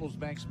with People's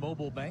Bank's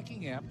mobile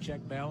banking app.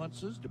 Check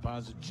balances,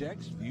 deposit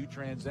checks, view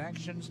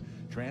transactions,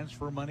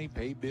 transfer money,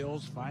 pay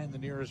bills, find the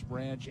nearest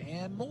branch,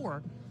 and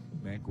more.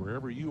 Bank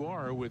wherever you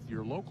are with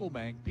your local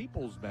bank,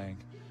 People's Bank,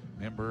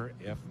 member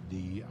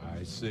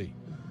FDIC.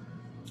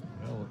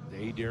 Well,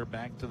 Adair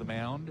back to the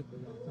mound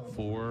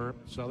for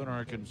Southern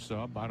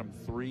Arkansas. Bottom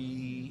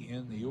 3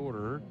 in the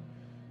order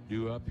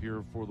due up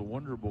here for the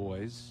Wonder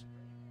Boys.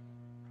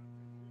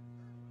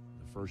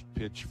 The first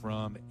pitch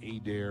from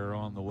Adair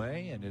on the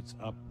way, and it's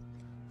up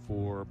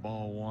for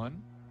ball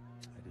 1.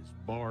 That is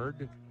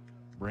Bard,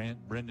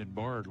 Brendan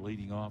Bard,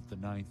 leading off the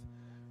 9th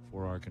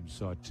for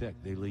Arkansas Tech.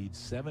 They lead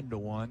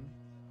 7-1.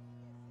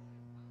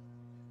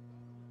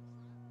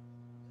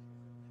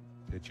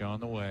 Pitch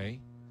on the way.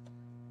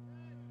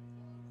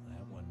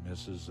 That one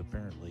misses,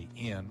 apparently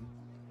in.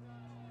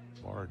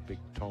 Bard, big,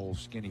 tall,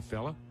 skinny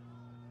fella.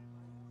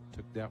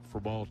 Took that for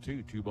ball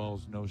 2. 2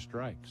 balls, no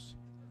strikes.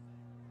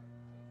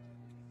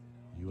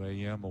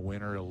 UAM a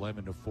winner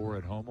 11-4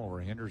 at home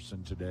over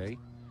Henderson today.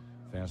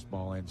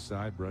 Fastball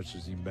inside,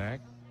 brushes him back.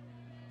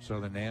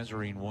 Southern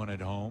Nazarene won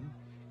at home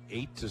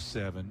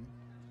 8-7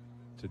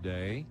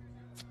 today.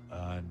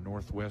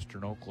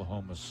 Northwestern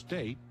Oklahoma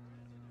State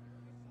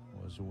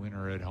was a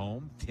winner at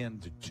home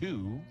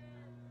 10-2.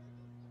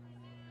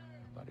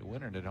 Nobody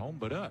winning at home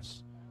but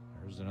us.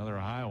 There's another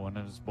high one,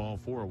 and it's ball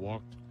 4.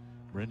 Walked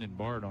Brendan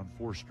Bard on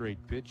 4 straight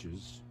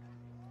pitches.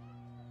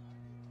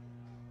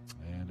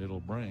 And it'll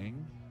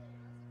bring,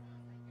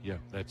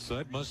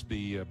 that must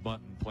be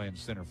Bunton playing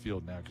center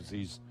field now, because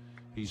he's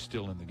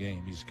still in the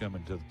game. He's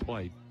coming to the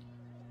plate.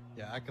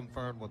 Yeah, I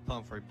confirmed with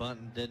Pumphrey.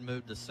 Bunton did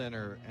move to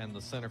center, and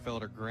the center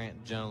fielder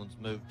Grant Jones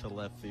moved to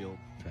left field.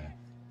 Okay.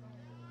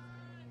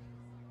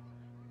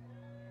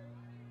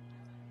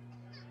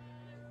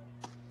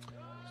 So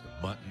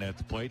Bunton at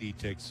the plate. He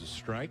takes a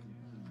strike.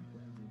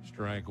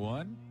 Strike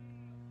 1.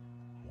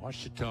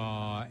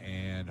 Washita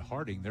and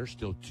Harding, they're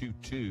still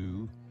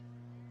 2-2.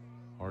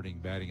 Harding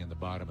batting in the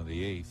bottom of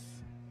the 8th.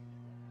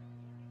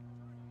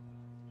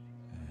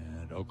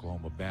 And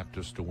Oklahoma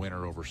Baptist a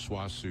winner over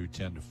SWOSU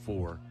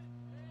 10-4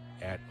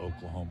 at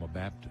Oklahoma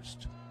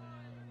Baptist.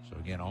 So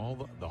again,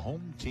 all the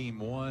home team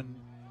won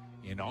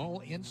in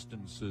all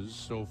instances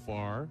so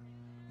far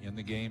in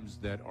the games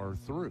that are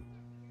through.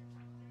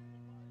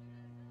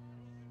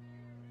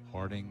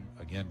 Harding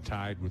again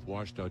tied with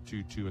Washita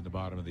 2-2 in the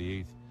bottom of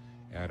the 8th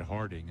at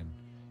Harding, and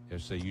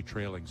SAU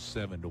trailing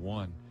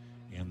 7-1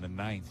 in the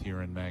 9th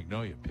here in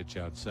Magnolia. Pitch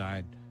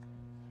outside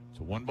It's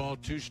a 1-ball,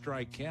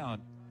 2-strike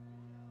count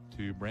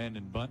to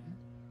Brandon Bunton.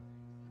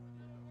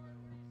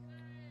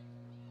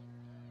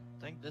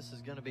 I think this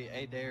is going to be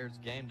Adair's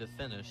game to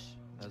finish,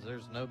 as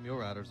there's no Mule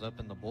Riders up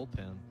in the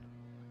bullpen.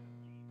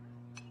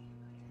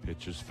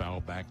 Pitch is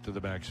foul back to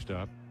the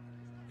backstop.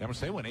 I'm going to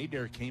say, when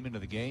Adair came into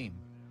the game,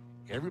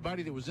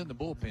 everybody that was in the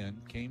bullpen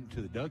came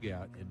to the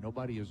dugout, and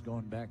nobody has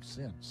gone back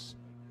since.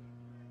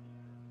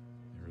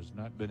 There has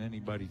not been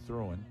anybody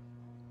throwing.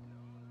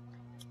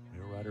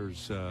 Mule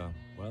Riders,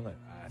 well,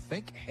 I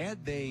think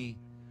had they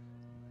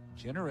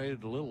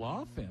generated a little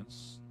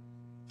offense,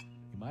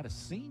 you might have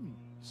seen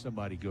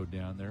somebody go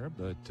down there,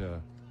 but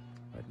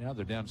right now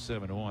they're down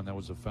 7-1. That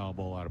was a foul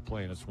ball out of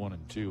play, and it's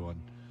 1-2 on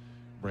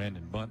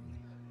Brandon Bunton.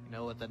 You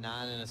know, with the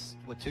 9 and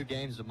with 2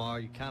 games tomorrow,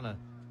 you kind of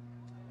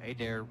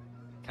Adair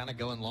kind of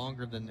going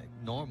longer than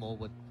normal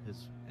with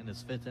his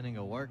 5th inning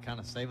of work, kind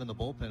of saving the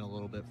bullpen a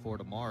little bit for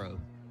tomorrow.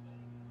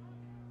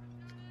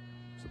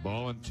 It's a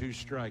ball and 2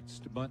 strikes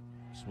to Bunton.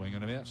 Swing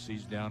and a miss.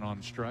 He's down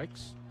on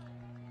strikes.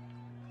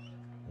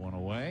 1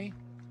 away.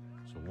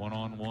 So 1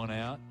 on, 1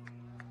 out.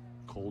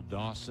 Cole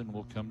Dawson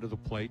will come to the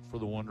plate for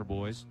the Wonder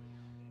Boys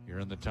here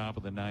in the top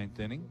of the 9th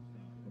inning.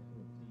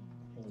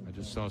 I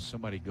just saw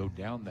somebody go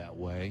down that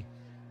way,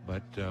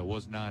 but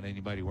was not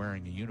anybody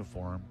wearing a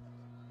uniform.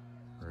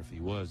 Or if he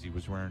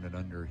was wearing it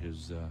under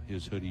his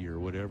hoodie or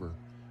whatever.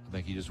 I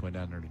think he just went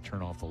down there to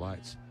turn off the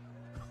lights.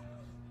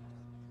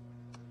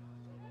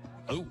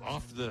 Oh,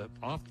 off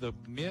the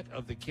mitt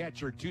of the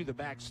catcher to the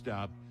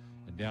backstop,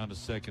 and down to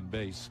second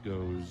base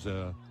goes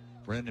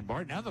Brendan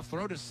Barton. Now the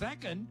throw to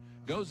second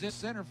goes in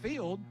center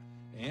field,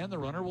 and the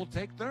runner will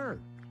take third.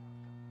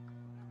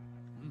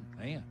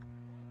 Man.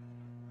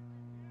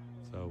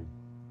 So,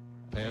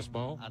 pass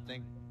ball? I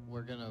think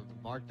we're going to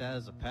mark that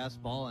as a pass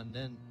ball, and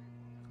then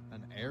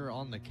an error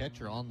on the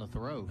catcher on the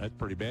throw. That's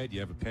pretty bad. You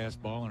have a pass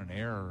ball and an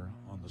error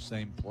on the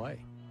same play.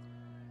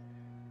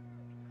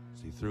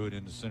 So he threw it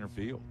into center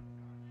field.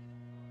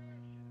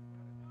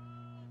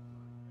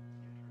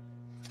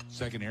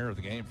 Second error of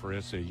the game for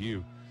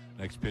SAU.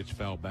 Next pitch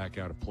foul back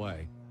out of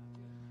play.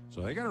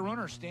 So they got a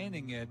runner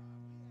standing at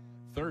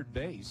third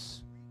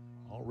base,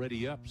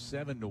 already up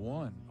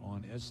 7-1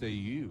 on SAU.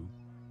 You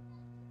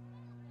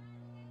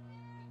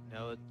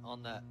know,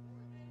 on that,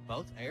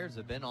 both errors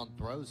have been on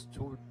throws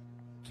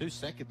to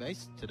second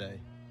base today.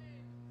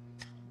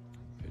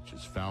 Pitch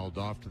is fouled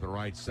off to the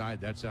right side.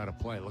 That's out of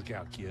play. Look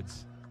out,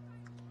 kids.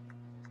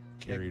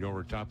 Carried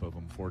over top of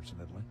them,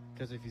 fortunately.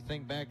 Because if you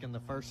think back in the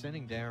first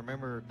inning, Dan,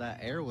 remember that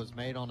error was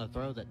made on a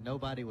throw that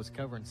nobody was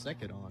covering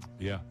second on.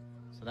 Yeah.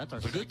 So that's our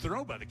It's a good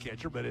throw by the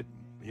catcher, but it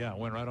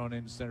went right on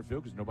into center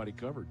field because nobody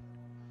covered.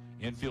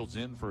 Infield's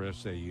in for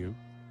SAU.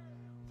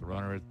 The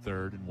runner at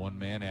third and 1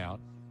 man out.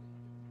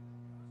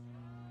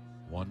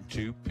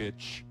 1-2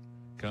 pitch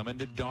coming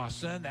to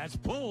Dawson. That's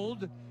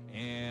pulled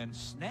and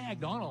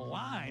snagged on a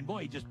line.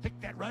 Boy, he just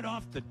picked that right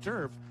off the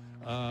turf.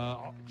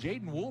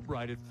 Jaden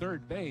Woolbright at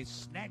third base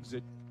snags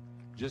it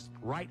just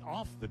right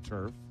off the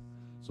turf.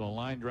 So a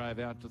line drive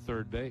out to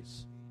third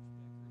base.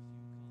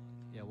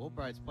 Yeah,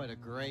 Woolbright's played a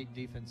great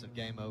defensive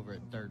game over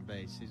at third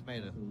base. He's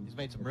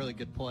made some really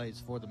good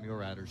plays for the Mule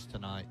Riders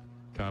tonight.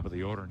 Top of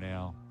the order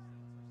now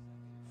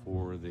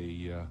for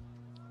the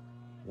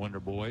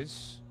Wonder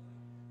Boys.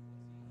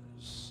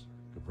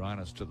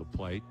 Cabranes to the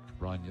plate.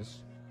 Cabranes.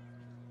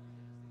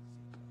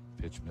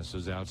 Pitch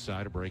misses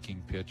outside. A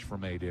breaking pitch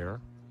from Adair.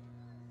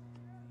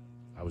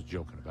 I was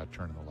joking about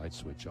turning the light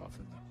switch off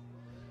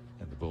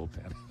in the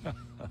bullpen.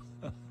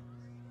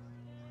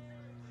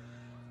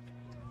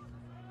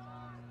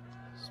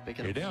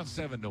 You're down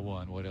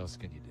 7-1. What else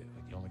can you do?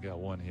 You only got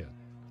 1 hit.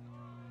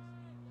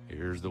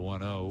 Here's the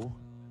 1-0.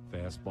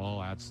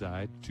 Fastball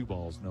outside. 2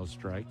 balls, no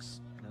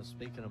strikes. Now,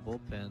 speaking of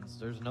bullpens,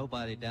 there's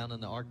nobody down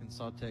in the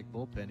Arkansas Tech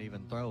bullpen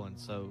even throwing,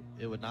 so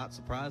it would not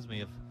surprise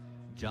me if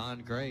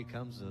John Gray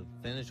comes to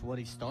finish what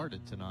he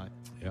started tonight.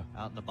 Yeah.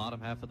 Out in the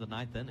bottom half of the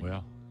 9th inning.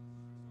 Well,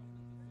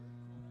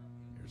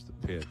 here's the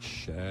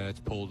pitch. It's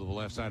pulled to the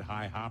left side.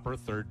 High hopper.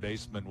 Third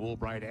baseman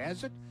Woolbright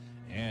has it,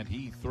 and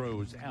he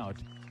throws out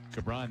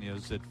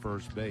Cabranes at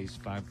first base.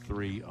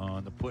 5-3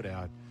 on the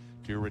putout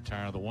to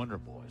retire the Wonder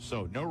Boys.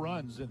 So no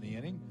runs in the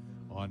inning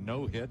on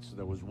no hits.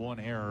 There was 1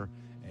 error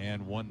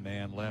and 1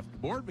 man left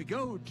aboard. We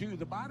go to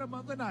the bottom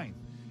of the 9th.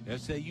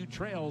 SAU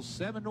trails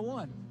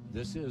 7-1.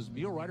 This is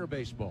Mule Rider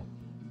Baseball.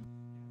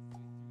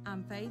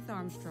 I'm Faith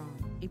Armstrong.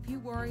 If you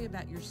worry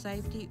about your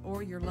safety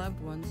or your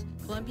loved ones,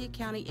 Columbia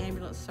County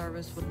Ambulance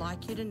Service would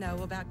like you to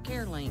know about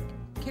CareLink.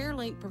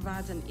 CareLink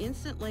provides an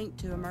instant link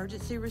to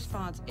emergency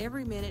response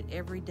every minute,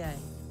 every day.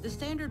 The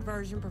standard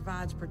version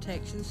provides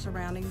protection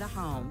surrounding the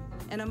home,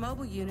 and a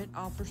mobile unit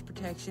offers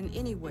protection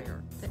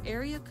anywhere. The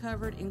area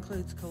covered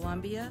includes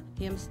Columbia,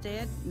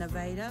 Hempstead,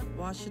 Nevada,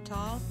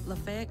 Ouachita,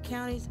 Lafayette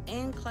counties,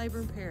 and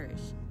Claiborne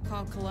Parish.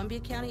 Call Columbia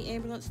County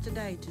Ambulance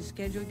today to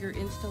schedule your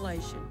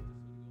installation.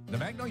 The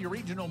Magnolia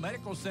Regional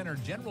Medical Center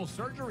General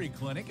Surgery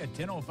Clinic at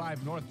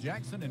 1005 North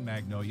Jackson in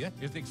Magnolia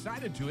is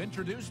excited to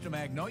introduce to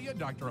Magnolia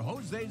Dr.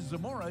 Jose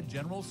Zamora,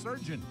 General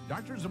Surgeon.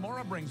 Dr.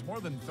 Zamora brings more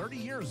than 30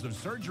 years of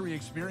surgery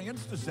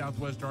experience to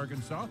Southwest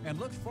Arkansas and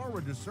looks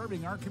forward to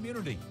serving our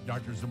community.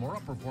 Dr.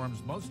 Zamora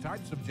performs most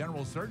types of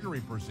general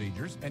surgery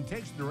procedures and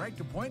takes direct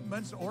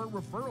appointments or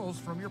referrals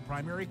from your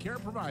primary care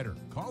provider.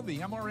 Call the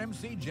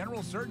MRMC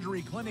General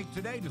Surgery Clinic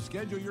today to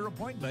schedule your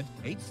appointment,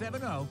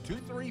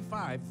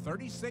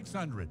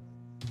 870-235-3600.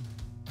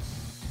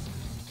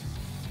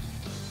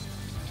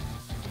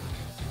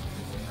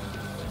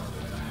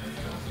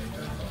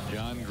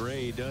 John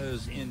Gray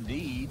does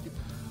indeed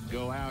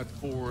go out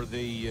for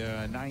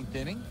the ninth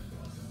inning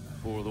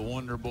for the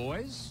Wonder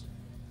Boys.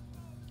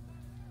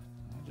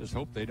 I just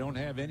hope they don't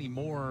have any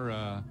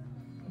more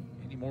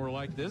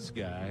like this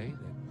guy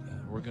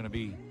that we're going to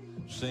be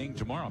seeing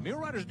tomorrow. Mule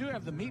Riders do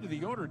have the meat of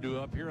the order due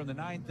up here in the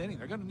ninth inning.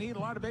 They're going to need a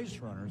lot of base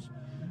runners.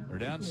 They're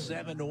down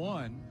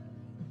 7-1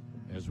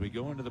 as we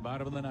go into the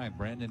bottom of the ninth.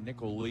 Brandon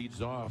Nickel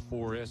leads off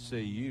for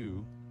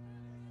SAU.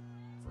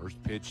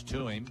 First pitch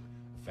to him.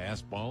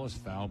 Fastball is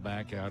fouled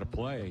back out of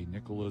play.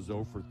 Nickel is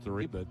 0 for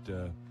 3, but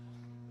doesn't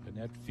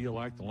have to feel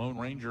like the Lone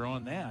Ranger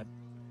on that.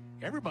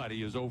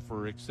 Everybody is 0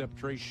 for except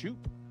Trey Shoup.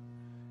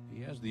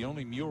 He has the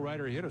only Mule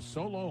Rider hit a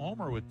solo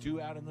homer with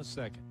 2 out in the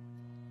second.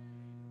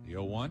 The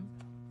 0-1.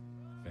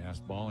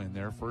 Fastball in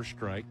there for a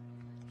strike.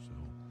 So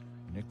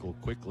Nickel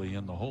quickly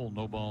in the hole.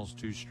 No balls,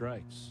 2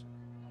 strikes.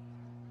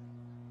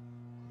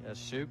 Yeah,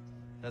 Shoup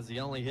has the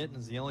only hit and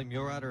is the only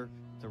Mule Rider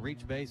to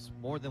reach base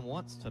more than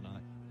once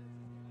tonight.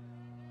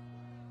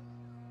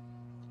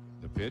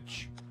 The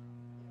pitch.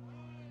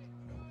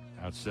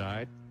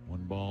 Outside.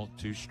 1 ball,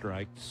 2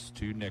 strikes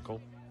to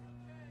Nickel.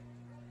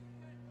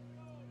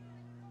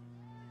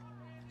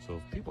 So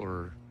if people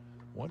are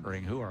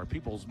wondering who our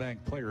People's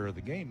Bank player of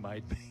the game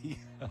might be,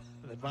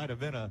 that might have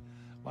been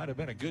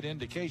a good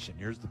indication.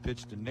 Here's the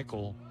pitch to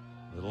Nickel.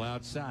 A little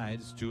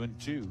outside. It's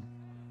 2-2.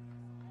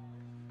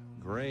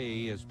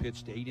 Gray has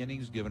pitched 8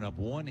 innings, given up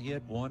 1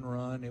 hit, 1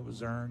 run. It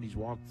was earned. He's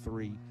walked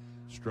 3,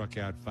 struck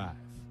out 5.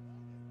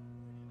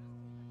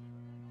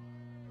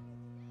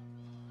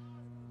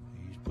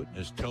 He's putting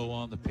his toe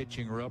on the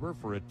pitching rubber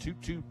for a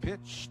 2-2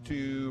 pitch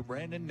to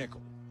Brandon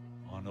Nickel.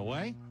 On the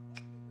way.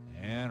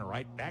 And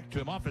right back to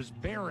him off his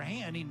bare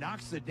hand. He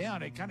knocks it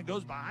down. It kind of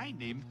goes behind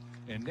him,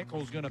 and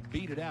Nickel's going to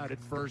beat it out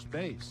at first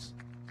base.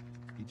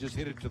 He just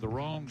hit it to the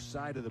wrong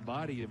side of the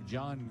body of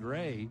John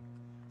Gray.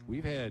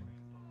 We've had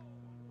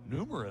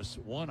numerous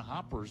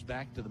one-hoppers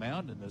back to the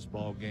mound in this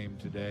ball game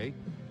today,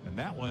 and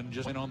that one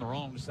just went on the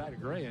wrong side of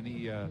Gray, and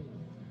he had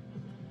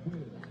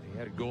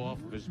to go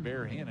off of his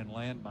bare hand and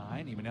land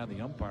behind him. And now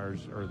the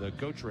umpires, or the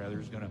coach rather,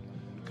 is going to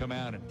come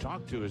out and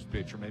talk to his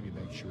pitcher, maybe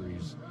make sure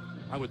he's,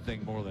 I would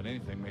think more than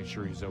anything, make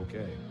sure he's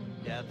okay.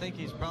 Yeah, I think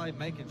he's probably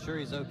making sure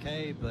he's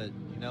okay, but,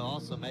 you know,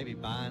 also maybe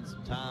buying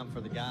some time for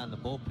the guy in the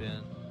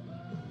bullpen.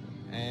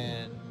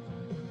 And,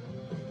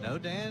 no,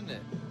 Dan,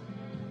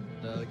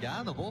 the guy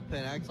in the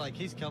bullpen acts like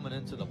he's coming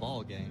into the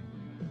ball game.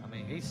 I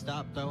mean, he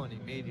stopped throwing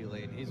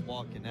immediately, and he's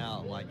walking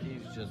out like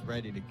he's just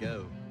ready to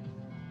go.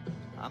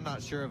 I'm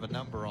not sure of a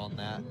number on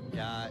that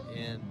guy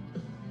in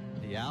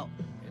the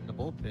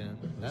bullpen.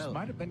 This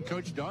might have been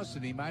Coach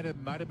Dawson. He might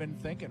have been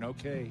thinking,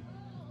 okay,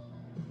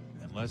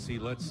 unless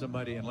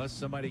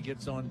somebody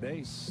gets on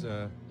base,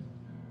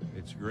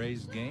 it's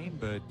Gray's game.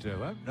 But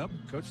nope,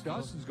 Coach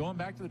Dawson's going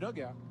back to the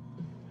dugout.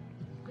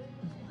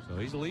 So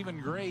he's leaving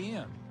Gray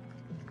in.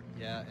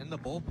 Yeah, in the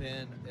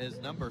bullpen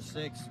is number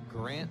 6,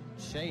 Grant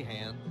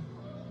Shahan.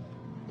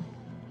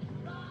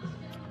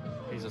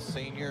 He's a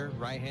senior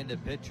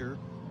right-handed pitcher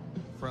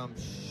from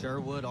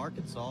Sherwood,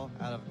 Arkansas,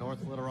 out of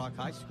North Little Rock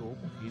High School.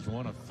 He's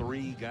one of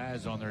 3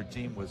 guys on their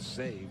team with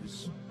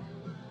saves.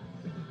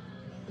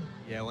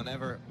 Yeah, when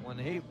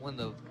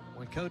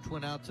Coach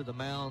went out to the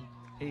mound,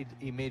 he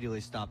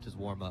immediately stopped his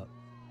warm-up.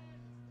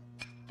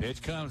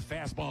 Pitch comes,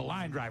 fastball,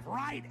 line drive,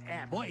 right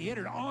at, boy, he hit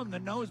it on the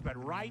nose,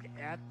 but right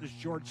at the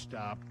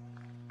shortstop.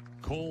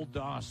 Cole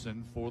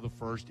Dawson for the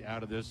first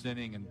out of this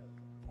inning. And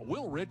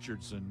Will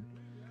Richardson,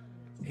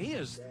 he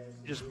has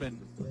just been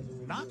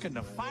knocking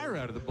the fire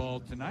out of the ball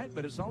tonight,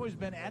 but it's always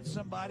been at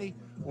somebody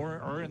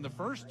or in the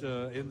first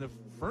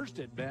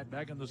at bat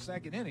back in the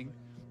second inning.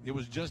 It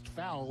was just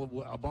foul,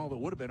 a ball that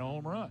would have been a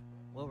home run.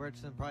 Will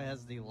Richardson probably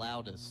has the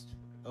loudest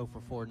 0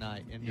 for 4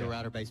 night in Mule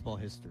Rider baseball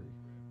history.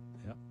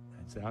 Yep,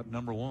 that's out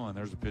number 1.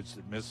 There's a pitch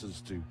that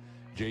misses to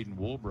Jaden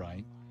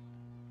Woolbright.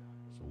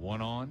 So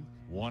 1 on,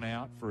 1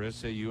 out for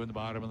SAU in the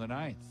bottom of the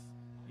 9th.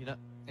 You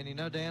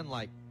know, Dan,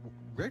 like,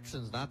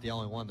 Richardson's not the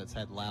only one that's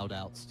had loud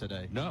outs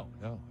today. No,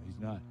 he's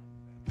not.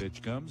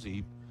 Pitch comes,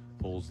 he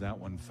pulls that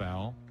one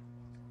foul.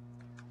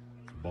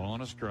 Ball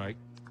and a strike.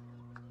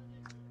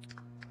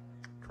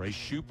 Trey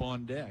Shoup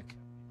on deck.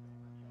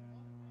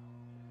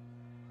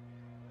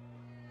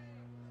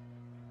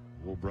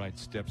 Woolbright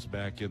steps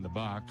back in the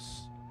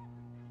box.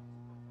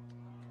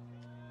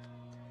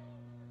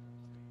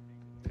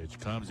 Pitch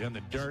comes in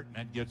the dirt, and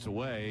that gets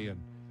away, and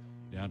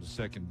down to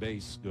second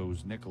base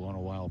goes Nickel on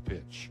a wild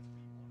pitch.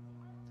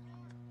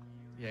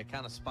 Yeah,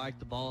 kind of spiked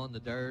the ball in the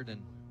dirt, and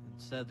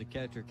instead of the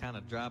catcher kind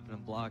of dropping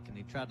and blocking,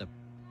 he tried to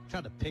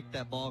pick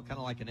that ball kind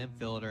of like an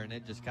infielder, and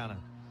it just kind of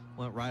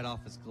went right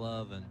off his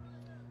glove, and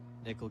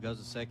Nickel goes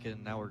to second,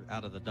 and now we're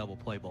out of the double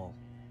play ball.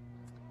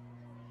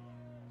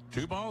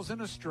 2 balls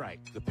and a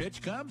strike. The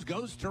pitch comes,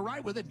 goes to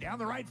right with it down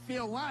the right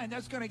field line.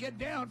 That's going to get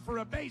down for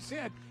a base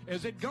hit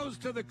as it goes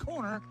to the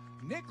corner.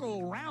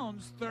 Nickel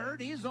rounds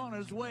third. He's on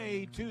his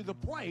way to the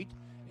plate,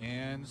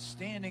 and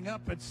standing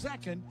up at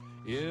second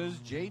is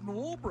Jaden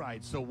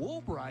Woolbright. So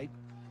Woolbright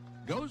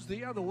goes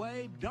the other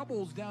way,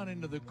 doubles down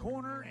into the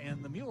corner,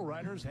 and the Mule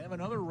Riders have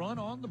another run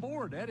on the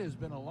board. That has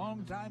been a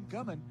long time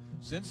coming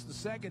since the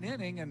second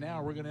inning, and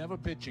now we're going to have a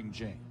pitching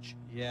change.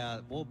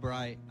 Yeah,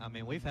 Woolbright, I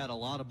mean, we've had a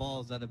lot of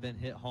balls that have been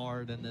hit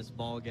hard in this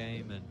ball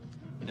game, and,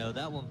 you know,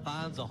 that one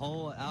finds a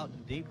hole out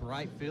in deep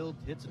right field,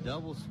 hits a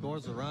double,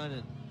 scores a run,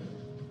 and,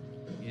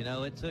 you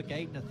know, it took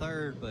 8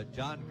 1/3, but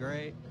John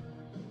Gray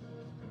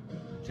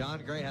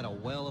had a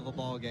whale of a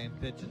ball game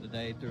pitching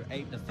today through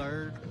 8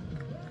 1/3.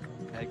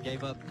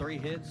 Gave up 3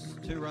 hits,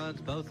 2 runs,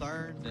 both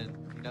earned, and,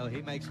 you know,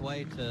 he makes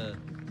way to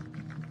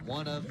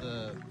one of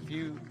the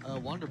few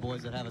Wonder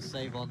Boys that have a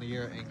save on the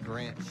year in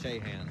Grant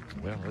Shahan.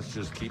 Well, let's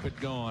just keep it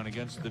going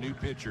against the new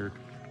pitcher.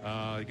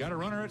 Got a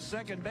runner at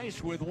second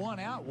base with 1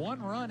 out,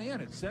 1 run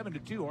in at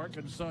 7-2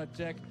 Arkansas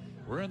Tech.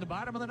 We're in the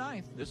bottom of the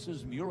 9th. This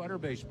is Mule Rider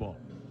baseball.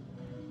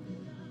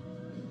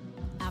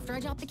 After I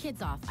drop the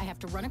kids off, I have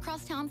to run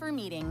across town for a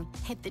meeting,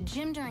 hit the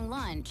gym during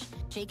lunch.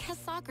 Jake has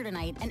soccer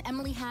tonight, and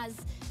Emily has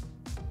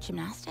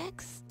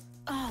gymnastics?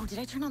 Oh, did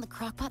I turn on the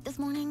crock pot this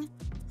morning?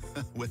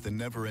 With a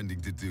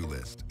never-ending to-do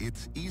list,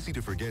 it's easy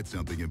to forget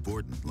something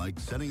important, like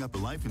setting up a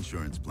life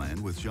insurance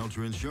plan with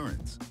Shelter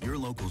Insurance. Your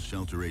local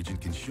Shelter agent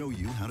can show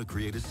you how to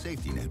create a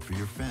safety net for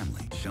your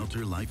family.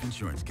 Shelter Life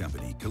Insurance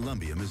Company,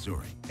 Columbia,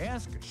 Missouri.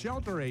 Ask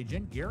Shelter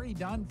agent Gary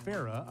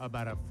Donfera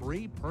about a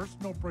free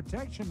personal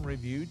protection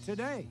review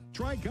today.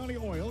 Tri-County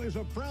Oil is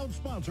a proud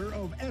sponsor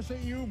of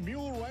SAU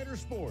Mule Rider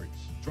Sports.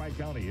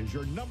 Tri-County is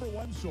your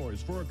 #1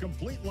 source for a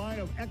complete line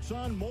of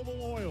Exxon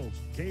Mobil oils,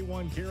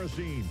 K1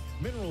 kerosene,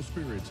 mineral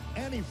spirits,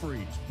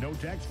 antifreeze,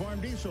 no-tax farm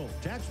diesel,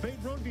 tax-paid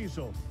road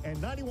diesel, and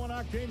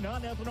 91-octane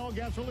non-ethanol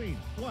gasoline,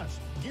 plus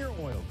gear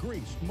oil,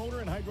 grease, motor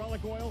and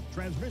hydraulic oil,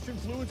 transmission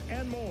fluids,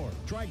 and more.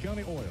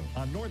 Tri-County Oil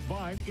on North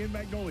Vine in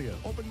Magnolia.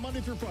 Open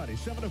Monday through Friday,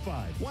 7 to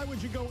 5. Why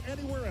would you go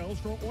anywhere else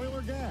for oil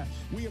or gas?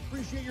 We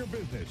appreciate your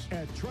business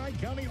at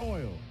Tri-County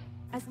Oil.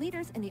 As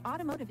leaders in the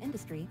automotive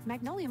industry,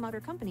 Magnolia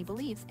Motor Company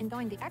believes in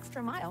going the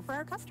extra mile for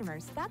our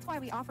customers. That's why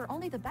we offer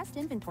only the best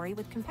inventory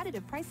with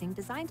competitive pricing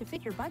designed to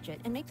fit your budget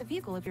and make the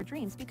vehicle of your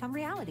dreams become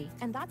reality.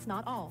 And that's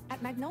not all.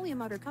 At Magnolia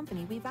Motor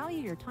Company, we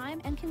value your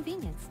time and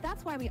convenience.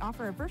 That's why we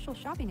offer a virtual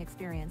shopping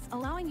experience,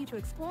 allowing you to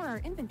explore our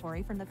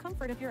inventory from the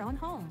comfort of your own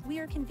home. We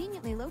are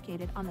conveniently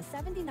located on the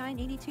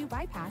 7982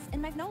 bypass in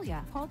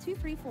Magnolia. Call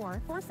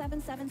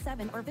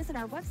 234-4777 or visit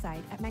our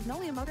website at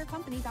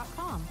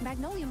magnoliamotorcompany.com.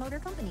 Magnolia Motor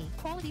Company.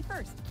 Quality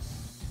first.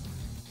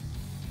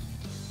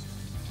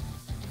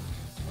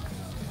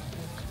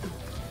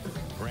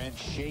 Grant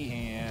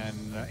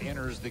Shahan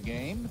enters the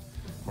game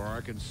for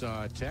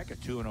Arkansas Tech, a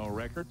 2-0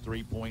 record,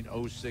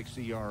 3.06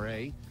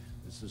 ERA.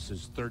 This is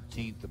his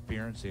 13th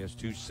appearance. He has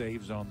 2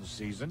 saves on the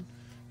season.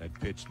 That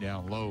pitch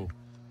down low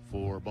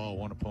for ball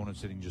 1.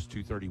 Opponents hitting just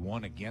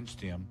 .231 against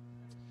him.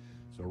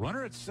 So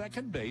runner at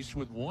second base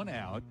with 1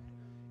 out.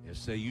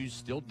 SAU's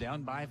still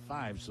down by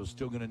 5, so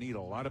still going to need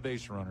a lot of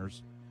base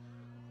runners.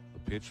 The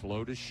pitch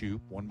low to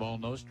Shoop. 1 ball,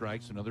 no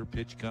strikes. Another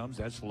pitch comes.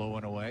 That's low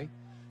and away.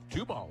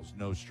 2 balls,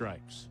 no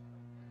strikes.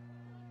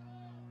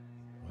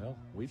 Well,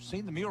 we've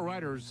seen the Mule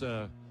Riders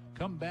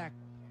come back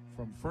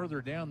from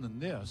further down than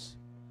this,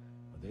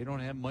 but they don't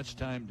have much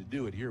time to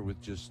do it here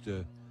with just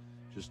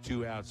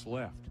 2 outs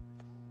left.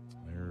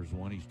 There's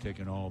one he's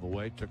taken all the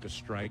way. Took a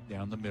strike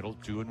down the middle,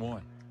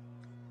 2-1.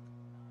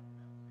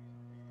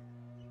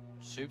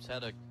 Shoop's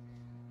he's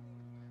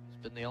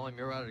been the only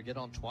Mule Rider to get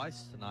on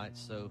twice tonight,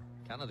 so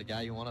kind of the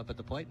guy you want up at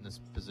the plate in this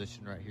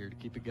position right here to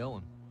keep it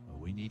going. Well,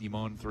 we need him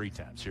on 3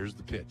 times. Here's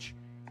the pitch.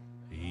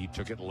 He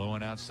took it low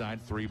and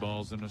outside, 3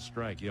 balls and a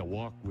strike. Yeah,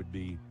 walk would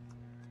be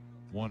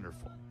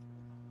wonderful.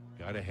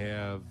 Got to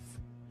have...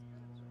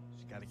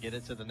 Just got to get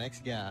it to the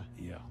next guy.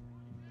 Yeah.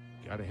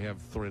 Got to have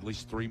at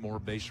least 3 more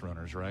base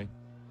runners, right?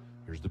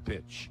 Here's the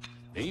pitch.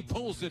 He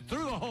pulls it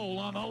through the hole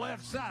on the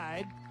left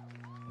side.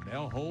 And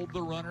they'll hold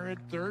the runner at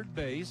third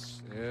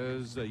base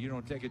as you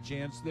don't take a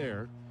chance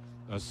there.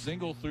 A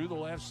single through the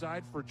left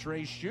side for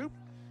Trey Shoop,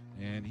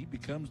 and he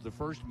becomes the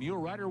first Mule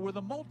Rider with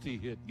a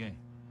multi-hit game.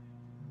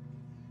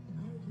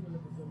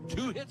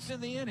 2 hits in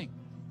the inning.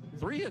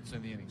 3 hits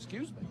in the inning,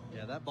 excuse me.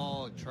 Yeah, that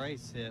ball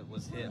Trace hit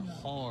was hit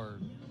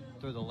hard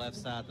through the left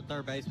side. The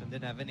third baseman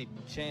didn't have any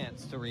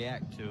chance to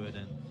react to it,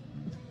 and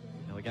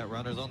we got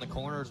runners on the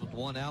corners with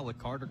 1 out with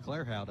Carter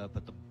Clairhout up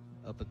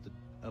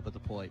at the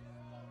plate.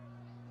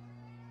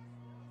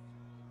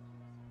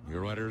 Mule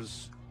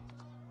Riders.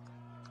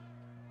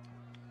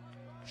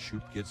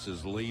 Shoop gets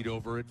his lead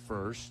over at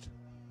first.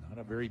 Not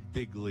a very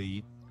big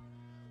lead.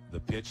 The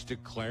pitch to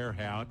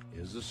Clairhout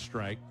is a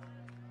strike.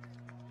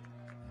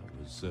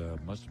 was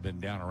must have been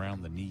down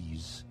around the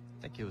knees.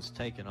 I think he was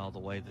taken all the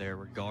way there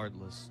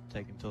regardless.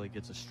 Take until he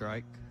gets a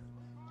strike.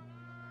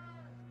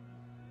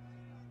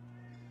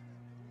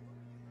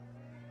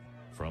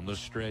 From the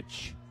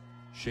stretch,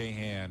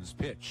 Shahan's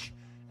pitch.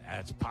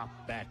 That's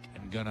popped back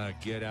and gonna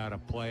get out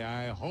of play,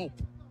 I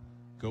hope.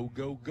 Go,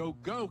 go, go,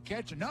 go.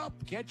 Catching up.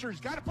 Catcher's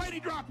got a play, and he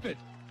dropped it.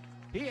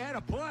 He had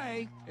a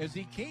play as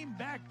he came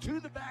back to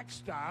the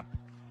backstop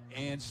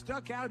and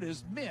stuck out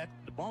his mitt.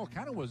 The ball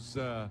kind of was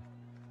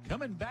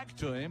coming back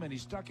to him, and he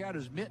stuck out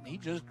his mitt, and he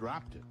just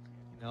dropped it.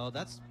 You know,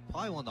 that's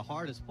probably one of the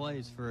hardest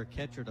plays for a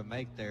catcher to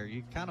make there.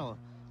 You kind of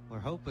were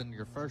hoping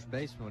your first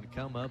baseman would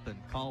come up and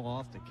call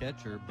off the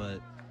catcher,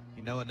 but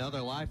you know,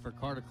 another life for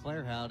Carter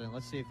Clairhout, and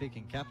let's see if he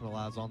can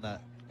capitalize on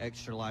that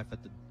extra life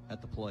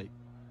at the plate.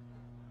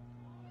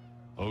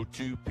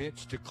 0-2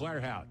 pitch to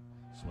Clairhout.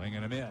 Swing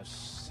and a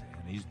miss,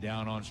 and he's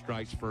down on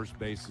strikes. First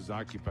base is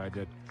occupied.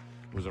 That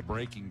was a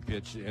breaking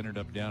pitch that ended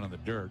up down in the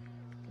dirt.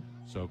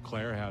 So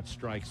Clairhout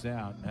strikes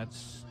out, and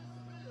that's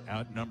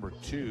out number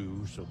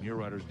 2. So Mule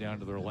Riders down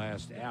to their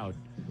last out.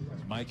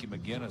 Mikey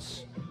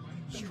McGinnis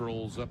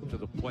strolls up to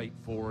the plate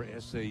for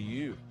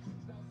SAU.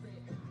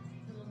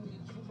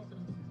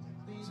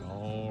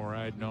 All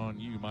riding on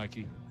you,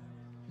 Mikey.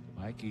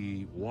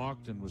 Mikey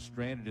walked and was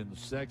stranded in the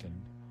second.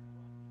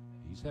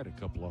 He's had a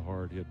couple of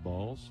hard hit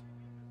balls.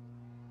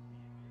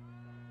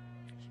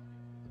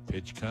 The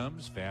pitch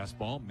comes,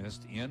 fastball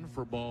missed in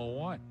for ball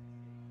 1.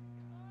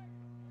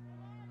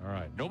 All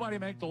right, nobody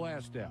make the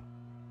last out.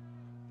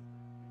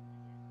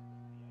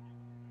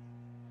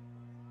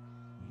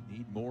 We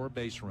need more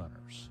base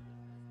runners.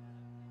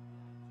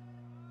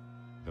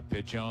 The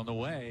pitch on the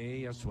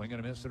way, a swing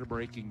and a miss at a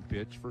breaking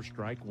pitch for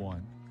strike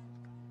 1.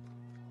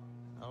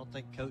 I don't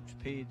think Coach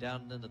P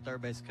down in the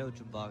third base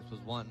coaching box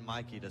was wanting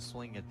Mikey to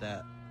swing at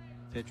that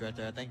pitch right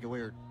there. I think we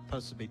were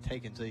supposed to be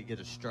taken until you get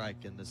a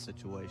strike in this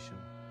situation.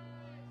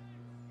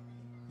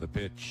 The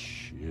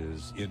pitch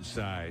is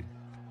inside.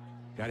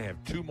 Got to have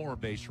 2 more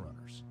base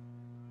runners.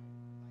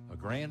 A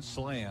grand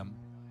slam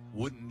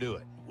wouldn't do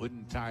it.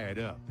 Wouldn't tie it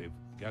up. They've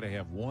got to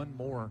have one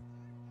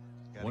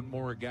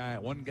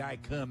guy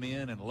come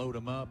in and load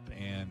him up,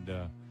 and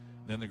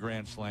then the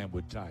grand slam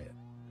would tie it.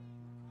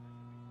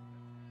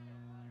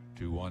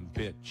 2-1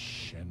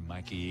 pitch, and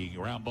Mikey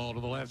ground ball to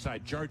the left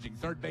side, charging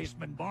third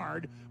baseman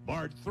Bard.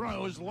 Bard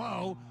throws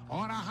low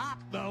on a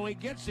hop, though. He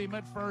gets him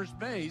at first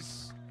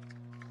base.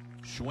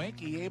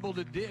 Schwenke able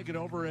to dig it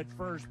over at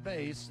first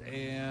base,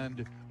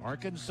 and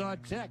Arkansas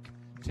Tech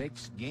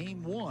takes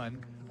game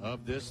 1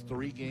 of this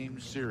 3-game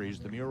series.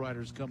 The Mule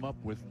Riders come up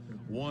with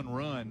 1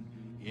 run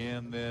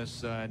in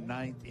this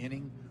 9th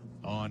inning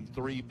on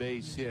 3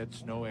 base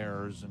hits, no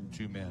errors, and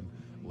 2 men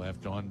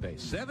left on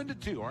base.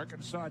 7-2,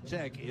 Arkansas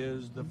Tech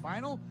is the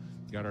final.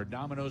 Got our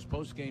Domino's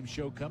post-game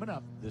show coming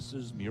up. This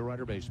is Mule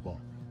Rider Baseball.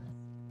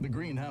 The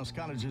Greenhouse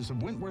Cottages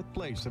of Wentworth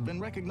Place have been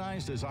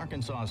recognized as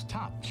Arkansas's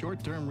top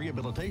short-term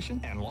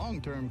rehabilitation and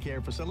long-term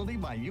care facility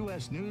by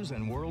U.S. News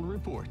and World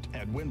Report.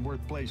 At Wentworth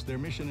Place, their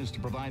mission is to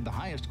provide the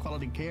highest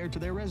quality care to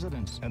their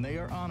residents, and they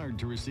are honored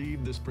to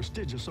receive this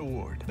prestigious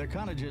award. Their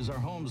cottages are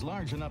homes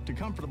large enough to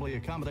comfortably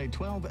accommodate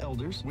 12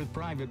 elders with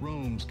private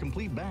rooms,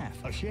 complete bath,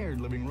 a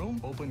shared living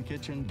room, open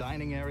kitchen,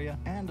 dining area,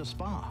 and a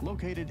spa.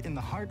 Located in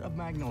the heart of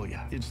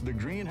Magnolia, it's the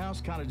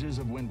Greenhouse Cottages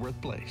of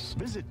Wentworth Place.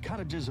 Visit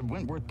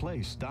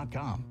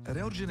cottagesofwentworthplace.com. At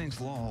L.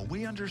 Jennings Law,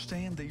 we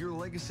understand that your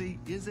legacy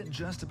isn't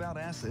just about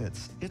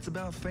assets. It's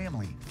about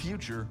family,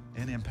 future,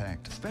 and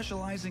impact.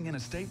 Specializing in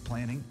estate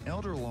planning,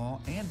 elder law,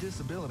 and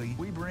disability,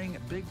 we bring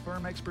big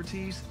firm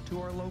expertise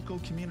to our local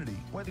community.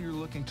 Whether you're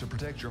looking to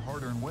protect your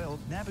hard-earned wealth,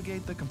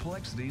 navigate the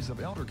complexities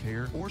of elder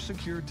care, or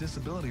secure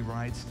disability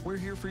rights, we're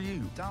here for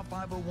you. Dial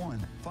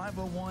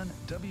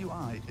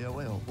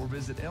 501-501-WILL or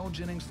visit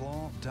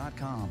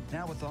ljenningslaw.com.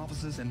 Now with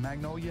offices in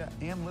Magnolia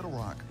and Little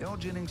Rock, L.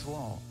 Jennings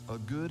Law, a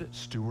good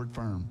steward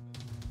firm.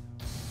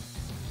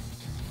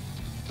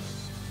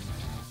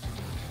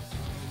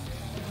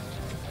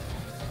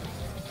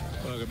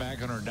 Welcome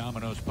back on our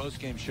Domino's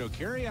postgame show.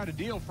 Carry out a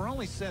deal for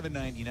only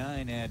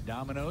 $7.99 at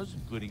Domino's,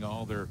 including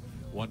all their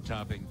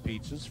one-topping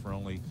pizzas for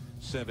only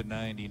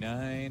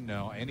 $7.99.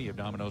 Now, any of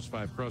Domino's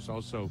 5-crust,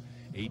 also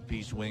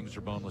 8-piece wings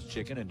or boneless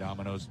chicken, and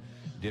Domino's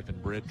dip and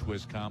bread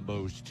twist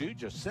combos too.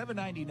 Just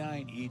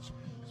 $7.99 each.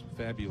 Some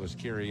fabulous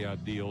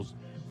carry-out deals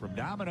from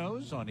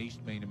Domino's on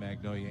East Main and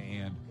Magnolia,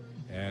 and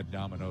at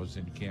Domino's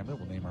in Camden.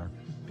 We'll name our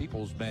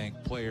People's Bank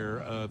Player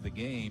of the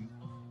Game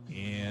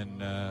in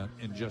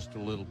just a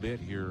little bit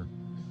here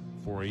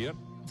for you.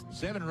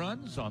 7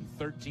 runs on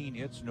 13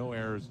 hits, no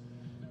errors,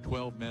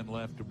 12 men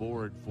left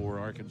aboard for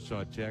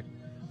Arkansas Tech.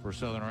 For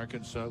Southern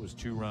Arkansas, it was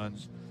 2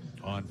 runs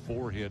on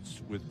 4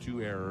 hits with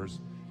 2 errors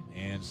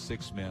and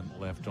 6 men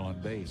left on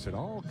base. It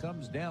all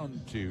comes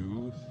down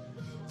to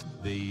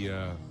the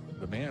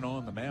man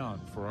on the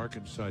mound for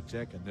Arkansas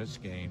Tech in this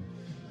game,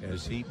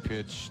 as he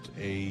pitched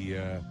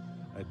a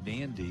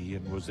dandy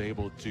and was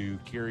able to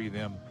carry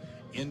them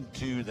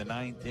into the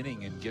 9th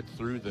inning and get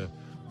through the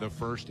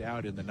first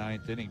out in the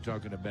 9th inning.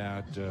 Talking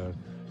about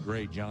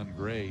John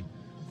Gray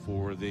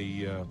for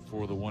the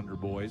Wonder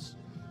Boys.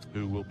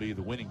 who will be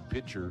the winning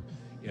pitcher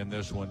in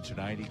this one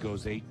tonight. He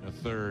goes 8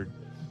 1/3,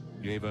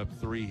 gave up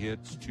 3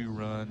 hits, 2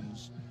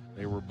 runs.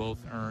 They were both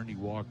earned. He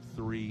walked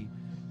 3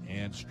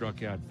 and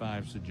struck out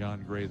 5. So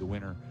John Gray, the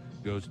winner,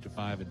 goes to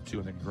 5 2.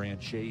 And then Grant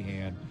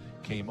Shahan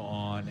came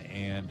on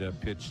and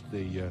pitched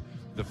the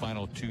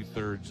final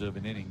 2/3 of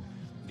an inning,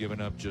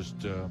 giving up just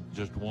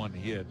 1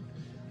 hit,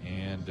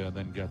 and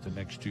then got the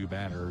next 2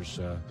 batters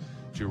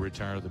to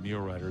retire the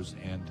Mule Riders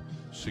and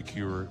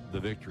secure the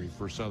victory.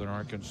 For Southern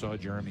Arkansas,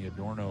 Jeremy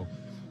Adorno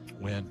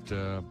went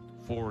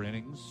 4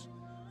 innings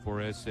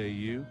for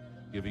SAU,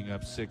 giving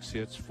up 6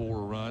 hits,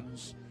 4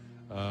 runs.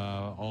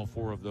 All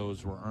 4 of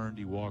those were earned.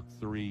 He walked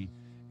 3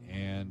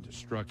 and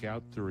struck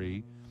out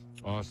 3.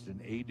 Austin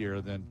Adair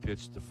then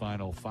pitched the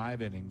final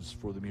 5 innings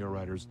for the Mule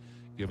Riders,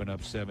 giving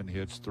up 7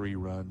 hits, 3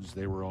 runs.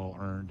 They were all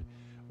earned,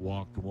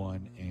 walked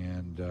 1,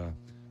 and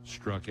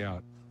struck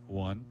out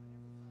 1.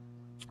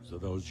 So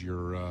those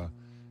your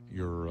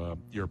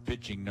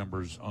pitching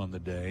numbers on the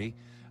day.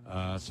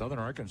 Southern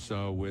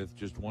Arkansas with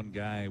just 1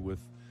 guy with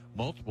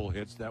multiple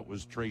hits. That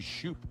was Trey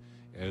Shoup,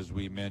 as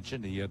we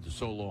mentioned. He had the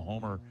solo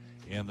homer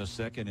in the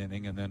 2nd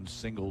inning and then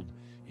singled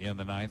in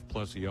the 9th.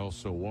 Plus he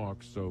also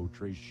walked. So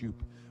Trey Shoup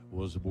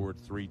was aboard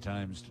 3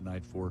 times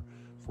tonight for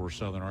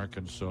Southern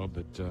Arkansas,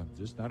 but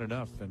just not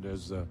enough. And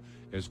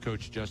as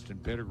Coach Justin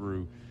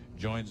Pettigrew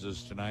joins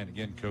us tonight,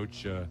 again,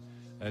 Coach,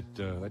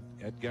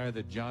 that guy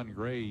that John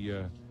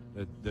Gray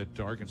that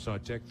Arkansas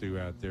Tech threw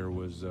out there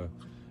was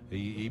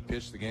he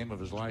pitched the game of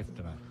his life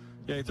tonight.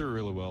 Yeah, he threw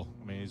really well.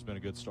 I mean, he's been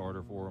a good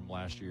starter for him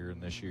last year and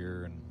this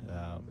year,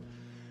 and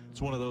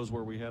it's one of those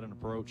where we had an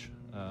approach,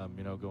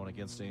 going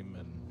against him,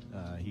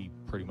 and he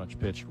pretty much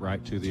pitched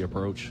right to the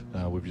approach.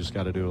 We've just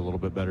got to do a little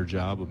bit better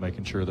job of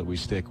making sure that we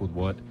stick with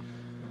what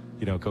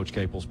Coach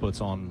Caples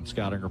puts on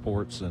scouting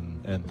reports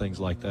and things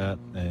like that,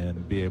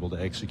 and be able to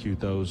execute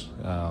those.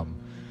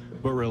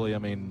 But really, I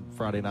mean,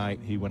 Friday night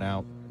he went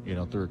out,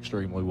 threw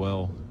extremely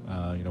well.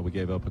 We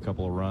gave up a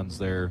couple of runs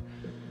there,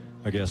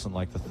 I guess, in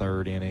like the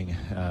 3rd inning.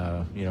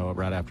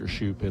 Right after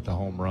Shoup hit the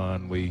home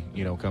run, we,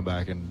 come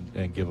back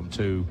and give them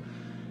 2.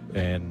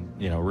 And,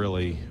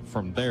 really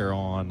from there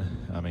on,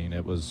 I mean,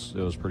 it was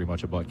pretty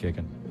much a butt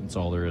kicking. That's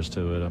all there is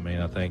to it. I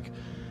mean, I think,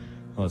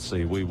 let's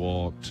see, we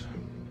walked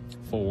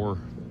 4.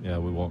 Yeah,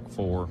 we walked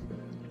 4.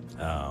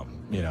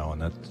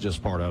 And that's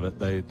just part of it.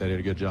 They did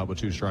a good job with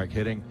 2-strike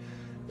hitting.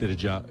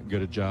 Did a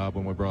good job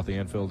when we brought the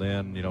infield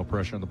in,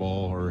 pressuring the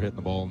ball or hitting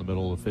the ball in the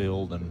middle of the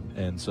field.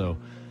 And so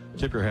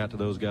tip your hat to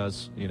those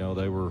guys. They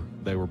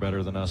were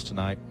better than us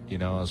tonight.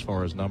 As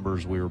far as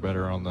numbers, we were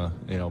better on the,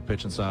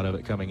 pitching side of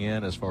it coming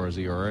in. As far as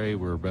ERA,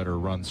 we were better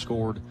runs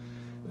scored.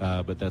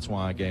 But that's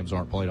why games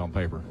aren't played on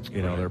paper.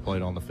 They're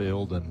played on the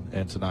field,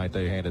 and tonight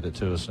they handed it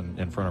to us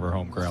in front of our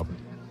home crowd.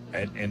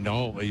 And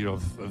all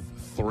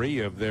 3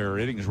 of their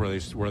innings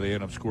where they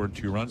end up scoring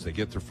 2 runs, they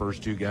get their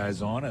first 2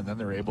 guys on, and then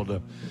they're able to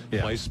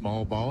play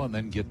small ball and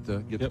then get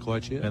the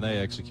clutch hit. And they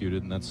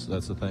executed, and that's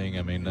the thing.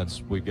 I mean,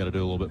 we've got to do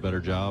a little bit better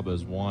job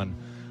as one,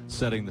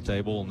 setting the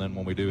table, and then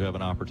when we do have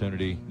an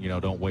opportunity,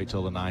 don't wait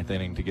till the 9th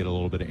inning to get a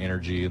little bit of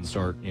energy and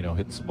start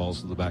hitting some balls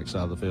to the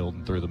backside of the field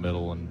and through the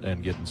middle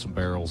and getting some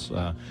barrels.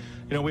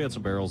 We had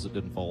some barrels that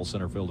didn't fall.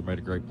 Center fielder made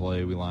a great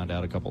play. We lined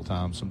out a couple of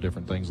times, some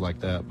different things like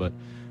that. But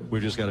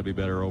we've just got to be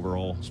better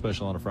overall,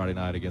 especially on a Friday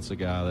night against a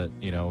guy that,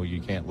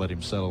 you can't let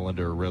him settle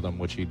into a rhythm,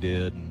 which he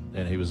did,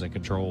 and he was in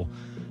control,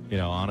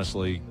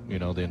 honestly,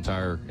 the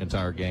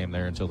entire game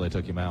there until they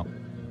took him out.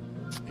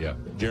 Yeah.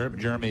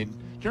 Jeremy,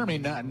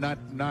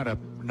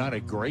 not a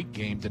great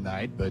game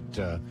tonight, but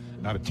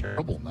not a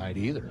terrible night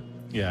either.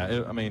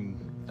 Yeah,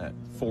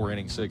 4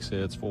 innings, 6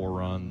 hits, 4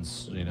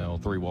 runs,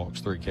 3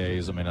 walks, 3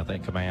 Ks. I mean, I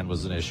think command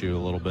was an issue a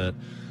little bit.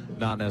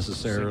 Not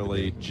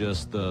necessarily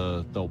just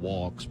the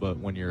walks, but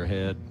when you're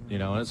ahead,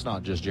 and it's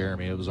not just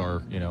Jeremy. It was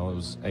it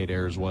was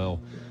Adair as well.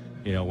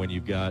 When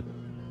you've got,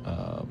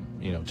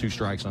 2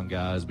 strikes on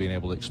guys, being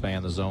able to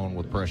expand the zone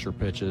with pressure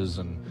pitches,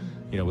 and,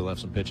 we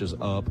left some pitches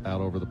up,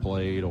 out over the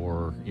plate,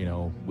 or,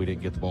 we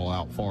didn't get the ball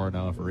out far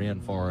enough or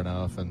in far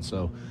enough. And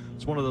so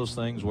it's one of those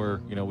things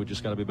where, we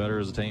just got to be better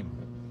as a team.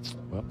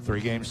 Well,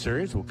 3-game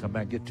series. We'll come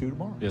back and get 2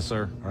 tomorrow. Yes,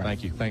 sir. All right.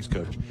 Thank you. Thanks,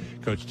 Coach.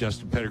 Coach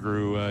Justin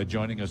Pettigrew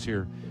joining us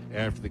here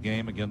after the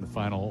game. Again, the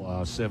final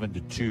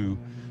 7-2.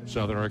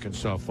 Southern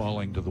Arkansas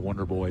falling to the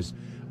Wonder Boys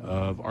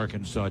of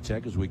Arkansas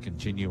Tech as we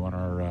continue on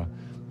our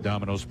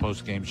Domino's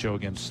post-game show.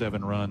 Again,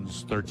 7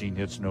 runs, 13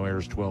 hits, no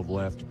errors, 12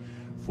 left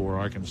for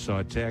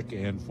Arkansas Tech.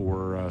 And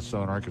for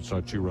Southern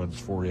Arkansas, 2 runs,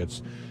 4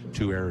 hits,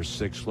 2 errors,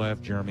 6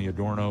 left. Jeremy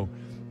Adorno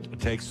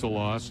takes the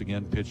loss.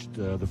 Again, pitched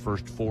the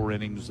first 4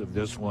 innings of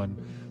this one,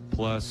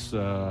 plus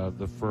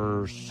the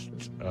first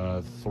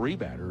 3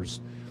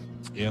 batters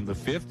in the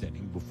 5th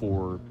inning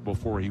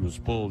before he was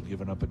pulled,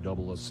 giving up a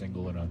double, a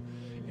single,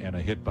 and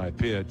a hit by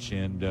pitch.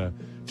 And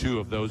 2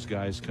 of those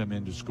guys come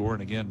in to score.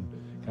 And again,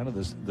 kind of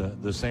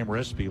the same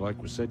recipe, like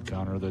we said,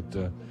 Connor,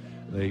 that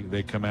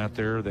they come out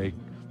there. The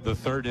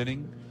 3rd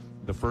inning,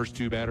 the first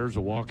 2 batters,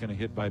 a walk and a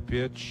hit by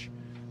pitch.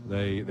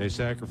 They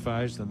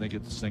sacrifice, then they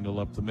get the single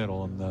up the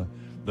middle. And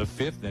the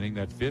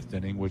 5th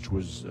inning, which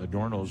was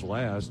Adorno's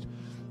last,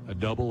 a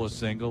double, a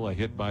single, a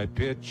hit by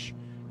pitch,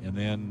 and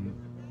then,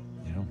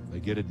 they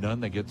get it done.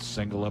 They get the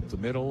single up the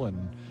middle,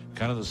 and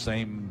kind of the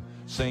same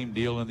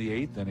deal in the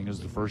 8th inning as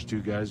the first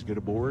 2 guys get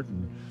aboard,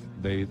 and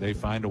they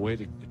find a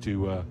way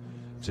to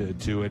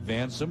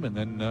advance them, and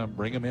then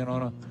bring them in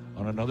on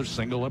another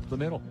single up the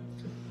middle.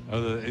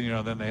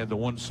 Then they had the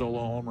 1 solo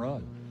home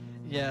run.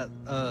 Yeah,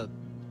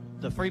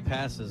 the free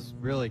pass is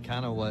really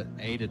kind of what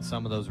aided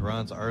some of those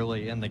runs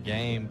early in the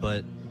game.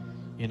 But,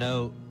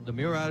 the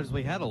Mule Riders,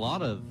 we had a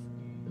lot of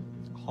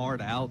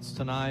hard outs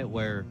tonight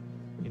where,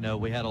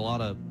 we had a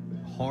lot of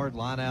hard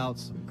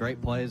lineouts,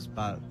 great plays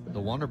by the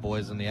Wonder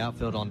Boys in the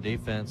outfield on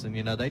defense. And,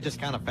 they just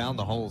kind of found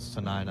the holes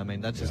tonight. I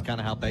mean, that's just kind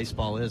of how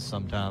baseball is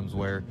sometimes,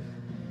 where,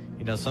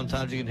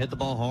 sometimes you can hit the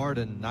ball hard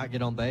and not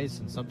get on base,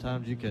 and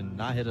sometimes you can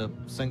not hit a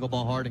single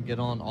ball hard and get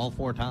on all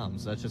 4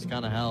 times. That's just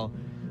kind of how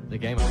the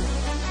game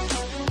is.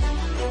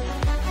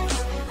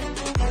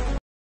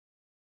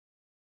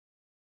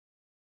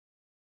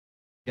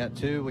 Got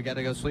 2. We got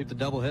to go sweep the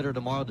doubleheader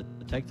tomorrow to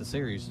take the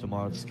series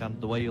tomorrow. It's kind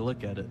of the way you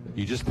look at it.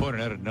 You just pointed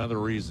out another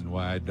reason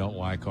why I don't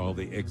like all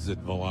the exit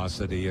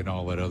velocity and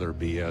all that other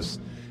BS.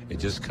 It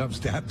just comes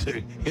down to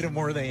hit them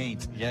where they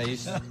ain't. Yeah,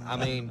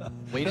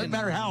 we doesn't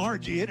matter how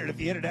hard you hit it. If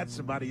you hit it at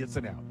somebody, it's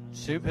an out.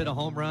 Shoop hit a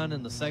home run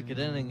in the 2nd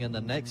inning, and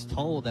the next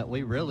hole that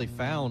we really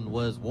found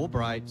was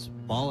Woolbright's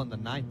ball in the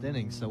 9th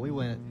inning. So we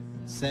went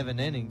 7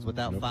 innings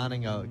without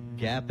finding a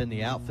gap in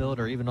the outfield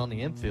or even on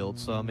the infield.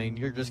 So, I mean,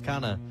 you're just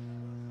kind of,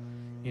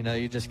 you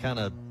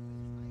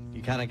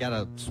kind of got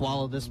to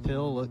swallow this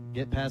pill,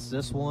 get past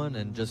this one,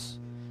 and just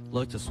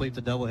look to sweep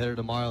the doubleheader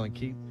tomorrow and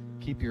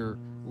keep your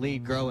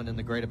lead growing in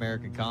the Great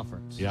American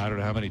Conference. Yeah, I don't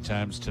know how many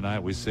times tonight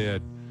we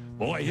said,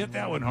 boy, hit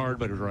that one hard,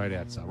 but it was right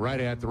at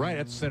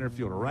the center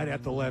fielder, right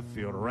at the left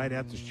fielder, right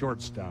at the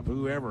shortstop,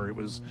 whoever. It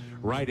was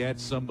right at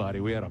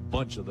somebody. We had a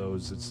bunch of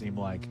those, it seemed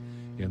like,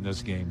 in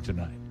this game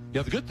tonight.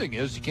 Yeah, the good thing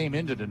is you came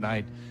into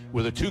tonight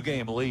with a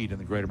 2-game lead in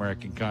the Great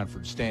American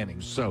Conference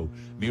standings, so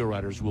Mule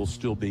Riders will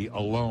still be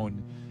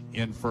alone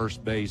in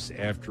first base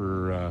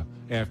after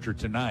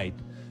tonight,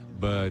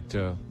 but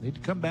need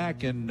to come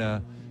back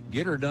and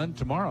get her done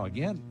tomorrow.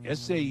 Again,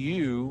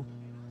 SAU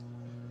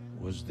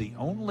was the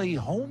only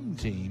home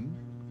team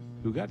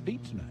who got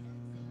beat tonight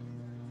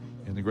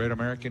in the Great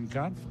American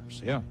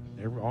Conference. Yeah,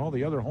 all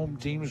the other home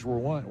teams were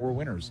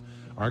winners.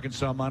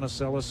 Arkansas,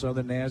 Monticello,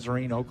 Southern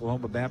Nazarene,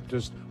 Oklahoma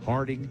Baptist,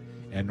 Harding,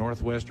 and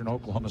Northwestern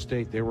Oklahoma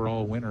State. They were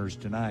all winners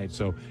tonight.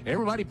 So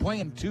everybody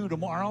playing 2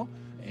 tomorrow,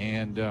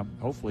 and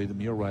hopefully the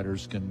Mule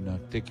Riders can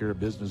take care of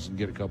business and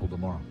get a couple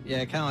tomorrow.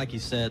 Yeah, kind of like you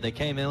said, they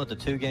came in with a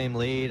 2-game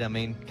lead. I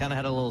mean, kind of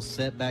had a little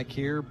setback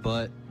here,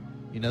 but,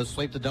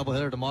 sweep the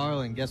doubleheader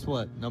tomorrow, and guess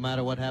what? No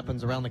matter what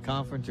happens around the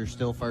conference, you're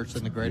still first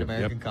in the Great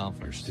American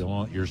Conference.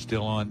 You're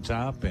still on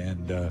top,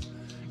 and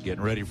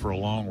getting ready for a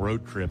long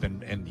road trip.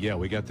 And yeah,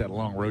 we got that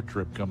long road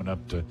trip coming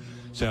up to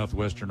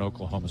southwestern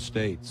Oklahoma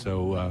State.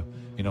 So,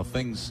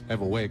 things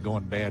have a way of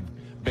going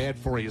bad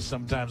for you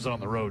sometimes on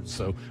the road.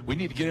 So we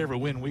need to get every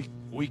win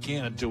we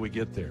can until we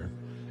get there.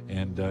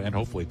 And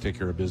hopefully take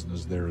care of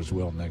business there as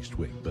well next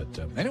week. But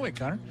anyway,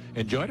 Connor,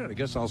 enjoyed it. I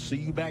guess I'll see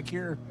you back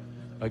here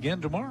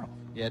again tomorrow.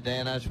 Yeah,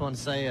 Dan, I just want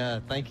to say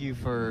thank you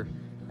for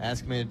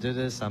asking me to do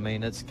this. I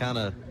mean, it's kind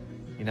of,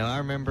 I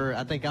remember,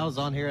 I think I was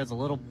on here as a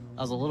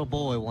little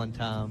boy one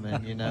time,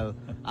 and,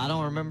 I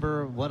don't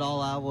remember what all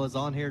I was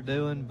on here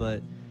doing,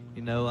 but,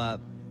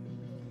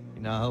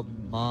 I hope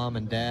Mom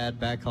and Dad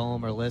back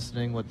home are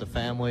listening with the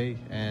family,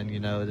 and,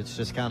 it's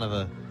just kind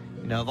of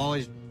I've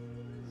always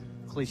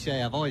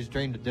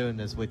dreamed of doing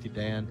this with you,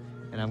 Dan,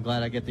 and I'm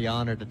glad I get the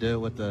honor to do it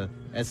with the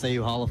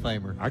SAU Hall of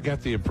Famer. I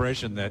got the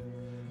impression that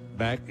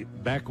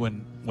back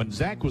when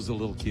Zach was a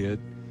little kid,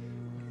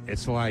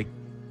 it's like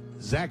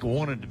Zach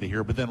wanted to be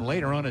here, but then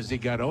later on as he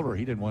got older,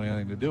 he didn't want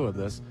anything to do with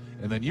this.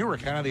 And then you were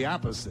kind of the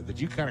opposite,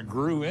 that you kind of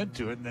grew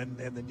into it, and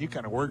then you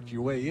kind of worked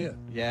your way in.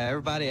 Yeah,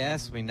 everybody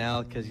asks me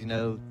now because,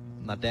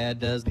 my dad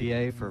does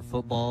PA for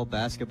football,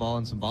 basketball,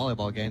 and some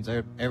volleyball games.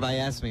 Everybody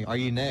asks me, are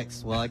you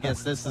next? Well, I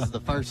guess this is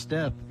the first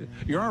step.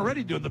 You're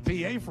already doing the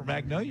PA for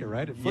Magnolia,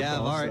 right? At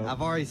football, yeah,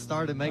 I've already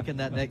started making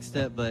that next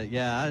step. But,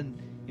 yeah,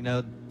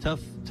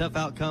 tough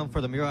outcome for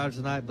the Mule Riders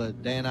tonight.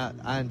 But, Dan,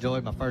 I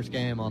enjoyed my first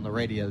game on the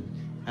radio.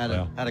 Had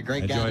a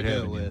great guy to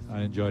do it with.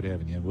 I enjoyed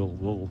having you.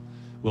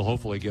 We'll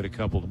hopefully get a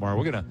couple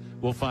tomorrow.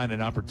 We'll find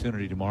an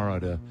opportunity tomorrow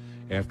to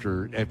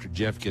after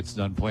Jeff gets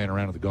done playing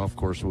around at the golf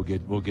course, we'll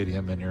get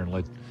him in here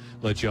and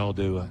let y'all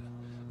do a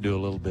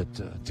little bit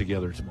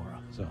together tomorrow.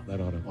 So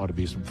that ought to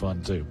be some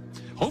fun too.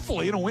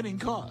 Hopefully in a winning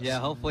cause. Yeah,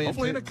 hopefully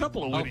in a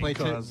couple of winning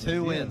causes.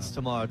 Two wins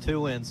tomorrow.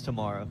 2 wins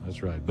tomorrow.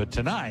 That's right. But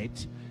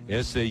tonight,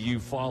 SAU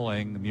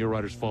falling. The Mule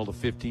Riders fall to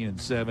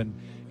 15-7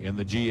 in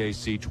the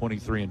GAC,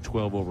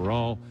 23-12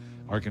 overall.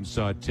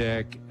 Arkansas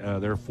Tech,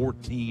 they're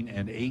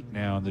 14-8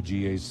 now in the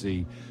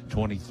GAC,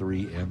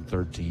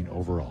 23-13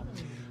 overall.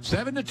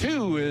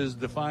 7-2 is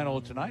the final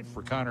tonight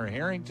for Connor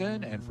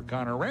Harrington and for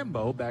Connor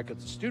Rambo back at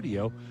the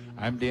studio.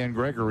 I'm Dan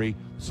Gregory.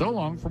 So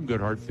long from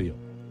Goodhart Field.